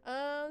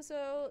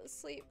 So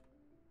sleep,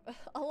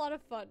 a lot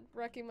of fun,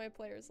 wrecking my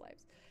players'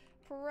 lives.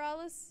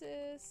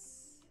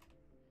 Paralysis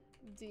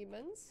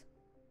demons.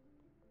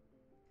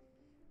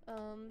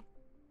 And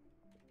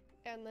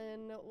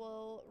then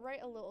we'll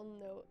write a little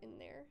note in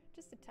there,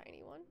 just a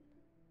tiny one.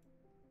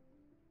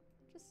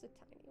 Just a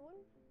tiny one.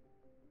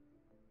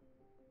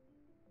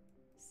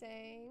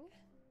 Saying,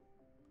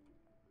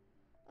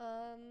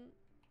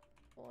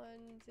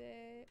 one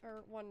day,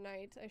 or one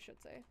night, I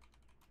should say.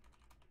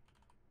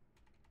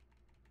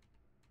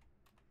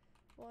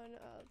 One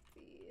of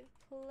the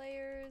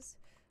players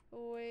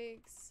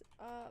wakes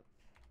up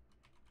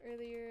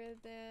earlier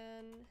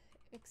than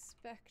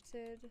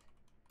expected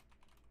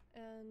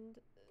and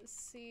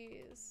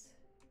sees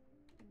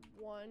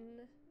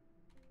one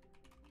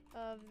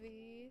of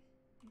the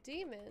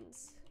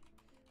demons,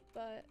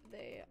 but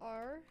they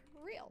are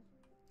real.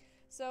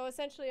 So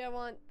essentially I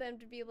want them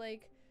to be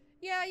like,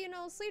 yeah, you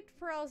know, sleep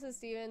paralysis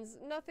demons,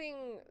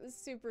 nothing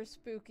super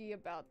spooky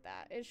about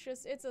that.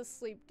 It's a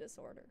sleep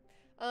disorder.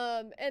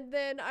 And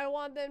then I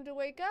want them to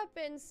wake up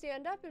and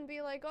stand up and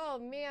be like, oh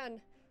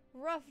man,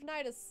 rough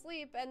night of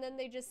sleep, and then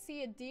they just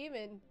see a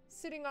demon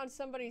sitting on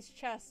somebody's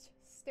chest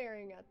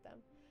staring at them.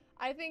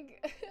 I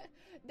think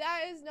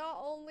that is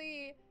not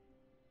only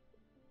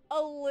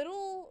a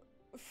little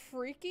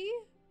freaky,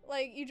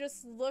 like you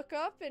just look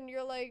up and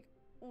you're like,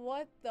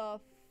 what the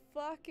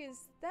fuck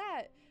is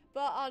that?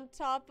 But on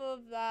top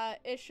of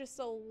that, it's just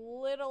a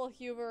little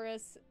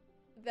humorous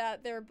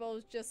that they're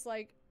both just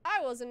like,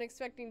 I wasn't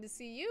expecting to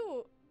see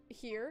you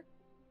here.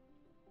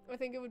 I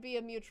think it would be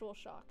a mutual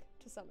shock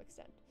to some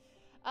extent.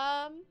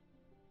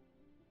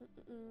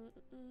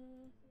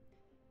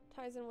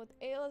 Ties in with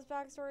Ayla's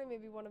backstory,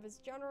 maybe one of his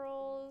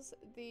generals.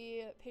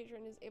 The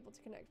patron is able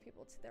to connect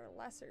people to their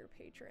lesser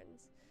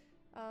patrons.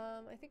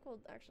 I think we'll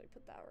actually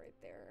put that right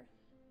there.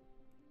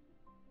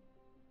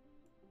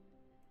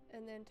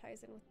 And then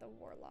ties in with the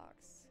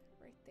warlocks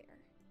right there.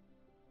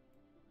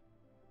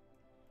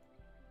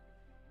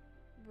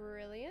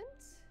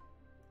 Brilliant.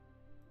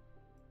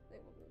 Then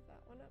we'll move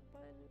that one up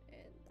one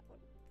and that one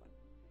up one.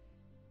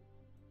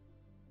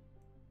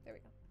 There we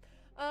go.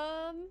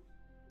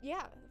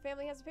 Yeah, the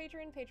family has a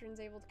patron. Patron's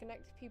able to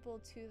connect people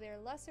to their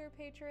lesser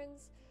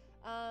patrons.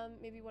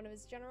 Maybe one of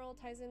his general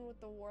ties in with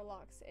the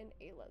warlocks and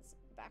Ayla's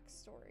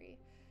backstory.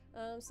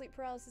 Sleep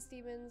paralysis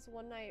demons.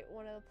 One night,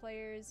 one of the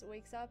players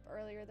wakes up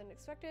earlier than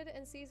expected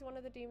and sees one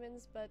of the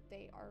demons, but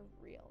they are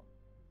real.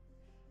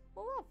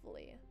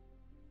 Lovely.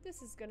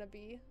 This is gonna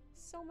be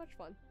so much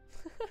fun.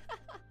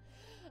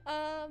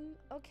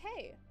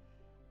 Okay.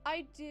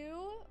 I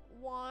do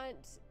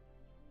want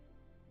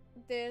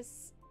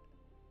this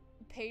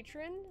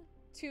patron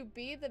to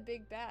be the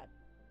big bad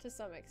to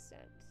some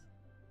extent.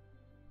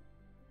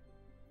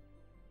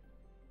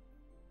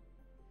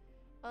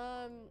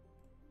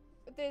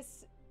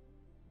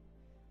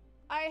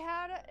 I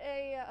had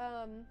a,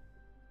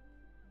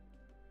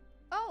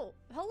 Oh,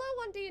 hello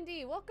on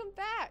D&D. Welcome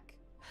back.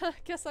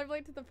 Guess I'm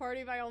late to the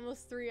party by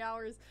almost 3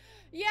 hours.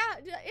 Yeah,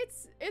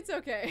 it's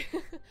okay.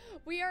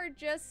 We are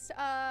just,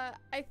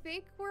 I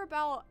think we're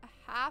about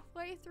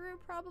halfway through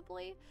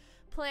probably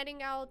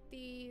planning out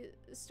the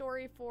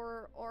story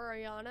for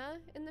Oriana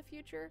in the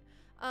future.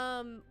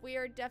 We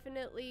are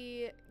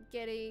definitely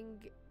getting,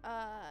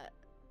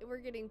 we're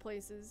getting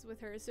places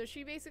with her. So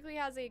she basically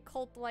has a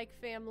cult-like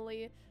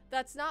family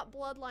that's not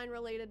bloodline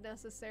related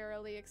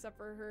necessarily, except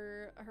for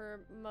her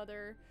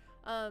mother,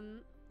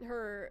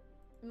 her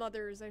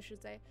mothers, I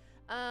should say.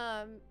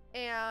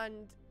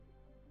 And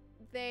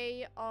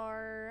they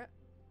are,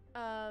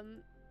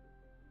 and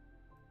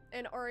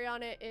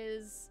Oriana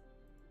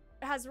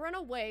has run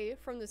away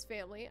from this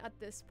family at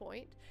this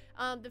point.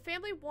 The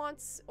family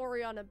wants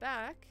Oriana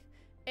back,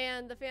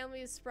 and the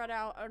family is spread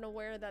out,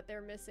 unaware that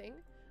they're missing.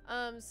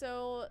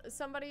 So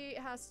somebody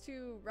has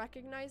to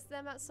recognize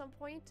them at some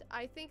point.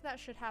 I think that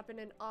should happen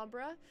in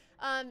Umbra.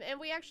 And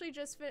we actually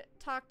just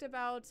talked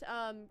about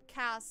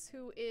Cass,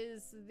 who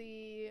is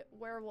the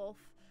werewolf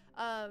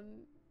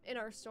in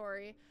our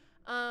story.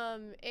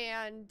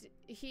 And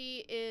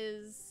he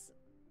has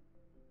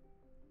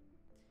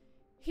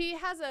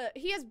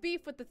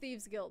beef with the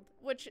Thieves Guild,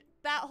 which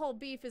that whole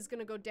beef is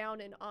gonna go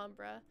down in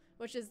Umbra,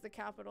 which is the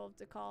capital of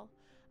Dakal.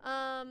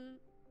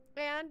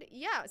 And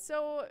yeah,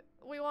 so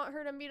we want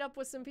her to meet up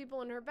with some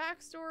people in her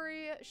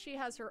backstory. She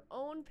has her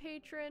own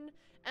patron,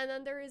 and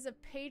then there is a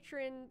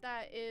patron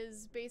that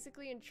is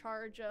basically in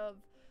charge of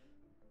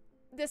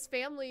this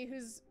family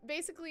who's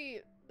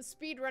basically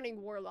speedrunning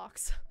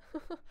warlocks,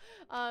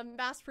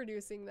 mass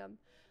producing them.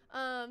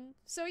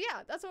 So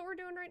yeah, that's what we're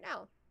doing right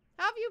now.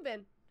 How have you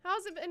been?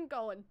 How's it been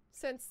going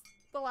since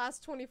the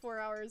last 24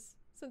 hours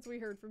since we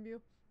heard from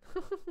you?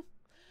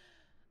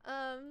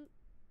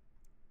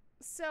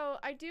 So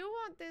I do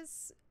want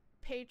this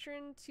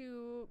patron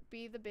to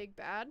be the big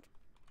bad.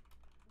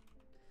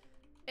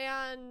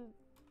 And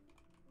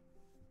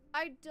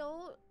I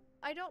don't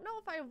know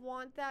if I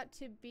want that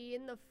to be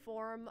in the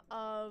form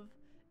of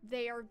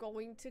they are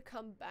going to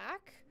come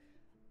back,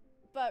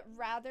 but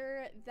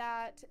rather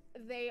that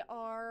they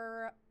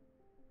are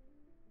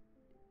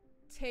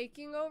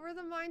taking over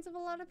the minds of a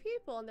lot of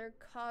people, and they're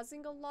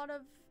causing a lot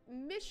of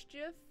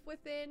mischief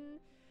within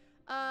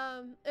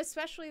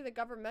especially the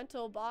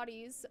governmental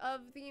bodies of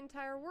the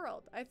entire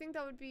world. I think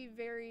that would be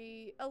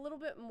a little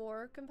bit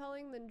more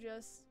compelling than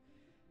just,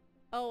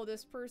 oh,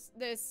 this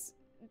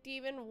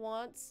demon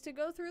wants to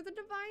go through the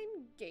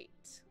divine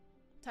gate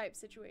type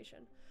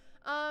situation.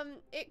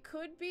 It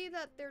could be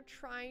that they're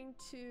trying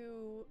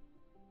to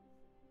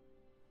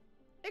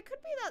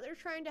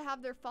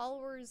have their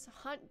followers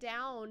hunt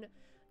down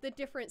the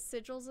different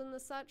sigils and the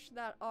such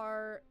that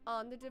are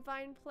on the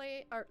divine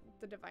plane,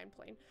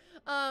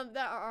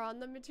 that are on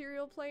the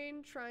material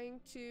plane, trying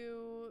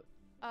to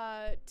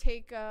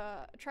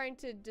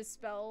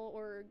dispel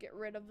or get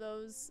rid of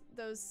those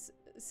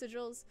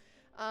sigils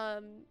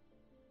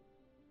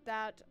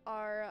that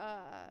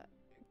are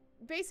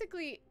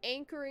basically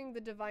anchoring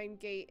the divine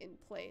gate in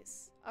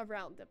place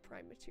around the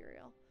prime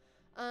material.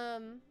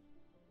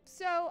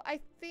 So I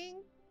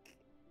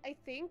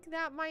think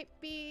that might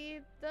be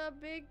the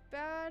big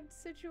bad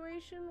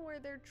situation where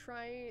they're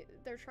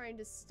trying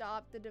to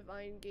stop the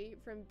divine gate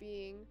from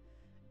being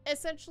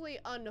essentially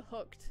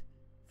unhooked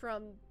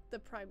from the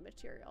prime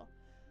material.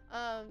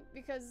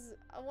 Because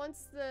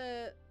once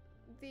the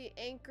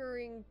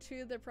anchoring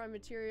to the prime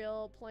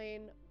material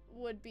plane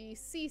would be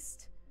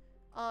ceased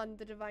on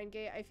the divine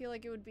gate, I feel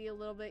like it would be a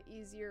little bit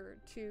easier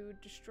to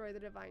destroy the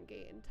divine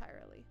gate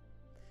entirely.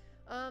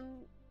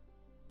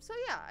 So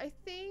yeah, I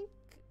think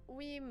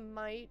we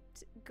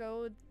might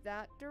go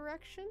that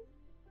direction.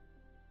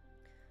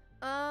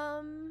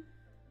 Here,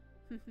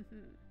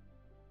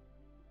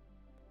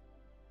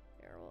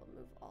 we'll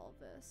move all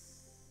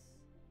this.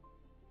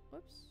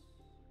 Whoops.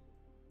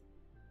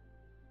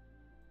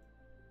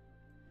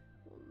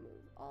 We'll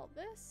move all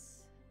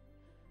this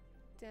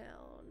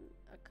down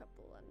a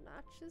couple of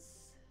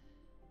notches.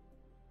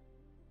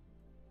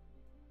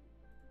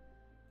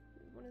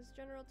 When his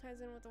general ties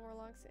in with the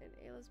warlocks and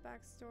Ayla's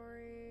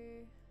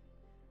backstory.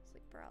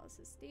 Sleep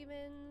paralysis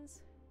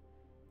demons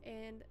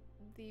and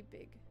the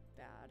big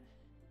bad.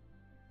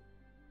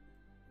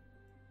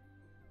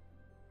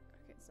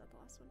 Okay, it's not the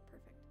last one.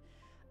 Perfect.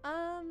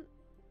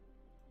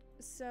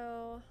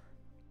 So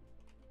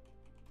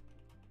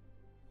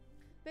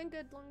been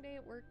good, long day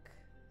at work.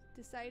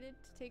 Decided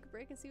to take a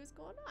break and see what's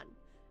going on.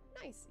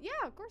 Nice.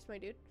 Yeah, of course, my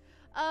dude.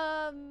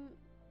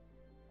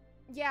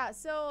 Yeah,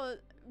 so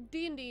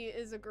D&D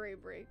is a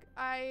great break.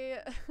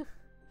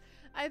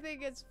 I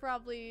think it's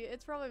probably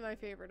my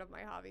favorite of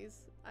my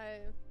hobbies.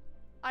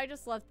 I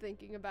just love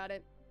thinking about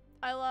it.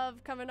 I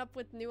love coming up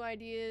with new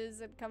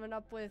ideas and coming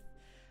up with,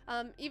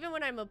 even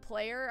when I'm a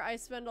player, I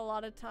spend a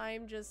lot of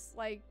time just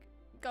like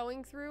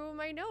going through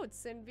my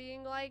notes and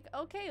being like,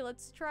 okay,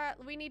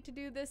 we need to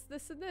do this,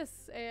 this, and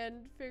this,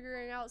 and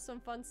figuring out some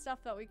fun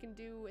stuff that we can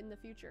do in the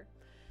future.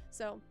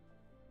 So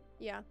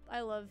yeah,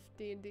 I love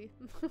D&D.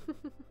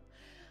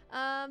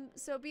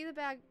 So be the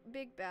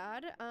big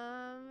bad.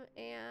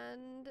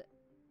 And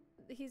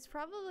he's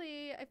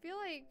probably, I feel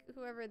like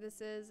whoever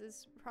this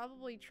is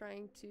probably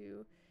trying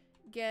to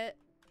get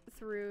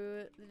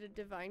through the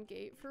divine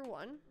gate for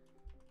one.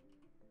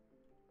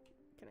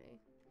 Can I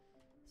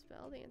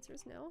spell? The answer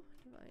is no.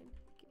 Divine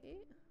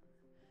gate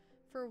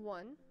for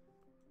one.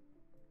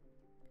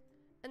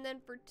 And then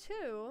for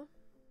two,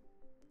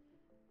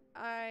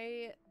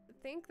 I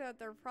think that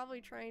they're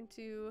probably trying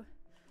to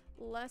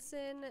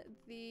lessen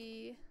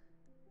the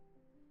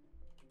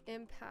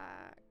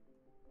impact,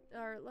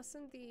 or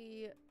lessen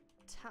the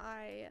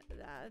tie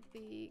that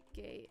the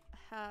gate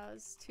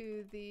has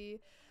to the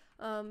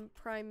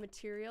prime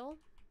material.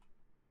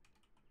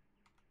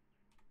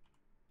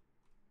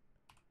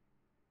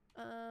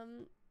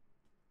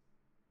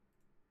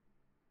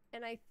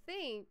 And I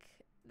think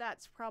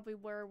that's probably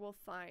where we'll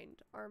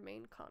find our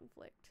main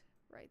conflict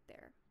right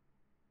there.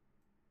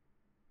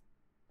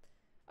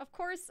 Of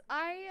course,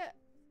 I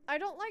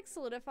don't like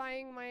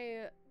solidifying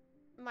my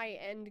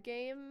end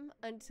game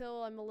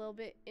until I'm a little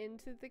bit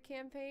into the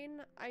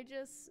campaign. I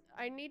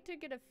need to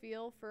get a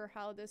feel for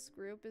how this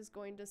group is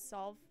going to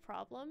solve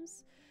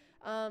problems,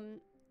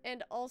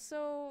 and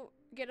also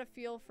get a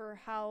feel for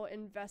how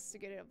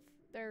investigative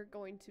they're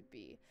going to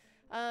be.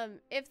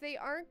 If they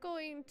aren't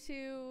going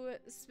to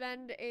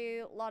spend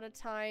a lot of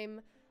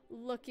time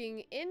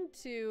looking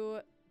into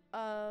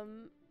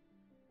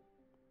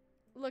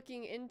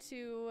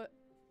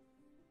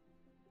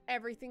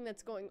everything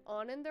that's going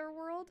on in their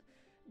world,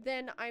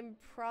 then I'm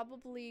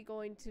probably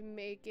going to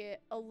make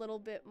it a little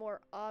bit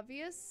more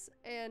obvious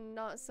and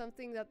not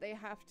something that they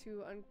have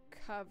to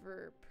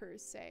uncover per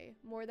se.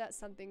 More that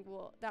something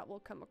that will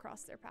come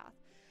across their path.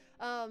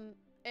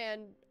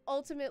 And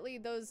ultimately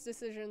those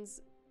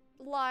decisions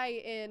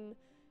lie in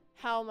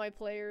how my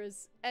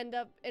players end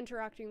up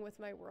interacting with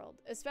my world.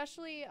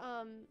 Especially,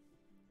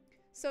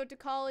 so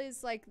Tikal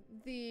is like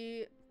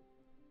the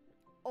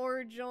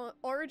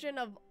origin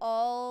of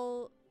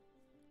all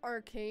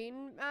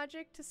arcane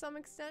magic to some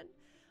extent.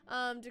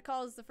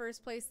 Tikal is the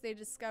first place they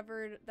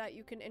discovered that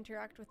you can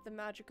interact with the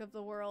magic of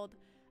the world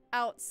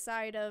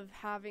outside of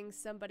having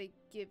somebody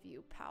give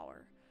you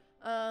power.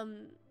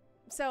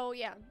 So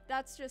yeah,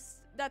 that's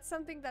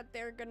something that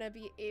they're gonna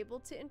be able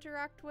to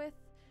interact with.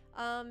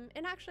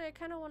 And actually I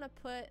kind of want to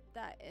put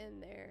that in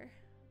there.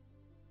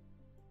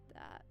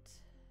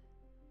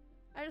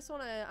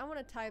 I want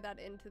to tie that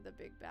into the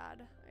big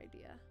bad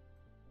idea.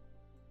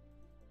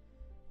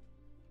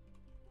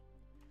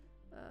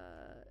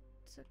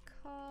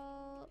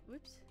 Tikal,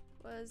 whoops,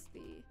 was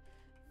the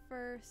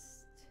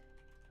first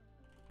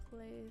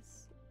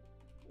place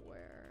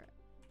where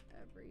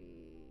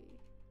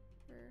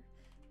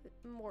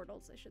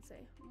mortals, I should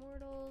say,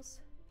 mortals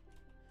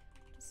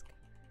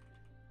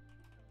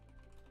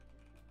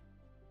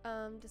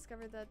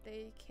discover that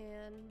they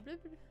can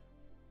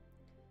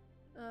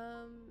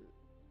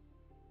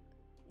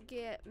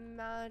get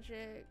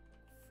magic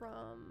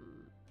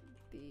from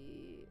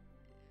the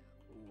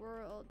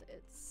world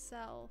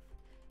itself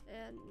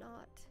and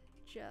not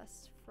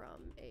just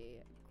from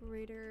a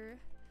greater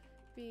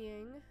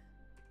being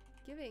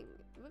giving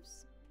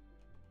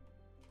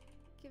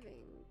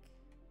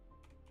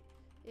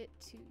it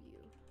to you.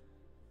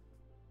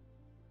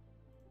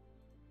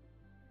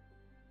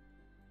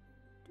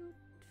 Doot.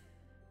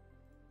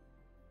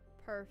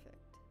 Perfect.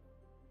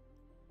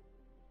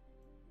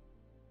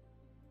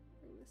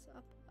 Bring this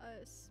up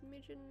a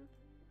smidgen,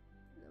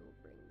 and then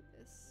we'll bring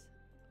this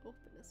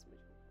open a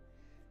smidgen.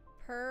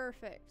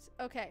 Perfect.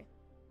 Okay.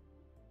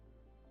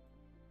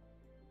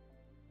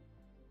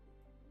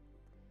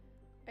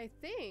 I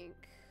think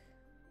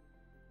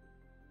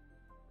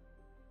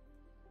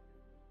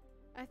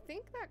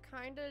that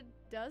kind of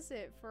does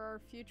it for our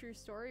future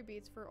story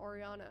beats for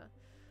Oriana.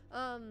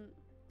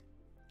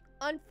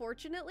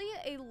 Unfortunately,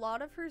 a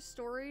lot of her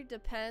story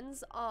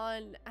depends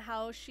on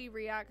how she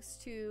reacts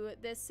to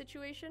this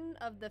situation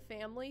of the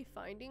family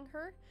finding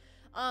her,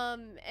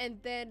 and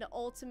then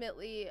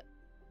ultimately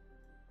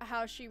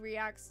how she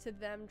reacts to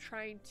them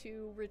trying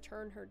to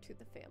return her to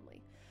the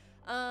family.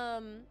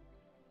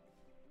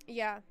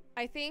 Yeah,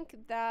 I think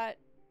that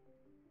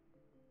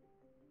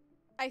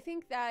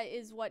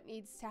is what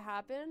needs to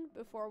happen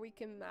before we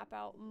can map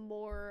out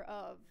more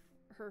of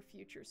her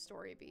future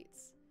story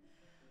beats.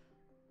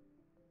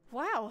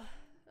 Wow.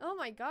 Oh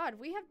my god,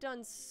 we have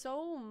done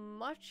so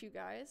much, you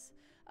guys.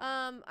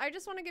 I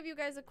just want to give you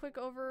guys a quick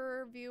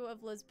overview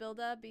of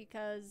Lisbilda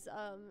because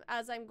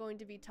as I'm going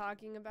to be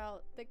talking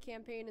about the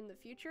campaign in the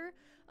future,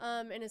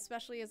 and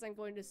especially as I'm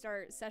going to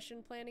start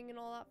session planning and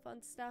all that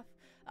fun stuff,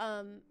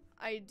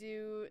 I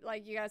do,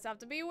 like, you guys have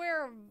to be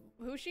aware of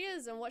who she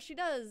is and what she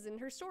does in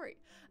her story.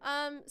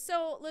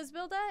 So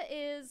Lisbilda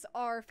is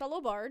our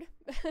fellow bard.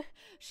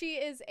 She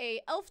is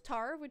a elf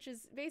tar, which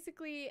is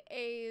basically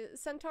a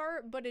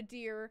centaur but a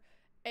deer,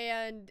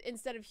 and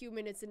instead of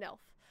human it's an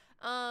elf.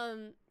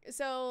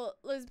 So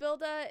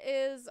Lisbilda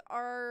is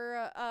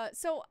our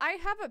so I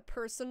have a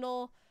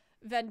personal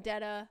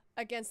vendetta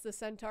against the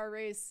centaur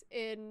race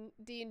in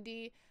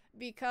D&D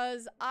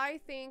because I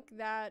think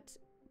that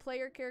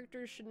player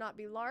characters should not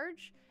be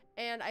large,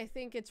 and I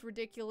think it's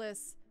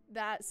ridiculous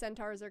that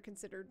centaurs are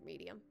considered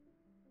medium.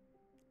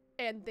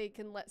 And they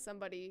can let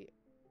somebody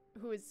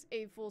who is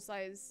a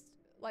full-sized,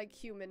 like,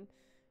 human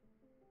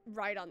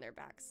ride on their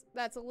backs.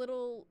 That's a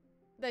little,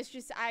 that's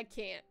just, I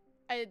can't.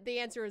 The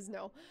answer is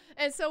no.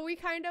 And so we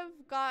kind of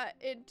got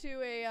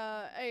into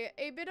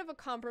a bit of a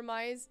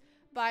compromise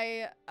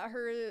by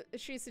her.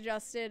 She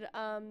suggested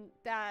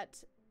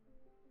that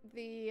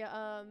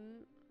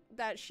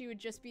that she would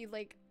just be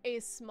like a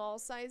small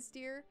sized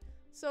deer,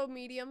 so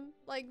medium,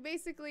 like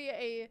basically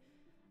a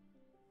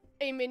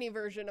mini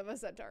version of a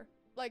centaur,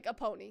 like a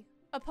pony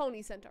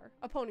centaur,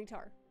 a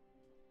ponytar,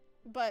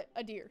 but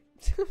a deer.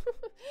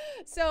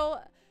 So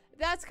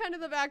that's kind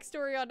of the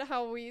backstory on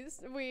how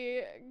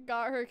we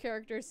got her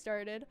character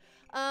started.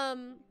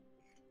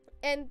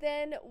 And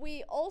then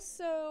we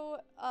also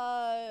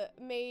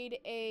made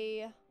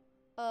a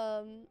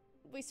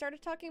we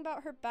started talking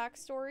about her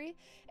backstory.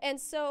 And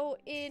so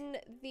in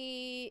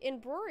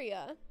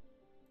Broria,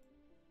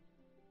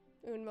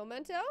 un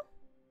momento,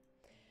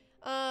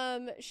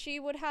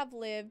 she would have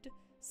lived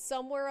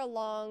somewhere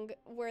along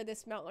where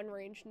this mountain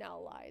range now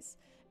lies,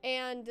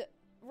 and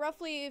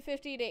roughly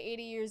 50 to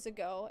 80 years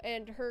ago,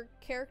 and her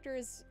character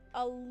is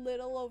a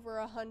little over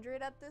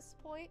 100 at this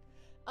point,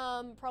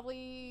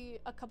 probably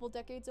a couple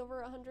decades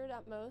over 100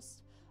 at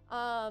most.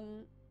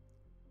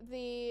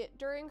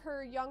 During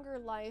her younger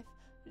life,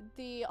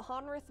 the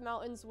Honrith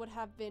Mountains would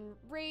have been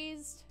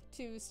razed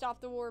to stop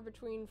the war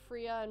between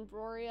Freya and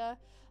Broria,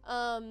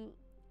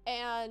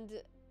 and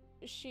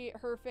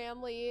her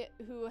family,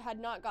 who had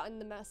not gotten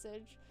the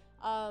message,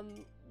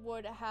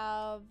 would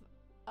have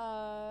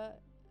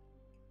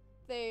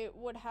they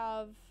would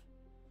have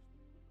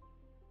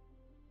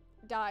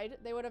died.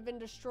 They would have been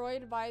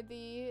destroyed by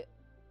the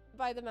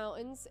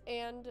mountains,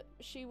 and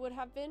she would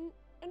have been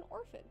an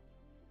orphan.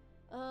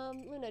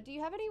 Luna, do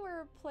you have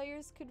anywhere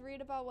players could read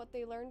about what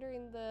they learned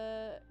during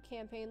the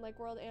campaign, like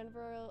World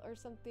Anvil or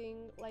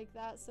something like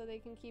that, so they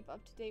can keep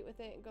up to date with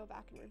it and go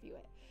back and review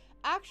it?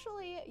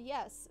 Actually,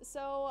 yes.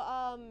 So,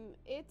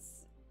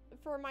 it's,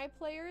 for my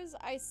players,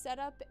 I set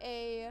up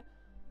a,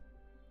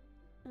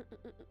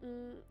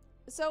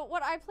 so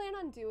what I plan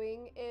on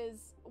doing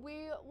is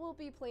we will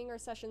be playing our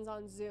sessions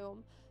on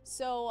Zoom.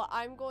 So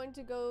I'm going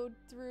to go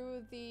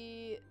through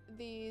the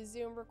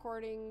Zoom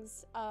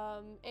recordings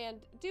and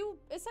do,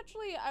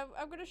 essentially,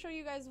 I'm going to show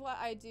you guys what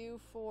I do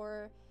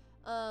for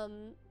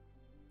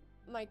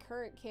my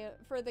current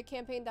for the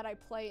campaign that I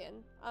play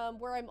in,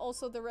 where I'm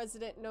also the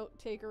resident note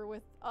taker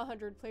with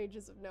 100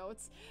 pages of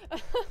notes.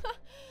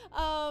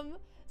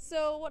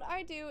 So what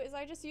I do is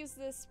I just use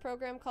this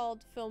program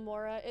called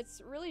Filmora.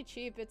 It's really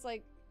cheap. It's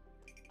like,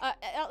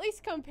 at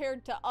least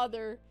compared to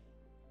other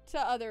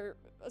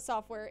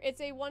software, it's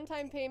a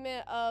one-time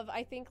payment of,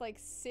 I think, like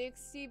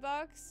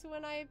 $60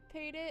 when I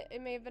paid it.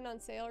 It may have been on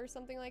sale or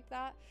something like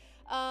that.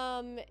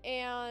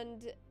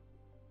 And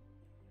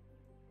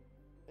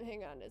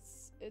hang on,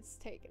 it's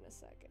taking a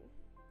second.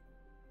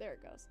 There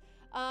it goes.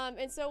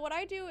 And so what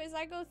I do is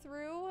I go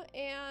through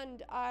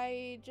and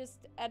I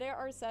just edit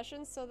our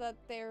sessions so that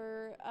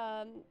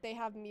they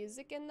have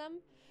music in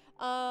them.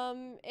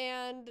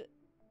 And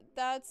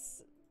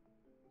that's,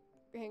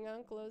 hang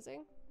on,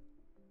 closing.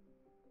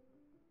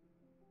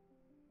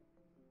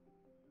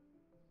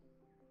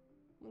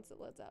 Once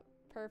it loads up.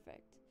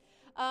 Perfect.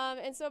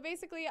 And so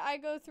basically I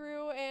go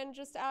through and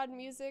just add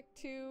music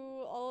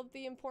to all of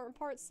the important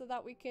parts so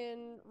that we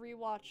can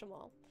rewatch them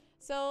all.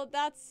 So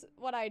that's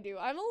what I do.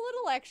 I'm a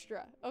little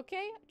extra,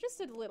 okay?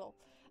 Just a little.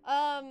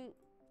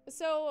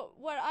 So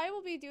what I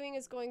will be doing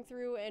is going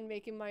through and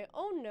making my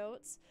own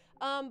notes.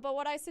 But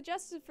what I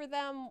suggested for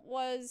them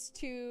was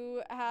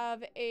to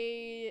have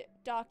a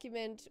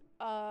document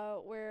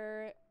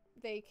where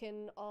they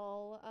can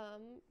all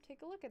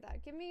take a look at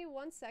that. Give me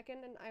 1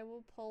 second and I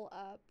will pull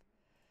up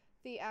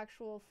the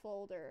actual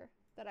folder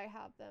that I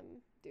have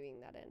them doing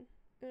that in.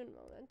 Un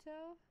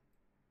momento.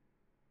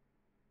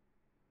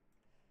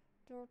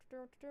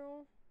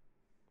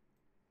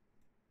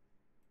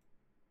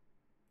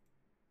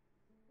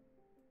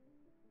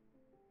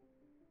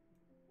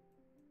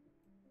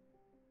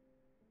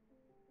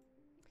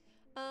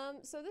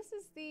 So this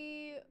is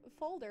the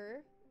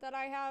folder that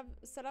I have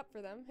set up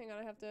for them. Hang on,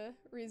 I have to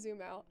rezoom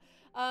out.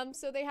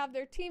 So they have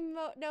their team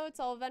notes.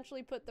 I'll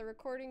eventually put the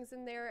recordings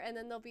in there, and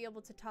then they'll be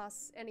able to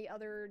toss any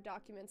other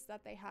documents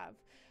that they have,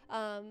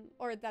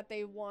 or that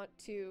they want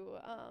to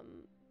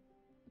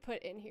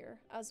put in here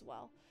as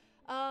well.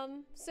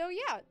 So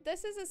yeah,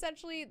 this is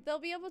essentially, they'll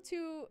be able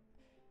to,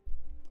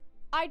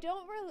 I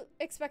don't really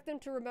expect them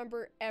to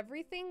remember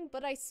everything,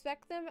 but I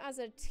expect them as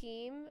a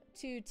team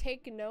to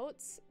take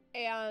notes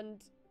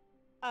and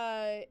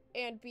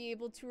be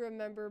able to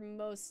remember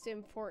most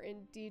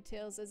important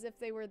details as if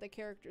they were the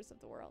characters of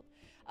the world.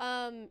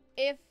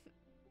 If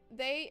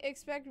they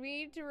expect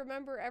me to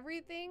remember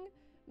everything,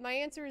 my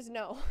answer is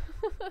no.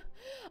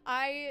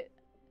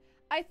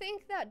 I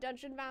think that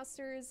Dungeon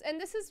Masters, and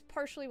this is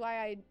partially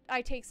why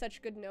I take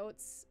such good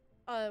notes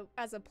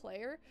as a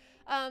player,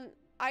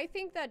 I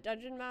think that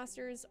Dungeon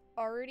Masters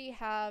already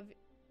have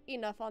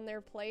enough on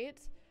their plate,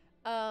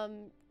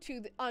 on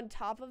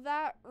top of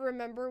that,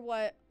 remember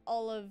what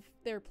all of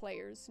their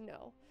players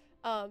know.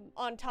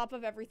 On top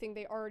of everything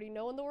they already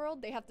know in the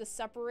world, they have to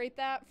separate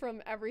that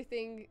from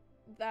everything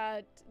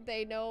that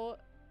they know,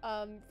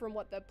 from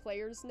what the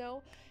players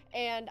know.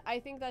 And I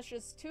think that's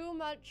just too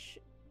much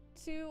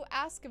to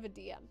ask of a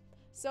DM.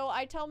 So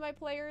I tell my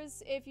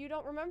players, if you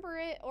don't remember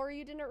it or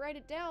you didn't write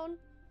it down,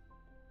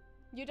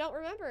 you don't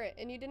remember it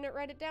and you didn't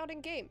write it down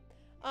in game.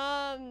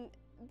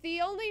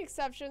 The only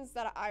exceptions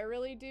that I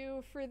really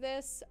do for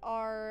this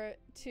are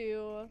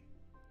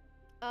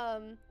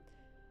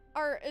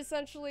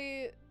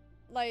essentially,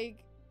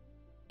 like,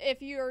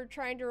 if you're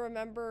trying to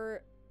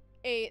remember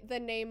the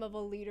name of a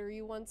leader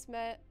you once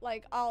met,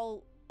 like,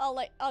 I'll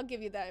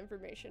give you that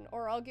information,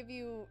 or I'll give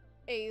you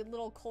a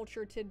little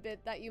culture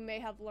tidbit that you may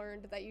have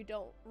learned that you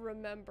don't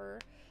remember,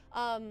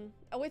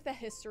 with a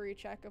history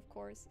check, of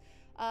course.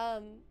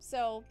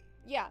 So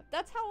yeah,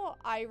 that's how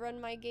I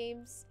run my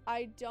games.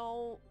 I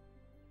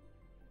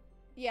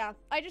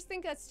just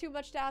think that's too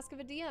much to ask of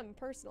a DM,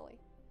 personally,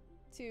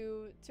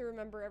 to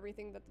remember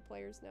everything that the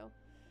players know.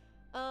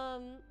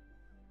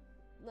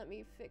 Let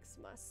me fix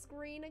my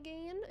screen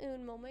again.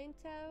 Un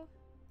momento.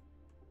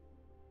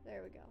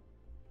 There we go.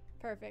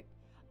 Perfect.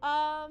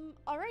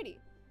 Alrighty.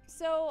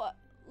 So,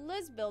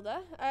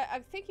 Lizbilda,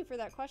 I thank you for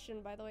that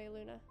question, by the way,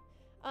 Luna.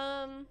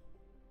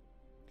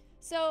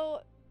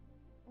 So,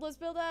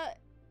 Lizbilda,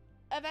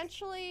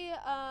 eventually,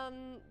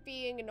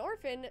 being an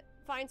orphan,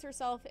 finds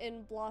herself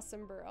in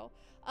Blossom Burrow.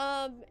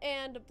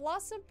 And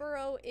Blossom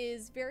Burrow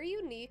is very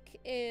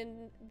unique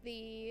in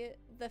the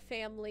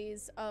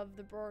families of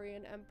the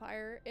Brorian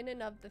Empire, in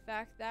and of the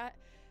fact that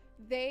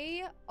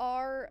they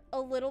are a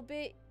little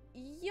bit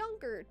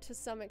younger to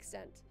some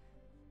extent.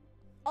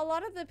 A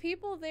lot of the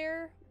people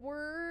there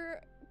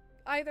were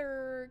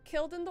either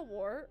killed in the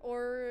war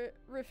or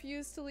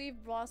refused to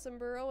leave Blossom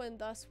Burrow and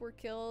thus were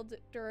killed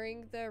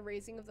during the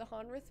raising of the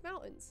Honrith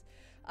Mountains.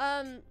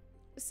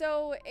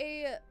 So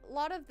a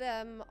lot of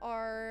them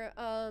are,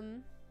 a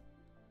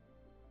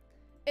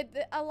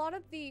lot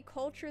of the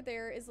culture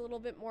there is a little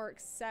bit more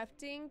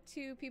accepting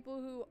to people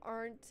who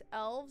aren't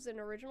elves and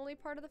originally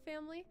part of the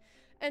family.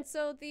 And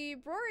so the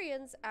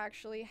Brorians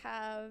actually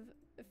have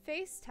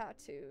face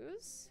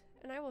tattoos,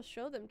 and I will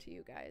show them to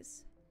you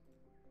guys.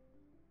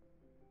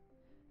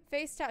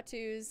 Face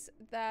tattoos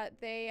that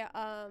they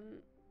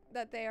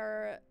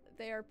are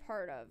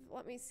part of.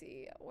 Let me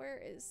see. Where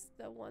is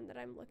the one that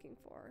I'm looking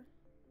for?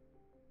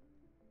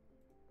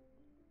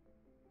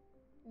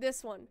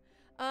 This one.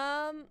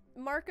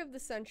 Mark of the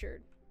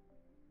Censured.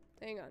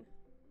 Hang on.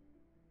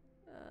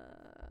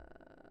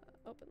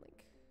 Open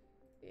link.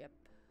 Yep.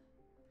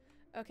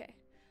 Okay.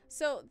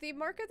 So the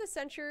Mark of the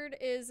Censured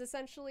is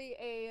essentially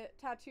a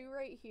tattoo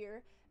right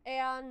here.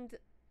 And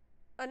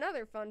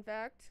another fun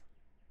fact,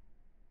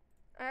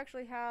 I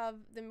actually have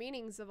the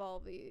meanings of all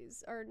of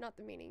these, or not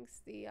the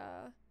meanings, the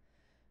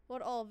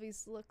what all of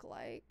these look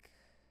like.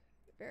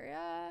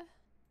 Varia,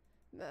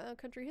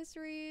 country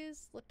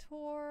histories,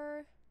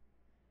 Latour,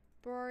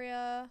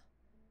 Broria,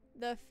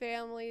 the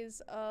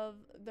families of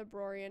the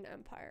Brorian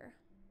Empire.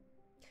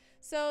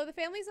 So the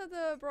families of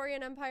the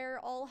Brorian Empire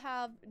all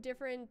have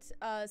different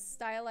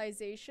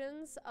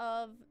stylizations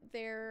of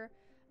their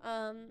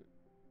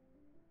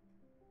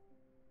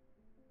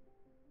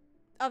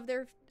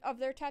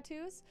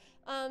tattoos.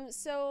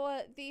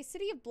 So the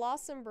city of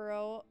Blossom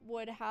Burrow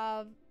would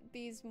have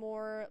these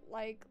more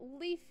like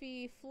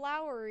leafy,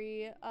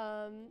 flowery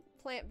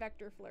plant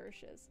vector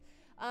flourishes.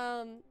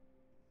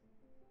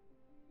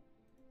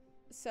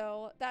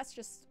 So that's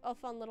just a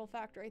fun little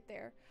fact right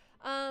there.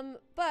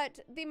 But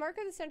the Mark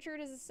of the Censured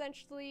is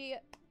essentially,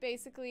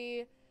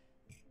 basically,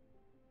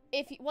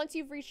 once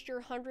you've reached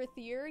your 100th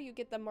year, you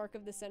get the Mark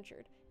of the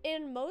Censured.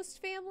 In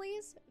most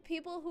families,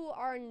 people who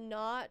are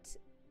not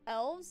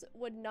elves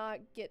would not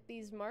get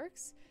these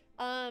marks.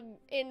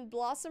 In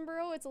Blossom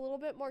Burrow, it's a little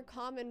bit more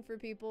common for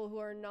people who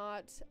are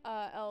not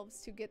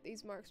elves to get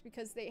these marks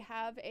because they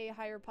have a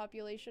higher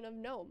population of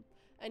gnome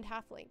and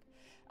halfling.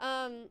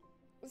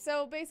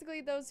 So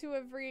basically, those who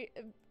have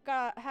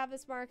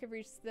this mark have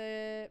reached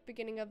the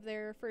beginning of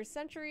their first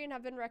century and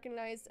have been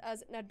recognized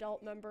as an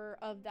adult member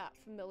of that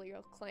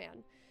familial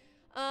clan.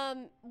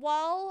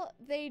 While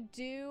they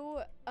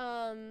do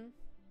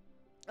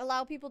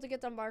allow people to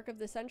get the Mark of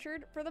the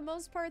Censured, for the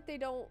most part, they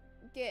don't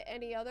get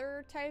any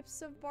other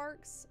types of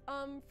marks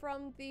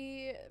from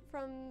the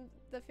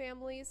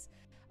families.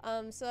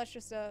 So that's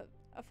just a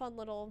fun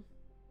little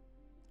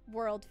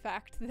world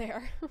fact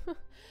there.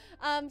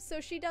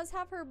 So she does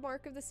have her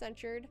Mark of the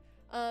Censured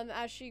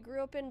as she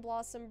grew up in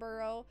Blossom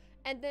Burrow,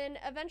 and then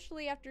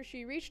eventually after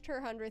she reached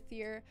her 100th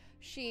year,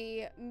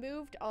 she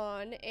moved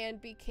on and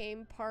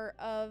became part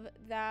of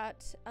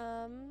that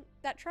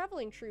that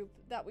traveling troupe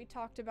that we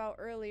talked about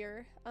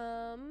earlier.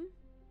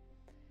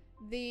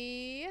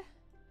 The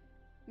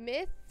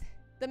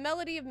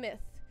Melody of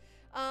Myth.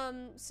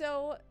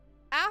 So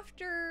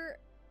after,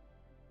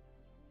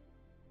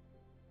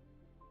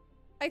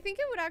 I think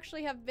it would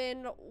actually have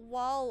been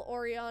while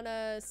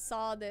Oriana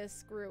saw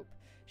this group,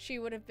 she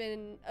would have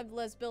been,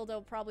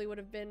 Lesbildo probably would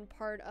have been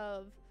part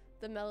of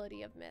the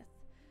Melody of Myth.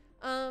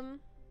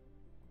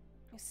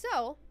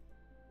 So,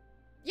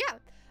 yeah.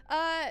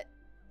 I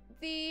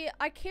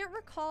can't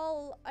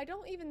recall, I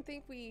don't even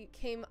think we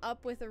came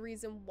up with a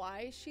reason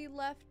why she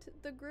left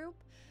the group,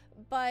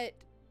 but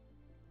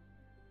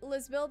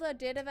Lisbilda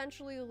did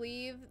eventually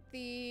leave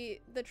the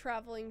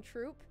traveling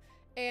troupe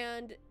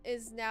and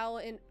is now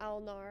in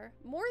Alnar.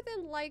 More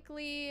than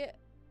likely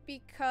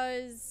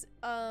because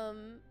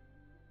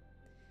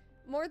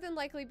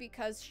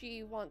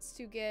she wants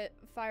to get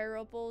fire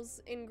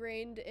opals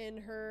ingrained in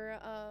her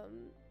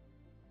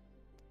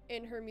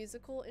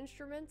musical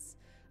instruments.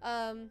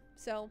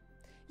 So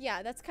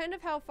yeah, that's kind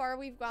of how far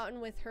we've gotten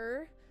with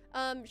her.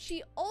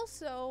 She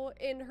also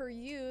in her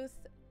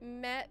youth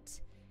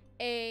met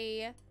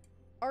a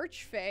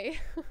archfey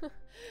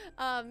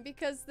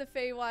because the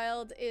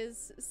Feywild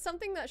is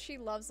something that she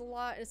loves a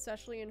lot,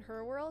 especially in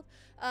her world.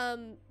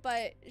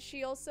 But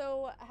she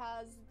also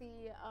has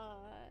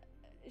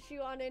she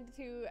wanted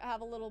to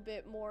have a little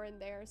bit more in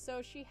there.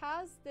 So she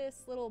has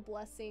this little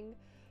blessing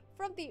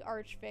from the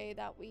archfey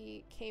that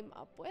we came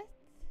up with.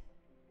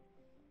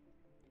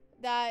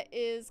 That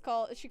is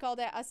called, she called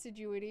it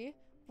assiduity,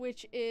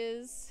 which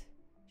is,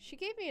 she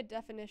gave me a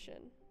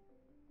definition.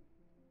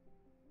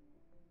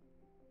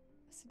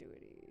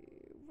 Assiduity.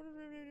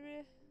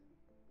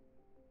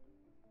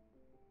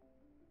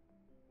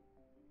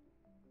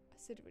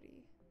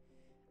 Assiduity.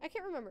 I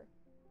can't remember.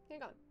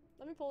 Hang on.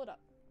 Let me pull it up.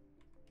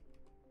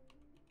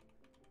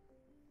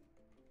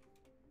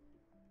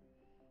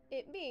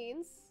 It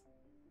means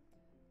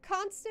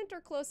constant or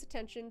close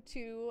attention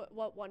to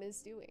what one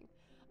is doing.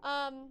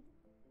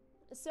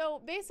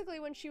 So basically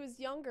when she was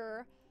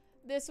younger,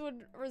 this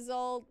would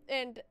result,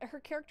 and her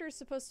character is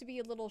supposed to be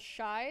a little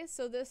shy,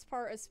 so this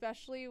part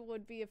especially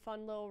would be a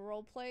fun little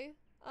roleplay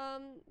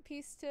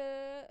piece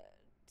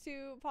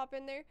to pop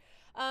in there.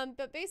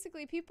 But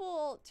basically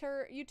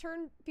you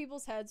turn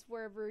people's heads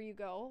wherever you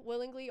go,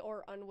 willingly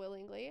or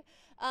unwillingly.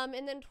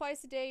 And then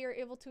twice a day you're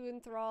able to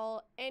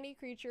enthrall any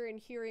creature in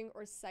hearing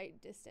or sight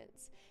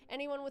distance.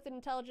 Anyone with an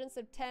intelligence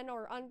of 10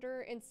 or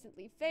under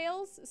instantly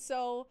fails,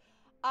 so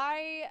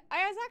I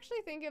was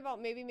actually thinking about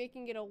maybe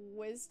making it a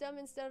wisdom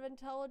instead of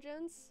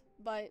intelligence,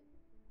 but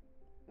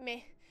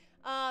meh.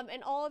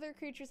 And all other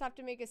creatures have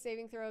to make a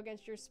saving throw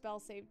against your spell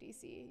save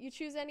DC. You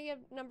choose any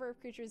number of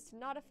creatures to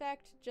not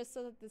affect, just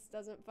so that this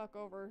doesn't fuck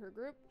over her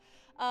group.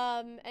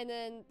 And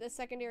then the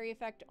secondary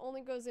effect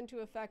only goes into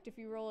effect if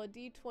you roll a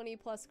d20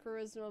 plus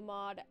charisma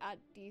mod at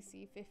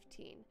DC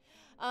 15.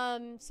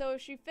 So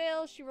if she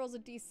fails, she rolls a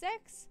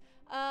d6,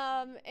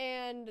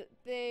 and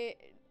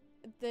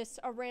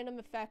a random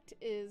effect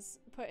is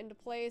put into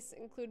place,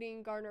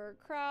 including garner a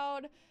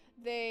crowd.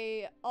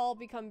 They all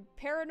become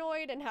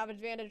paranoid and have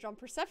advantage on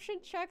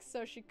perception checks,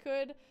 so she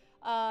could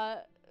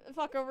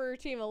fuck over her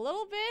team a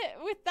little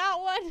bit with that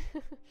one.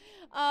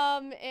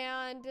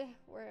 And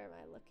where am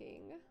I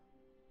looking?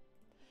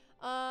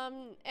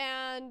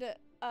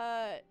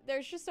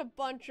 There's just a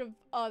bunch of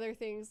other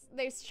things.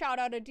 They shout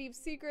out a deep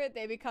secret,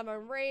 they become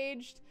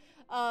enraged.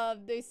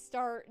 They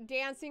start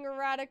dancing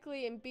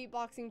erratically and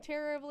beatboxing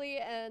terribly,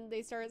 and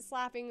they start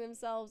slapping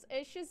themselves.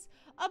 It's just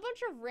a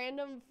bunch of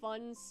random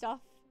fun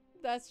stuff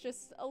that's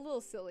just a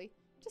little silly.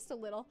 Just a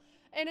little.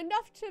 And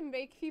enough to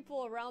make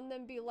people around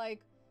them be like,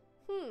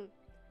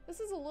 this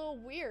is a little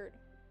weird.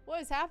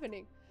 What is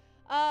happening?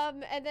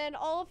 And then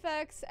all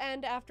effects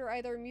end after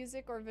either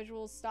music or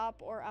visuals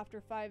stop, or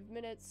after 5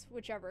 minutes,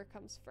 whichever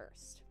comes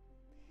first.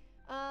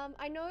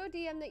 I know a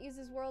DM that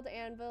uses World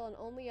Anvil and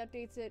only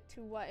updates it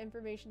to what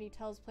information he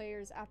tells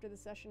players after the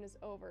session is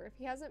over. If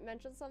he hasn't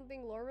mentioned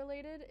something lore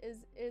related,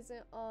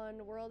 isn't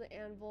on World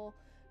Anvil,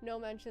 no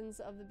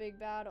mentions of the big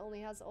bad, only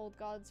has old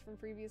gods from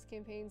previous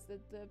campaigns that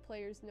the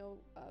players know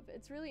of.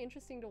 It's really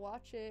interesting to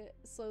watch it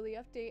slowly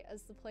update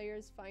as the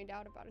players find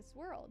out about his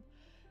world.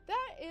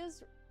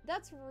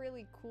 That's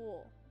really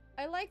cool.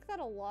 I like that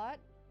a lot.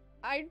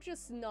 I'm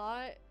just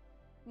not,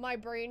 my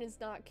brain is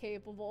not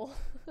capable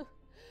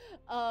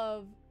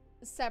of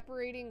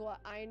separating what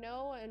I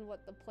know and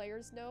what the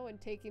players know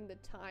and taking the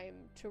time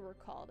to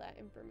recall that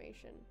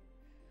information.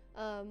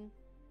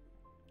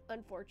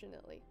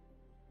 Unfortunately.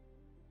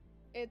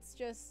 It's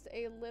just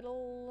a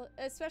little,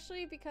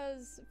 especially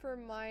because for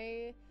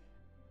my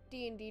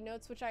D&D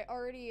notes, which I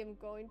already am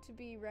going to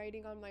be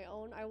writing on my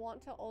own, I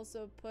want to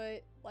also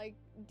put like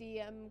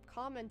DM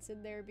comments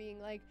in there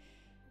being like,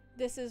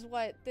 this is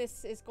what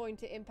this is going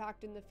to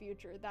impact in the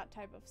future, that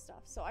type of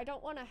stuff. So I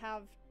don't want to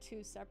have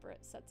two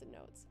separate sets of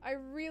notes. I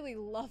really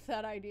love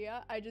that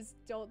idea. I just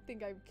don't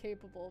think I'm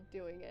capable of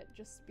doing it,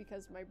 just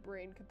because my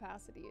brain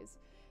capacity is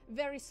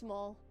very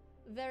small.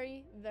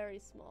 Very, very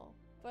small.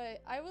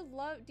 But I would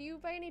love, do you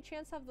by any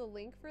chance have the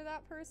link for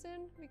that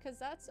person? Because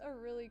that's a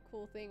really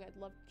cool thing I'd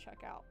love to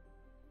check out.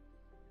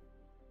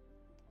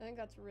 I think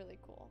that's really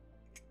cool.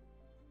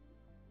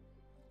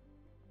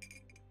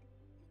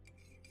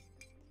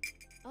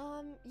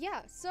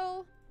 Yeah,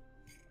 so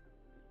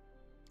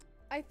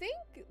I think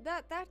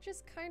that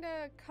just kind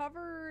of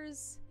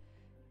covers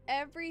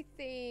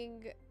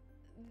everything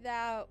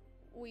that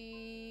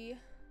we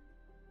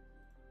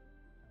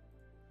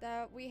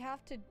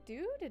have to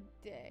do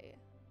today.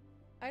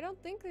 I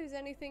don't think there's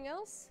anything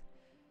else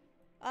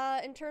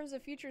in terms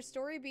of future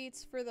story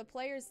beats for the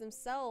players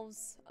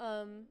themselves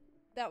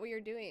that we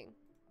are doing.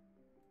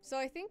 So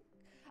I think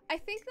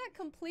that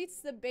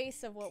completes the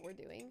base of what we're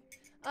doing.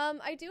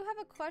 I do have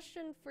a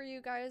question for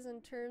you guys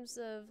in terms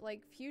of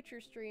like future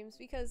streams,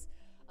 because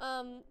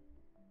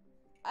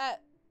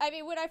I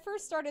mean, when I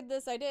first started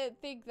this, I didn't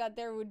think that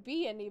there would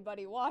be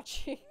anybody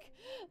watching.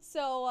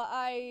 So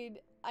I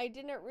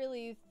didn't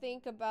really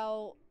think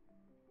about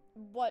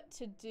what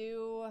to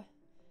do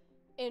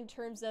in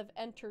terms of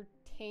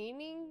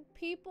entertaining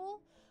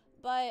people.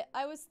 But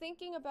I was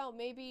thinking about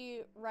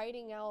maybe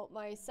writing out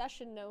my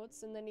session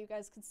notes, and then you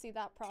guys could see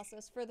that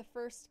process for the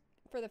first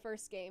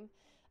game.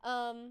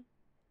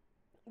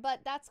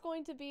 But that's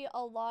going to be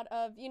a lot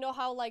of, you know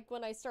how like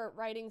when I start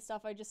writing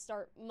stuff, I just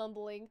start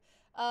mumbling.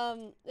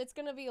 It's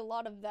gonna be a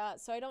lot of that,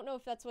 so I don't know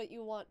if that's what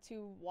you want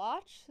to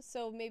watch,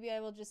 so maybe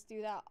I will just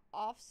do that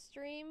off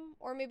stream,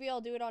 or maybe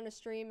I'll do it on a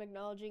stream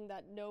acknowledging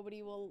that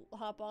nobody will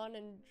hop on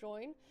and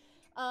join.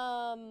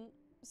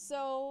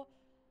 So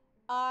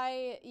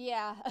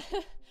yeah,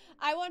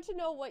 I want to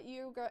know what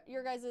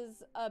your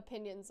guys'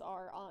 opinions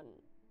are on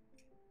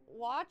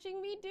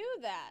watching me do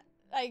that,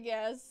 I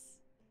guess.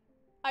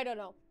 I don't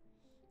know.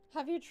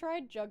 Have you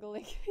tried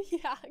juggling?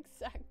 Yeah,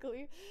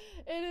 exactly.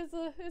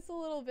 It's a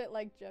little bit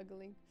like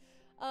juggling.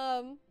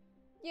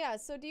 Yeah,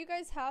 so do you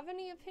guys have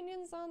any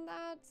opinions on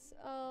that?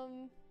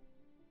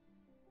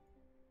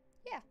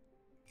 Yeah,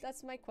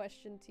 that's my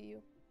question to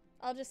you.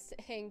 I'll just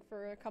hang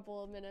for a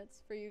couple of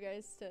minutes for you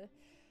guys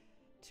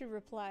to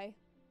reply.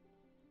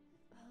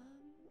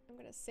 I'm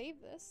gonna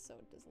save this so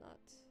it does not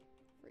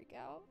freak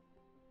out.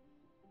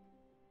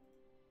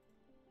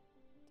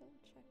 Double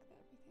check that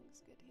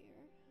everything's good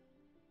here.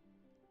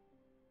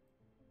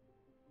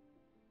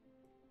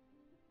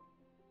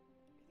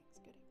 Everything's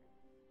good here.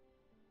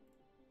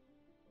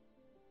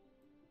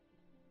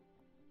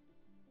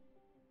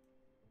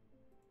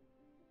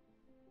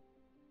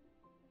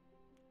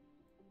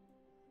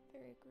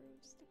 Fairy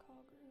grooves to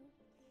call groove.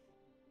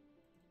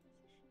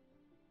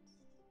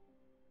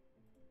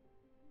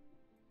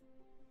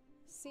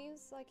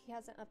 Seems like he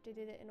hasn't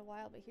updated it in a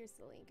while, but here's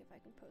the link if I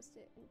can post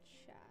it in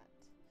chat.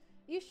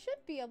 You should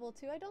be able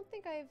to. I don't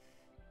think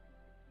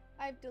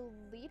I've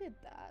deleted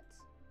that.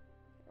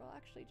 We'll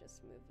actually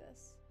just move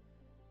this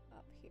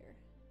up here.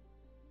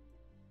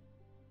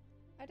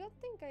 I don't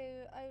think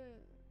I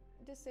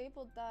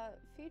disabled that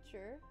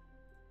feature.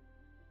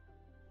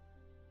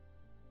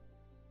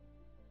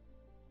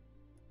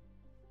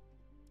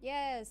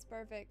 Yes,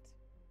 perfect.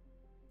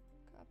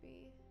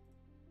 Copy.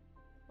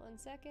 1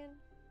 second.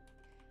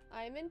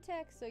 I'm in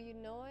tech, so you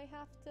know I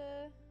have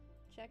to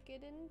check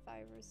it in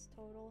virus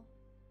total.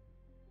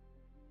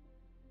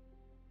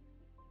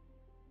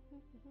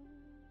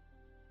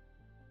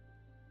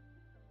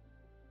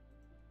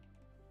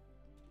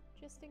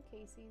 Just in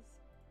casesies.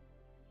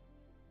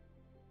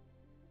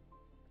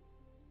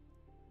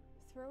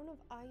 Throne of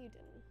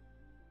Ayuden.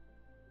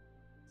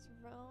 It's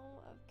a realm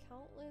of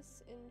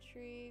countless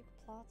intrigue,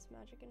 plots,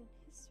 magic, and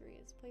history.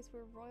 It's a place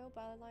where royal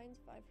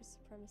bloodlines vie for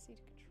supremacy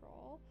to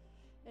control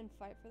and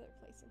fight for their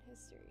place in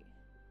history.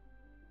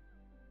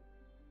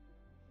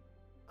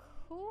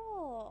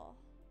 Cool.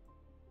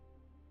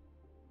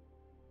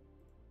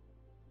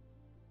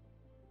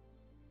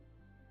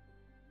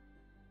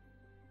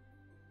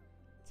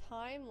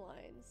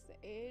 Timelines, the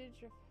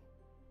age of...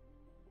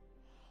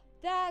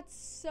 That's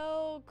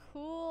so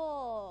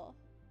cool.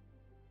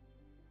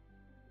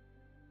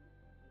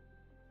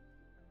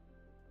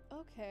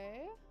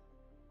 Okay.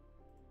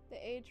 The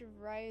Age of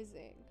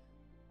Rising.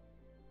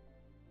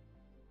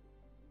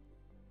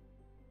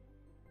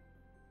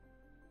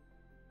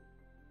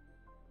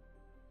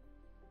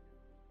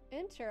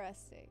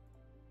 Interesting.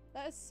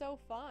 That is so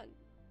fun.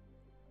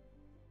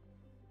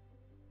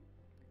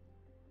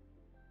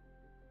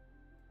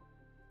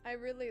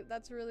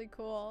 That's really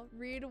cool.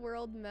 Read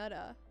world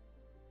meta.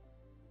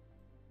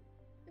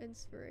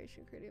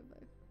 Inspiration creative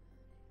life.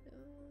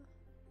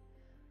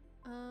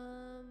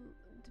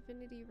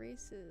 Divinity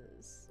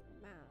races.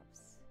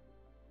 Maps.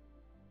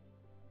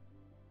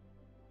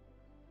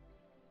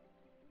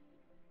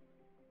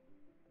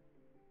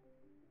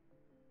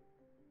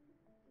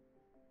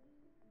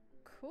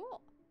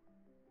 Cool.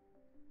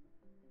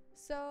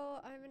 So,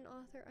 I'm an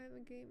author, I'm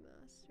a game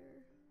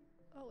master.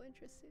 Oh,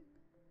 interesting.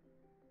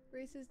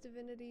 Races,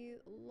 divinity,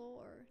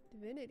 lore.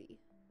 Divinity.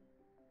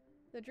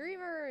 The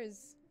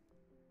Dreamers!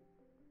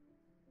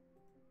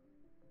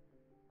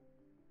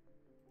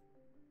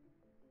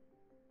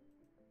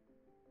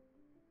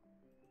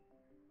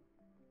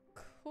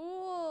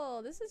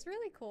 Cool! This is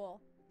really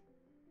cool.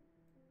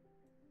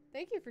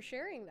 Thank you for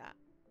sharing that.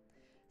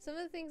 Some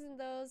of the things in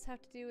those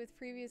have to do with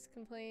previous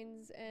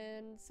complaints,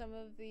 and some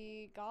of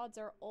the gods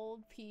are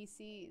old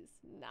PCs.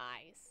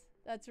 Nice.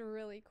 That's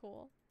really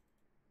cool.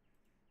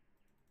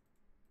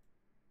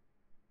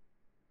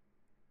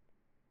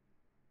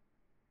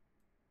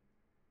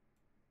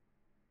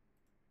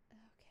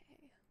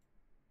 Okay.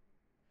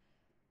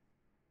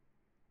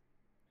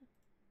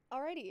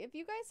 alrighty, if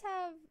you guys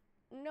have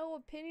no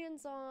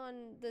opinions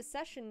on the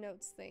session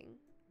notes thing,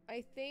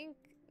 I think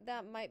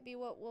that might be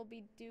what we'll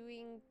be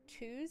doing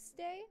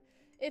Tuesday.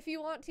 If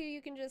you want to,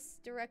 you can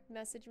just direct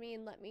message me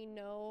and let me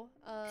know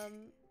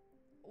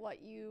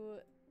what you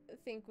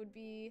think would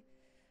be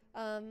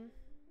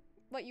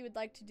what you would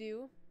like to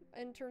do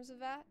in terms of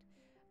that.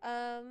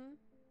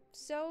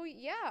 So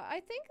yeah, I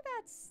think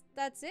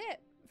that's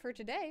it for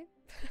today.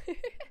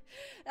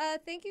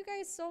 Thank you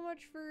guys so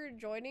much for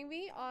joining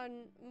me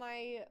on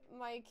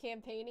my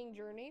campaigning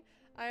journey.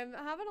 I'm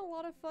having a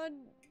lot of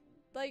fun,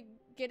 like,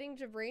 getting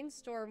to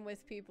brainstorm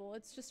with people.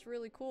 It's just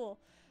really cool.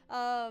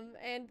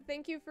 And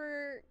thank you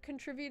for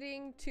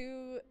contributing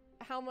to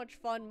how much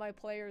fun my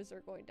players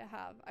are going to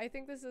have. I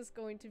think this is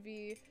going to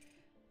be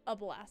a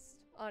blast,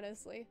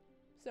 honestly.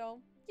 So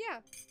yeah,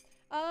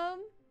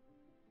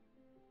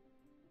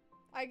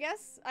 I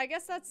guess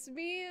that's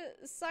me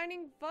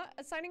signing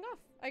off.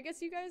 I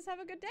guess you guys have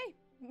a good day.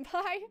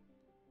 Bye.